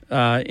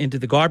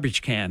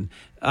garbage can.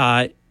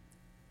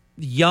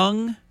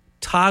 Young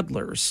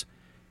toddlers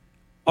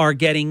are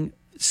getting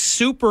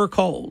super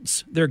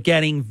colds. They're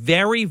getting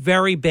very,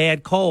 very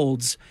bad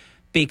colds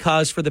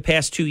because for the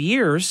past 2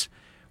 years,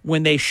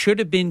 when they should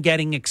have been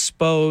getting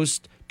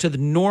exposed to the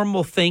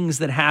normal things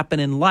that happen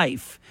in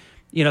life.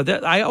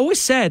 I always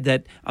said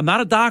that I'm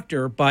not a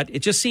doctor, but it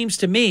just seems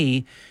to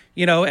me,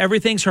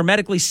 everything's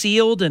hermetically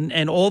sealed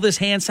and all this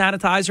hand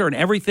sanitizer and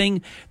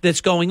everything that's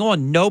going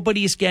on.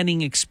 Nobody's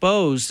getting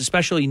exposed,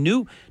 especially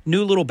new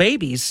little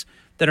babies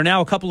that are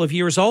now a couple of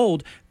years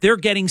old. They're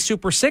getting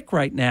super sick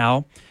right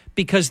now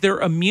because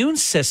their immune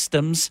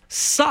systems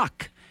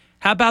suck.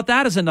 How about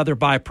that as another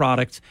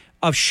byproduct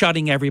of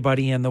shutting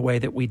everybody in the way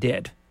that we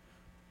did.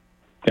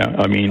 Yeah,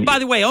 I mean, by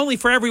the way, only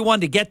for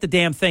everyone to get the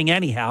damn thing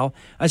anyhow.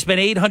 I spent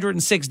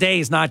 806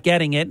 days not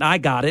getting it, and I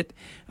got it.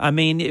 I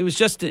mean, it was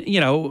just,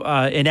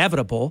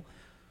 inevitable.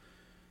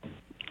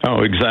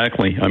 Oh,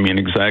 exactly. I mean,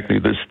 exactly.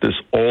 This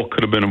all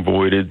could have been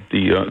avoided.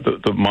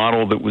 The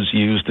model that was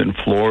used in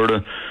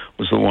Florida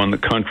was the one the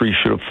country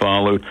should have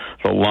followed.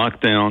 The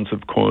lockdowns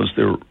have caused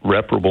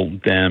irreparable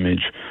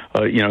damage.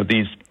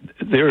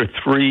 There are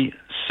 3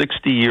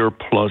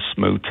 60-year-plus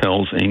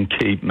motels in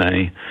Cape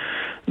May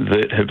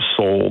that have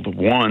sold.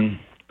 One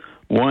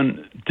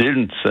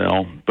didn't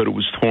sell, but it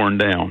was torn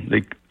down.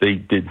 They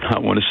did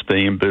not want to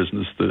stay in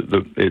business.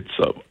 It's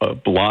a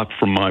block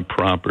from my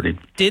property.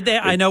 Did they?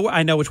 I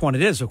know which one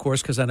it is, of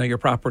course, because I know your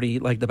property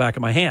like the back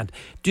of my hand.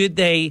 Did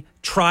they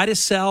try to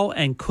sell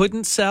and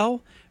couldn't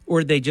sell,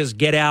 or did they just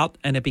get out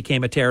and it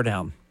became a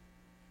teardown?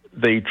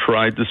 They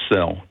tried to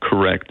sell,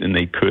 correct, and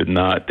they could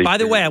not. By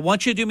the way, I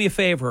want you to do me a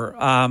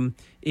favor.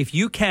 If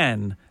you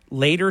can,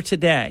 later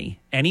today,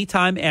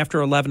 anytime after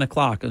 11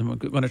 o'clock, I'm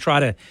going to try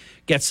to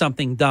get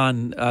something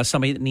done,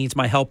 somebody that needs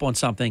my help on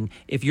something.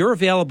 If you're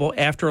available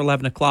after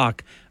 11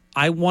 o'clock,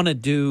 I want to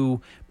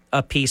do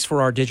a piece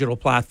for our digital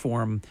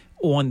platform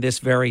on this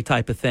very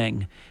type of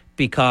thing,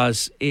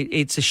 because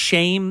it's a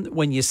shame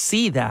when you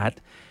see that.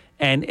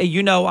 And,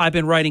 I've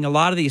been writing a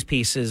lot of these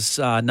pieces,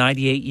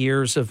 98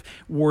 years of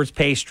Ward's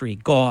Pastry,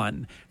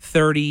 gone,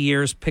 30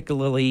 years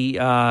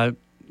Piccalilli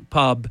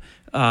Pub,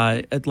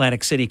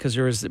 Atlantic City, because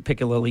there is the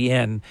Piccalilli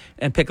Inn,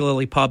 and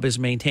Piccalilli Pub is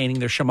maintaining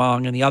their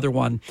shamong and the other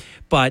one.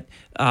 But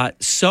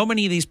so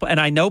many of these, and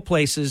I know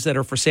places that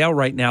are for sale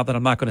right now that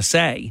I'm not going to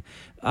say.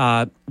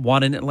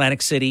 One in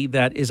Atlantic City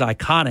that is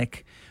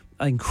iconic,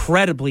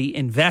 incredibly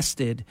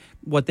invested,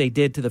 what they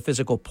did to the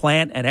physical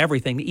plant and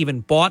everything. They even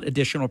bought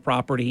additional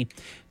property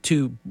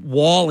to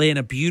wall in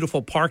a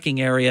beautiful parking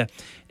area,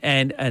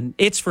 and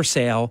it's for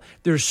sale.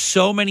 There's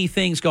so many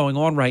things going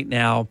on right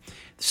now.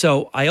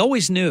 So I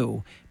always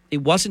knew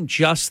it wasn't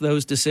just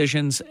those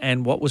decisions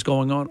and what was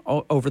going on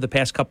over the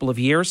past couple of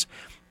years,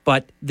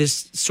 but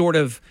this sort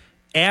of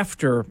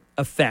after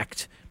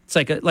effect. It's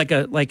an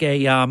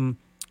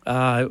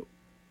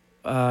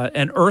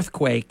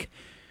earthquake,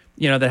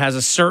 that has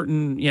a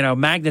certain,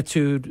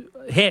 magnitude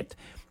hit,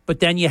 but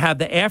then you have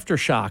the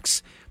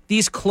aftershocks.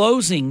 These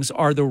closings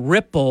are the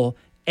ripple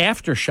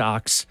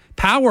aftershocks,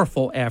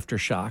 powerful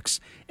aftershocks,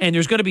 and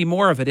there's going to be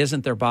more of it,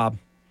 isn't there, Bob?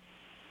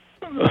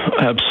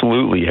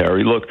 Absolutely,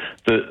 Harry. Look,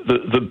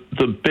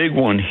 the big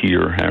one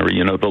here,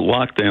 Harry, the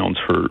lockdowns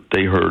hurt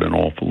an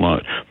awful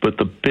lot, but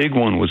the big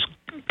one was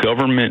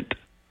government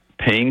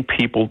paying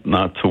people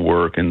not to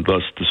work and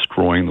thus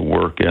destroying the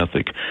work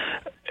ethic.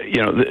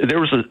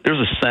 There's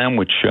a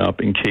sandwich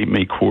shop in Cape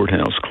May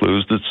Courthouse,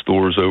 closed its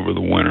doors over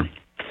the winter,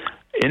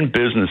 in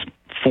business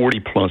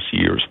 40 plus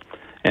years,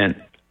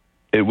 and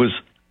it was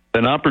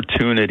an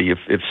opportunity.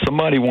 If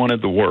somebody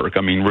wanted to work,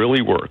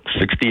 really work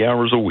 60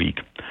 hours a week,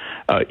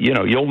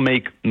 you'll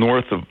make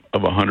north of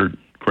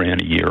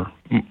 $100,000 a year,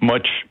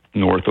 much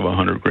north of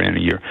 $100,000 a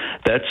year.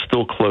 That's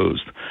still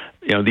closed.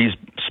 These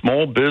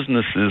small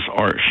businesses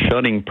are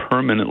shutting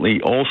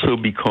permanently, also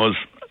because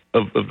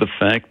of the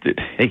fact that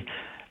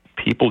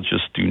people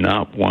just do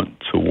not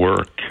want to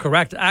work.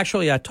 Correct.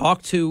 Actually, I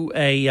talked to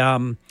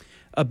a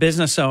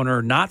business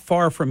owner not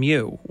far from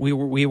you.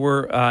 We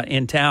were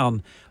in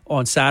town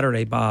on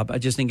Saturday, Bob. I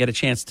just didn't get a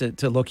chance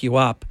to look you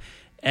up.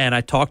 And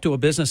I talked to a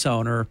business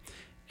owner,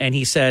 and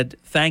he said,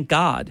 thank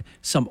God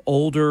some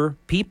older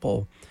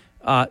people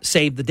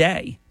saved the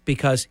day,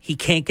 because he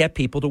can't get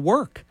people to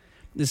work.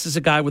 This is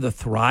a guy with a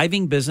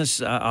thriving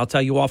business. I'll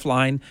tell you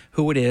offline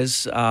who it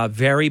is.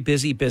 Very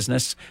busy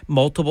business,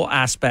 multiple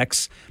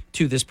aspects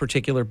to this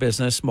particular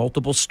business,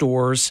 multiple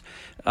stores,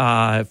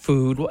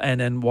 food, and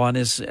then one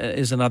is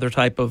another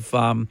type of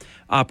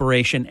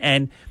operation.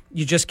 And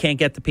you just can't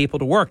get the people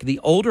to work. The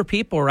older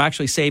people are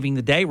actually saving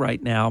the day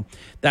right now.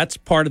 That's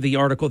part of the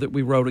article that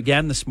we wrote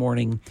again this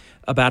morning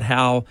about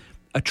how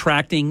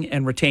attracting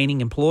and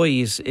retaining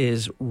employees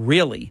is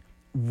really,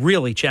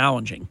 really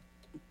challenging.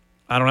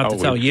 I don't have to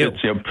tell you.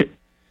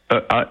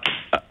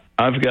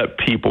 I've got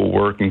people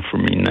working for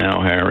me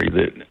now, Harry,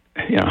 that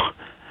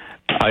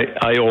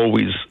I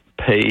always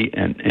pay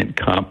and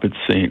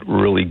compensate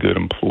really good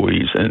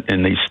employees,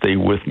 and they stay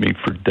with me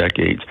for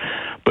decades.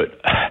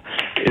 But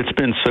it's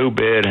been so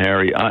bad,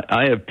 Harry.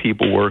 I have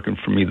people working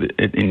for me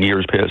that in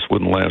years past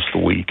wouldn't last a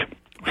week.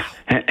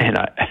 And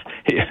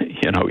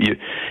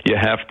you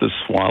have to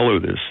swallow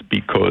this,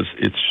 because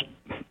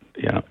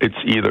it's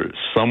either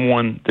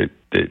someone that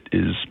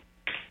is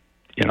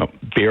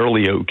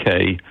barely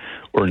okay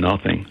or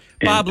nothing.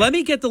 Bob, let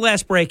me get the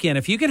last break in.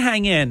 If you can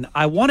hang in,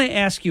 I want to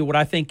ask you what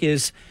I think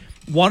is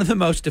one of the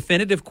most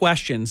definitive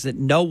questions that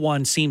no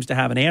one seems to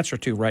have an answer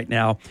to right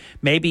now.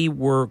 Maybe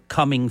we're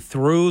coming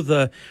through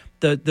the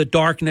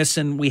darkness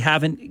and we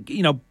haven't,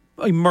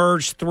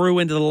 emerged through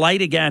into the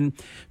light again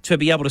to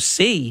be able to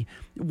see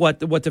what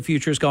the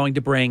future is going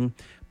to bring.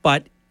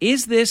 But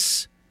is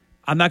this,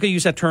 I'm not going to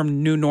use that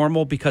term new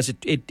normal, because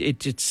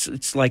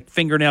it's like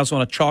fingernails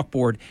on a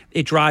chalkboard.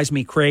 It drives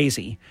me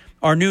crazy.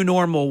 Our new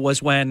normal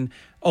was when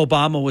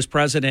Obama was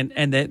president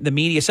and the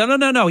media said,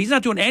 no, he's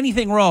not doing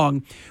anything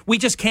wrong. We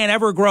just can't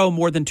ever grow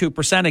more than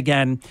 2%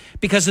 again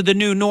because of the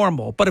new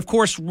normal. But, of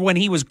course, when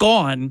he was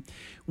gone,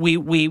 we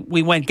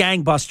went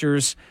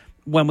gangbusters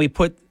when we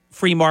put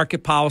free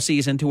market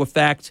policies into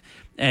effect,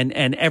 and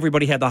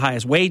everybody had the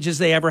highest wages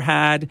they ever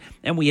had,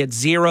 and we had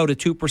 0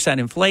 to 2%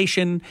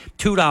 inflation,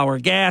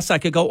 $2 gas. I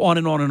could go on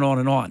and on and on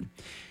and on.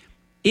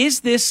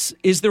 Is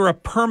there a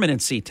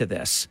permanency to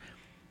this?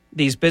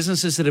 These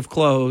businesses that have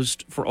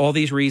closed for all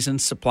these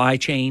reasons, supply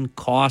chain,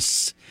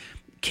 costs,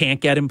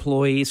 can't get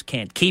employees,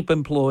 can't keep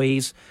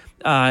employees.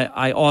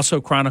 I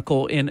also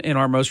chronicle in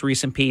our most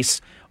recent piece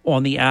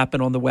on the app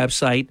and on the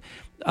website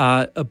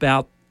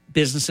about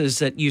businesses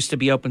that used to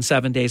be open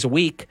 7 days a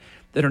week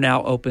that are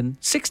now open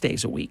 6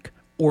 days a week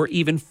or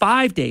even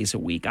 5 days a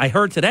week. I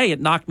heard today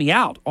it knocked me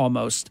out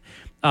almost.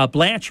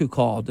 Blanche, who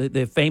called,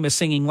 the famous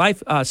singing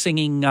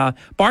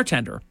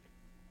bartender.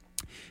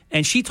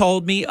 And she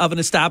told me of an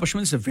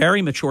establishment, it's a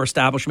very mature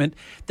establishment,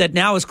 that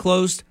now is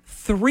closed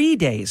 3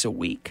 days a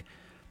week.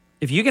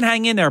 If you can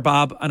hang in there,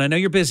 Bob, and I know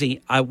you're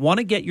busy, I want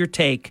to get your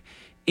take.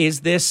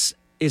 Is this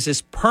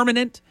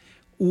permanent,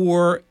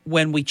 or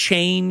when we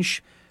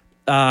change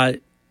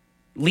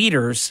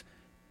leaders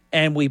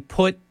and we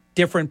put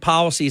different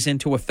policies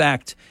into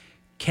effect,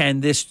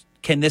 can this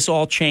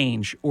all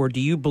change? Or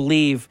do you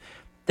believe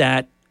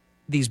that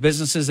these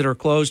businesses that are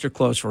closed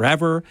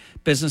forever,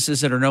 businesses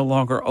that are no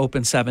longer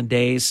open 7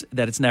 days,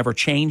 that it's never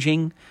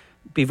changing?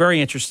 Be very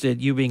interested,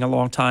 you being a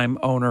longtime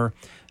owner,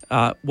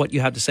 what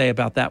you have to say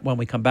about that when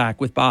we come back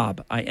with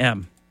Bob. I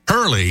am.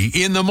 Hurley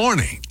in the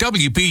morning.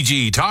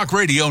 WPG Talk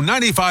Radio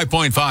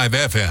 95.5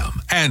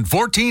 FM and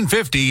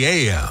 1450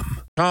 AM.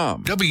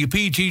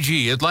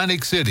 WPGG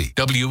Atlantic City,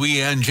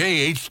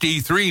 WENJ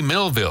HD3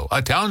 Millville,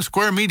 a Town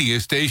Square Media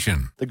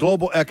station. The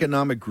global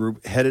economic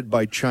group headed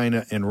by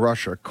China and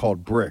Russia,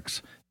 called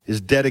BRICS,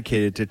 is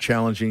dedicated to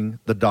challenging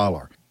the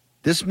dollar.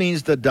 This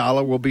means the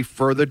dollar will be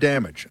further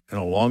damaged, and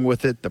along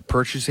with it, the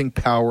purchasing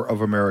power of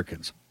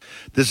Americans.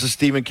 This is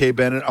Stephen K.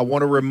 Bennett. I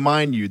want to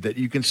remind you that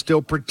you can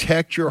still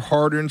protect your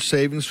hard-earned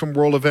savings from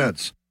world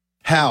events.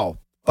 How?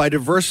 By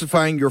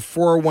diversifying your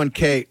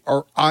 401k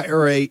or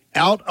IRA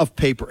out of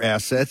paper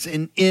assets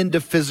and into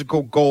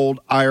physical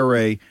gold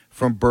IRA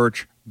from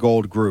Birch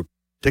Gold Group.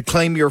 To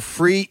claim your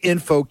free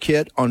info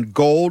kit on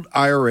gold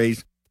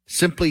IRAs,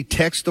 simply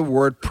text the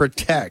word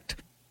PROTECT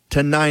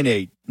to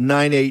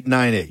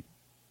 989898.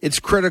 It's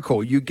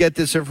critical you get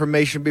this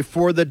information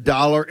before the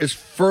dollar is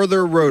further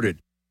eroded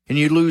and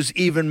you lose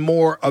even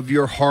more of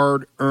your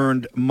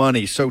hard-earned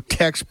money. So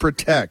text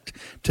PROTECT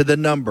to the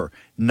number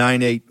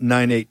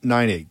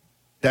 989898.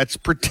 That's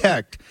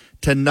PROTECT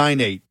to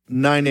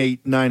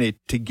 989898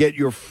 to get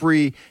your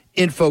free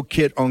info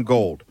kit on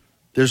gold.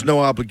 There's no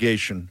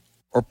obligation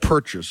or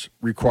purchase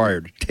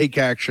required. Take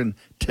action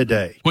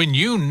today. When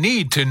you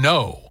need to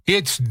know,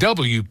 it's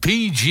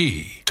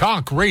WPG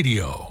Talk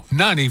Radio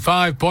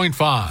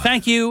 95.5.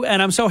 Thank you, and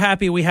I'm so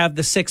happy we have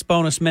the 6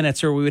 bonus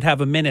minutes, or we would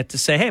have a minute to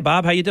say, hey,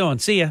 Bob, how you doing?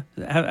 See ya.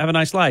 Have a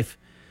nice life.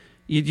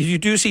 You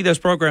do see those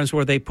programs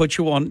where they put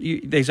you on,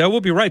 they say, we'll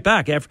be right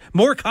back.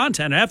 More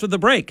content after the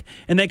break.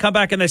 And they come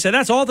back and they say,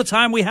 that's all the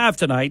time we have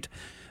tonight.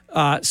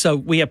 So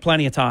we have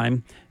plenty of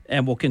time,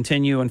 and we'll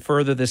continue and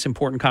further this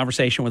important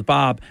conversation with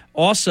Bob.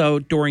 Also,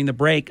 during the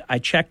break, I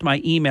checked my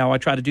email. I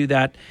try to do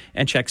that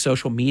and check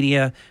social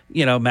media,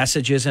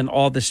 messages and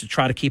all this to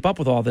try to keep up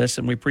with all this.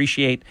 And we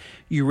appreciate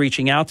you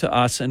reaching out to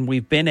us. And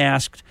we've been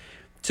asked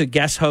to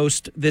guest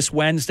host this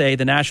Wednesday,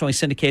 the nationally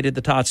syndicated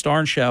The Todd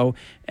Starnes Show.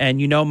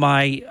 And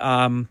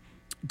my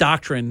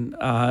doctrine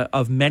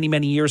of many,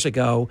 many years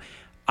ago,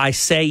 I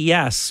say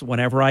yes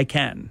whenever I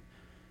can.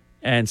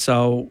 And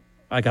so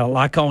I got a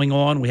lot going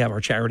on. We have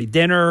our charity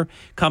dinner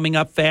coming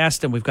up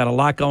fast, and we've got a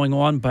lot going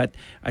on. But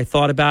I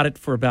thought about it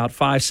for about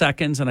 5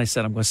 seconds, and I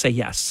said, I'm going to say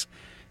yes.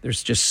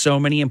 There's just so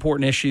many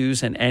important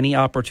issues, and any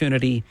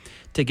opportunity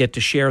to get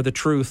to share the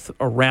truth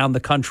around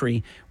the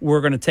country, we're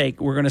going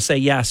to say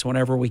yes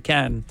whenever we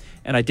can.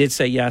 And I did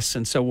say yes,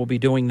 and so we'll be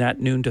doing that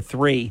noon to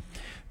 3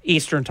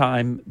 Eastern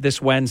time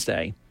this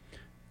Wednesday.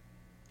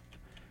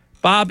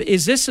 Bob,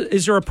 is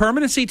there a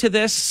permanency to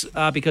this?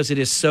 Because it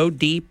is so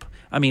deep.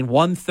 I mean,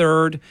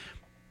 1/3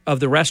 of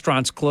the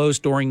restaurants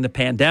closed during the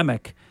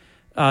pandemic,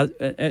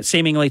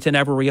 seemingly to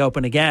never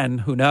reopen again.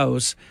 Who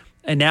knows?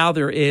 And now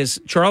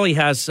Charlie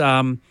has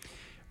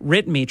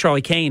written me,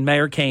 Charlie Kane,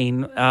 Mayor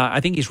Kane, I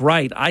think he's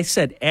right. I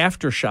said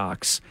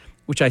aftershocks,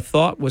 which I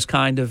thought was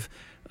kind of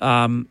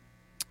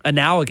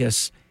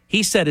analogous.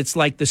 He said it's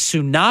like the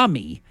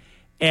tsunami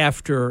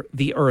after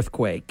the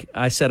earthquake.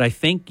 I said, I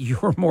think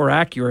you're more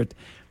accurate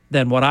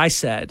than what I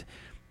said.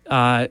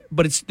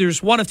 But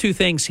there's one of two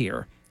things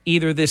here.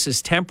 Either this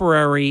is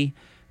temporary,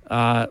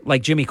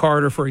 like Jimmy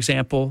Carter, for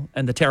example,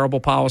 and the terrible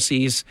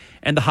policies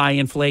and the high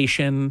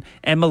inflation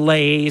and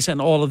malaise and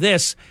all of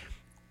this,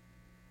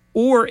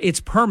 or it's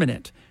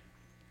permanent.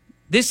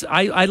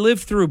 I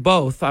lived through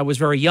both. I was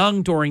very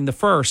young during the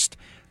first,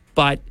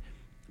 but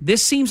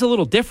this seems a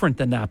little different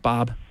than that,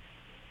 Bob.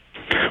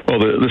 Well,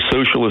 the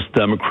Socialist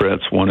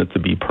Democrats want it to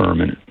be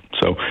permanent.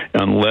 So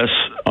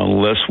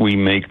unless we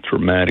make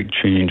dramatic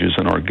changes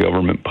in our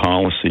government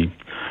policy,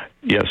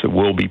 yes, it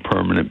will be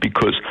permanent.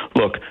 Because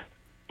look,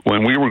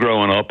 when we were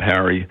growing up,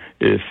 Harry,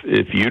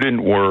 if you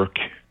didn't work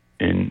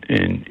and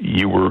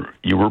you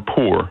were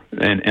poor,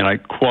 and I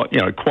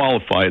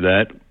qualify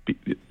that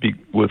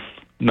with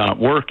not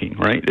working,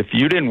 right? If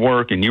you didn't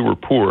work and you were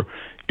poor,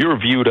 you were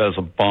viewed as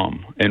a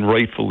bum, and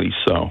rightfully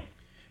so.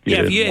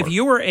 If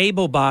you were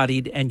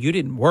able-bodied and you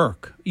didn't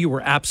work, you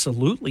were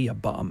absolutely a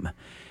bum.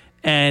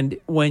 And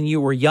when you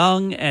were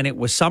young and it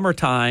was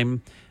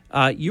summertime,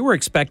 you were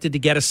expected to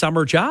get a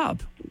summer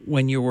job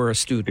when you were a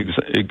student.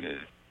 Exactly.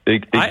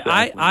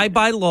 I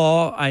by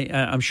law,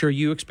 I'm sure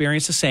you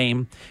experience the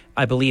same.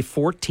 I believe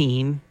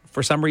 14.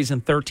 For some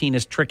reason, 13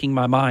 is tricking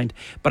my mind,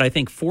 but I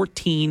think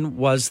 14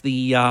 was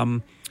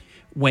the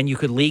when you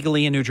could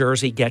legally in New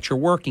Jersey get your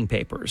working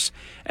papers.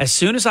 As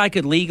soon as I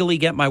could legally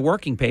get my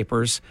working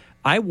papers,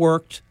 I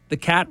worked the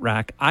cat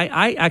rack.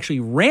 I actually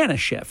ran a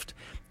shift.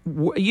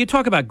 You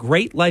talk about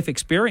great life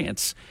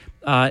experience.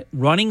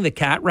 Running the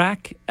cat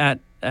rack at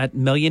 $1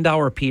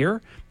 Million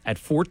Pier at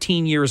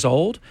 14 years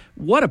old.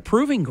 What a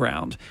proving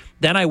ground.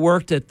 Then I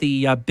worked at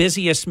the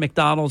busiest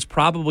McDonald's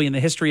probably in the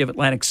history of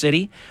Atlantic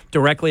City,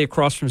 directly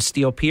across from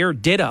Steel Pier.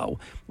 Ditto.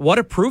 What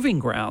a proving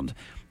ground.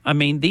 I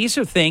mean, these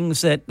are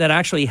things that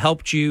actually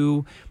helped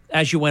you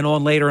as you went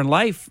on later in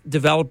life,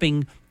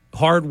 developing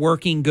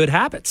hardworking, good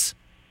habits.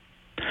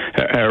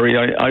 Harry,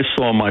 I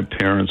saw my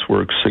parents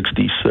work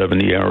 60,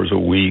 70 hours a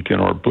week in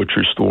our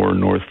butcher store in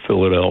North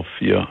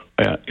Philadelphia.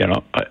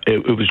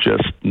 It was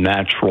just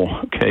natural.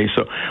 Okay,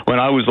 so when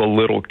I was a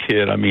little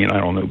kid, I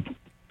don't know,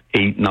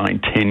 8,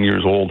 9, 10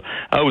 years old,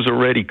 I was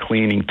already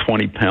cleaning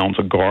 20 pounds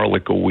of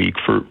garlic a week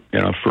for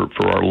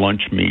our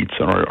lunch meats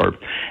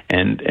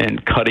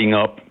and cutting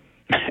up.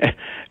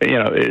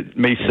 It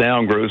may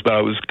sound gross, but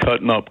I was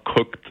cutting up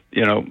cooked,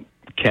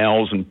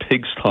 cows and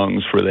pigs'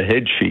 tongues for the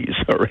head cheese,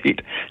 all right?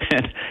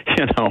 And,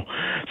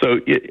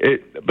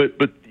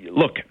 but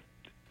look,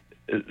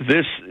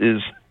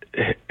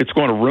 it's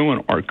going to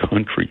ruin our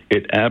country.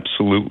 It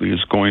absolutely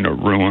is going to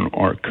ruin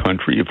our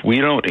country. If we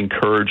don't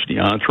encourage the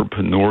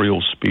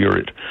entrepreneurial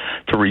spirit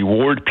to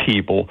reward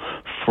people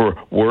for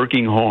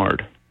working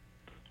hard,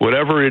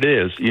 whatever it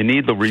is, you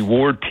need to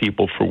reward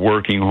people for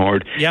working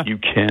hard. Yeah. You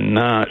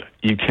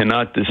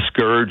cannot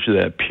discourage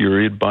that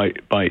period by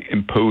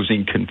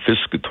imposing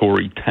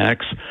confiscatory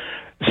tax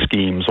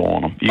schemes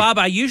on them. Bob,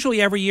 I usually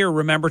every year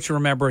remember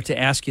to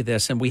ask you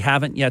this, and we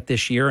haven't yet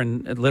this year,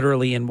 and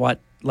literally in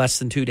less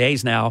than 2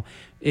 days now,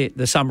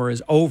 the summer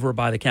is over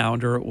by the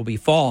calendar. It will be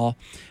fall.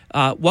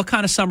 What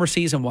kind of summer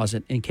season was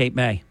it in Cape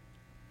May?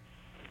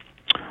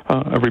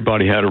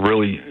 Everybody had a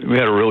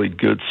really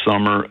good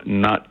summer,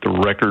 not the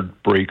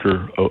record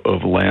breaker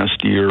of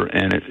last year,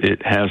 and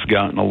it has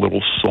gotten a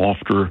little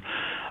softer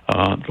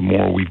the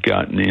more we've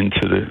gotten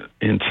into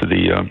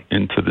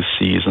the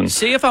season.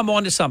 See if I'm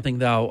onto something,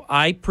 though.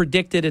 I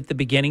predicted at the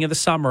beginning of the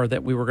summer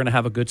that we were going to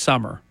have a good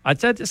summer. I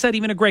said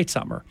even a great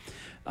summer,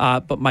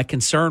 but my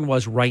concern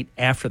was right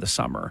after the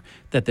summer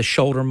that the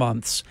shoulder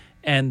months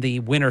and the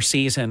winter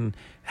season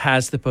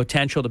has the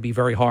potential to be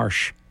very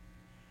harsh.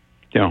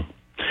 Yeah.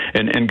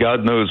 And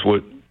God knows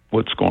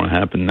what's going to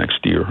happen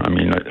next year.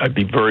 I'd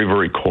be very,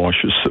 very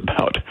cautious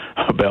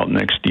about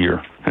next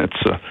year. That's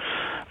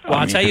well,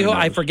 I'll tell you who,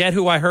 I forget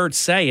who I heard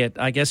say it.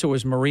 I guess it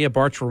was Maria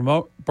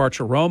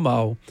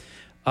Bartiromo,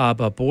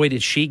 but boy,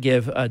 did she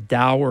give a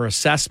dour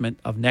assessment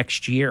of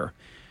next year.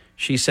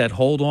 She said,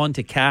 hold on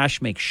to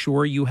cash, make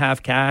sure you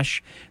have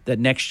cash, that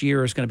next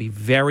year is going to be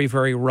very,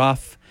 very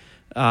rough.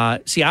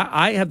 See,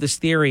 I have this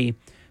theory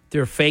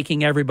they're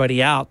faking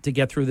everybody out to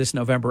get through this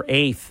November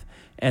 8th.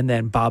 And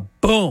then,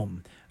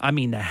 boom!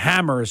 The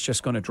hammer is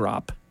just going to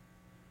drop.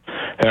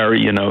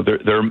 Harry,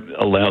 they're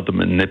allowed to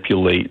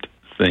manipulate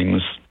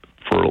things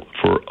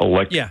for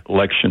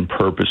election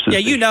purposes. Yeah,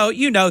 you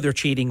know they're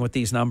cheating with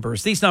these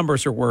numbers. These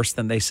numbers are worse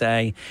than they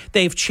say.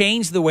 They've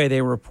changed the way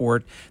they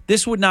report.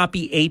 This would not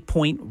be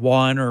 8.1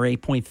 or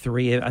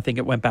 8.3. I think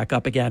it went back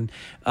up again.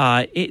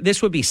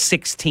 This would be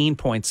 16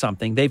 point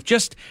something. They've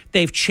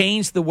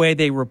changed the way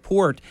they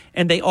report,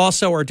 and they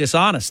also are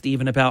dishonest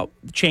even about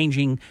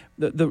changing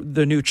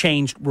the new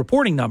changed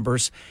reporting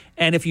numbers.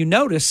 And if you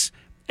notice,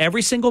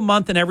 every single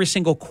month and every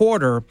single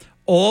quarter,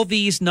 all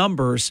these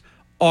numbers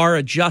are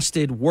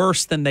adjusted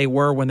worse than they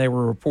were when they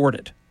were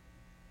reported.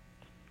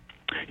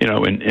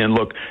 And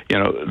look,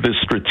 the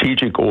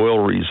strategic oil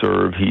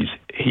reserve,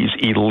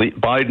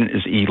 Biden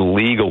is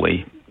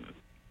illegally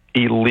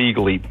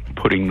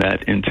putting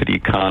that into the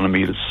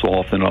economy to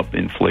soften up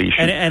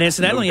inflation. And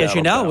incidentally, as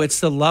you know, it's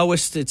the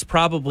lowest it's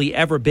probably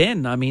ever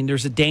been.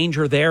 There's a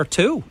danger there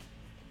too.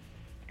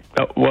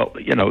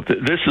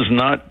 This is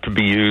not to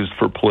be used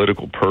for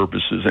political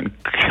purposes, and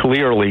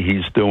clearly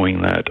he's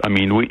doing that.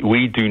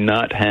 We do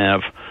not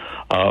have,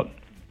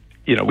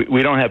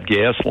 we don't have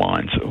gas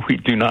lines. We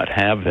do not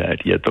have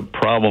that yet. The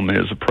problem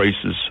is the price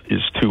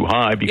is too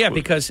high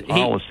because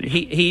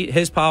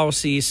his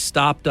policies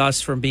stopped us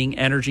from being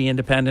energy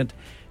independent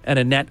and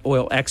a net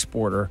oil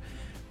exporter.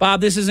 Bob,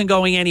 this isn't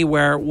going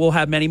anywhere. We'll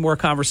have many more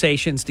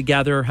conversations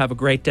together. Have a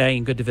great day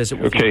and good to visit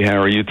with you. Okay,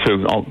 Harry, you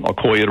too. I'll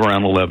call you at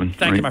around 11.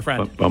 Thank you, my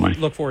friend. Bye-bye.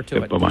 Look forward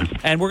to it. Bye-bye.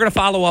 And we're going to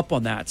follow up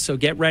on that, so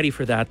get ready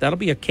for that. That'll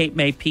be a Cape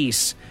May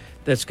piece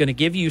that's going to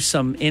give you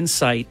some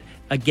insight.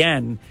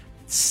 Again,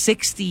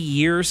 60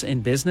 years in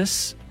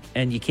business,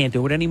 and you can't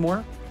do it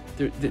anymore?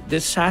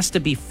 This has to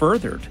be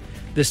furthered,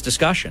 this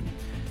discussion.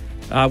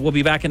 We'll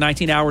be back in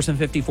 19 hours and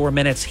 54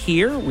 minutes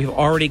here. We've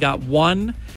already got one